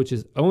know, which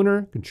is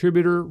owner,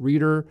 contributor,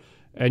 reader,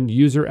 and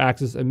user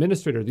access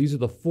administrator. These are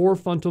the four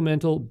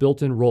fundamental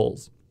built-in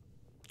roles.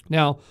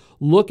 Now,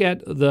 look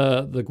at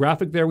the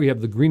graphic there. We have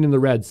the green and the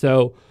red.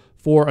 So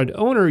for an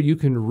owner, you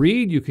can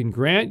read, you can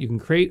grant, you can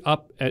create,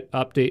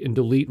 update, and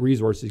delete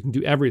resources. You can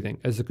do everything.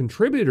 As a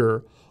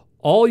contributor,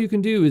 all you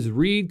can do is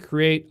read,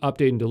 create,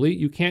 update, and delete.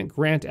 You can't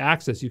grant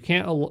access. You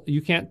can't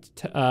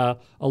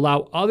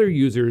allow other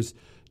users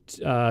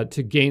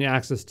to gain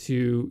access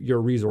to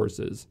your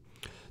resources.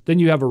 Then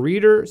you have a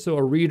reader. So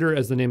a reader,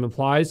 as the name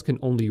implies, can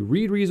only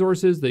read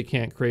resources. They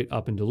can't create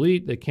up and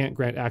delete. They can't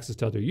grant access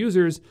to other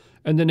users.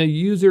 And then a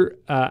user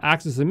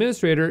access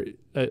administrator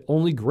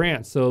only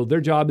grants. So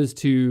their job is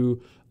to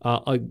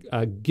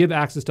give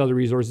access to other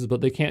resources,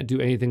 but they can't do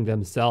anything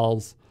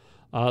themselves.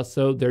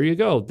 So there you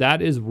go.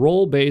 That is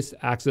role-based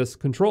access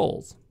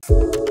controls.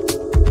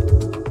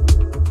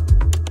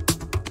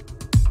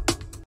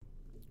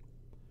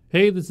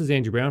 Hey, this is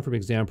Andrew Brown from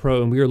Exam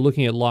Pro, and we are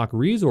looking at lock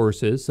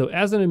resources. So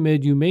as an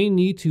admin, you may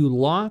need to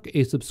lock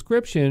a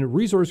subscription,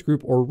 resource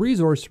group, or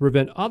resource to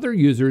prevent other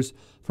users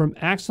from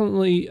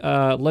accidentally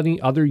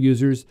letting other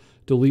users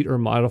delete or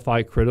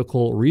modify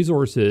critical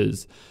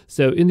resources.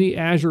 So in the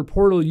Azure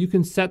portal, you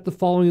can set the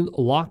following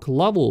lock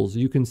levels.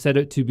 You can set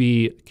it to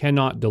be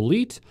cannot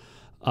delete.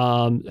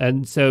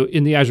 And so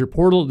in the Azure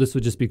portal, this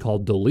would just be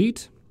called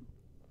delete.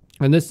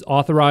 And this will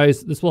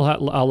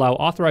allow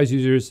authorized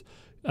users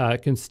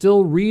can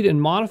still read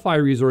and modify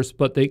a resource,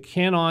 but they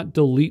cannot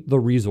delete the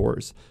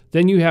resource.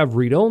 Then you have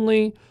read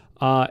only,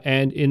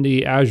 and in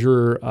the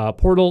Azure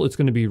portal, it's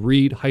going to be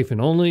read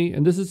 -only.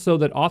 And this is so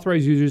that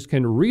authorized users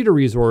can read a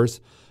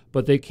resource,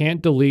 but they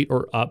can't delete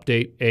or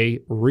update a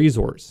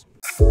resource.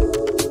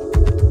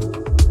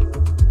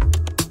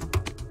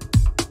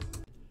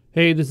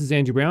 Hey, this is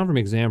Andrew Brown from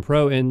Exam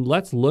Pro, and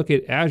let's look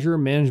at Azure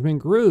Management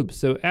Groups.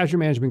 So Azure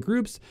Management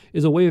Groups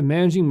is a way of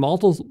managing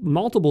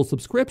multiple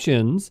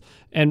subscriptions.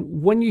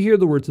 And when you hear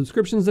the word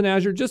subscriptions in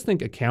Azure, just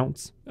think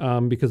accounts,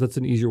 because that's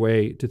an easier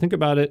way to think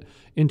about it,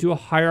 into a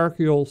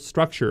hierarchical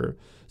structure.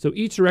 So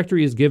each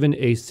directory is given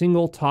a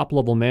single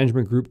top-level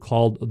management group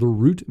called the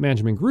root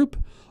management group.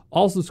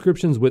 All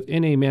subscriptions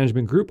within a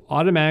management group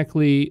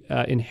automatically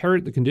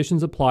inherit the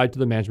conditions applied to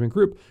the management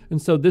group.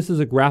 And so this is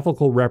a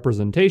graphical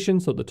representation.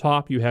 So at the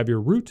top, you have your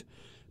root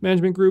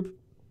management group,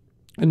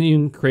 and then you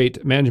can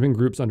create management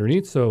groups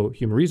underneath. So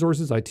human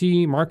resources,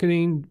 IT,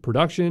 marketing,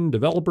 production,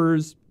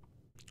 developers,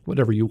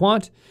 whatever you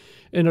want.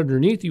 And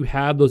underneath, you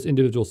have those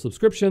individual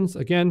subscriptions.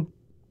 Again,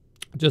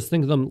 just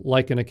think of them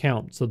like an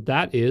account. So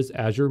that is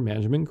Azure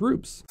Management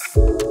Groups.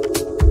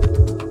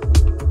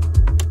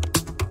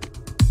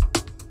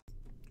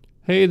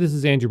 Hey, this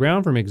is Andrew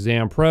Brown from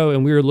Exam Pro,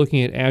 and we are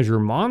looking at Azure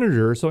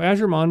Monitor. So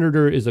Azure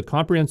Monitor is a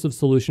comprehensive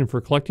solution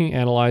for collecting,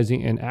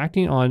 analyzing, and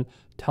acting on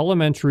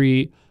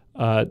telemetry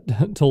from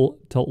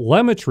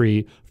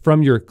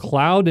your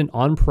cloud and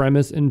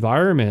on-premise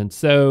environment.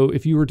 So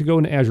if you were to go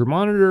into Azure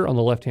Monitor on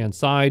the left-hand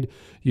side,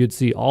 you'd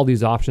see all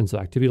these options: so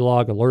activity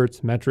log,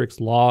 alerts, metrics,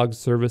 logs,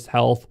 service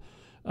health,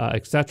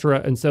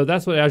 etc. And so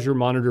that's what Azure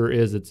Monitor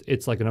is.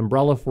 It's like an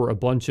umbrella for a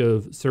bunch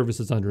of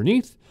services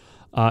underneath.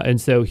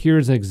 And so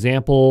here's an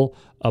example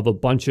of a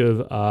bunch of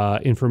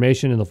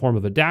information in the form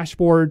of a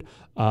dashboard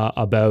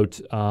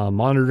about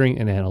monitoring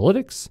and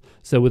analytics.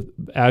 So with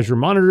Azure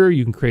Monitor,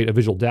 you can create a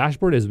visual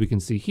dashboard, as we can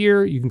see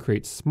here. You can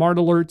create smart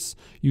alerts,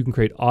 you can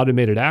create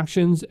automated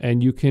actions,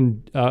 and you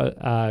can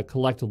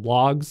collect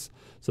logs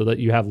so that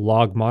you have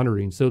log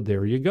monitoring. So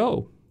there you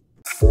go.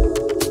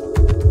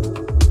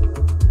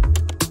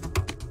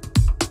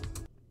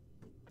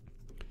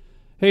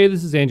 Hey,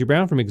 this is Andrew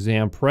Brown from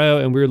Exam Pro,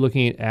 and we're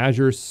looking at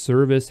Azure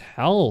Service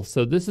Health.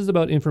 So this is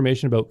about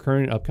information about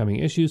current and upcoming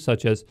issues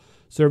such as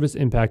service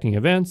impacting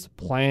events,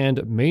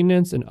 planned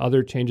maintenance, and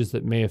other changes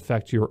that may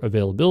affect your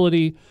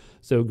availability.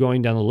 So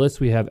going down the list,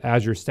 we have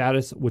Azure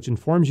Status, which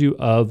informs you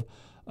of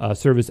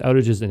service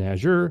outages in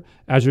Azure.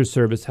 Azure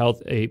Service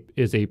Health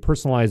is a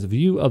personalized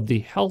view of the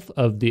health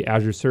of the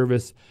Azure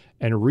service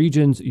and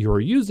regions you're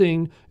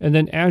using. And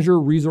then Azure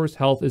Resource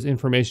Health is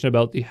information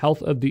about the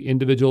health of the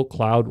individual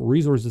cloud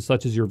resources,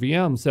 such as your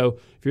VM. So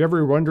if you're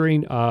ever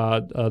wondering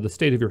the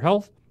state of your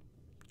health,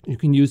 you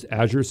can use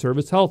Azure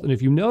Service Health. And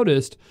if you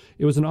noticed,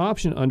 it was an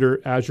option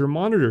under Azure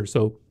Monitor.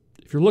 So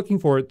if you're looking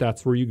for it,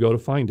 that's where you go to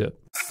find it.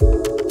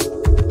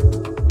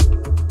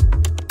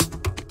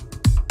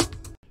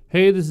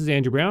 Hey, this is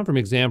Andrew Brown from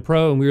Exam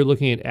Pro, and we are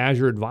looking at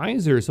Azure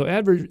Advisor. So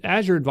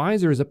Azure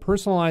Advisor is a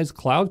personalized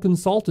cloud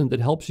consultant that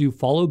helps you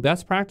follow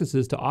best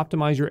practices to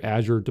optimize your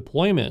Azure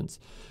deployments.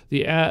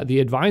 The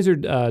Advisor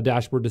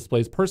dashboard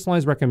displays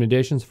personalized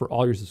recommendations for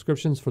all your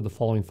subscriptions for the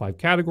following 5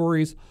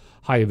 categories: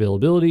 high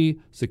availability,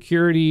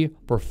 security,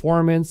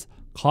 performance,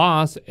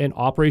 cost, and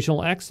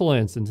operational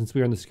excellence. And since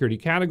we are in the security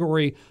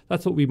category,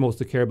 that's what we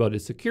mostly care about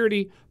is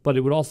security, but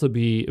it would also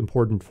be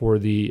important for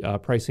the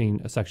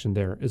pricing section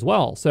there as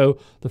well. So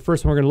the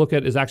first one we're going to look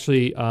at is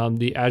actually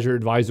the Azure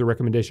Advisor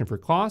recommendation for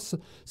costs.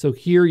 So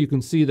here you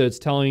can see that it's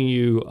telling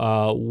you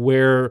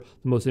where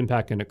the most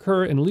impact can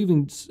occur, and it'll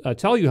even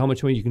tell you how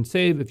much money you can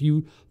save if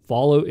you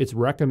follow its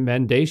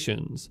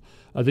recommendations.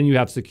 Then you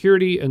have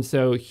security, and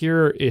so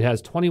here it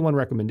has 21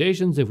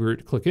 recommendations. If we were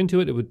to click into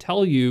it, it would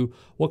tell you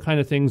what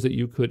kind of things that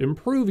you could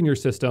improve in your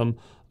system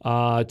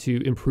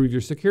to improve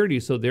your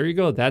security. So there you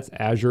go, that's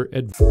Azure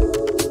Advisor.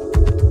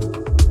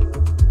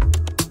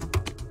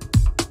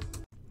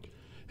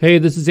 Hey,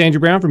 this is Andrew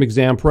Brown from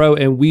Exam Pro,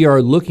 and we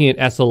are looking at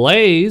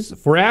SLAs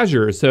for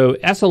Azure. So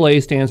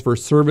SLA stands for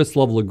Service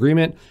Level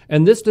Agreement,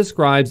 and this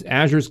describes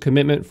Azure's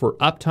commitment for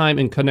uptime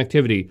and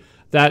connectivity.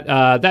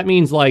 That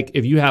means, like,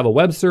 if you have a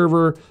web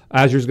server,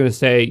 Azure's going to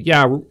say,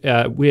 yeah,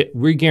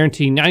 we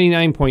guarantee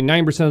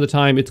 99.9% of the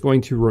time it's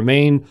going to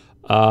remain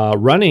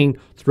running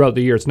throughout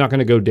the year. It's not going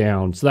to go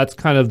down. So that's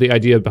kind of the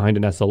idea behind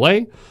an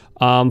SLA.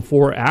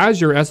 For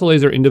Azure,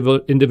 SLAs are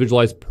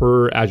individualized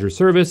per Azure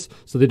service,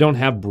 so they don't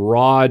have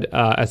broad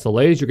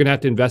SLAs. You're going to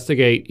have to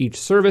investigate each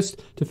service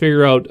to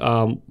figure out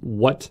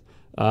what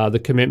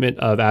the commitment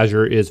of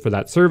Azure is for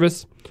that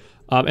service.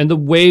 And the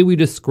way we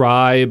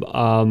describe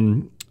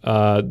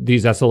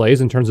these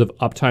SLAs in terms of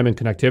uptime and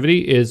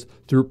connectivity is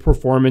through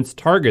performance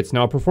targets.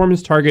 Now, a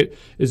performance target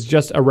is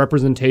just a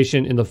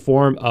representation in the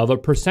form of a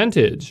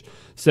percentage.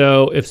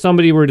 So if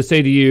somebody were to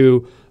say to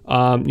you,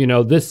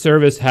 this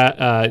service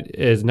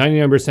is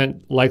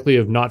 99% likely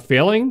of not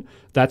failing,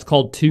 that's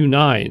called 2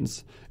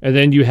 nines. And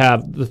then you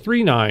have the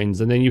 3 nines,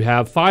 and then you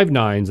have 5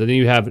 nines, and then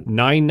you have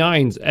 9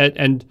 nines.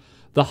 And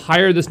the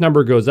higher this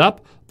number goes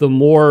up, the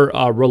more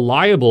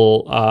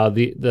reliable,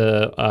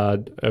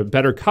 the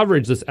better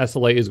coverage this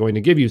SLA is going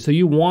to give you. So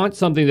you want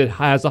something that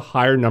has a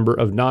higher number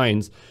of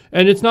nines.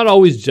 And it's not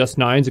always just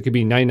nines. It could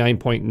be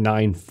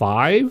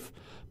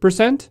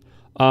 99.95%.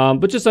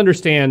 But just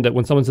understand that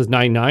when someone says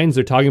 9 nines,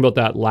 they're talking about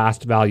that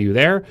last value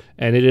there.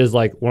 And it is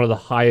like one of the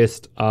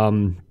highest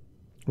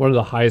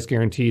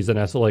guarantees an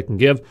SLA can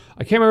give.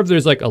 I can't remember if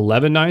there's like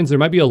 11 nines. There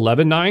might be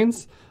 11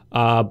 nines.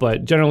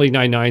 But generally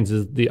 9 nines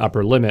is the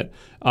upper limit.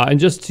 And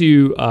just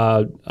to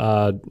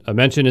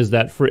mention is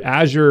that for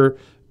Azure,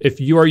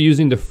 if you are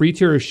using the free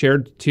tier or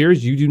shared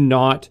tiers, you do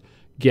not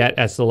get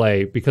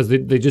SLA because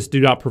they just do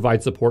not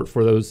provide support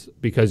for those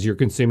because you're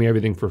consuming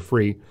everything for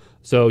free.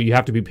 So you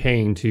have to be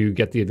paying to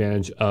get the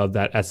advantage of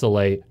that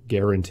SLA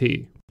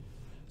guarantee.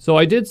 So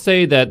I did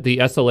say that the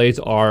SLAs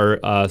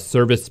are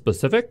service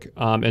specific.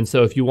 And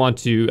so if you want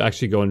to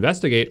actually go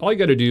investigate, all you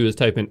got to do is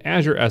type in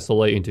Azure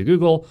SLA into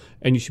Google,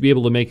 and you should be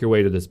able to make your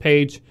way to this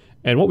page.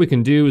 And what we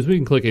can do is we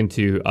can click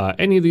into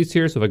any of these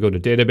here. So if I go to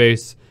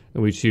database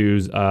and we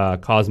choose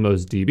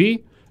Cosmos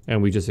DB,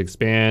 and we just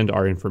expand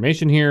our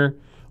information here,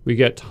 we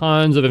get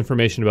tons of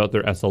information about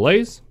their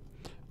SLAs.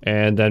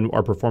 And then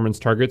our performance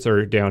targets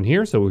are down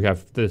here. So we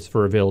have this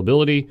for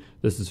availability.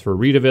 This is for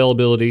read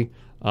availability.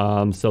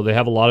 So they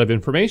have a lot of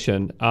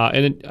information.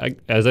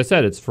 As I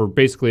said, it's for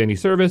basically any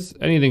service,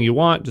 anything you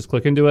want, just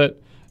click into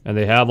it, and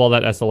they have all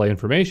that SLA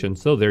information.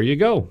 So there you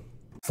go.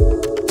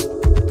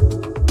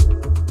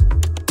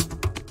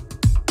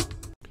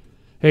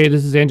 Hey,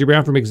 this is Andrew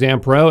Brown from Exam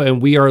Pro, and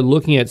we are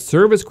looking at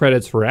service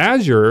credits for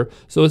Azure.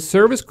 So a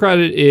service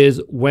credit is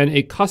when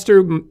a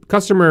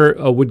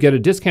customer would get a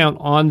discount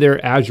on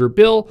their Azure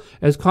bill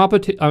as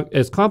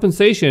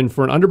compensation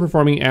for an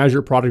underperforming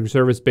Azure product or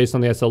service based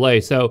on the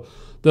SLA. So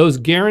those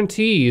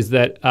guarantees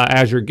that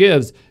Azure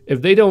gives,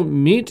 if they don't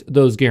meet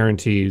those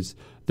guarantees,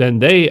 then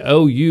they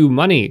owe you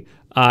money.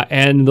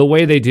 And the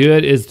way they do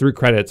it is through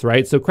credits,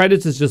 right? So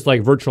credits is just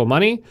like virtual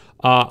money.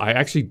 I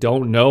actually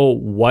don't know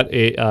what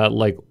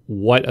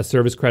a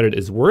service credit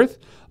is worth,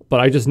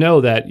 but I just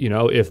know that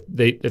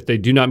if they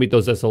do not meet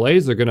those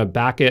SLAs, they're going to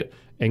back it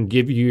and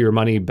give you your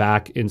money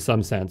back in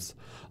some sense.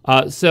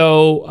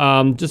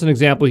 So just an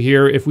example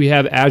here: if we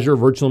have Azure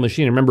Virtual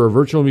Machine, remember a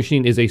virtual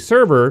machine is a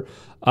server.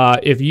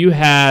 If you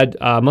had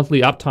a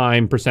monthly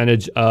uptime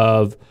percentage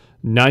of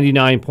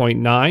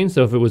 99.9,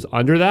 so if it was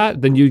under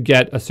that, then you'd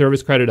get a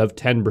service credit of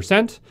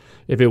 10%.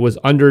 If it was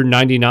under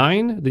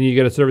 99, then you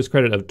get a service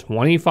credit of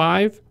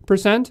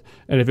 25%.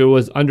 And if it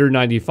was under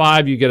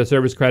 95, you get a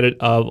service credit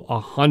of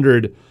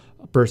 100%.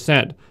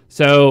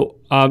 So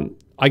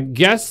I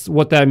guess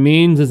what that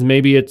means is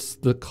maybe it's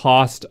the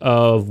cost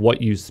of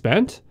what you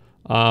spent.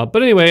 But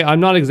anyway, I'm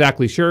not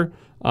exactly sure.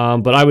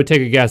 But I would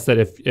take a guess that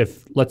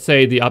if let's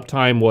say the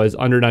uptime was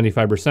under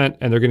 95%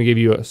 and they're going to give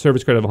you a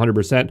service credit of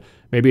 100%,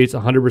 maybe it's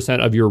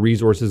 100% of your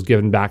resources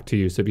given back to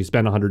you. So if you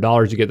spend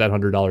 $100, you get that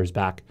 $100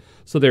 back.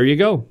 So there you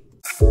go.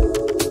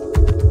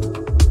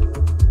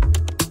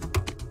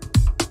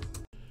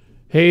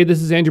 Hey,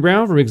 this is Andrew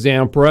Brown from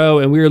Exam Pro,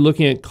 and we are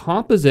looking at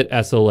composite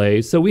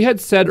SLAs. So we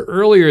had said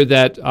earlier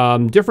that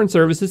different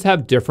services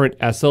have different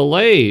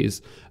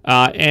SLAs.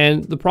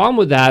 And the problem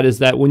with that is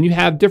that when you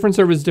have different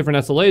services,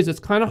 different SLAs, it's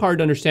kind of hard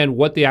to understand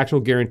what the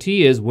actual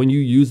guarantee is when you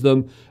use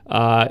them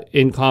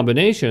in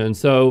combination. And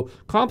so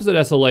composite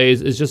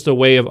SLAs is just a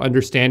way of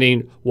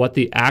understanding what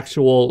the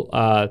actual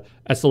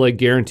SLA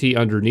guarantee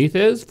underneath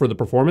is for the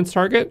performance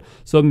target.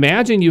 So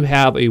imagine you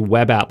have a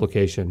web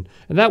application,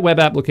 and that web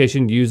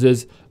application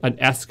uses an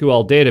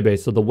SQL database.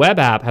 So the web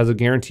app has a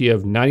guarantee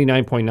of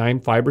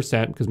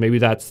 99.95%, because maybe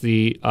that's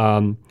the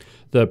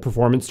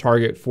performance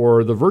target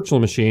for the virtual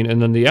machine,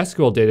 and then the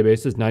SQL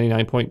database is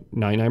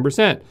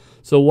 99.99%.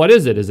 So what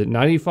is it? Is it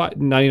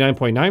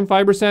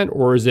 99.95%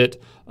 or is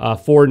it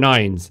 4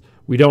 nines?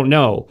 We don't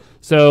know.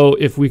 So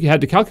if we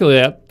had to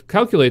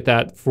calculate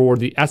that for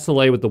the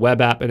SLA with the web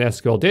app and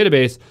SQL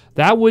database,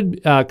 that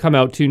would come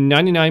out to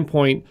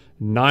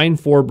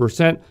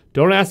 99.94%.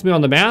 Don't ask me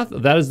on the math.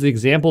 That is the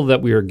example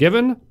that we are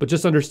given, but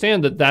just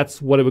understand that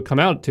that's what it would come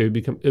out to.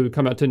 It would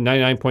come out to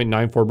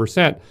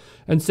 99.94%.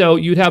 And so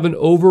you'd have an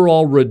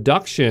overall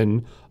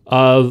reduction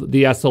of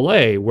the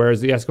SLA, whereas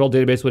the SQL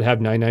database would have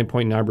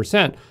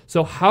 99.9%.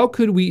 So how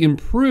could we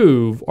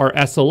improve our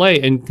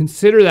SLA and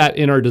consider that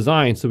in our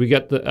design so we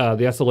get the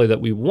SLA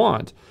that we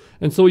want?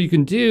 And so what you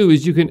can do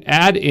is you can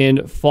add in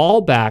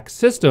fallback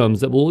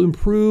systems that will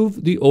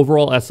improve the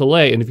overall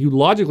SLA. And if you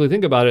logically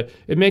think about it,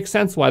 it makes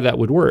sense why that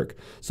would work.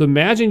 So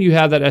imagine you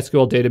have that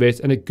SQL database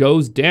and it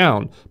goes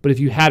down. But if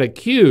you had a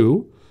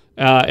queue,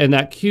 and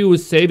that queue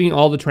was saving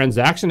all the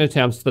transaction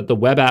attempts that the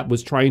web app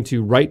was trying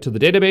to write to the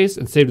database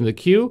and saved in the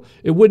queue,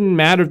 it wouldn't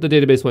matter if the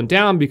database went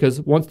down,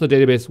 because once the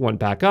database went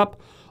back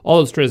up, all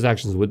those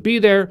transactions would be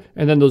there,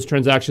 and then those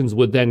transactions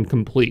would then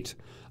complete.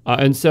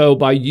 And so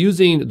by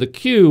using the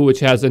queue, which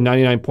has a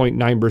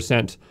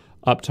 99.9%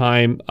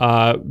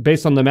 uptime,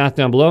 based on the math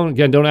down below,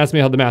 again, don't ask me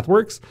how the math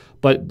works,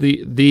 but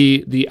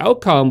the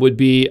outcome would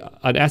be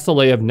an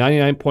SLA of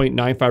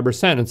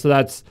 99.95%. And so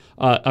that's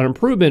an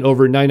improvement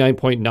over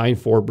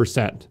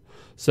 99.94%.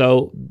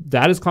 So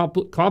that is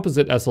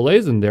composite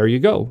SLAs, and there you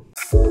go.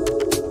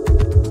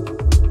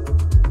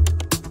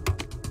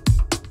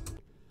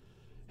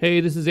 Hey,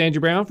 this is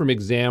Andrew Brown from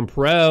Exam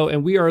Pro,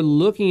 and we are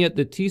looking at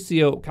the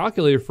TCO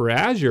calculator for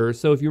Azure.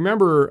 So if you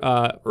remember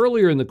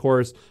earlier in the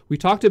course, we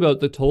talked about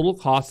the total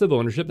cost of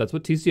ownership. That's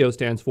what TCO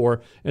stands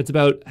for. It's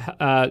about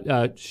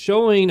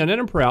showing an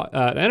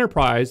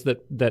enterprise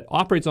that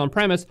operates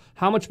on-premise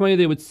how much money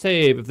they would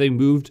save if they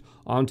moved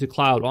onto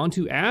cloud,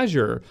 onto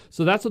Azure.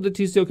 So that's what the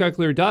TCO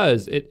calculator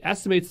does. It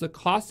estimates the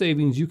cost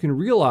savings you can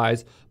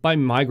realize by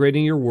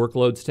migrating your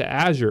workloads to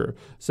Azure.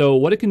 So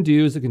what it can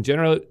do is it can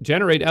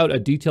generate out a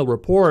detailed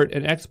report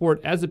and export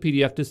as a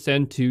PDF to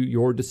send to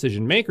your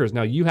decision makers.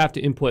 Now you have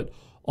to input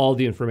all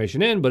the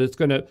information in, but it's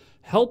going to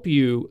help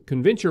you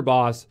convince your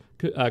boss,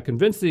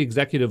 convince the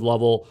executive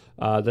level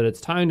that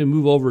it's time to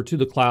move over to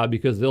the cloud,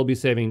 because they'll be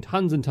saving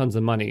tons and tons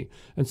of money.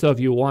 And so if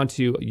you want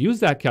to use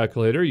that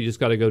calculator, you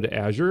just got to go to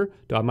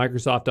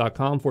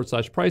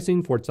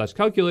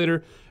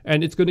azure.microsoft.com/pricing/calculator,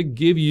 and it's going to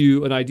give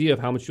you an idea of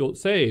how much you'll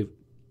save.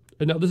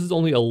 And now this is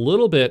only a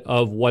little bit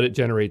of what it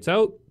generates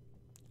out,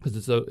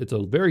 because it's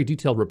a very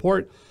detailed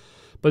report.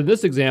 But in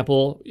this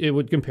example, it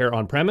would compare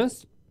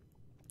on-premise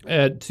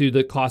to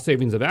the cost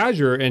savings of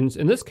Azure. And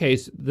in this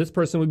case, this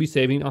person would be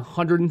saving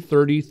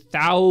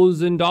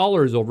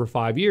 $130,000 over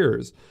 5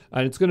 years.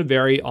 And it's going to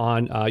vary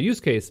on use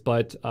case.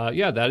 But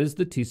yeah, that is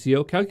the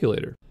TCO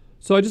calculator.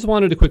 So I just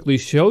wanted to quickly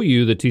show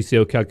you the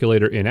TCO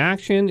calculator in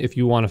action. If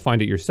you want to find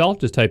it yourself,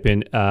 just type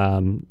in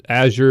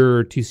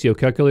Azure TCO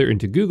calculator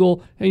into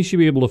Google, and you should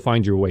be able to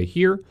find your way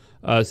here.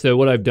 So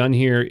what I've done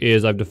here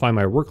is I've defined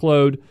my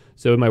workload.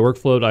 So in my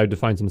workflow, I've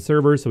defined some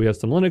servers. So we have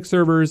some Linux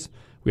servers.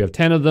 We have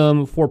 10 of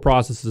them, 4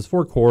 processes,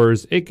 4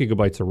 cores, 8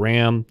 gigabytes of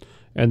RAM.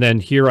 And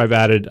then here I've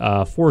added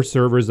 4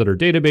 servers that are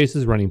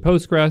databases running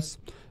Postgres.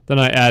 Then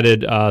I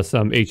added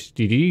some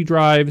HDD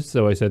drives.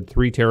 So I said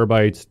 3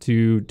 terabytes,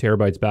 2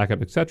 terabytes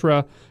backup,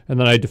 etc. And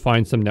then I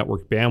defined some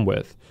network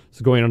bandwidth.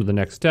 So going on to the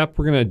next step,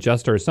 we're going to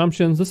adjust our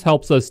assumptions. This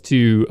helps us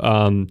to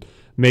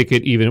make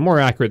it even more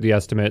accurate, the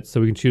estimate.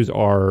 So we can choose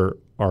our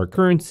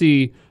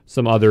currency,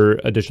 some other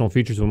additional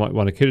features we might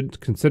want to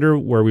consider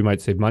where we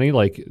might save money,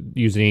 like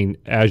using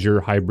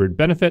Azure Hybrid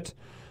Benefit.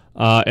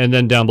 And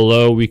then down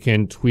below, we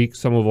can tweak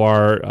some of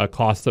our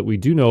costs that we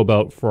do know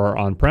about for our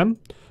on-prem.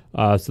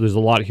 So there's a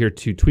lot here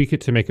to tweak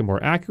it to make it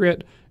more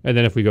accurate. And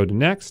then if we go to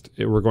next,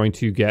 we're going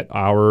to get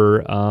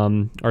our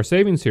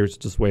savings here. So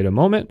just wait a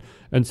moment.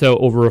 And so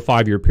over a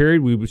 5-year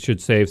period, we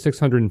should save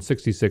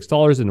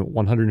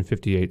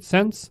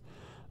 $666.158.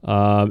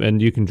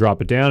 And you can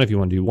drop it down if you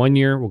want to do 1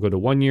 year. We'll go to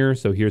 1 year.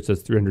 So here it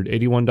says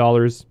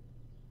 $381.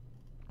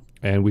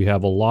 And we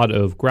have a lot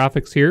of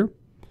graphics here,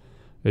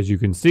 as you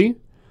can see.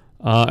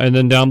 And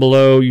then down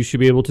below, you should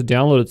be able to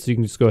download it. So you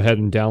can just go ahead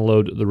and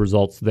download the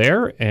results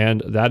there.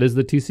 And that is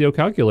the TCO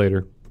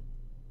calculator.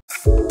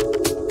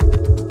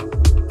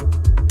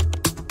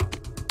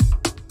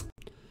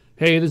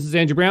 Hey, this is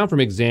Andrew Brown from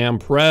Exam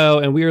Pro,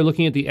 and we are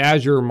looking at the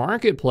Azure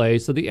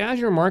Marketplace. So the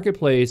Azure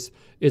Marketplace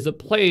is a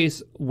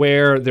place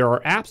where there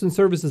are apps and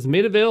services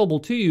made available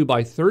to you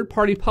by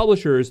third-party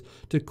publishers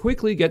to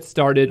quickly get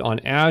started on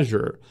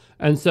Azure.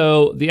 And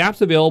so the apps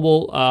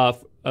available,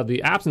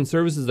 the apps and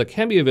services that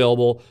can be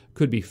available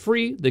could be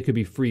free, they could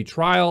be free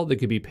trial, they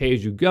could be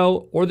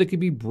pay-as-you-go, or they could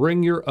be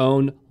bring your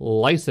own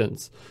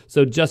license.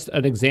 So just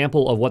an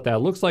example of what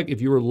that looks like, if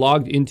you were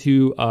logged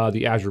into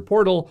the Azure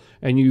portal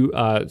and you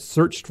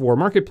searched for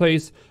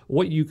Marketplace,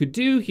 what you could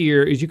do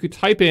here is you could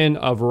type in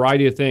a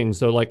variety of things.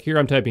 So like here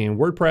I'm typing in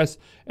WordPress,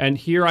 and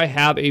here I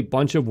have a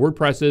bunch of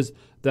WordPresses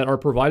that are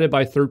provided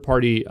by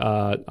third-party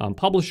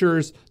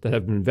publishers that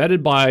have been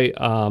vetted by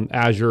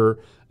Azure.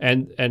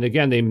 And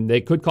again,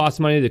 they could cost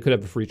money, they could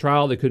have a free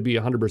trial, they could be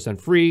 100%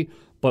 free,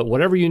 but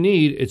whatever you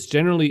need, it's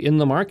generally in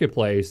the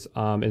marketplace.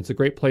 And it's a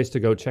great place to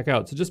go check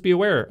out. So just be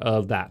aware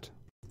of that.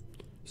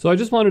 So I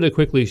just wanted to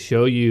quickly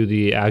show you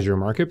the Azure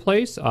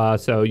Marketplace.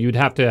 So you'd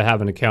have to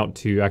have an account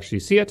to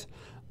actually see it,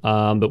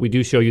 but we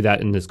do show you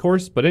that in this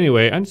course. But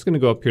anyway, I'm just gonna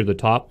go up here to the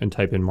top and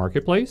type in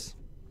Marketplace.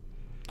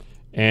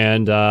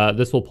 And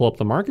this will pull up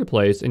the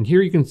marketplace. And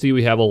here you can see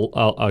we have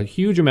a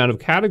huge amount of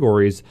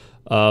categories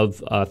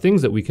of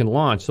things that we can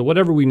launch. So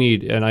whatever we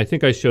need, and I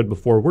think I showed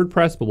before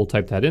WordPress, but we'll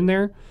type that in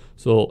there.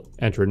 So we'll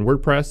enter in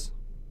WordPress.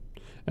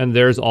 And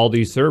there's all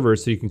these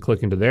servers, so you can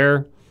click into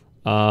there.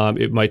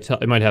 It might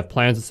have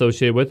plans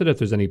associated with it if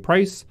there's any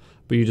price,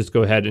 but you just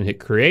go ahead and hit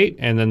create,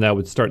 and then that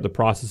would start the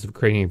process of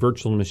creating a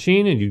virtual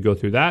machine, and you'd go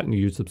through that, and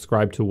you'd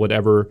subscribe to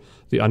whatever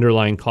the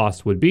underlying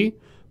cost would be.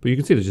 But you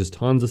can see there's just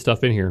tons of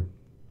stuff in here.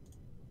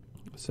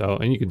 So,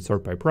 and you can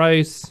sort by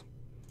price,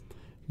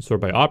 you can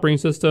sort by operating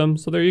system.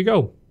 So there you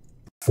go.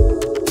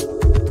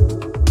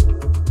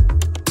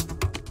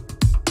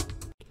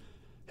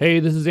 Hey,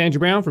 this is Andrew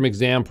Brown from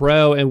Exam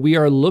Pro, and we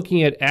are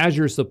looking at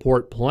Azure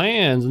support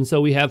plans. And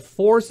so we have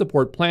 4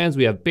 support plans.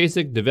 We have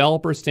Basic,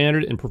 Developer,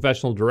 Standard, and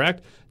Professional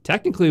Direct.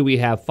 Technically, we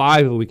have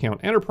 5 if we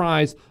count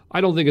Enterprise. I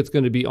don't think it's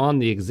going to be on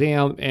the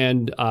exam,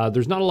 and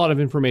there's not a lot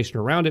of information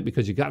around it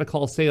because you got to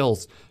call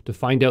sales to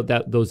find out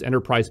those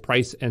Enterprise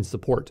price and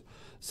support.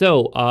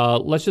 So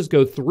let's just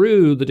go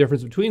through the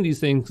difference between these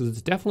things because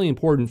it's definitely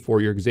important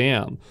for your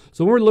exam.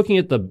 So we're looking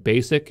at the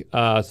basic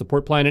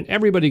support plan, and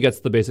everybody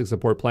gets the basic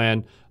support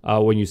plan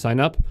when you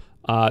sign up.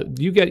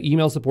 You get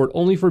email support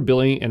only for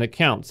billing and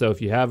account. So if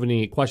you have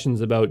any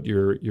questions about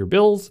your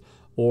bills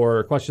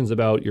or questions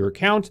about your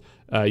account,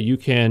 you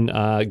can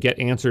get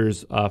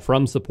answers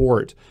from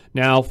support.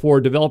 Now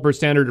for Developer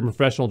Standard and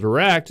Professional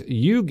Direct,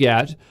 you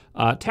get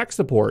tech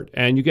support,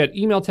 and you get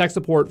email tech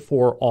support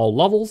for all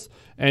levels.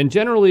 And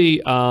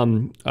generally,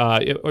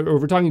 if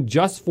we're talking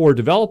just for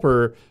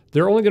developer,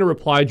 they're only going to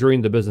reply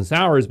during the business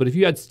hours. But if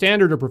you had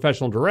Standard or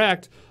Professional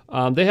Direct,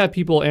 they have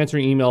people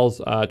answering emails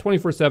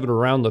 24/7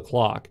 around the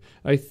clock.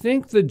 I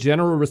think the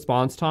general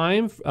response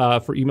time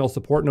for email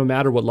support, no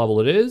matter what level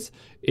it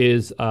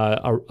is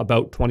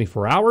about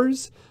 24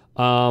 hours.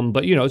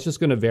 But you know, it's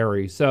just going to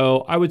vary.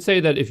 So I would say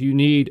that if you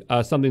need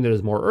something that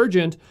is more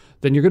urgent,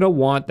 then you're going to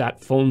want that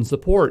phone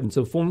support. And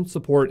so phone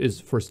support is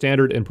for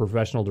Standard and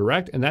Professional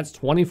Direct, and that's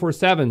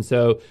 24/7.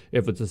 So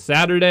if it's a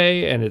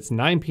Saturday and it's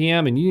 9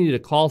 p.m. and you need to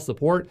call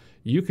support,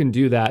 you can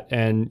do that.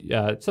 And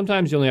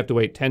sometimes you only have to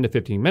wait 10 to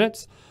 15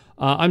 minutes.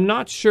 I'm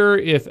not sure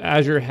if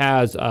Azure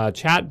has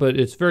chat, but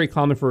it's very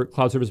common for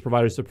cloud service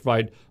providers to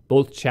provide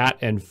both chat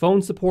and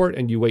phone support,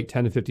 and you wait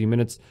 10 to 15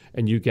 minutes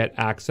and you get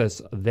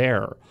access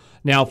there.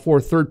 Now for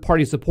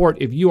third-party support,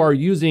 if you are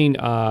using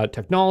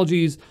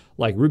technologies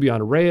like Ruby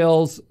on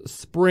Rails,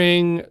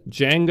 Spring,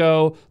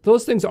 Django,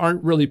 those things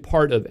aren't really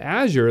part of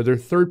Azure. They're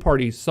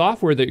third-party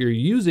software that you're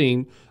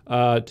using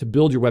to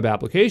build your web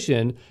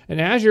application.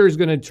 And Azure is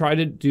going to try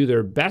to do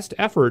their best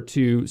effort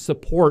to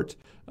support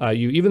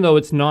you, even though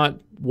it's not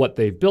what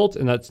they've built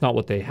and that's not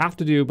what they have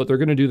to do, but they're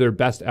going to do their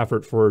best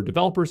effort for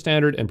Developer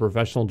Standard and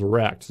Professional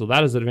Direct. So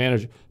that is an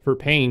advantage for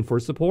paying for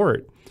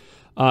support.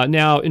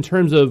 Now, in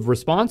terms of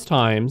response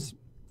times,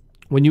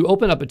 when you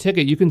open up a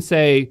ticket, you can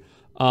say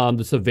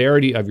the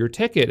severity of your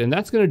ticket, and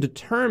that's going to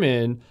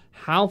determine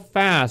how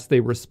fast they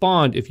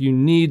respond if you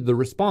need the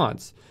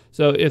response.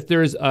 So if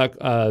there's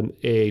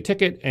a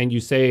ticket and you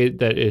say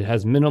that it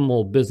has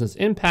minimal business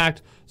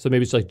impact, so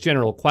maybe it's like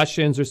general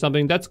questions or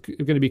something, that's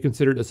going to be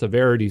considered a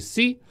severity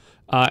C.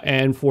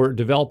 And for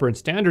Developer and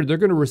Standard, they're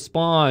going to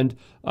respond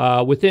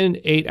within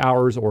 8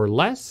 hours or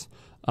less.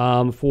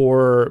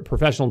 For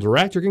Professional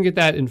Direct, you're going to get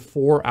that in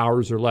 4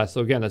 hours or less.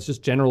 So again, that's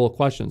just general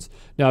questions.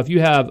 Now, if you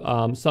have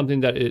something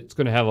that it's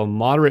going to have a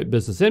moderate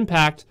business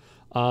impact,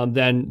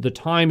 then the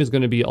time is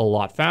going to be a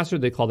lot faster.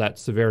 They call that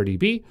severity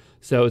B.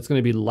 So it's going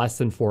to be less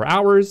than 4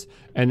 hours.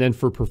 And then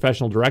for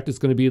professional direct, it's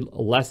going to be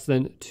less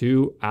than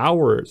 2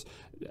 hours.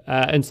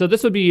 And so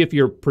this would be if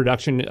your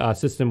production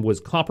system was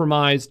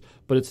compromised,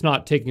 but it's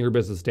not taking your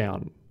business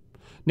down.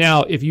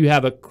 Now, if you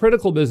have a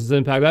critical business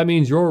impact, that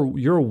means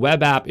your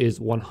web app is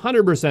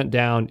 100%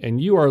 down and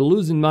you are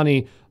losing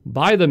money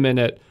by the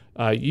minute.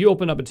 You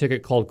open up a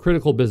ticket called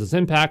Critical Business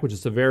Impact, which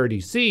is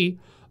Severity C.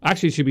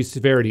 Actually, it should be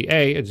Severity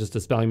A. It's just a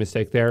spelling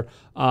mistake there.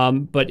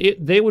 But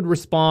they would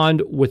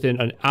respond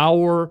within an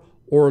hour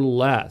or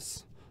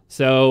less.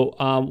 So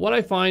what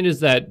I find is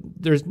that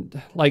there's,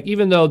 like,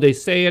 even though they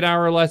say an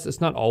hour or less, it's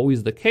not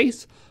always the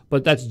case,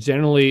 but that's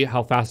generally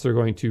how fast they're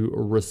going to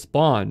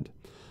respond.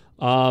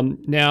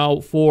 Now,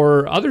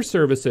 for other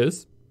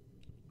services,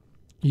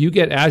 you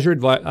get Azure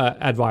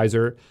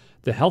Advisor,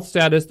 the health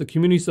status, the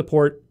community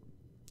support,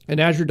 and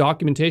Azure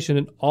documentation,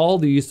 and all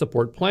these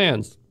support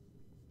plans.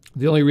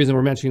 The only reason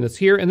we're mentioning this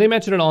here, and they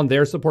mention it on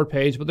their support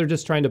page, but they're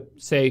just trying to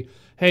say,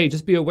 hey,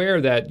 just be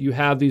aware that you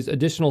have these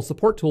additional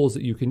support tools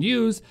that you can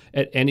use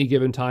at any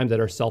given time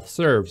that are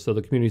self-serve. So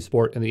the community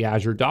support and the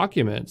Azure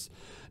documents.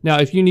 Now,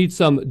 if you need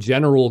some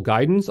general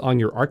guidance on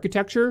your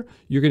architecture,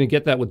 you're going to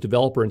get that with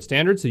developer and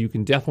standard. So you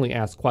can definitely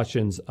ask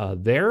questions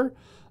there.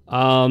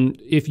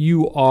 If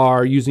you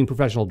are using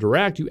professional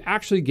direct, you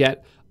actually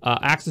get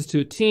access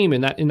to a team,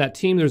 and in that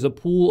team, there's a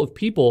pool of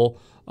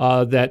people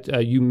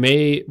that you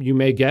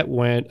may get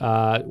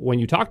when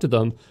you talk to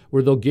them,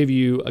 where they'll give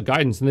you a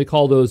guidance, and they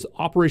call those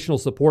operational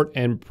support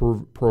and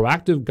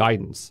proactive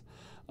guidance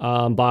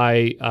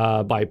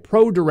by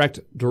Pro Direct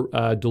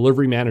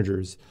delivery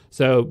managers.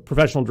 So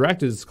professional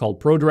direct is called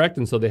Pro Direct,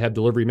 and so they have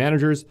delivery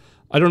managers.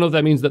 I don't know if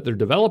that means that they're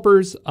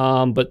developers,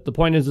 but the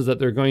point is that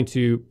they're going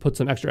to put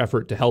some extra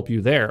effort to help you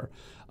there.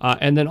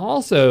 And then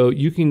also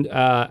you can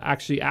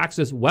actually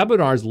access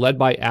webinars led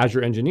by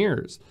Azure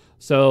engineers.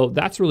 So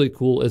that's really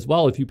cool as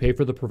well if you pay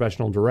for the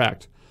professional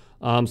direct.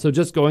 So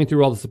just going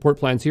through all the support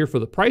plans here for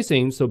the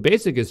pricing. So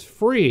basic is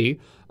free.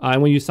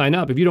 And when you sign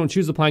up, if you don't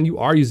choose the plan, you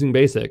are using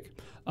basic.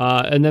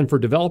 And then for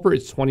developer,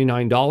 it's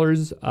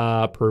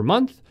 $29 per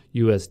month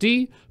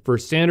USD. For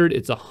standard,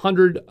 it's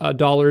 $100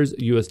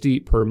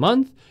 USD per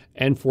month.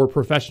 And for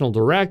professional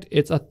direct,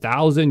 it's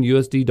 $1,000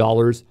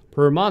 USD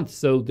per month.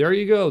 So there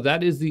you go.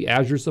 That is the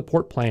Azure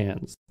support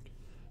plans.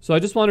 So I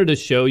just wanted to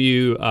show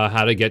you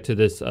how to get to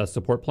this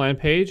support plan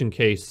page in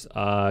case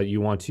you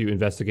want to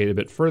investigate a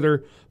bit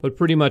further. But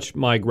pretty much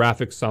my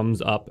graphic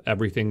sums up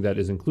everything that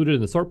is included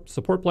in the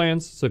support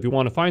plans. So if you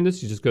want to find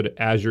this, you just go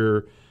to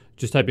Azure,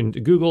 just type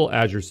into Google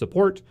Azure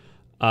support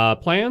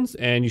plans,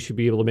 and you should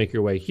be able to make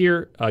your way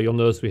here. You'll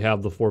notice we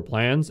have the 4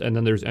 plans, and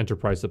then there's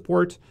enterprise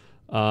support.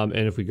 And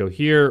if we go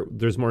here,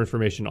 there's more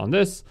information on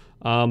this.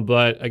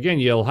 But again,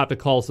 you'll have to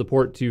call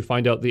support to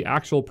find out the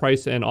actual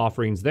price and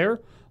offerings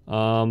there.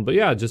 But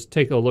yeah, just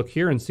take a look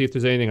here and see if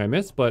there's anything I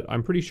missed, but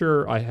I'm pretty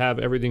sure I have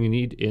everything you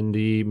need in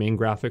the main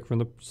graphic from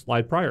the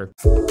slide prior.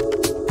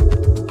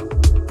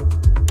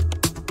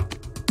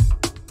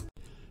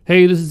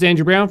 Hey, this is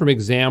Andrew Brown from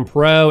Exam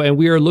Pro, and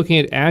we are looking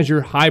at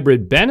Azure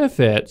Hybrid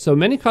Benefit. So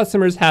many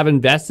customers have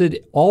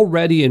invested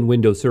already in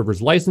Windows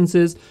Server's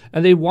licenses,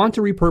 and they want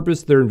to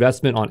repurpose their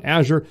investment on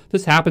Azure.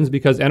 This happens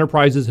because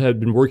enterprises have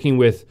been working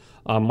with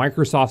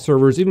Microsoft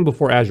servers even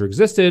before Azure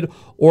existed,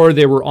 or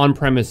they were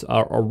on-premise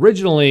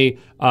originally,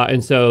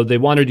 and so they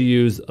wanted to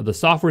use the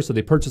software, so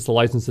they purchased the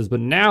licenses, but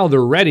now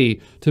they're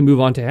ready to move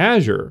on to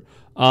Azure.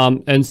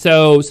 And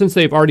so since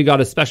they've already got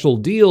a special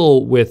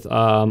deal with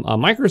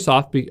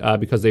Microsoft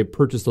because they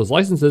purchased those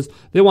licenses,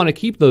 they want to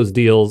keep those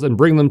deals and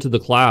bring them to the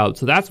cloud.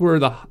 So that's where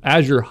the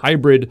Azure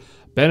Hybrid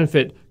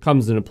Benefit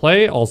comes into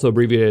play, also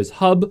abbreviated as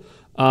HUB.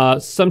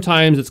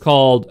 Sometimes it's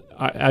called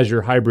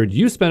Azure Hybrid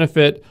Use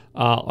Benefit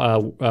in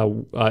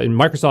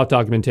Microsoft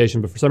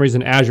documentation, but for some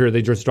reason Azure,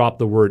 they just dropped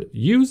the word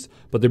use,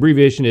 but the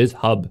abbreviation is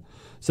HUB.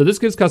 So this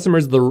gives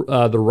customers the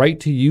right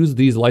to use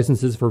these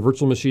licenses for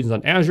virtual machines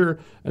on Azure.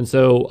 And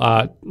so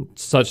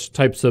such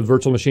types of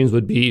virtual machines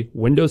would be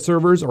Windows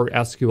servers or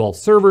SQL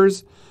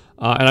servers.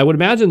 And I would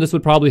imagine this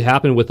would probably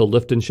happen with a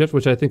lift and shift,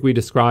 which I think we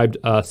described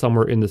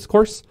somewhere in this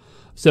course.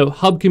 So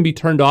HUB can be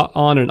turned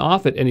on and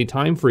off at any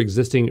time for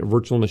existing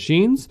virtual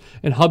machines,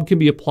 and HUB can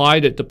be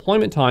applied at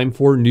deployment time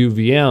for new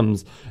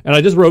VMs. And I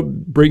just wrote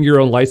bring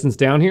your own license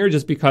down here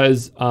just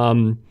because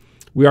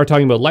we are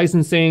talking about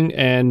licensing,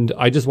 and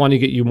I just want to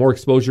get you more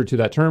exposure to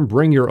that term,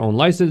 bring your own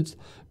license,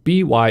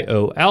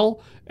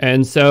 BYOL.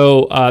 And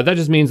so that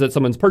just means that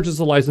someone's purchased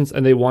a license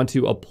and they want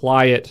to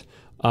apply it,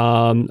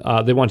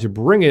 they want to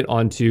bring it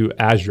onto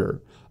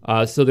Azure.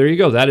 So there you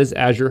go, that is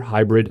Azure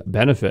Hybrid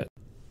Benefit.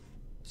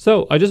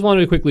 So I just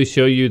wanted to quickly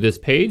show you this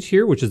page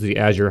here, which is the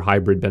Azure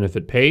Hybrid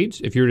Benefit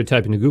page. If you were to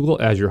type into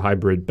Google Azure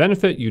Hybrid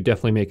Benefit, you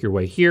definitely make your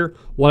way here.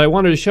 What I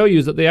wanted to show you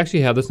is that they actually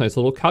have this nice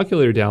little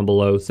calculator down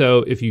below. So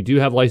if you do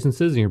have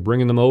licenses and you're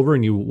bringing them over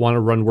and you want to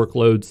run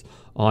workloads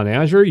on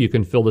Azure, you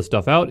can fill this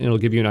stuff out and it'll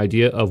give you an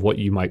idea of what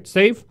you might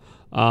save.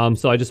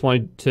 So I just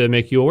wanted to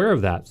make you aware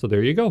of that. So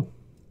there you go.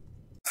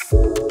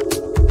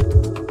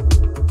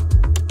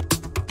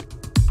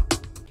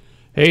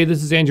 Hey,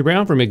 this is Andrew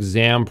Brown from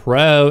Exam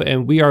Pro,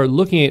 and we are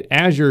looking at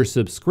Azure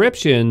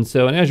subscription.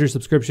 So an Azure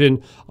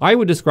subscription, I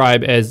would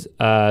describe as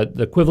the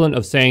equivalent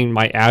of saying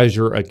my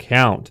Azure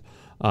account.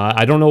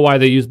 I don't know why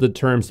they use the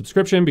term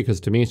subscription, because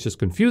to me it's just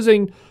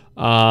confusing,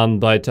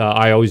 but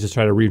I always just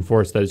try to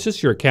reinforce that it's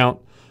just your account.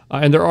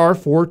 And there are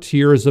 4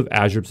 tiers of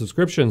Azure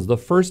subscriptions. The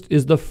first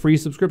is the free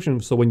subscription.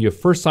 So when you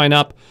first sign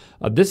up,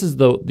 this is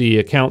the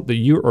account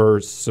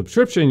that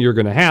subscription you're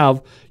going to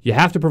have. You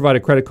have to provide a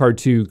credit card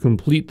to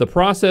complete the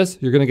process.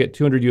 You're going to get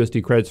 200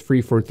 USD credits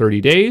free for 30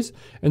 days,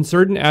 and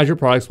certain Azure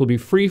products will be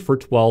free for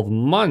 12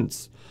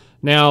 months.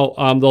 Now,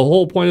 the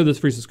whole point of this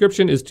free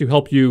subscription is to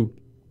help you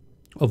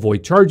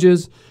avoid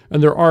charges,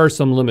 and there are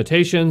some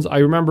limitations. I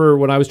remember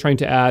when I was trying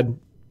to add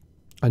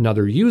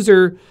another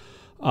user,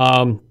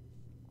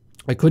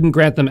 I couldn't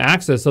grant them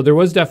access, so there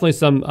was definitely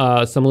some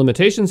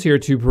limitations here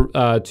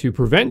to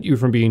prevent you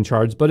from being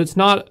charged. But it's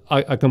not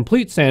a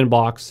complete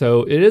sandbox,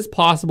 so it is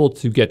possible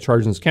to get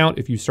charged in this account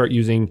if you start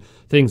using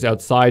things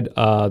outside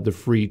the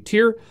free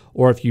tier,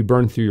 or if you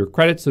burn through your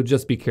credits. So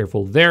just be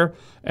careful there.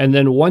 And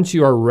then once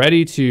you are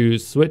ready to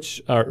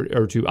switch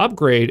or to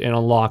upgrade and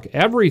unlock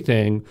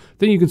everything,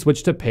 then you can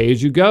switch to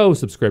pay-as-you-go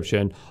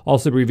subscription,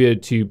 also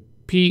abbreviated to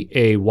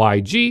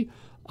PAYG.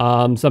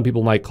 Some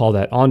people might call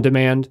that on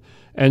demand.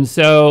 And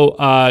so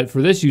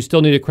for this, you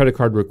still need a credit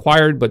card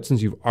required, but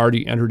since you've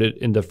already entered it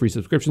in the free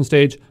subscription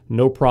stage,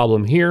 no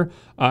problem here.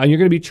 And you're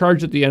going to be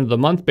charged at the end of the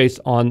month based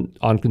on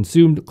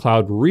consumed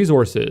cloud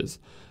resources.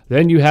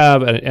 Then you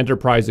have an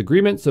enterprise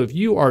agreement. So if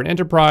you are an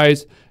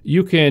enterprise,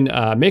 you can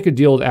make a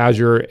deal with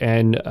Azure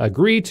and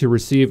agree to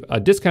receive a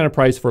discounted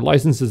price for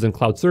licenses and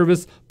cloud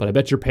service, but I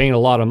bet you're paying a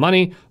lot of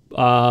money,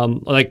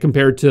 like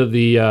compared to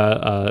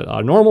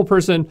a normal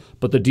person,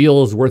 but the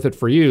deal is worth it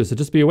for you. So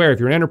just be aware, if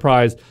you're an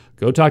enterprise,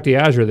 go talk to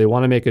Azure. They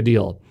want to make a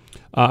deal.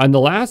 And the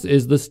last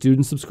is the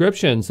student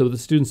subscription. So with the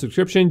student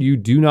subscription, you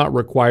do not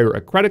require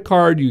a credit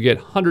card. You get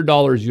 $100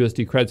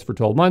 USD credits for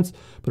 12 months,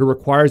 but it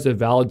requires a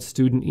valid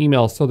student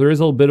email. So there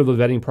is a bit of a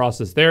vetting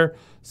process there.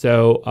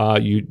 So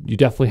you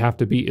definitely have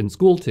to be in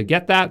school to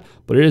get that,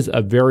 but it is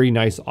a very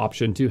nice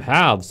option to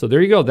have. So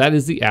there you go. That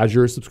is the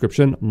Azure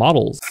subscription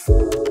models.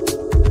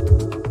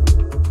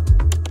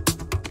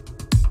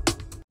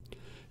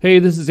 Hey,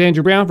 this is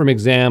Andrew Brown from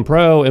Exam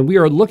Pro, and we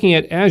are looking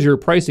at Azure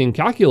Pricing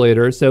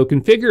Calculator. So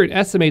configure and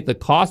estimate the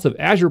cost of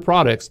Azure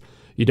products.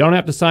 You don't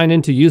have to sign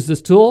in to use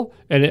this tool,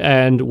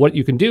 and what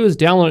you can do is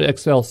download an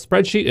Excel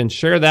spreadsheet and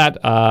share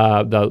that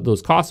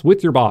those costs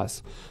with your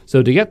boss.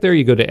 So to get there,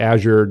 you go to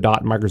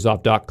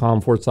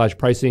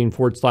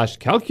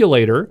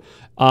azure.microsoft.com/pricing/calculator.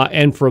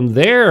 And from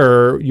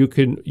there, you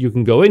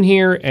can go in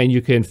here and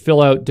you can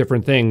fill out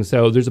different things.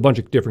 So there's a bunch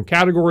of different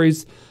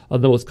categories.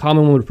 The most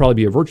common one would probably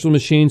be a virtual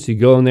machine. So you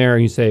go in there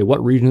and you say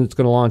what region it's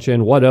going to launch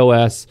in, what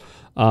OS,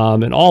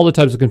 and all the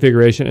types of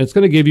configuration. And it's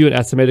going to give you an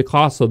estimated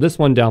cost. So this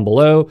one down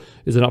below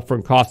is an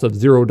upfront cost of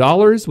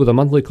 $0 with a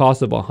monthly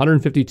cost of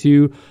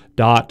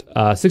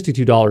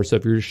 $152.62. So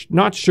if you're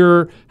not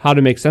sure how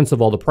to make sense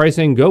of all the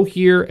pricing, go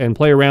here and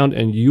play around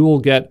and you will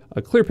get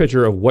a clear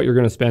picture of what you're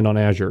going to spend on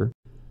Azure.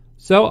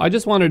 So I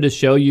just wanted to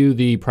show you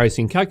the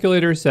pricing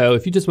calculator. So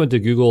if you just went to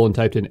Google and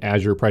typed in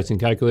Azure pricing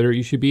calculator,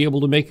 you should be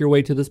able to make your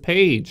way to this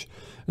page.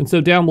 And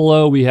so down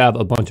below, we have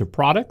a bunch of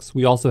products.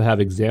 We also have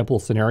example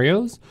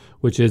scenarios,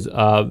 which is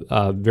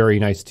very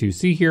nice to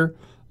see here.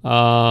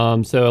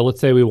 So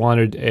let's say we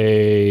wanted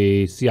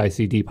a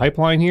CI/CD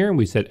pipeline here, and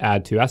we said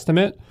add to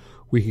estimate.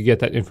 We could get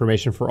that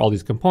information for all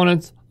these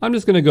components. I'm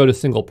just going to go to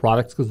single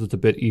products because it's a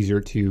bit easier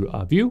to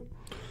view.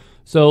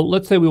 So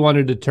let's say we want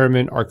to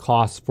determine our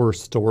costs for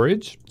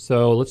storage.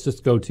 So let's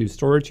just go to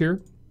storage here,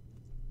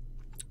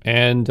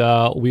 and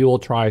we will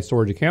try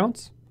storage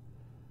accounts.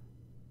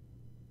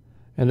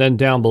 And then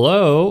down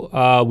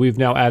below, we've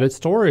now added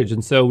storage.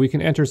 And so we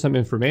can enter some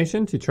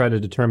information to try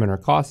to determine our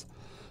costs.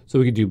 So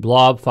we could do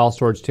blob, file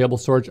storage, table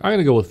storage. I'm going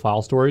to go with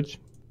file storage.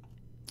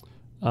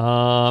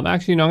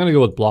 Actually, no, I'm going to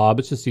go with blob.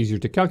 It's just easier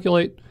to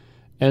calculate.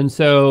 And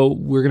so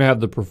we're going to have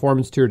the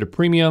performance tier to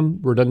premium,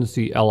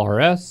 redundancy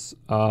LRS,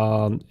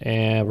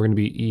 and we're going to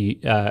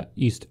be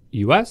East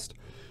West.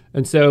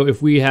 And so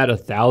if we had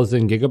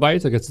 1,000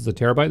 gigabytes, I guess it's a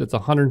terabyte, that's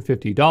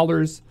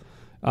 $150.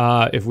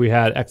 If we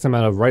had X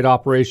amount of write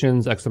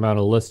operations, X amount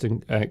of list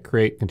and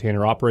create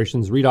container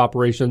operations, read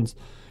operations,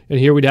 and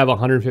here we'd have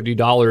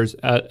 $150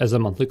 as a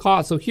monthly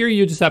cost. So here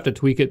you just have to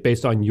tweak it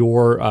based on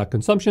your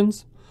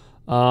consumptions.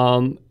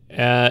 And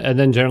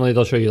then generally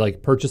they'll show you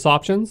like purchase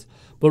options.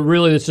 But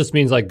really, this just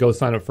means like go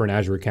sign up for an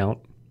Azure account.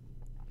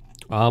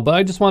 But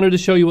I just wanted to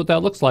show you what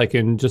that looks like,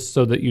 and just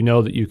so that you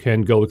know that you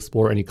can go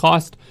explore any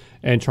cost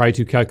and try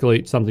to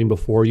calculate something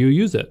before you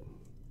use it.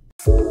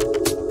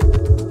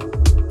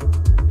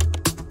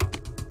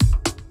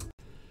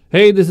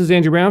 Hey, this is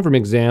Andrew Brown from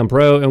Exam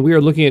Pro, and we are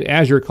looking at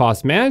Azure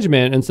Cost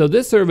Management. And so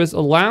this service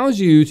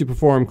allows you to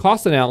perform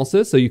cost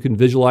analysis so you can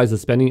visualize the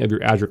spending of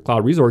your Azure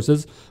cloud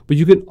resources, but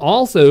you can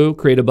also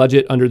create a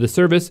budget under the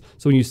service.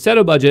 So when you set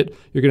a budget,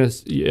 you're going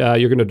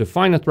to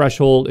define a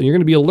threshold, and you're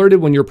going to be alerted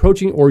when you're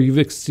approaching or you've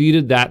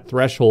exceeded that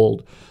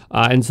threshold.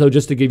 And so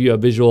just to give you a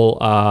visual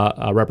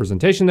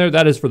representation there,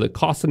 that is for the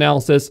cost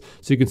analysis.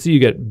 So you can see you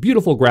get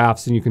beautiful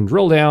graphs and you can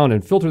drill down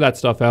and filter that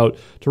stuff out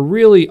to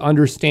really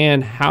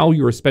understand how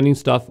you are spending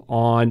stuff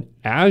on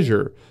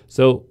Azure.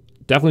 So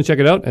definitely check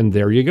it out, and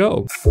there you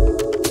go.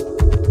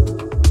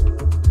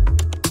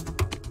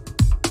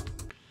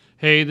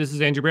 Hey, this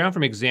is Andrew Brown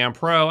from Exam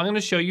Pro. I'm going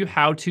to show you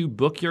how to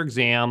book your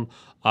exam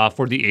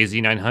for the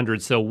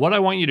AZ-900. So what I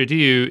want you to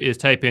do is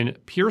type in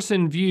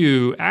Pearson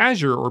VUE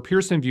Azure or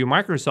Pearson VUE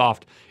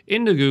Microsoft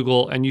into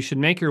Google, and you should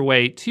make your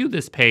way to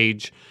this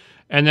page.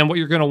 And then what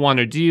you're going to want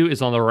to do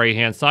is on the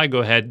right-hand side, go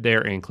ahead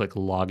there and click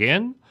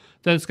Login.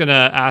 Then it's going to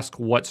ask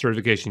what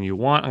certification you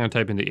want. I'm going to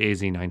type in the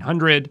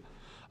AZ-900.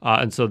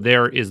 And so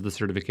there is the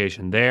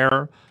certification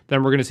there.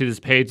 Then we're going to see this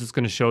page that's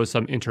going to show us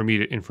some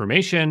intermediate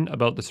information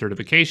about the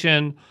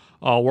certification.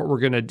 What we're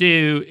going to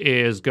do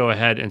is go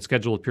ahead and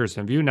schedule with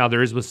Pearson VUE. Now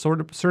there is with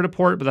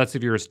Certiport, but that's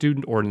if you're a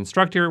student or an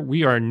instructor.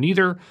 We are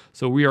neither,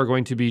 so we are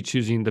going to be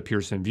choosing the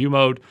Pearson VUE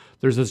mode.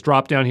 There's this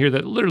drop down here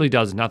that literally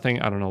does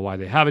nothing. I don't know why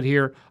they have it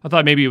here. I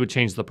thought maybe it would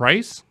change the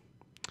price.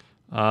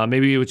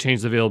 Maybe it would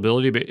change the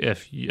availability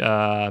if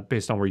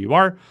based on where you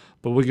are,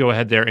 but we'll go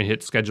ahead there and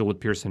hit schedule with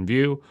Pearson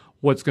VUE.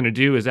 What's going to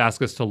do is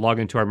ask us to log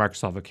into our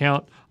Microsoft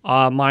account.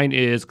 Mine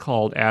is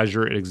called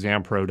Azure at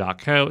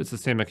exampro.co. It's the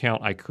same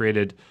account I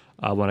created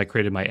when I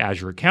created my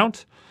Azure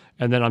account.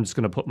 And then I'm just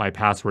going to put my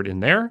password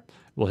in there.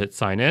 We'll hit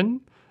sign in.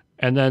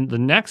 And then the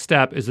next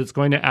step is it's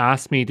going to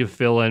ask me to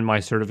fill in my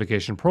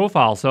certification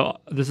profile. So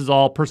this is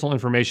all personal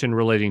information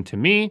relating to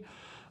me.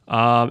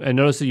 And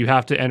notice that you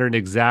have to enter it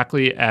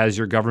exactly as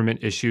your government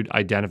issued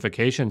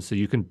identification so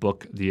you can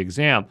book the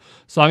exam.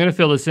 So I'm going to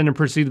fill this in and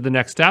proceed to the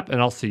next step, and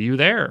I'll see you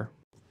there.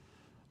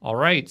 All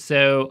right,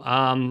 so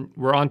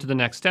we're on to the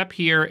next step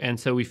here. And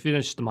so we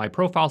finished my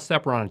profile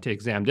step. We're on to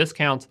exam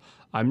discounts.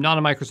 I'm not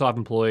a Microsoft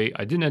employee.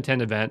 I didn't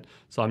attend an event,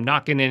 so I'm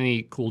not getting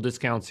any cool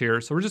discounts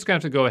here. So we're just going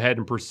to have to go ahead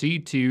and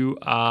proceed to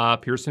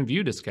Pearson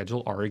VUE to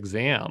schedule our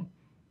exam.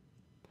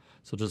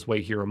 So just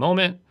wait here a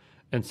moment.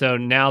 And so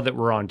now that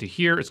we're on to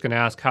here, it's going to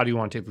ask, how do you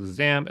want to take the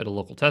exam at a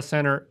local test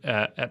center,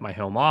 at my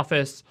home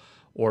office,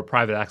 or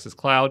private access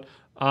cloud?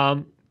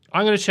 I'm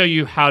going to show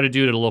you how to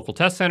do it at a local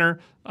test center.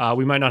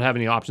 We might not have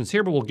any options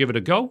here, but we'll give it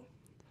a go.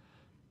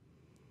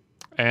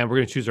 And we're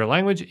going to choose our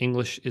language.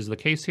 English is the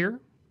case here.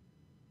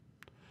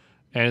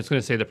 And it's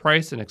going to say the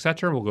price and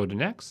etc. We'll go to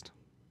next.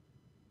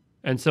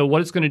 And so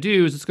what it's going to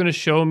do is it's going to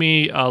show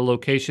me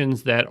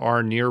locations that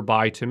are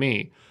nearby to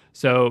me.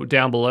 So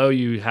down below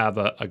you have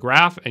a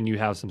graph and you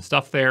have some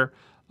stuff there.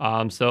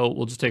 So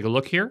we'll just take a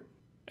look here.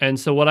 And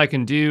so what I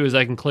can do is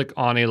I can click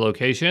on a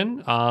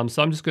location.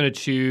 So I'm just going to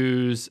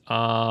choose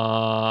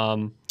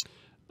the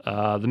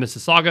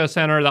Mississauga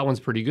Center. That one's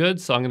pretty good.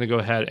 So I'm going to go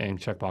ahead and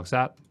checkbox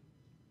that.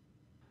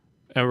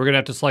 And we're going to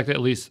have to select at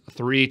least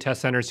 3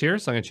 test centers here.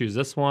 So I'm going to choose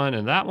this one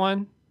and that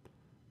one.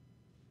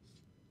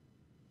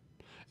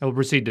 And we'll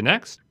proceed to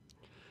next.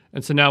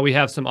 And so now we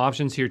have some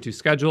options here to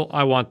schedule.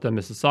 I want the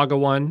Mississauga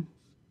one.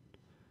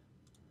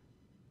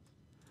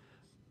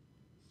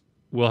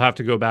 We'll have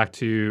to go back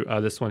to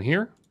this one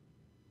here.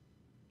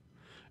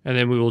 And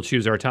then we will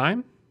choose our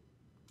time.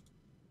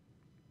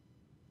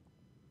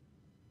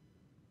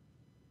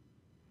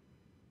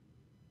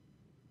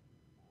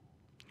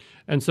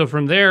 And so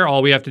from there,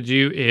 all we have to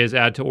do is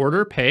add to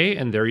order, pay,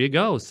 and there you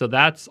go. So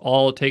that's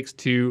all it takes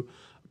to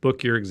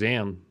book your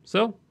exam.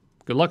 So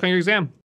good luck on your exam.